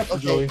bad for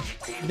Joey.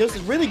 This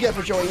is really good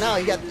for Joey now.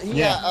 He got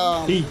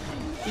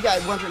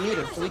 100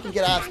 meters, so he can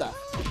get out of stuff.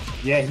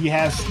 Yeah, he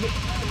has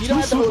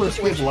two supers,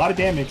 he has a lot of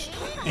damage.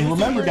 And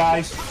remember,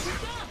 guys,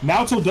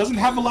 Naoto doesn't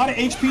have a lot of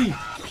HP.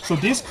 So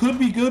this could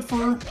be good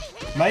for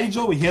Mighty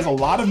Joey. He has a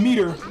lot of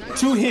meter.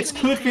 2 hits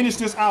could finish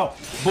this out.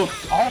 But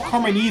all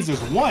Karma needs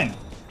is 1.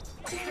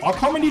 All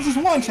Karma needs is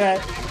 1,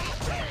 chat.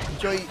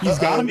 Joey, he's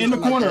got him in the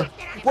corner.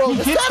 Well,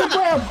 he gets the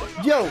grab.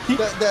 Yo,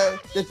 the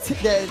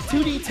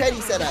 2D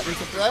Teddie setup is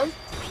to throw.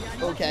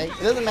 Okay,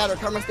 it doesn't matter.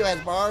 Karma still has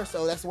bar,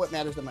 so that's what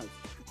matters the most.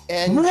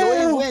 And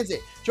Joey wins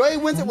it. Joey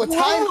wins it with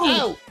time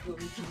out.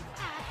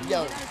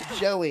 Yo,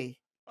 Joey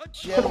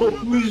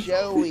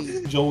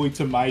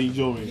to Mighty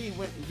Joey.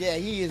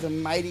 He is a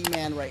mighty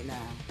man right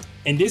now.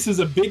 And this is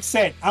a big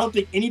set. I don't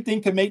think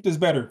anything can make this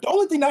better. The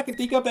only thing I can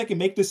think of that can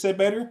make this set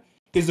better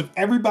is if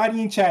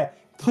everybody in chat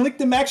click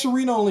the Max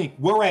Reno link.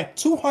 We're at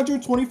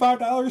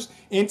 $225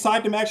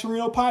 inside the Max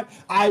Reno pot.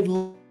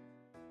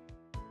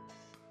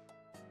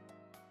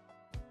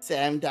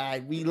 Sam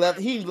died. He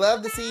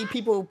loved to see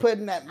people put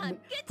in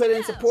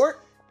support.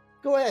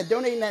 Go ahead,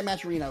 donate in that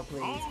Max Reno,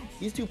 please.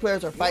 These two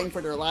players are fighting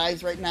for their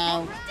lives right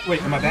now.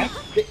 Wait, am I back?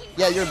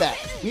 Yeah, you're back.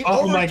 We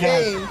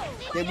overcame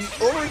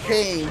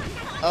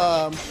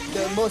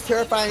the most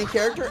terrifying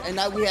character, and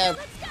now we have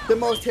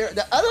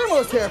the other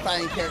most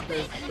terrifying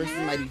character versus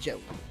Mighty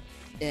Joey.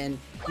 And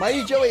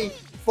Mighty Joey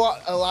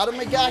fought a lot of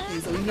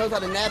Megaki, so he knows how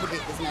to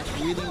navigate this match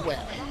really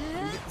well.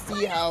 We get to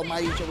see how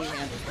Mighty Joey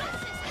handles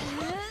that.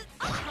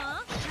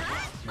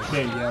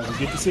 Okay, yeah, we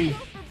get to see.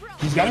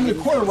 He's got him in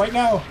the corner right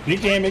now.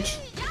 Big damage.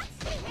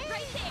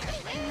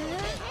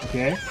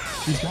 Okay,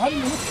 he's got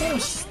him in the corner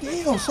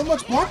still. So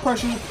much block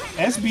pressure.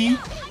 SB,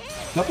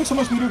 nothing so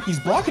much meter. He's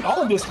blocking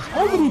all of this.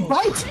 Oh, he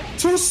bites.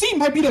 2C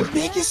might be the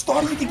biggest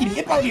starter you can get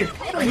hit by here.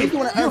 He's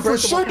doing an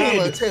unversatile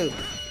combo too.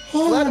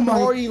 Let him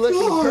already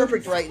looking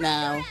perfect right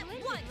now.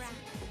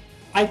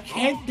 I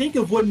can't think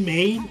of what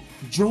made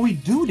Joey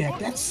do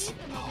that.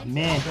 Oh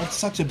man, that's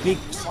such a big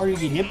starter to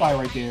get hit by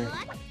right there.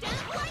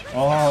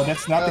 Oh,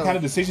 that's not the kind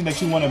of decision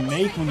that you want to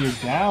make when you're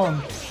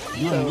down.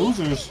 You're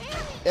losers.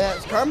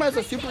 Karma is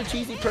a super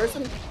cheesy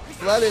person.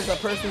 Flood is a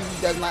person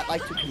who does not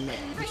like to commit,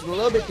 which is a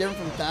little bit different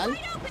from Thun.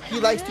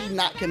 He likes to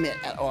not commit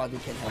at all if he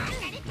can help it.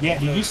 Yeah,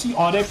 did you see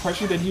all that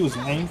pressure that he was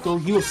laying through?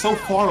 He was so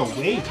far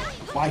away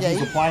while he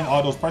was applying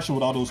all those pressure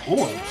with all those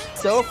orbs.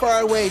 So far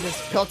away, just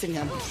pelting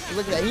him.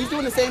 Look at that. He's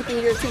doing the same thing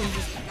here too. He's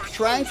just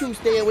trying to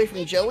stay away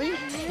from Joey.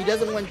 He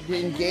doesn't want to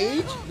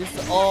engage. This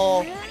is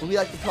all what we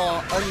like to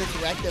call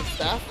uninteractive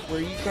stuff,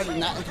 where you try to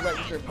not interact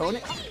with your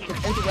opponent.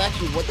 Because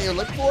interaction is what they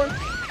look for.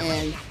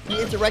 And he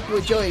interacted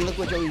with Joey, and look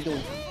what Joey's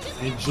doing.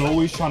 And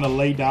Joey's trying to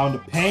lay down the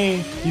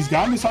pain. He's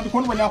got him inside the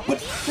corner right now, but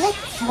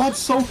Flood's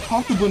so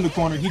comfortable in the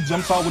corner. He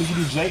jumps out, what does he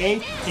do, JA,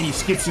 and he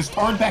skips his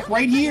turn back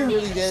right here.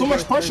 Really so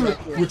much pressure.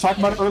 We were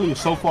talking about it earlier,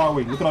 so far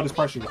away. Look at all this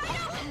pressure.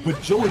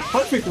 But Joey,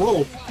 perfect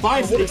roll,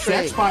 finds the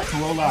exact spot to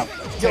roll out.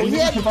 He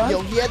had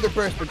the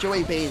burst, but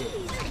Joey baited.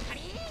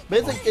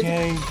 But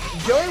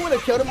Joey would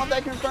have killed him on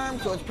that confirm,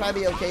 so it's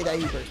probably okay that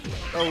he bursted.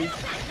 Oh,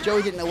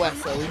 Joey didn't know what,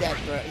 so he got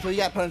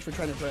punished for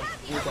trying to burst.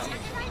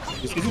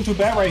 This isn't too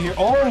bad right here.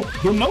 Oh,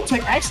 the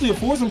no-tech actually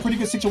affords him a pretty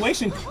good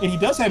situation, and he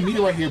does have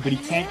meter right here, but he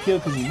can't kill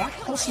because he's not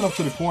close enough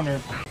to the corner.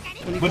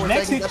 But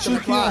next hit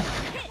should kill.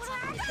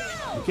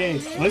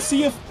 Okay, let's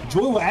see if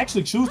Joey will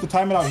actually choose to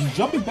time it out. He's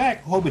jumping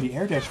back. Oh, but he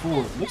air dash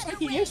forward. Looks like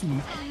he is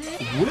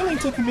willing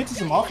to commit to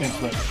some offense,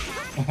 but...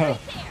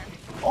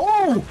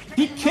 oh,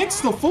 he kicks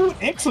the food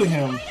into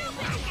him.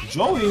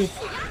 Joey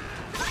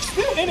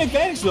still in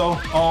advantage though.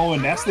 Oh,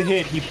 and that's the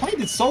hit. He played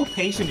it so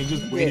patient and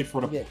just waited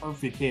for the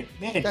perfect hit.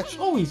 Man,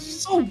 Joey's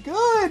so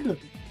good.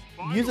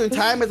 Using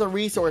time as a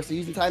resource,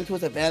 using time to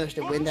his advantage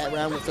to win that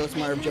round was so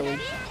smart of Joey.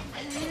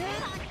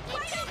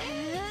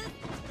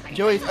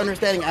 Joey's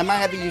understanding, I might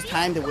have to use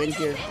time to win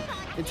here.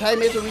 And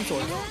time is a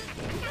resource.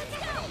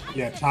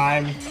 Yeah,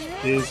 time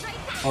is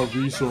a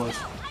resource.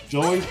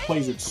 Joey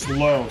plays it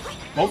slow.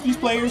 Both these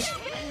players,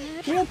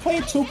 they don't play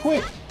it too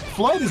quick.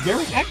 Flood is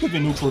very active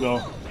in neutral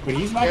though, but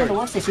he's not going to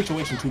rush the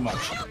situation too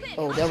much.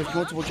 Oh, that was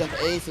multiple jump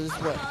A, so this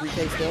is what,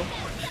 3K still?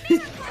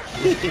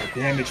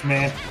 Damage,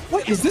 man.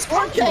 What is this?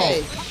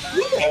 4K!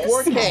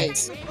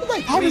 4K!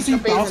 Like how does he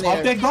bounce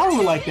off that guard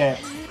like that?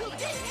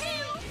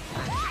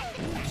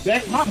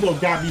 That combo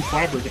got me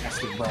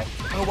flabbergasted, bro.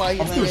 Oh, why he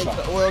landed into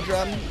the oil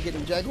drum,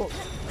 getting juggled?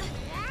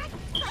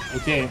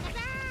 Okay.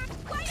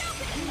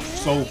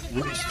 So,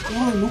 we're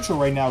still in neutral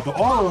right now. The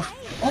aura,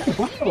 oh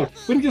wow,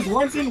 but he just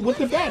runs in with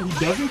the bat.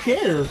 He doesn't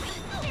care.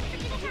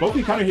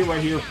 Bocchi kind of hit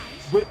right here.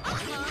 But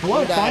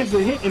Flood finds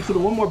the hit into the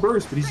one more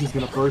burst, but he's just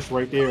going to burst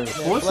right there.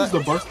 Forces the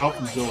burst out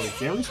from Joey.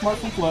 Very smart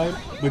from Flood,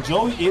 but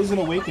Joey is in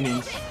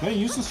Awakenings. Going to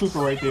use the super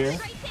right there.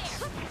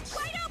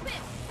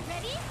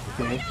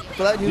 Okay.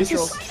 Flood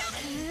neutral. This is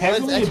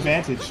heavily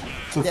advantage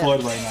to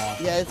Flood right now.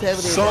 Yeah, it's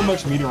heavily so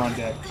much meter on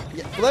deck.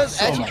 Yeah, Flood's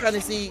so actually trying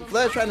to see.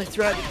 Flood's trying to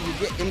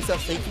get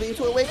himself safely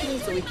into Awakening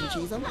so we can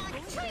cheese him.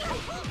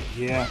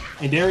 Yeah,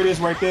 and there it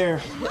is right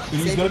there. Yeah,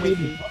 he's going to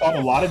be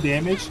a lot of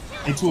damage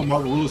into a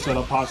Margaret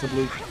setup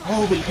possibly.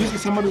 Oh, but he's using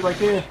somebody right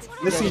there.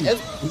 Let's see what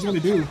he's going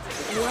to do.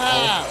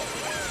 Wow.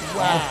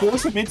 Wow.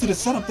 Force him into the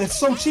setup. That's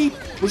so cheap.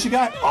 What you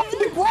got? Oh,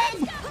 the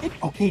grab.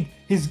 Okay,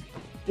 his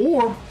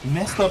orb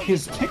messed up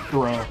his kick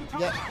throw.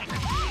 Yeah.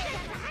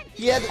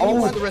 He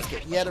wanted to risk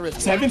it. He had to risk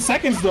it. 7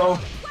 seconds though.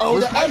 Oh,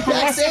 the up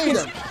back saved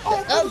him.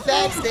 The up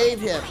back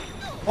saved him.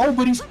 Oh,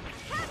 but he's...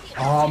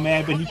 Oh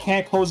man, but he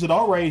can't close it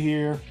out right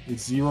here.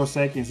 It's 0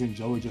 seconds and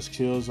Joey just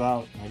chills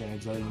out. I gotta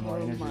exert more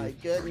energy. Oh my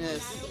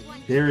goodness.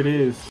 There it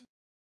is.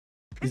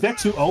 Is that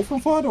 2-0 from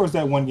Flood or is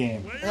that one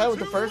game? That was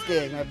the first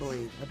game, I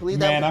believe. I believe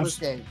that was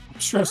the first game. I'm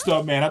stressed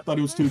up, man. I thought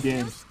it was 2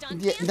 games.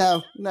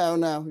 Yeah,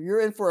 no.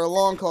 You're in for a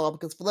long call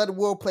because Flood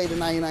will play the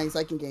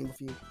 99-second game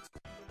with you.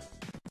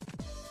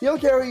 He don't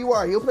care who you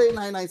are. He'll play a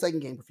 99-second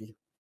game with you.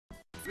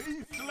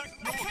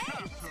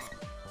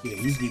 Yeah,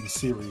 he's getting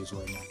serious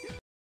right now.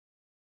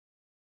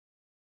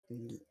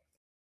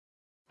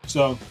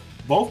 So,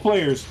 both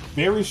players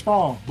very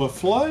strong, but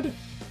Flood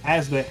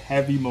has the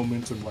heavy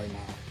momentum right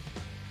now.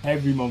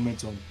 Heavy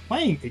momentum.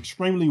 Playing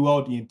extremely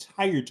well the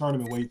entire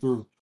tournament way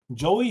through.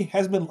 Joey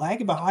has been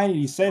lagging behind in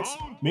these sets,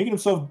 making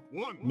himself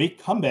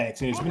make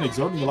comebacks, and has been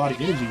exerting a lot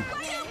of energy.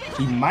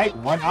 He might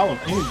run out of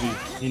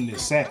energy in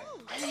this set.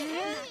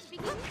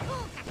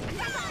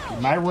 He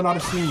might run out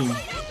of steam.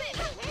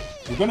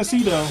 We're going to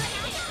see though.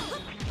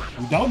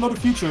 We don't know the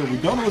future. We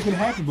don't know what's going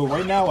to happen, but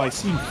right now I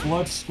see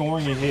Flood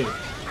scoring a hit.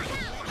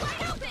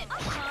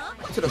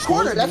 To the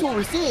corner, that's what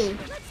we're seeing.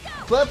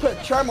 Flood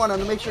put Charm on him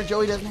to make sure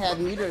Joey doesn't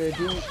have meter to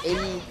do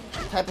any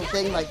type of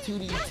thing like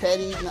 2D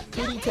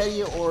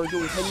Teddie or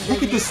doing Teddie vision.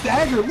 Look at the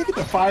stagger. Look at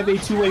the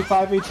 5A2A,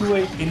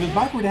 5A2A. And the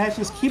backward dash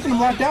is keeping him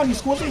locked down. He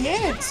scores a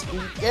hit.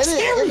 Get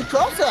it. He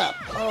cross up.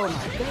 Oh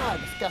my god.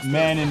 Disgusting.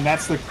 Man, and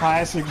that's the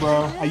classic,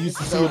 bro. I used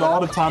to see it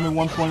all the time in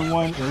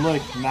 1.1. And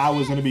look, now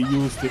it's going to be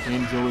used to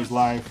end Joey's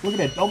life. Look at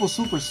that double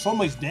super. So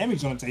much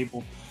damage on the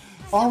table.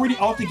 Already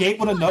out the gate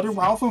with another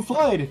round from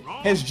Flood.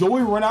 Has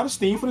Joey run out of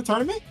steam for the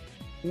tournament?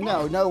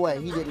 No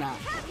way. He did not.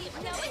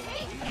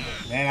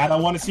 Man, I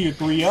don't want to see a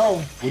 3-0.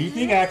 What do you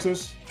think,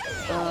 Axis?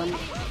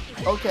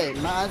 Okay,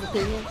 my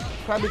opinion,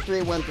 probably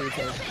 3-1,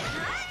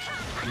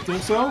 3-2. You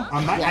think so?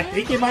 I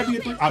think it might be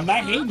a 3. I'm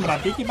not hating, but I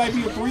think it might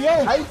be a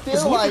 3-0. I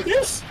feel like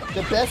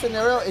the best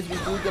scenario is we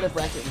do get a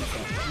bracket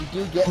reset. We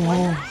do get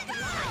one.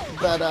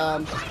 But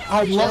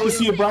I'd love to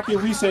see a bracket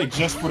reset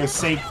just for the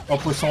sake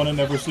of Persona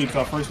Never Sleeps.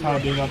 Our first time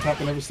being on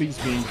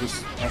TampaNeverSleeps being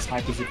just as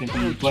hype as it can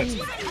be. But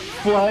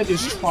Flood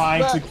is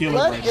trying to kill him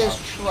right now.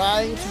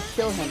 Flood is trying to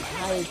kill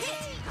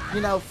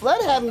him.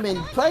 Flood haven't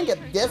been playing it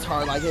this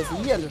hard like this.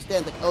 He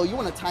understands, like, oh, you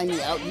want to time me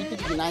out? You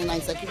think your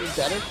 99 seconds is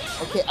better?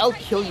 Okay, I'll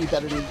kill you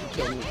better than you can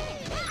kill me.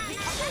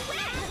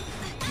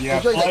 Yeah,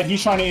 Flood,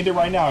 he's trying to end it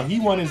right now. He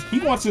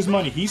wants his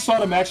money. He saw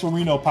the Max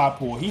Marino pop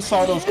pool. He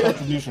saw those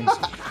contributions.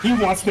 He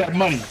wants that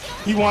money.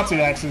 He wants it,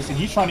 Axis, and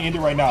he's trying to end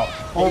it right now.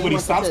 Oh, but he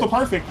stops the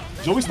perfect.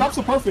 Joey stops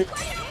the perfect.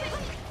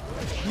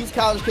 These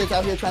college kids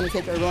out here trying to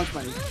take their lunch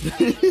money.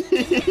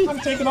 I'm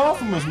taking off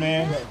from us,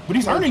 man. But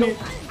he's earning it.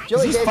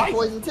 Joey gave him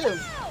poison too.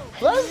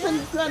 Flood's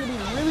been trying to be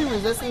really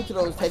resistant to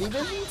those Teddie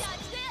visions.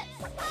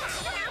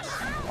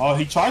 Oh,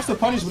 he tries to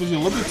punish, but he's a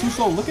little bit too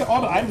slow. Look at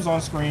all the items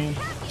on screen.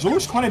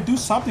 Joey's trying to do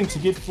something to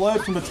get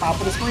Flood from the top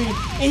of the screen,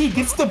 and he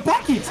gets the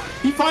buckets.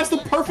 He finds the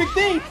perfect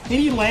thing, and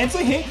he lands a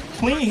hit,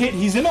 clean hit.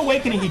 He's in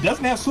Awakening. He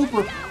doesn't have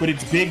super, but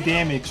it's big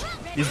damage.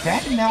 It's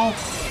back now.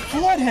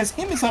 Flood has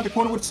him inside the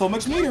corner with so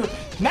much meter.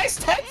 Nice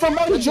tap from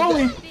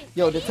MurtleisJordan.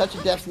 Yo, the touch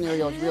of death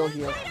scenario is real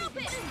here.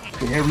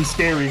 Very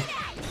scary.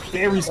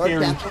 Very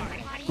scary.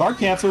 Guard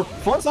cancel.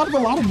 Flood's out of a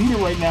lot of meter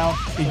right now.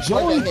 And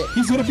Joey,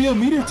 he's going to be a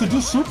meter to do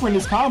super in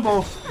this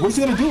combo. What's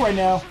he going to do right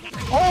now?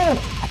 Oh,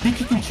 I think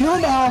he can kill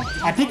now.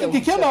 I think he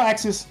can kill now,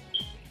 Axis.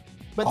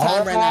 But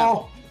time right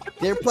now.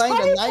 They're playing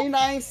the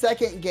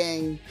 99-second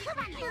game.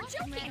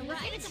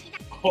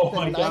 Oh The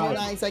my god.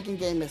 99-second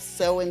game is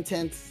so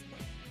intense.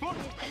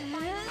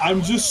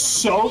 I'm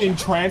just so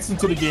entranced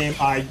into the game,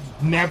 I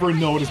never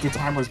noticed the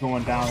timer's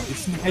going down.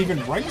 It's not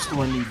even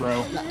registering me,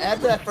 bro. Now,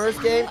 after that first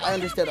game, I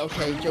understood,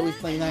 okay, Joey's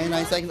playing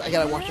 99 seconds. I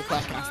gotta watch the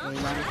clock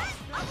constantly now.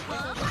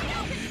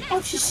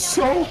 I'm just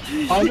so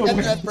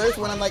After that first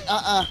one, I'm like,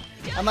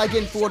 I'm not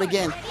getting fooled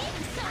again.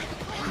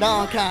 No,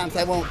 on comms,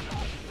 I won't.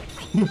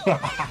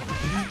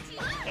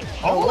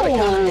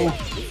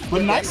 Oh,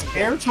 but nice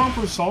air taunt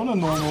persona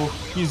normal.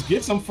 He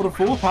gets him for the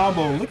full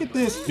combo. Look at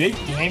this big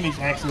damage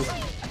Axis.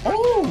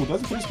 Oh,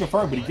 doesn't finish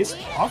confirmed, but he gets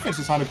offense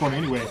inside the corner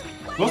anyway.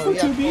 Goes for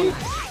 2B.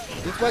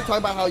 This is what I talk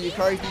about how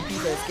Yukari's DP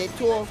is an escape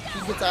tool.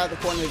 He gets out of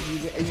the corner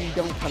and you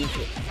don't punish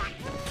it.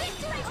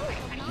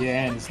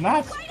 Yeah, and it's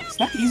not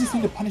the easiest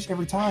thing to punish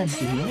every time.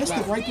 He missed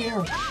it right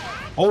there.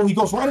 Oh, he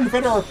goes right in the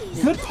Federer.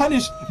 Good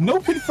punish. No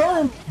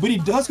confirm, but he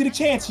does get a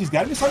chance. He's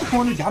got him inside the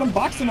corner, got him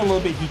boxed in a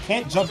little bit. He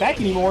can't jump back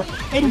anymore,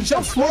 and he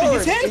jumps forward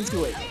and gets hit.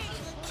 Into it.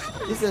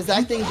 This is the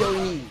exact thing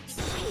Joey needs.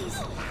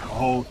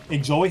 Oh,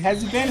 and Joey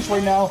has the advantage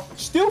right now.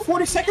 Still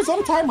 40 seconds on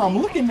the timer. I'm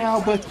looking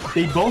now, but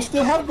they both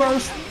still have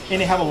burst,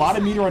 and they have a lot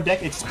of meter on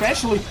deck,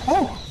 especially.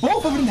 Oh,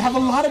 both of them have a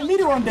lot of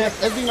meter on deck.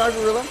 Everything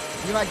Margaret,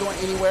 you're not going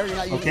anywhere. You're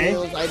not using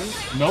those items.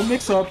 No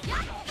mix-up.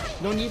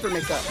 No need for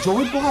mix-up.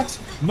 Joey blocks.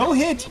 No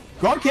hit.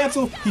 Guard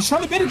cancel. He's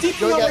trying to bait a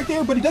DP right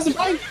there, but he doesn't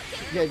bite.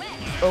 Yeah.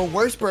 Oh,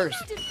 worst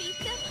burst.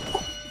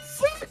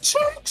 He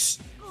chokes.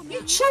 He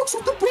chokes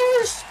with the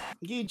burst.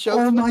 He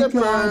chokes with the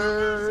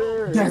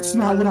burst. That's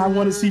not what I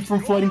want to see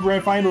from Flooding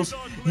Grand Finals.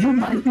 You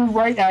might be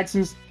right,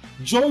 Axis.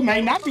 Joey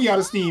may not be out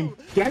of steam.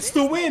 That's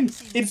the win.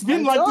 It's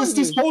been like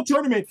this whole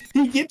tournament.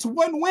 He gets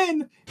one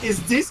win.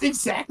 Is this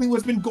exactly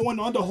what's been going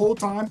on the whole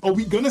time? Are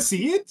we gonna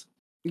see it?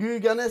 You're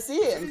gonna see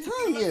it. I'm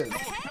telling you.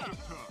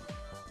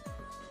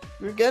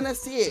 You're gonna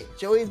see it.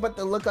 Joey's about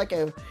to look like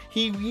a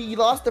he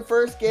lost the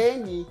first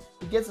game. He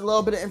gets a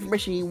little bit of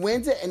information. He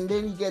wins it, and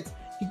then he gets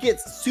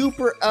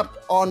super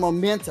up on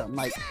momentum.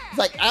 Like it's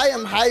like I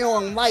am high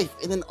on life,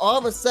 and then all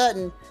of a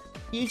sudden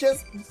he's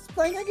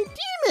playing like a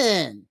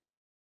demon.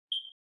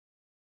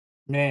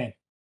 Man,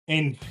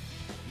 and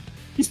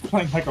he's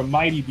playing like a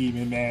mighty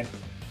demon, man.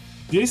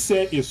 This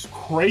set is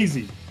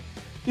crazy.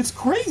 It's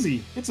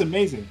crazy. It's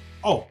amazing.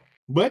 Oh,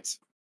 but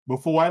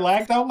before I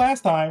lagged out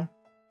last time,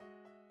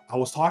 I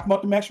was talking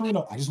about the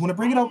Macarino. I just want to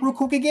bring it up real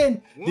quick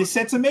again. This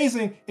set's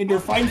amazing, and they're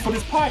fighting for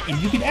this pot, and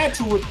you can add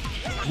to it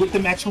with the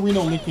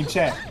Macarino link in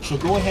chat. So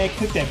go ahead and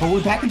click that. But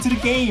we're back into the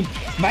game.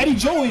 Mighty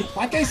Joey,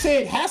 like I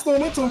said, has no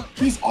momentum.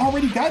 He's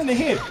already gotten the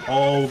hit.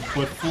 Oh,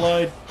 but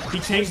Flood, he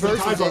changed the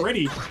times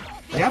already.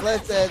 Yep.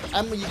 Flood says,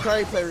 I'm a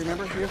Yukari player,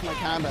 remember? Here's my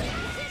combo.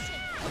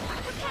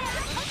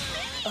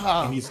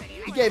 Oh,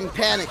 he gave him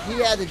panic. He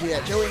had to do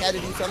that. Joey had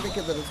to do something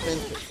because of the spin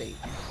state.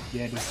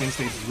 Yeah, the spin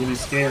state is really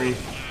scary.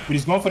 But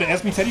he's going for the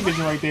SB Teddie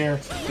vision right there.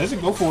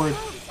 Doesn't go for it.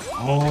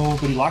 Oh,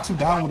 but he locks him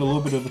down with a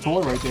little bit of the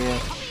toy right there.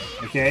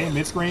 Okay,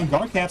 mid-screen,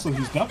 guard cancel.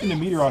 He's dumping the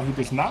meter out. He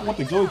does not want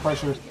the Joey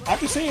pressure.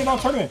 After seeing it on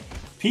tournament,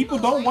 people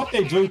don't want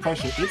that Joey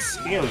pressure. It's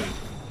scary.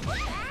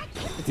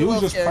 He will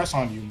just press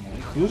on you,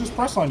 man. He will just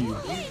press on you.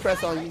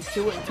 Press on you.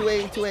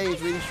 2A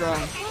is really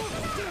strong.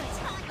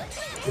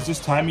 It's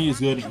just timing is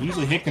good. He's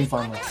a hit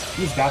confirmer.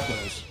 He's got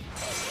those.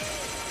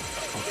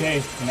 Okay,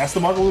 and that's the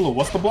Margarita.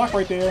 What's the block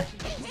right there?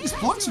 He's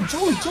blocks from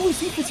Joey. Joey's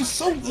defense is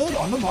so good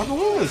on the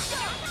Margaritas.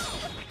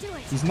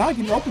 He's not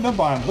getting opened up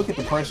by him. Look at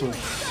the pressure.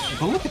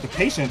 But look at the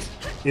patience.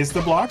 It's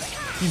the blocks.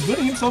 He's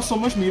building himself so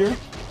much meter,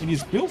 and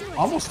he's built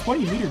almost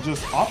 20 meter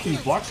just off these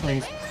block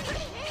strings.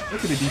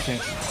 Look at the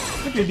defense.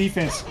 Look at the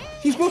defense.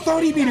 He's built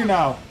 30 meter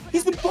now.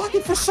 He's been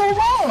blocking for so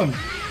long.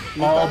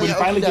 Oh, but he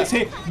finally gets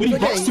hit. But he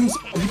busts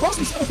himself. He busts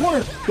himself in the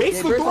corner.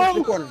 Baits the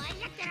throw.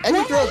 And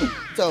he throws it.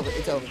 It's over.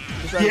 It's over.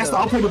 He has to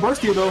outplay the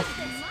burst here, though.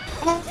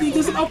 Oh, he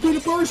doesn't outplay the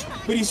burst,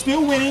 but he's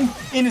still winning.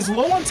 And is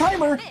low on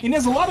timer, and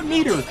has a lot of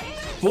meter.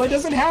 Flood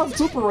doesn't have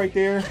super right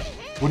there.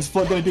 What is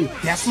Flood gonna do?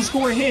 He has to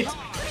score a hit.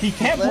 He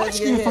can't watch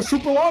it for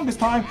super long this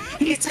time.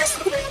 He takes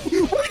the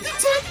win. What did he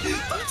take?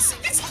 5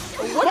 seconds.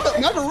 What the?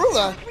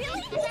 Nagarula?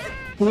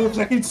 4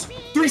 seconds.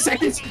 3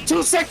 seconds.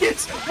 2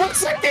 seconds. 1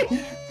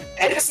 second.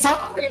 And it's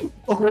time.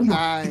 Oh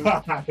my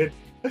God.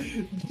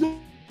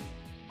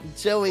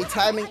 Joey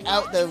timing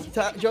out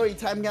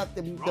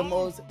the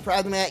most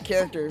problematic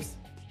characters.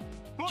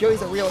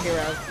 Joey's a real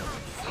hero.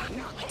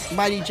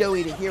 Mighty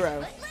Joey the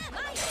hero.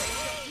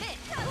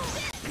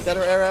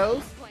 Better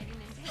arrows.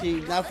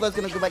 See, now Flood's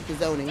gonna go back to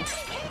zoning.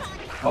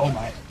 Oh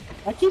my.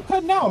 I keep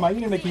cutting out. My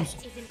internet keeps.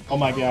 Oh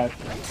my God.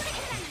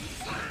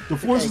 The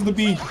forces to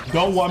be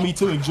don't want me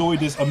to enjoy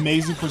this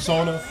amazing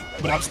persona,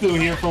 but I'm still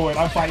here for it.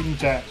 I'm fighting,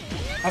 chat.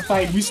 I'm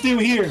fighting. We still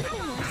here.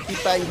 Keep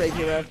fighting, great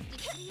hero.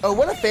 Oh,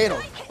 what a fatal.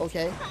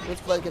 Okay,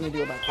 what's Flood gonna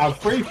do about that? I'm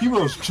afraid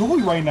Hero's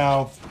Joey right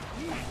now.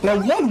 That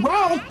one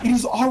round,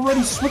 he's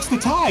already switched the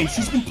tides.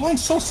 He's been playing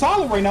so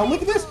solid right now.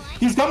 Look at this.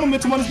 He's got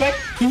momentum on his back.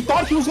 He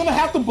thought he was going to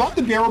have to block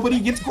the barrel, but he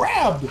gets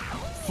grabbed.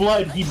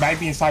 Flood, he might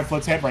be inside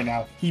Flood's head right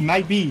now. He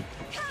might be.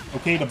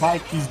 Okay, the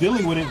bike, he's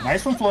dealing with it.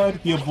 Nice from Flood.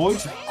 He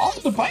avoids all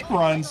the bike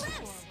runs.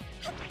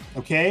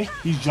 Okay,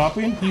 he's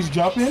jumping. He's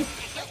jumping.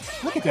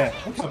 Look at that.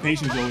 Look how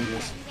patient Joey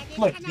is.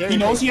 Look, he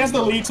knows he has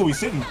the lead, so he's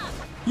sitting.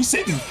 He's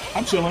sitting.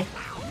 I'm chilling.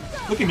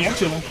 Look at me, I'm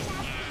chilling.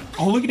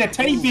 Oh, look at that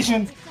Teddie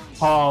vision.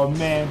 Oh,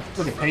 man.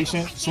 Look at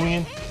patient,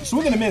 swinging.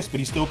 Swinging a miss, but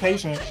he's still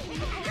patient.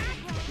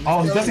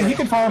 Oh, he doesn't hit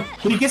confirm,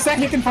 but he gets that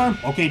hit confirm.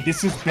 Okay,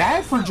 this is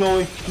bad for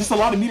Joey. Just a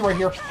lot of meter right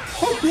here.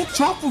 Oh, big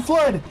chop from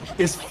Flood.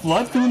 Is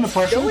Flood feeling the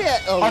pressure?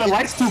 Are the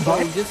lights too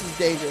bright? This is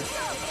dangerous.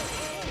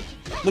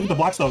 Look at the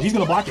blocks, though. He's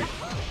going to block it.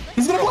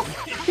 He's going to block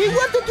it. He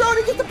went to throw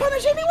to get the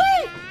punish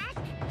anyway.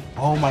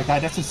 Oh, my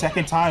God. That's the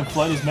second time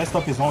Flood has messed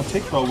up his own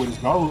tick throw with his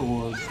Garrote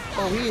orb.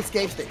 Oh, he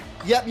escapes it.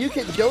 Yep, you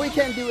can. Joey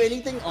can't do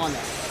anything on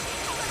that.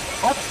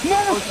 Oh,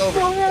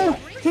 no!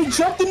 He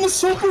jumped in the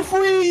super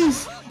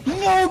freeze!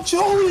 No,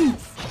 Joey!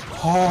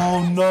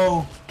 Oh,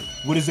 no.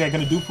 What is that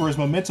going to do for his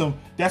momentum?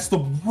 That's the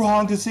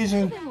wrong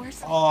decision.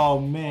 Oh,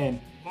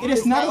 man.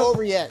 It's not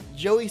over yet.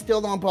 Joey's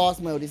still on boss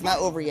mode. It's not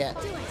over yet.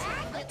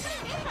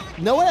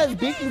 No one has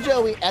beaten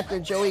Joey after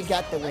Joey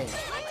got the win.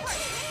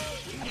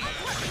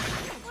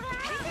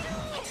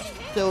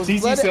 So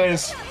CZ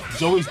says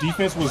Joey's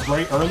defense was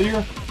great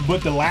earlier,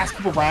 but the last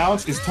couple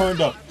rounds is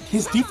turned up.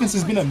 His defense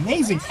has been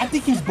amazing. I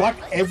think he's blocked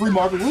every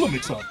Margaret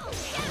mix-up.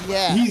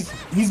 Yeah.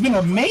 He's been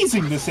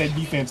amazing, this said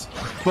defense.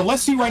 But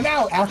let's see right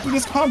now, after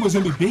this combo is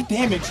going to be big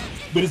damage,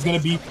 but it's going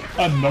to be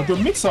another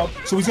mix-up,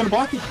 so he's going to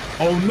block it.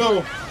 Oh, no.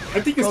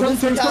 I think it's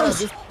Commentators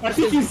curse. I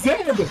think he's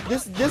dead.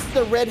 This is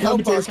the red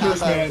health bar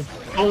combo. Man.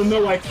 Oh,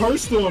 no, I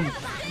cursed him.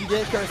 You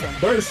did curse him.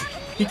 Burst.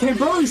 He can't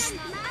burst.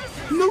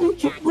 No, he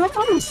can't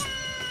burst.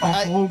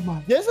 Oh,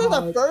 my This is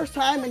the first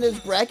time in this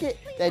bracket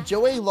that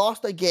Joey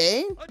lost a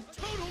game.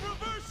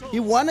 He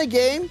won a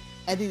game,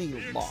 and then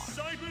he lost.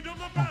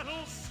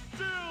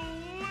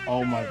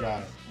 Oh, my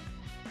God.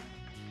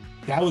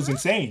 That was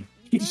insane.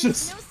 He's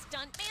just...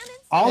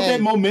 All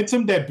that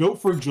momentum that built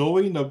for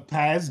Joey in the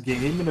past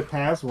game, in the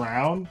past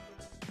round,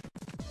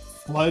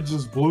 Flood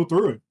just blew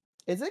through it.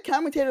 Is it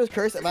Commentator's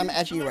curse if I'm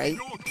actually right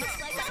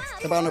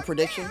about a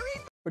prediction?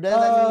 Or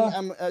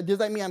does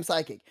that mean I'm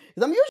psychic?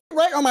 Because I'm usually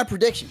right on my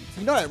predictions.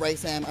 You know that, right,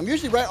 Sam? I'm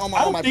usually right on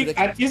all my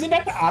predictions. Isn't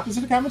that the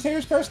opposite of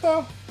Commentator's curse,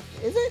 though?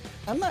 Is it?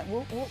 I'm not.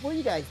 What do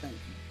you guys think?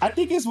 I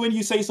think it's when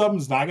you say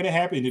something's not going to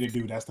happen and then it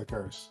do. That's the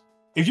curse.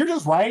 If you're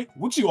just right,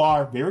 which you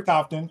are, very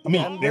confident. I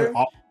mean, very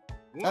often.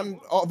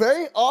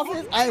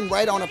 I am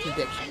right on a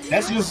prediction.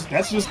 That's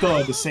just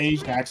the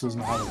sage access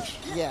knowledge.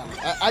 Yeah,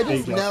 I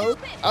just know.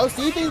 I'll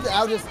see things and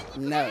I'll just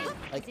know.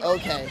 Like,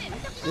 okay,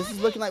 this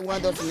is looking like one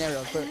of those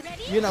scenarios.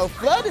 But you know,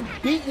 Flood is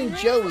beating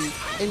Joey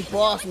in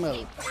boss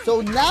mode.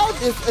 So now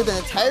this is an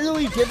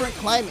entirely different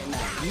climate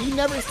now. We've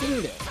never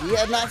seen this. We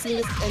have not seen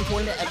this in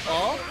tournament at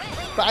all.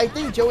 But I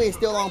think Joey is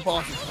still on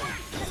boss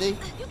mode. See?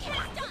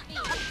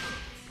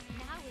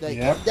 Like,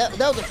 that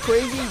was a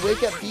crazy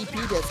wake-up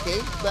DP to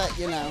escape, but,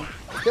 you know,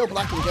 still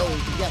blocking Joey.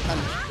 He got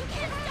punished.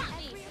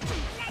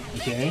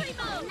 Okay.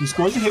 He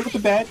scores a hit with the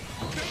bat.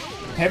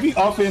 Heavy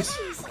offense.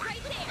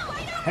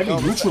 Heavy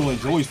neutral in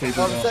Joey's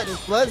favor. All of a sudden,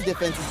 Flood's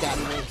defense has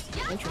gotten worse.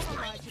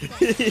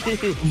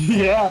 Interesting.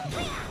 Yeah.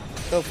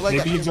 So Flood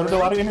maybe he exerted a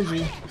lot of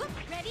energy.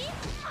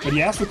 But he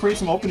has to create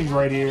some openings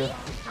right here.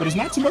 But it's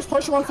not too much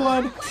pressure on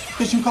Flood,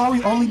 because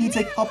Yukari only needs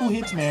a couple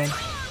hits, man.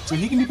 So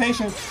he can be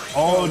patient.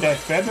 Oh, that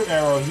feather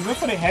arrow. He went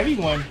for the heavy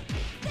one.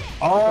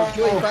 Oh,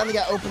 Joey finally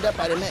got opened up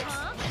by the mix.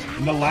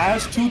 In the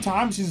last 2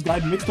 times he's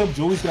got mixed up,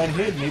 Joey's got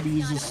hit. Maybe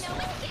he's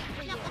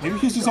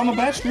just on a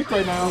bad streak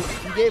right now.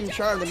 You gave him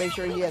charm to make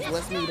sure he has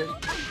less meter.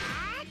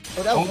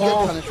 Oh, that was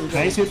good punish from Joey.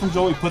 Nice hit from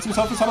Joey. Puts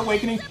himself inside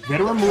Awakening.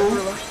 Veteran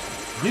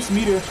move. Gets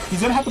meter.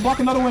 He's gonna have to block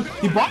another one.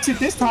 He blocks it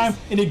this time,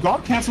 and he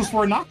guard cancels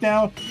for a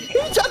knockdown. He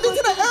jumped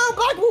into the arrow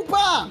block move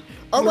bomb.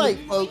 All right,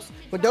 folks.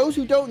 For those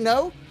who don't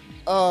know,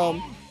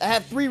 I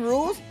have 3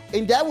 rules,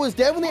 and that was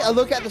definitely a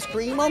look at the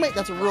screen moment.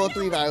 That's a rule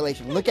 3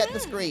 violation. Look at the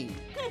screen.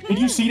 Did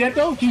you see that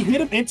though? He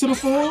hit him into the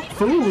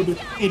food,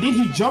 and then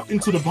he jumped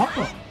into the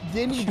bomb.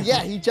 Then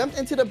he jumped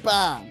into the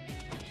bomb.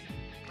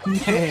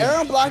 The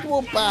arrow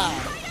blockable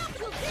bomb.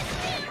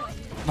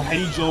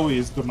 Mighty Joey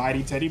is the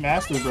mighty Teddie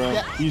master, bro.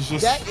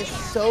 That is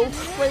so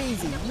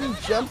crazy. He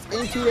jumps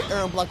into the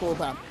arrow blockable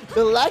bomb.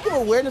 The lack of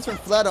awareness from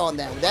Flood on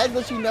that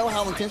lets you know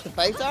how intense the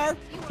fights are.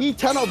 He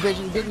tunnel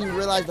vision, didn't even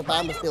realize the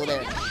bomb was still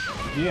there.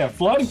 Yeah,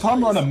 Flood and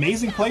Kama are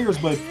amazing players,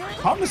 but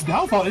Kama's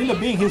downfall ended up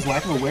being his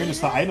lack of awareness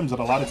to items at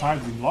a lot of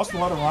times. He lost a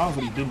lot of rounds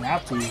when he didn't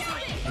have to.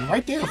 And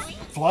right there,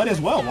 Flood as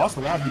well lost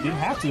a round he didn't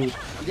have to.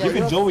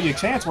 Giving Joey a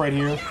chance right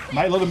here.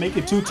 Might let him make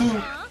it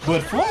 2-2.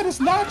 But Flood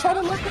is not trying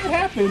to let that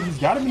happen. He's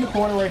got him in the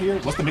corner right here.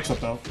 What's the mix-up,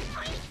 though?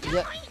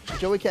 Yep,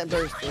 Joey can't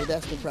burst, so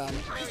that's the problem.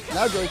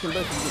 Now Joey can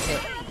burst and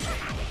get hit.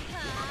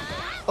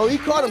 Oh, he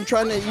caught him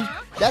trying to...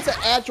 That's an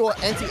actual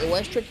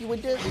anti-OS trick you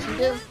would do.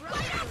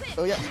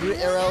 Oh yeah, do an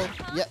arrow.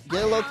 Yep,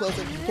 get a little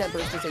closer. You can't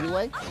burst this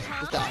anyway.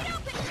 Just die.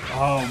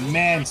 Oh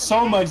man,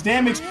 so much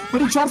damage,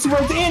 but he drops it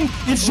right in.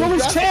 It's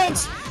Joey's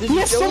chance. He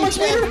has so much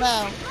meter.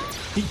 Now.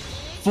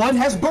 Flood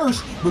has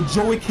burst, but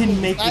Joey can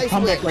make the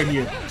comeback right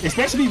here.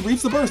 Especially if he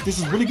reaps the burst. This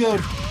is really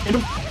good. And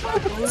he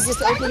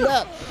gets opened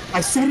up. I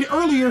said it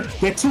earlier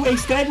that 2A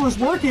stagger is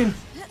working.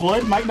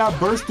 Flood might not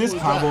burst this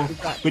combo,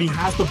 but he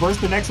has to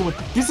burst the next one.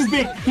 This is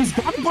big. He's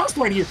got to burst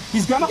right here.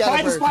 He's got to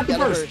find a spot to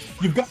burst.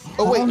 You've got.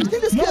 Oh wait, I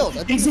think this kills.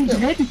 I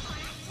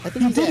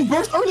think he didn't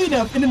burst early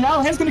enough, and then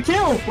now he's gonna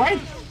kill, right?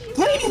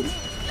 Please.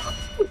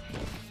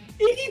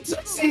 He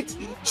does it.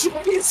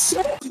 Joey is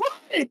so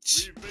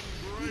clutch.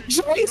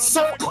 Joey is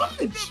so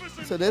clutch.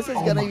 So this is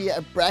gonna be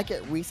a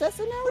bracket reset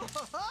scenario.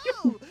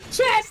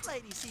 Chat.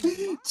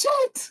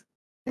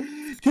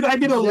 Can I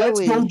get a let's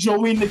go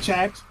Joey in the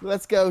chat?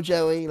 Let's go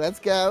Joey. Let's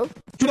go.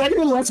 Can I get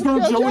a let's go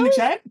Joey in the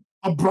chat?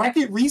 A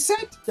bracket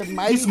reset? This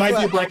might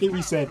be a bracket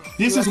reset.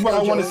 This is what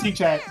I want to see,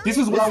 chat. This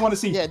is what I want to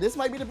see. Yeah, this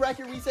might be the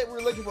bracket reset we're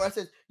looking for. I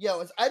said,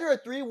 yo, it's either a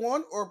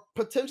 3-1 or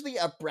potentially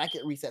a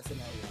bracket reset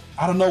scenario.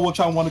 I don't know what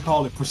y'all want to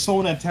call it.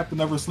 Persona and Tampa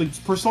never sleeps.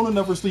 Persona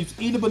never sleeps.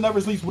 Inaba never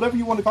sleeps. Whatever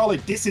you want to call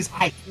it. This is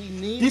hype.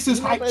 This is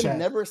hype, chat.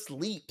 Never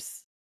sleeps.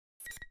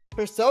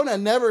 Persona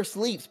never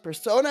sleeps.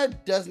 Persona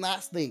does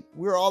not sleep.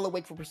 We're all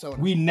awake for Persona.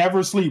 We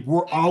never sleep.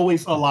 We're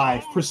always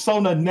alive.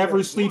 Persona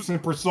never sleeps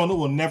and Persona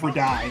will never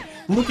die.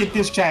 Look at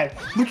this, chat.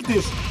 Look at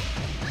this.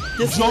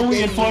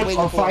 Joey and Flood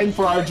are fighting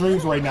for our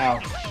dreams right now.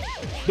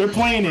 They're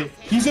playing it.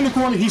 He's in the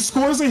corner. He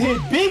scores a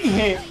hit.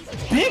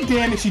 Big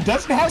damage. He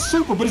doesn't have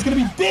super, but it's going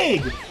to be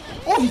big.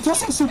 Oh, he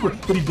does have super,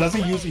 but he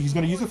doesn't use it. He's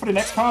going to use it for the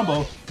next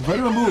combo.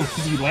 Ready to move.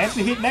 Because if he lands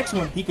the hit next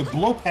one, he could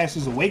blow past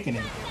his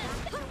awakening.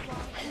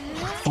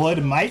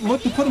 Flood might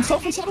look to put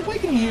himself inside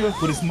Awakening here,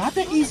 but it's not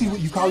that easy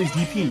with Yukari's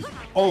DP.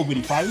 Oh, but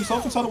he finds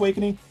himself inside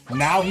Awakening.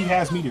 Now he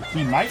has meter.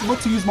 He might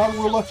look to use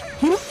Margaret.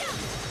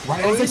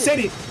 Right as I said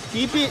it.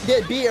 He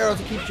did B arrow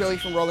to keep Joey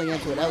from rolling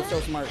into it. That was so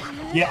smart.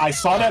 Yeah, I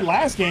saw that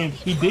last game.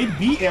 He did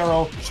B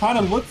arrow, trying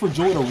to look for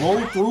Joey to roll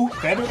through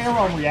better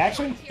arrow on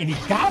reaction, and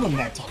he got him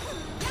that time.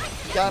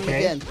 Got him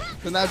again.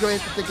 So now Joey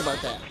has to think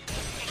about that.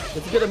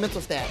 It's a bit of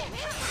mental stat.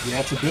 Yeah,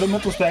 it's a bit of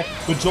mental stack,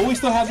 but Joey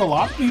still has a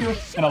lot of meter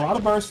and a lot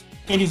of burst,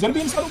 and he's going to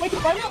be inside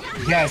Awakening right now.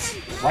 Yes,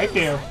 right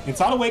there.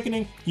 Inside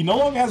Awakening, he no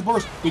longer has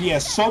burst, but he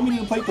has so many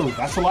to play through.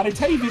 That's a lot of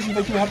Teddie vision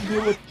that you have to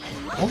deal with.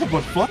 Oh,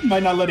 but Flood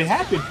might not let it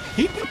happen.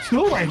 He can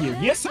kill right here.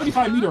 He has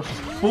 75 meter.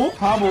 Full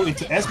combo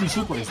into SB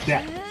Super is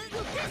death.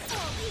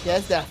 Yeah,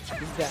 it's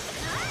death. It's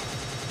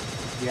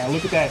death. Yeah,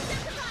 look at that.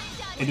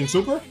 And then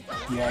Super?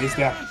 Yeah, it's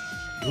death.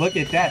 Look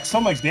at that. So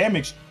much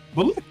damage.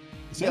 But look.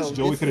 Since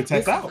Joey could have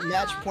tapped out.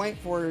 Match point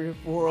for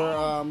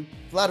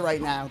Flood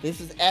right now.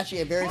 This is actually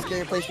a very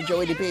scary place for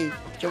Joey to be.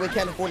 Joey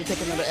can't afford to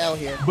take another L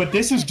here. But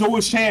this is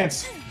Joey's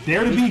chance.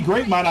 Dare to be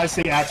great, might I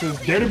say, Axis.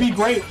 Dare to be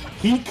great.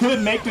 He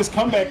could make this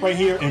comeback right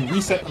here and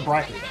reset the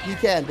bracket. He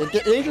can. The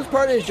dangerous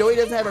part is Joey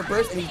doesn't have a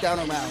burst and he's down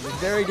around. It's a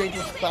very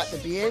dangerous spot to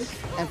be in.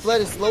 And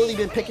Flood has slowly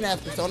been picking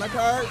out Persona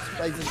cards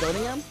by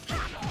zoning him.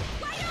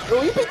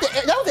 Oh, he picked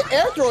that was an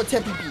air throw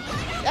attempt he beat.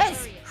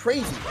 That's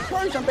crazy.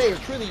 Junpei is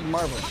truly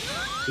marvelous.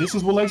 This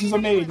is what legends are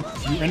made.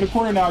 You're in the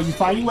corner now. You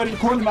find your way to the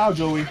corner now,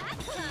 Joey.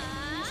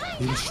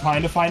 He's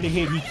trying to find a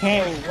hit. He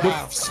can't. Oh,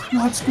 wow. The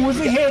Flood scores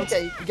a hit.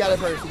 Okay, you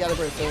gotta burst. You gotta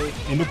burst. So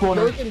in the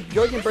corner.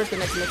 Joey can burst the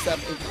next mix-up.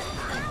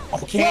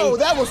 Okay. Whoa,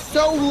 that was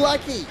so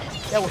lucky.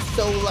 That was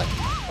so lucky.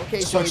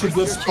 Okay, such a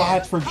good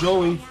spot for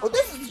Joey. Oh,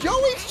 this is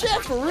Joey's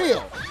chance for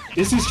real.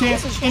 This is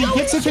chance, and he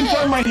gets it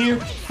confirmed right here.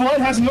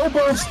 Flood has no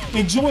burst,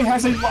 and Joey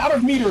has a lot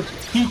of meter.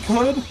 He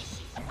could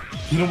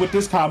hit him with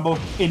this combo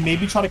and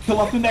maybe try to kill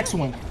off the next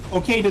one.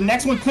 Okay, the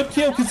next one could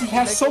kill because he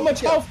has so much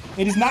health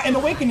and he's not in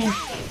Awakening.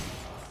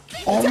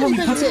 Oh no, he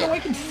puts him in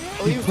Awakening.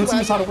 He puts him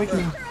inside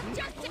Awakening.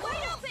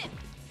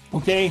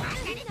 Okay,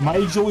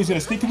 Mighty Joey's gonna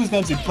stick to his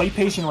guns and play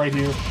patient right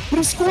here. But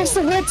he scores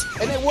the hit!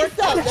 And it worked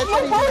out. That's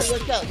how it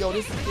worked out. Yo,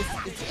 it's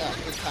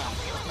time.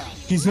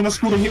 He's gonna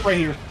score the hit right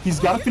here.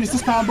 He's gotta finish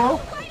this combo.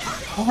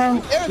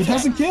 Oh, it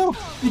doesn't kill.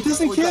 It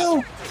doesn't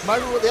kill.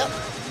 Margaret, yep.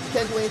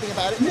 Can't do anything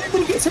about it.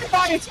 But he gets hit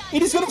by it.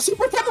 It is gonna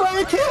super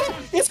temporary kill.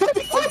 It's gonna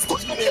be Flood's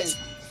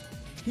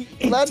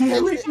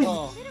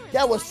Oh,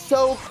 that was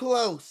so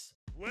close.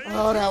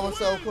 Oh, that was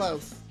so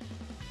close.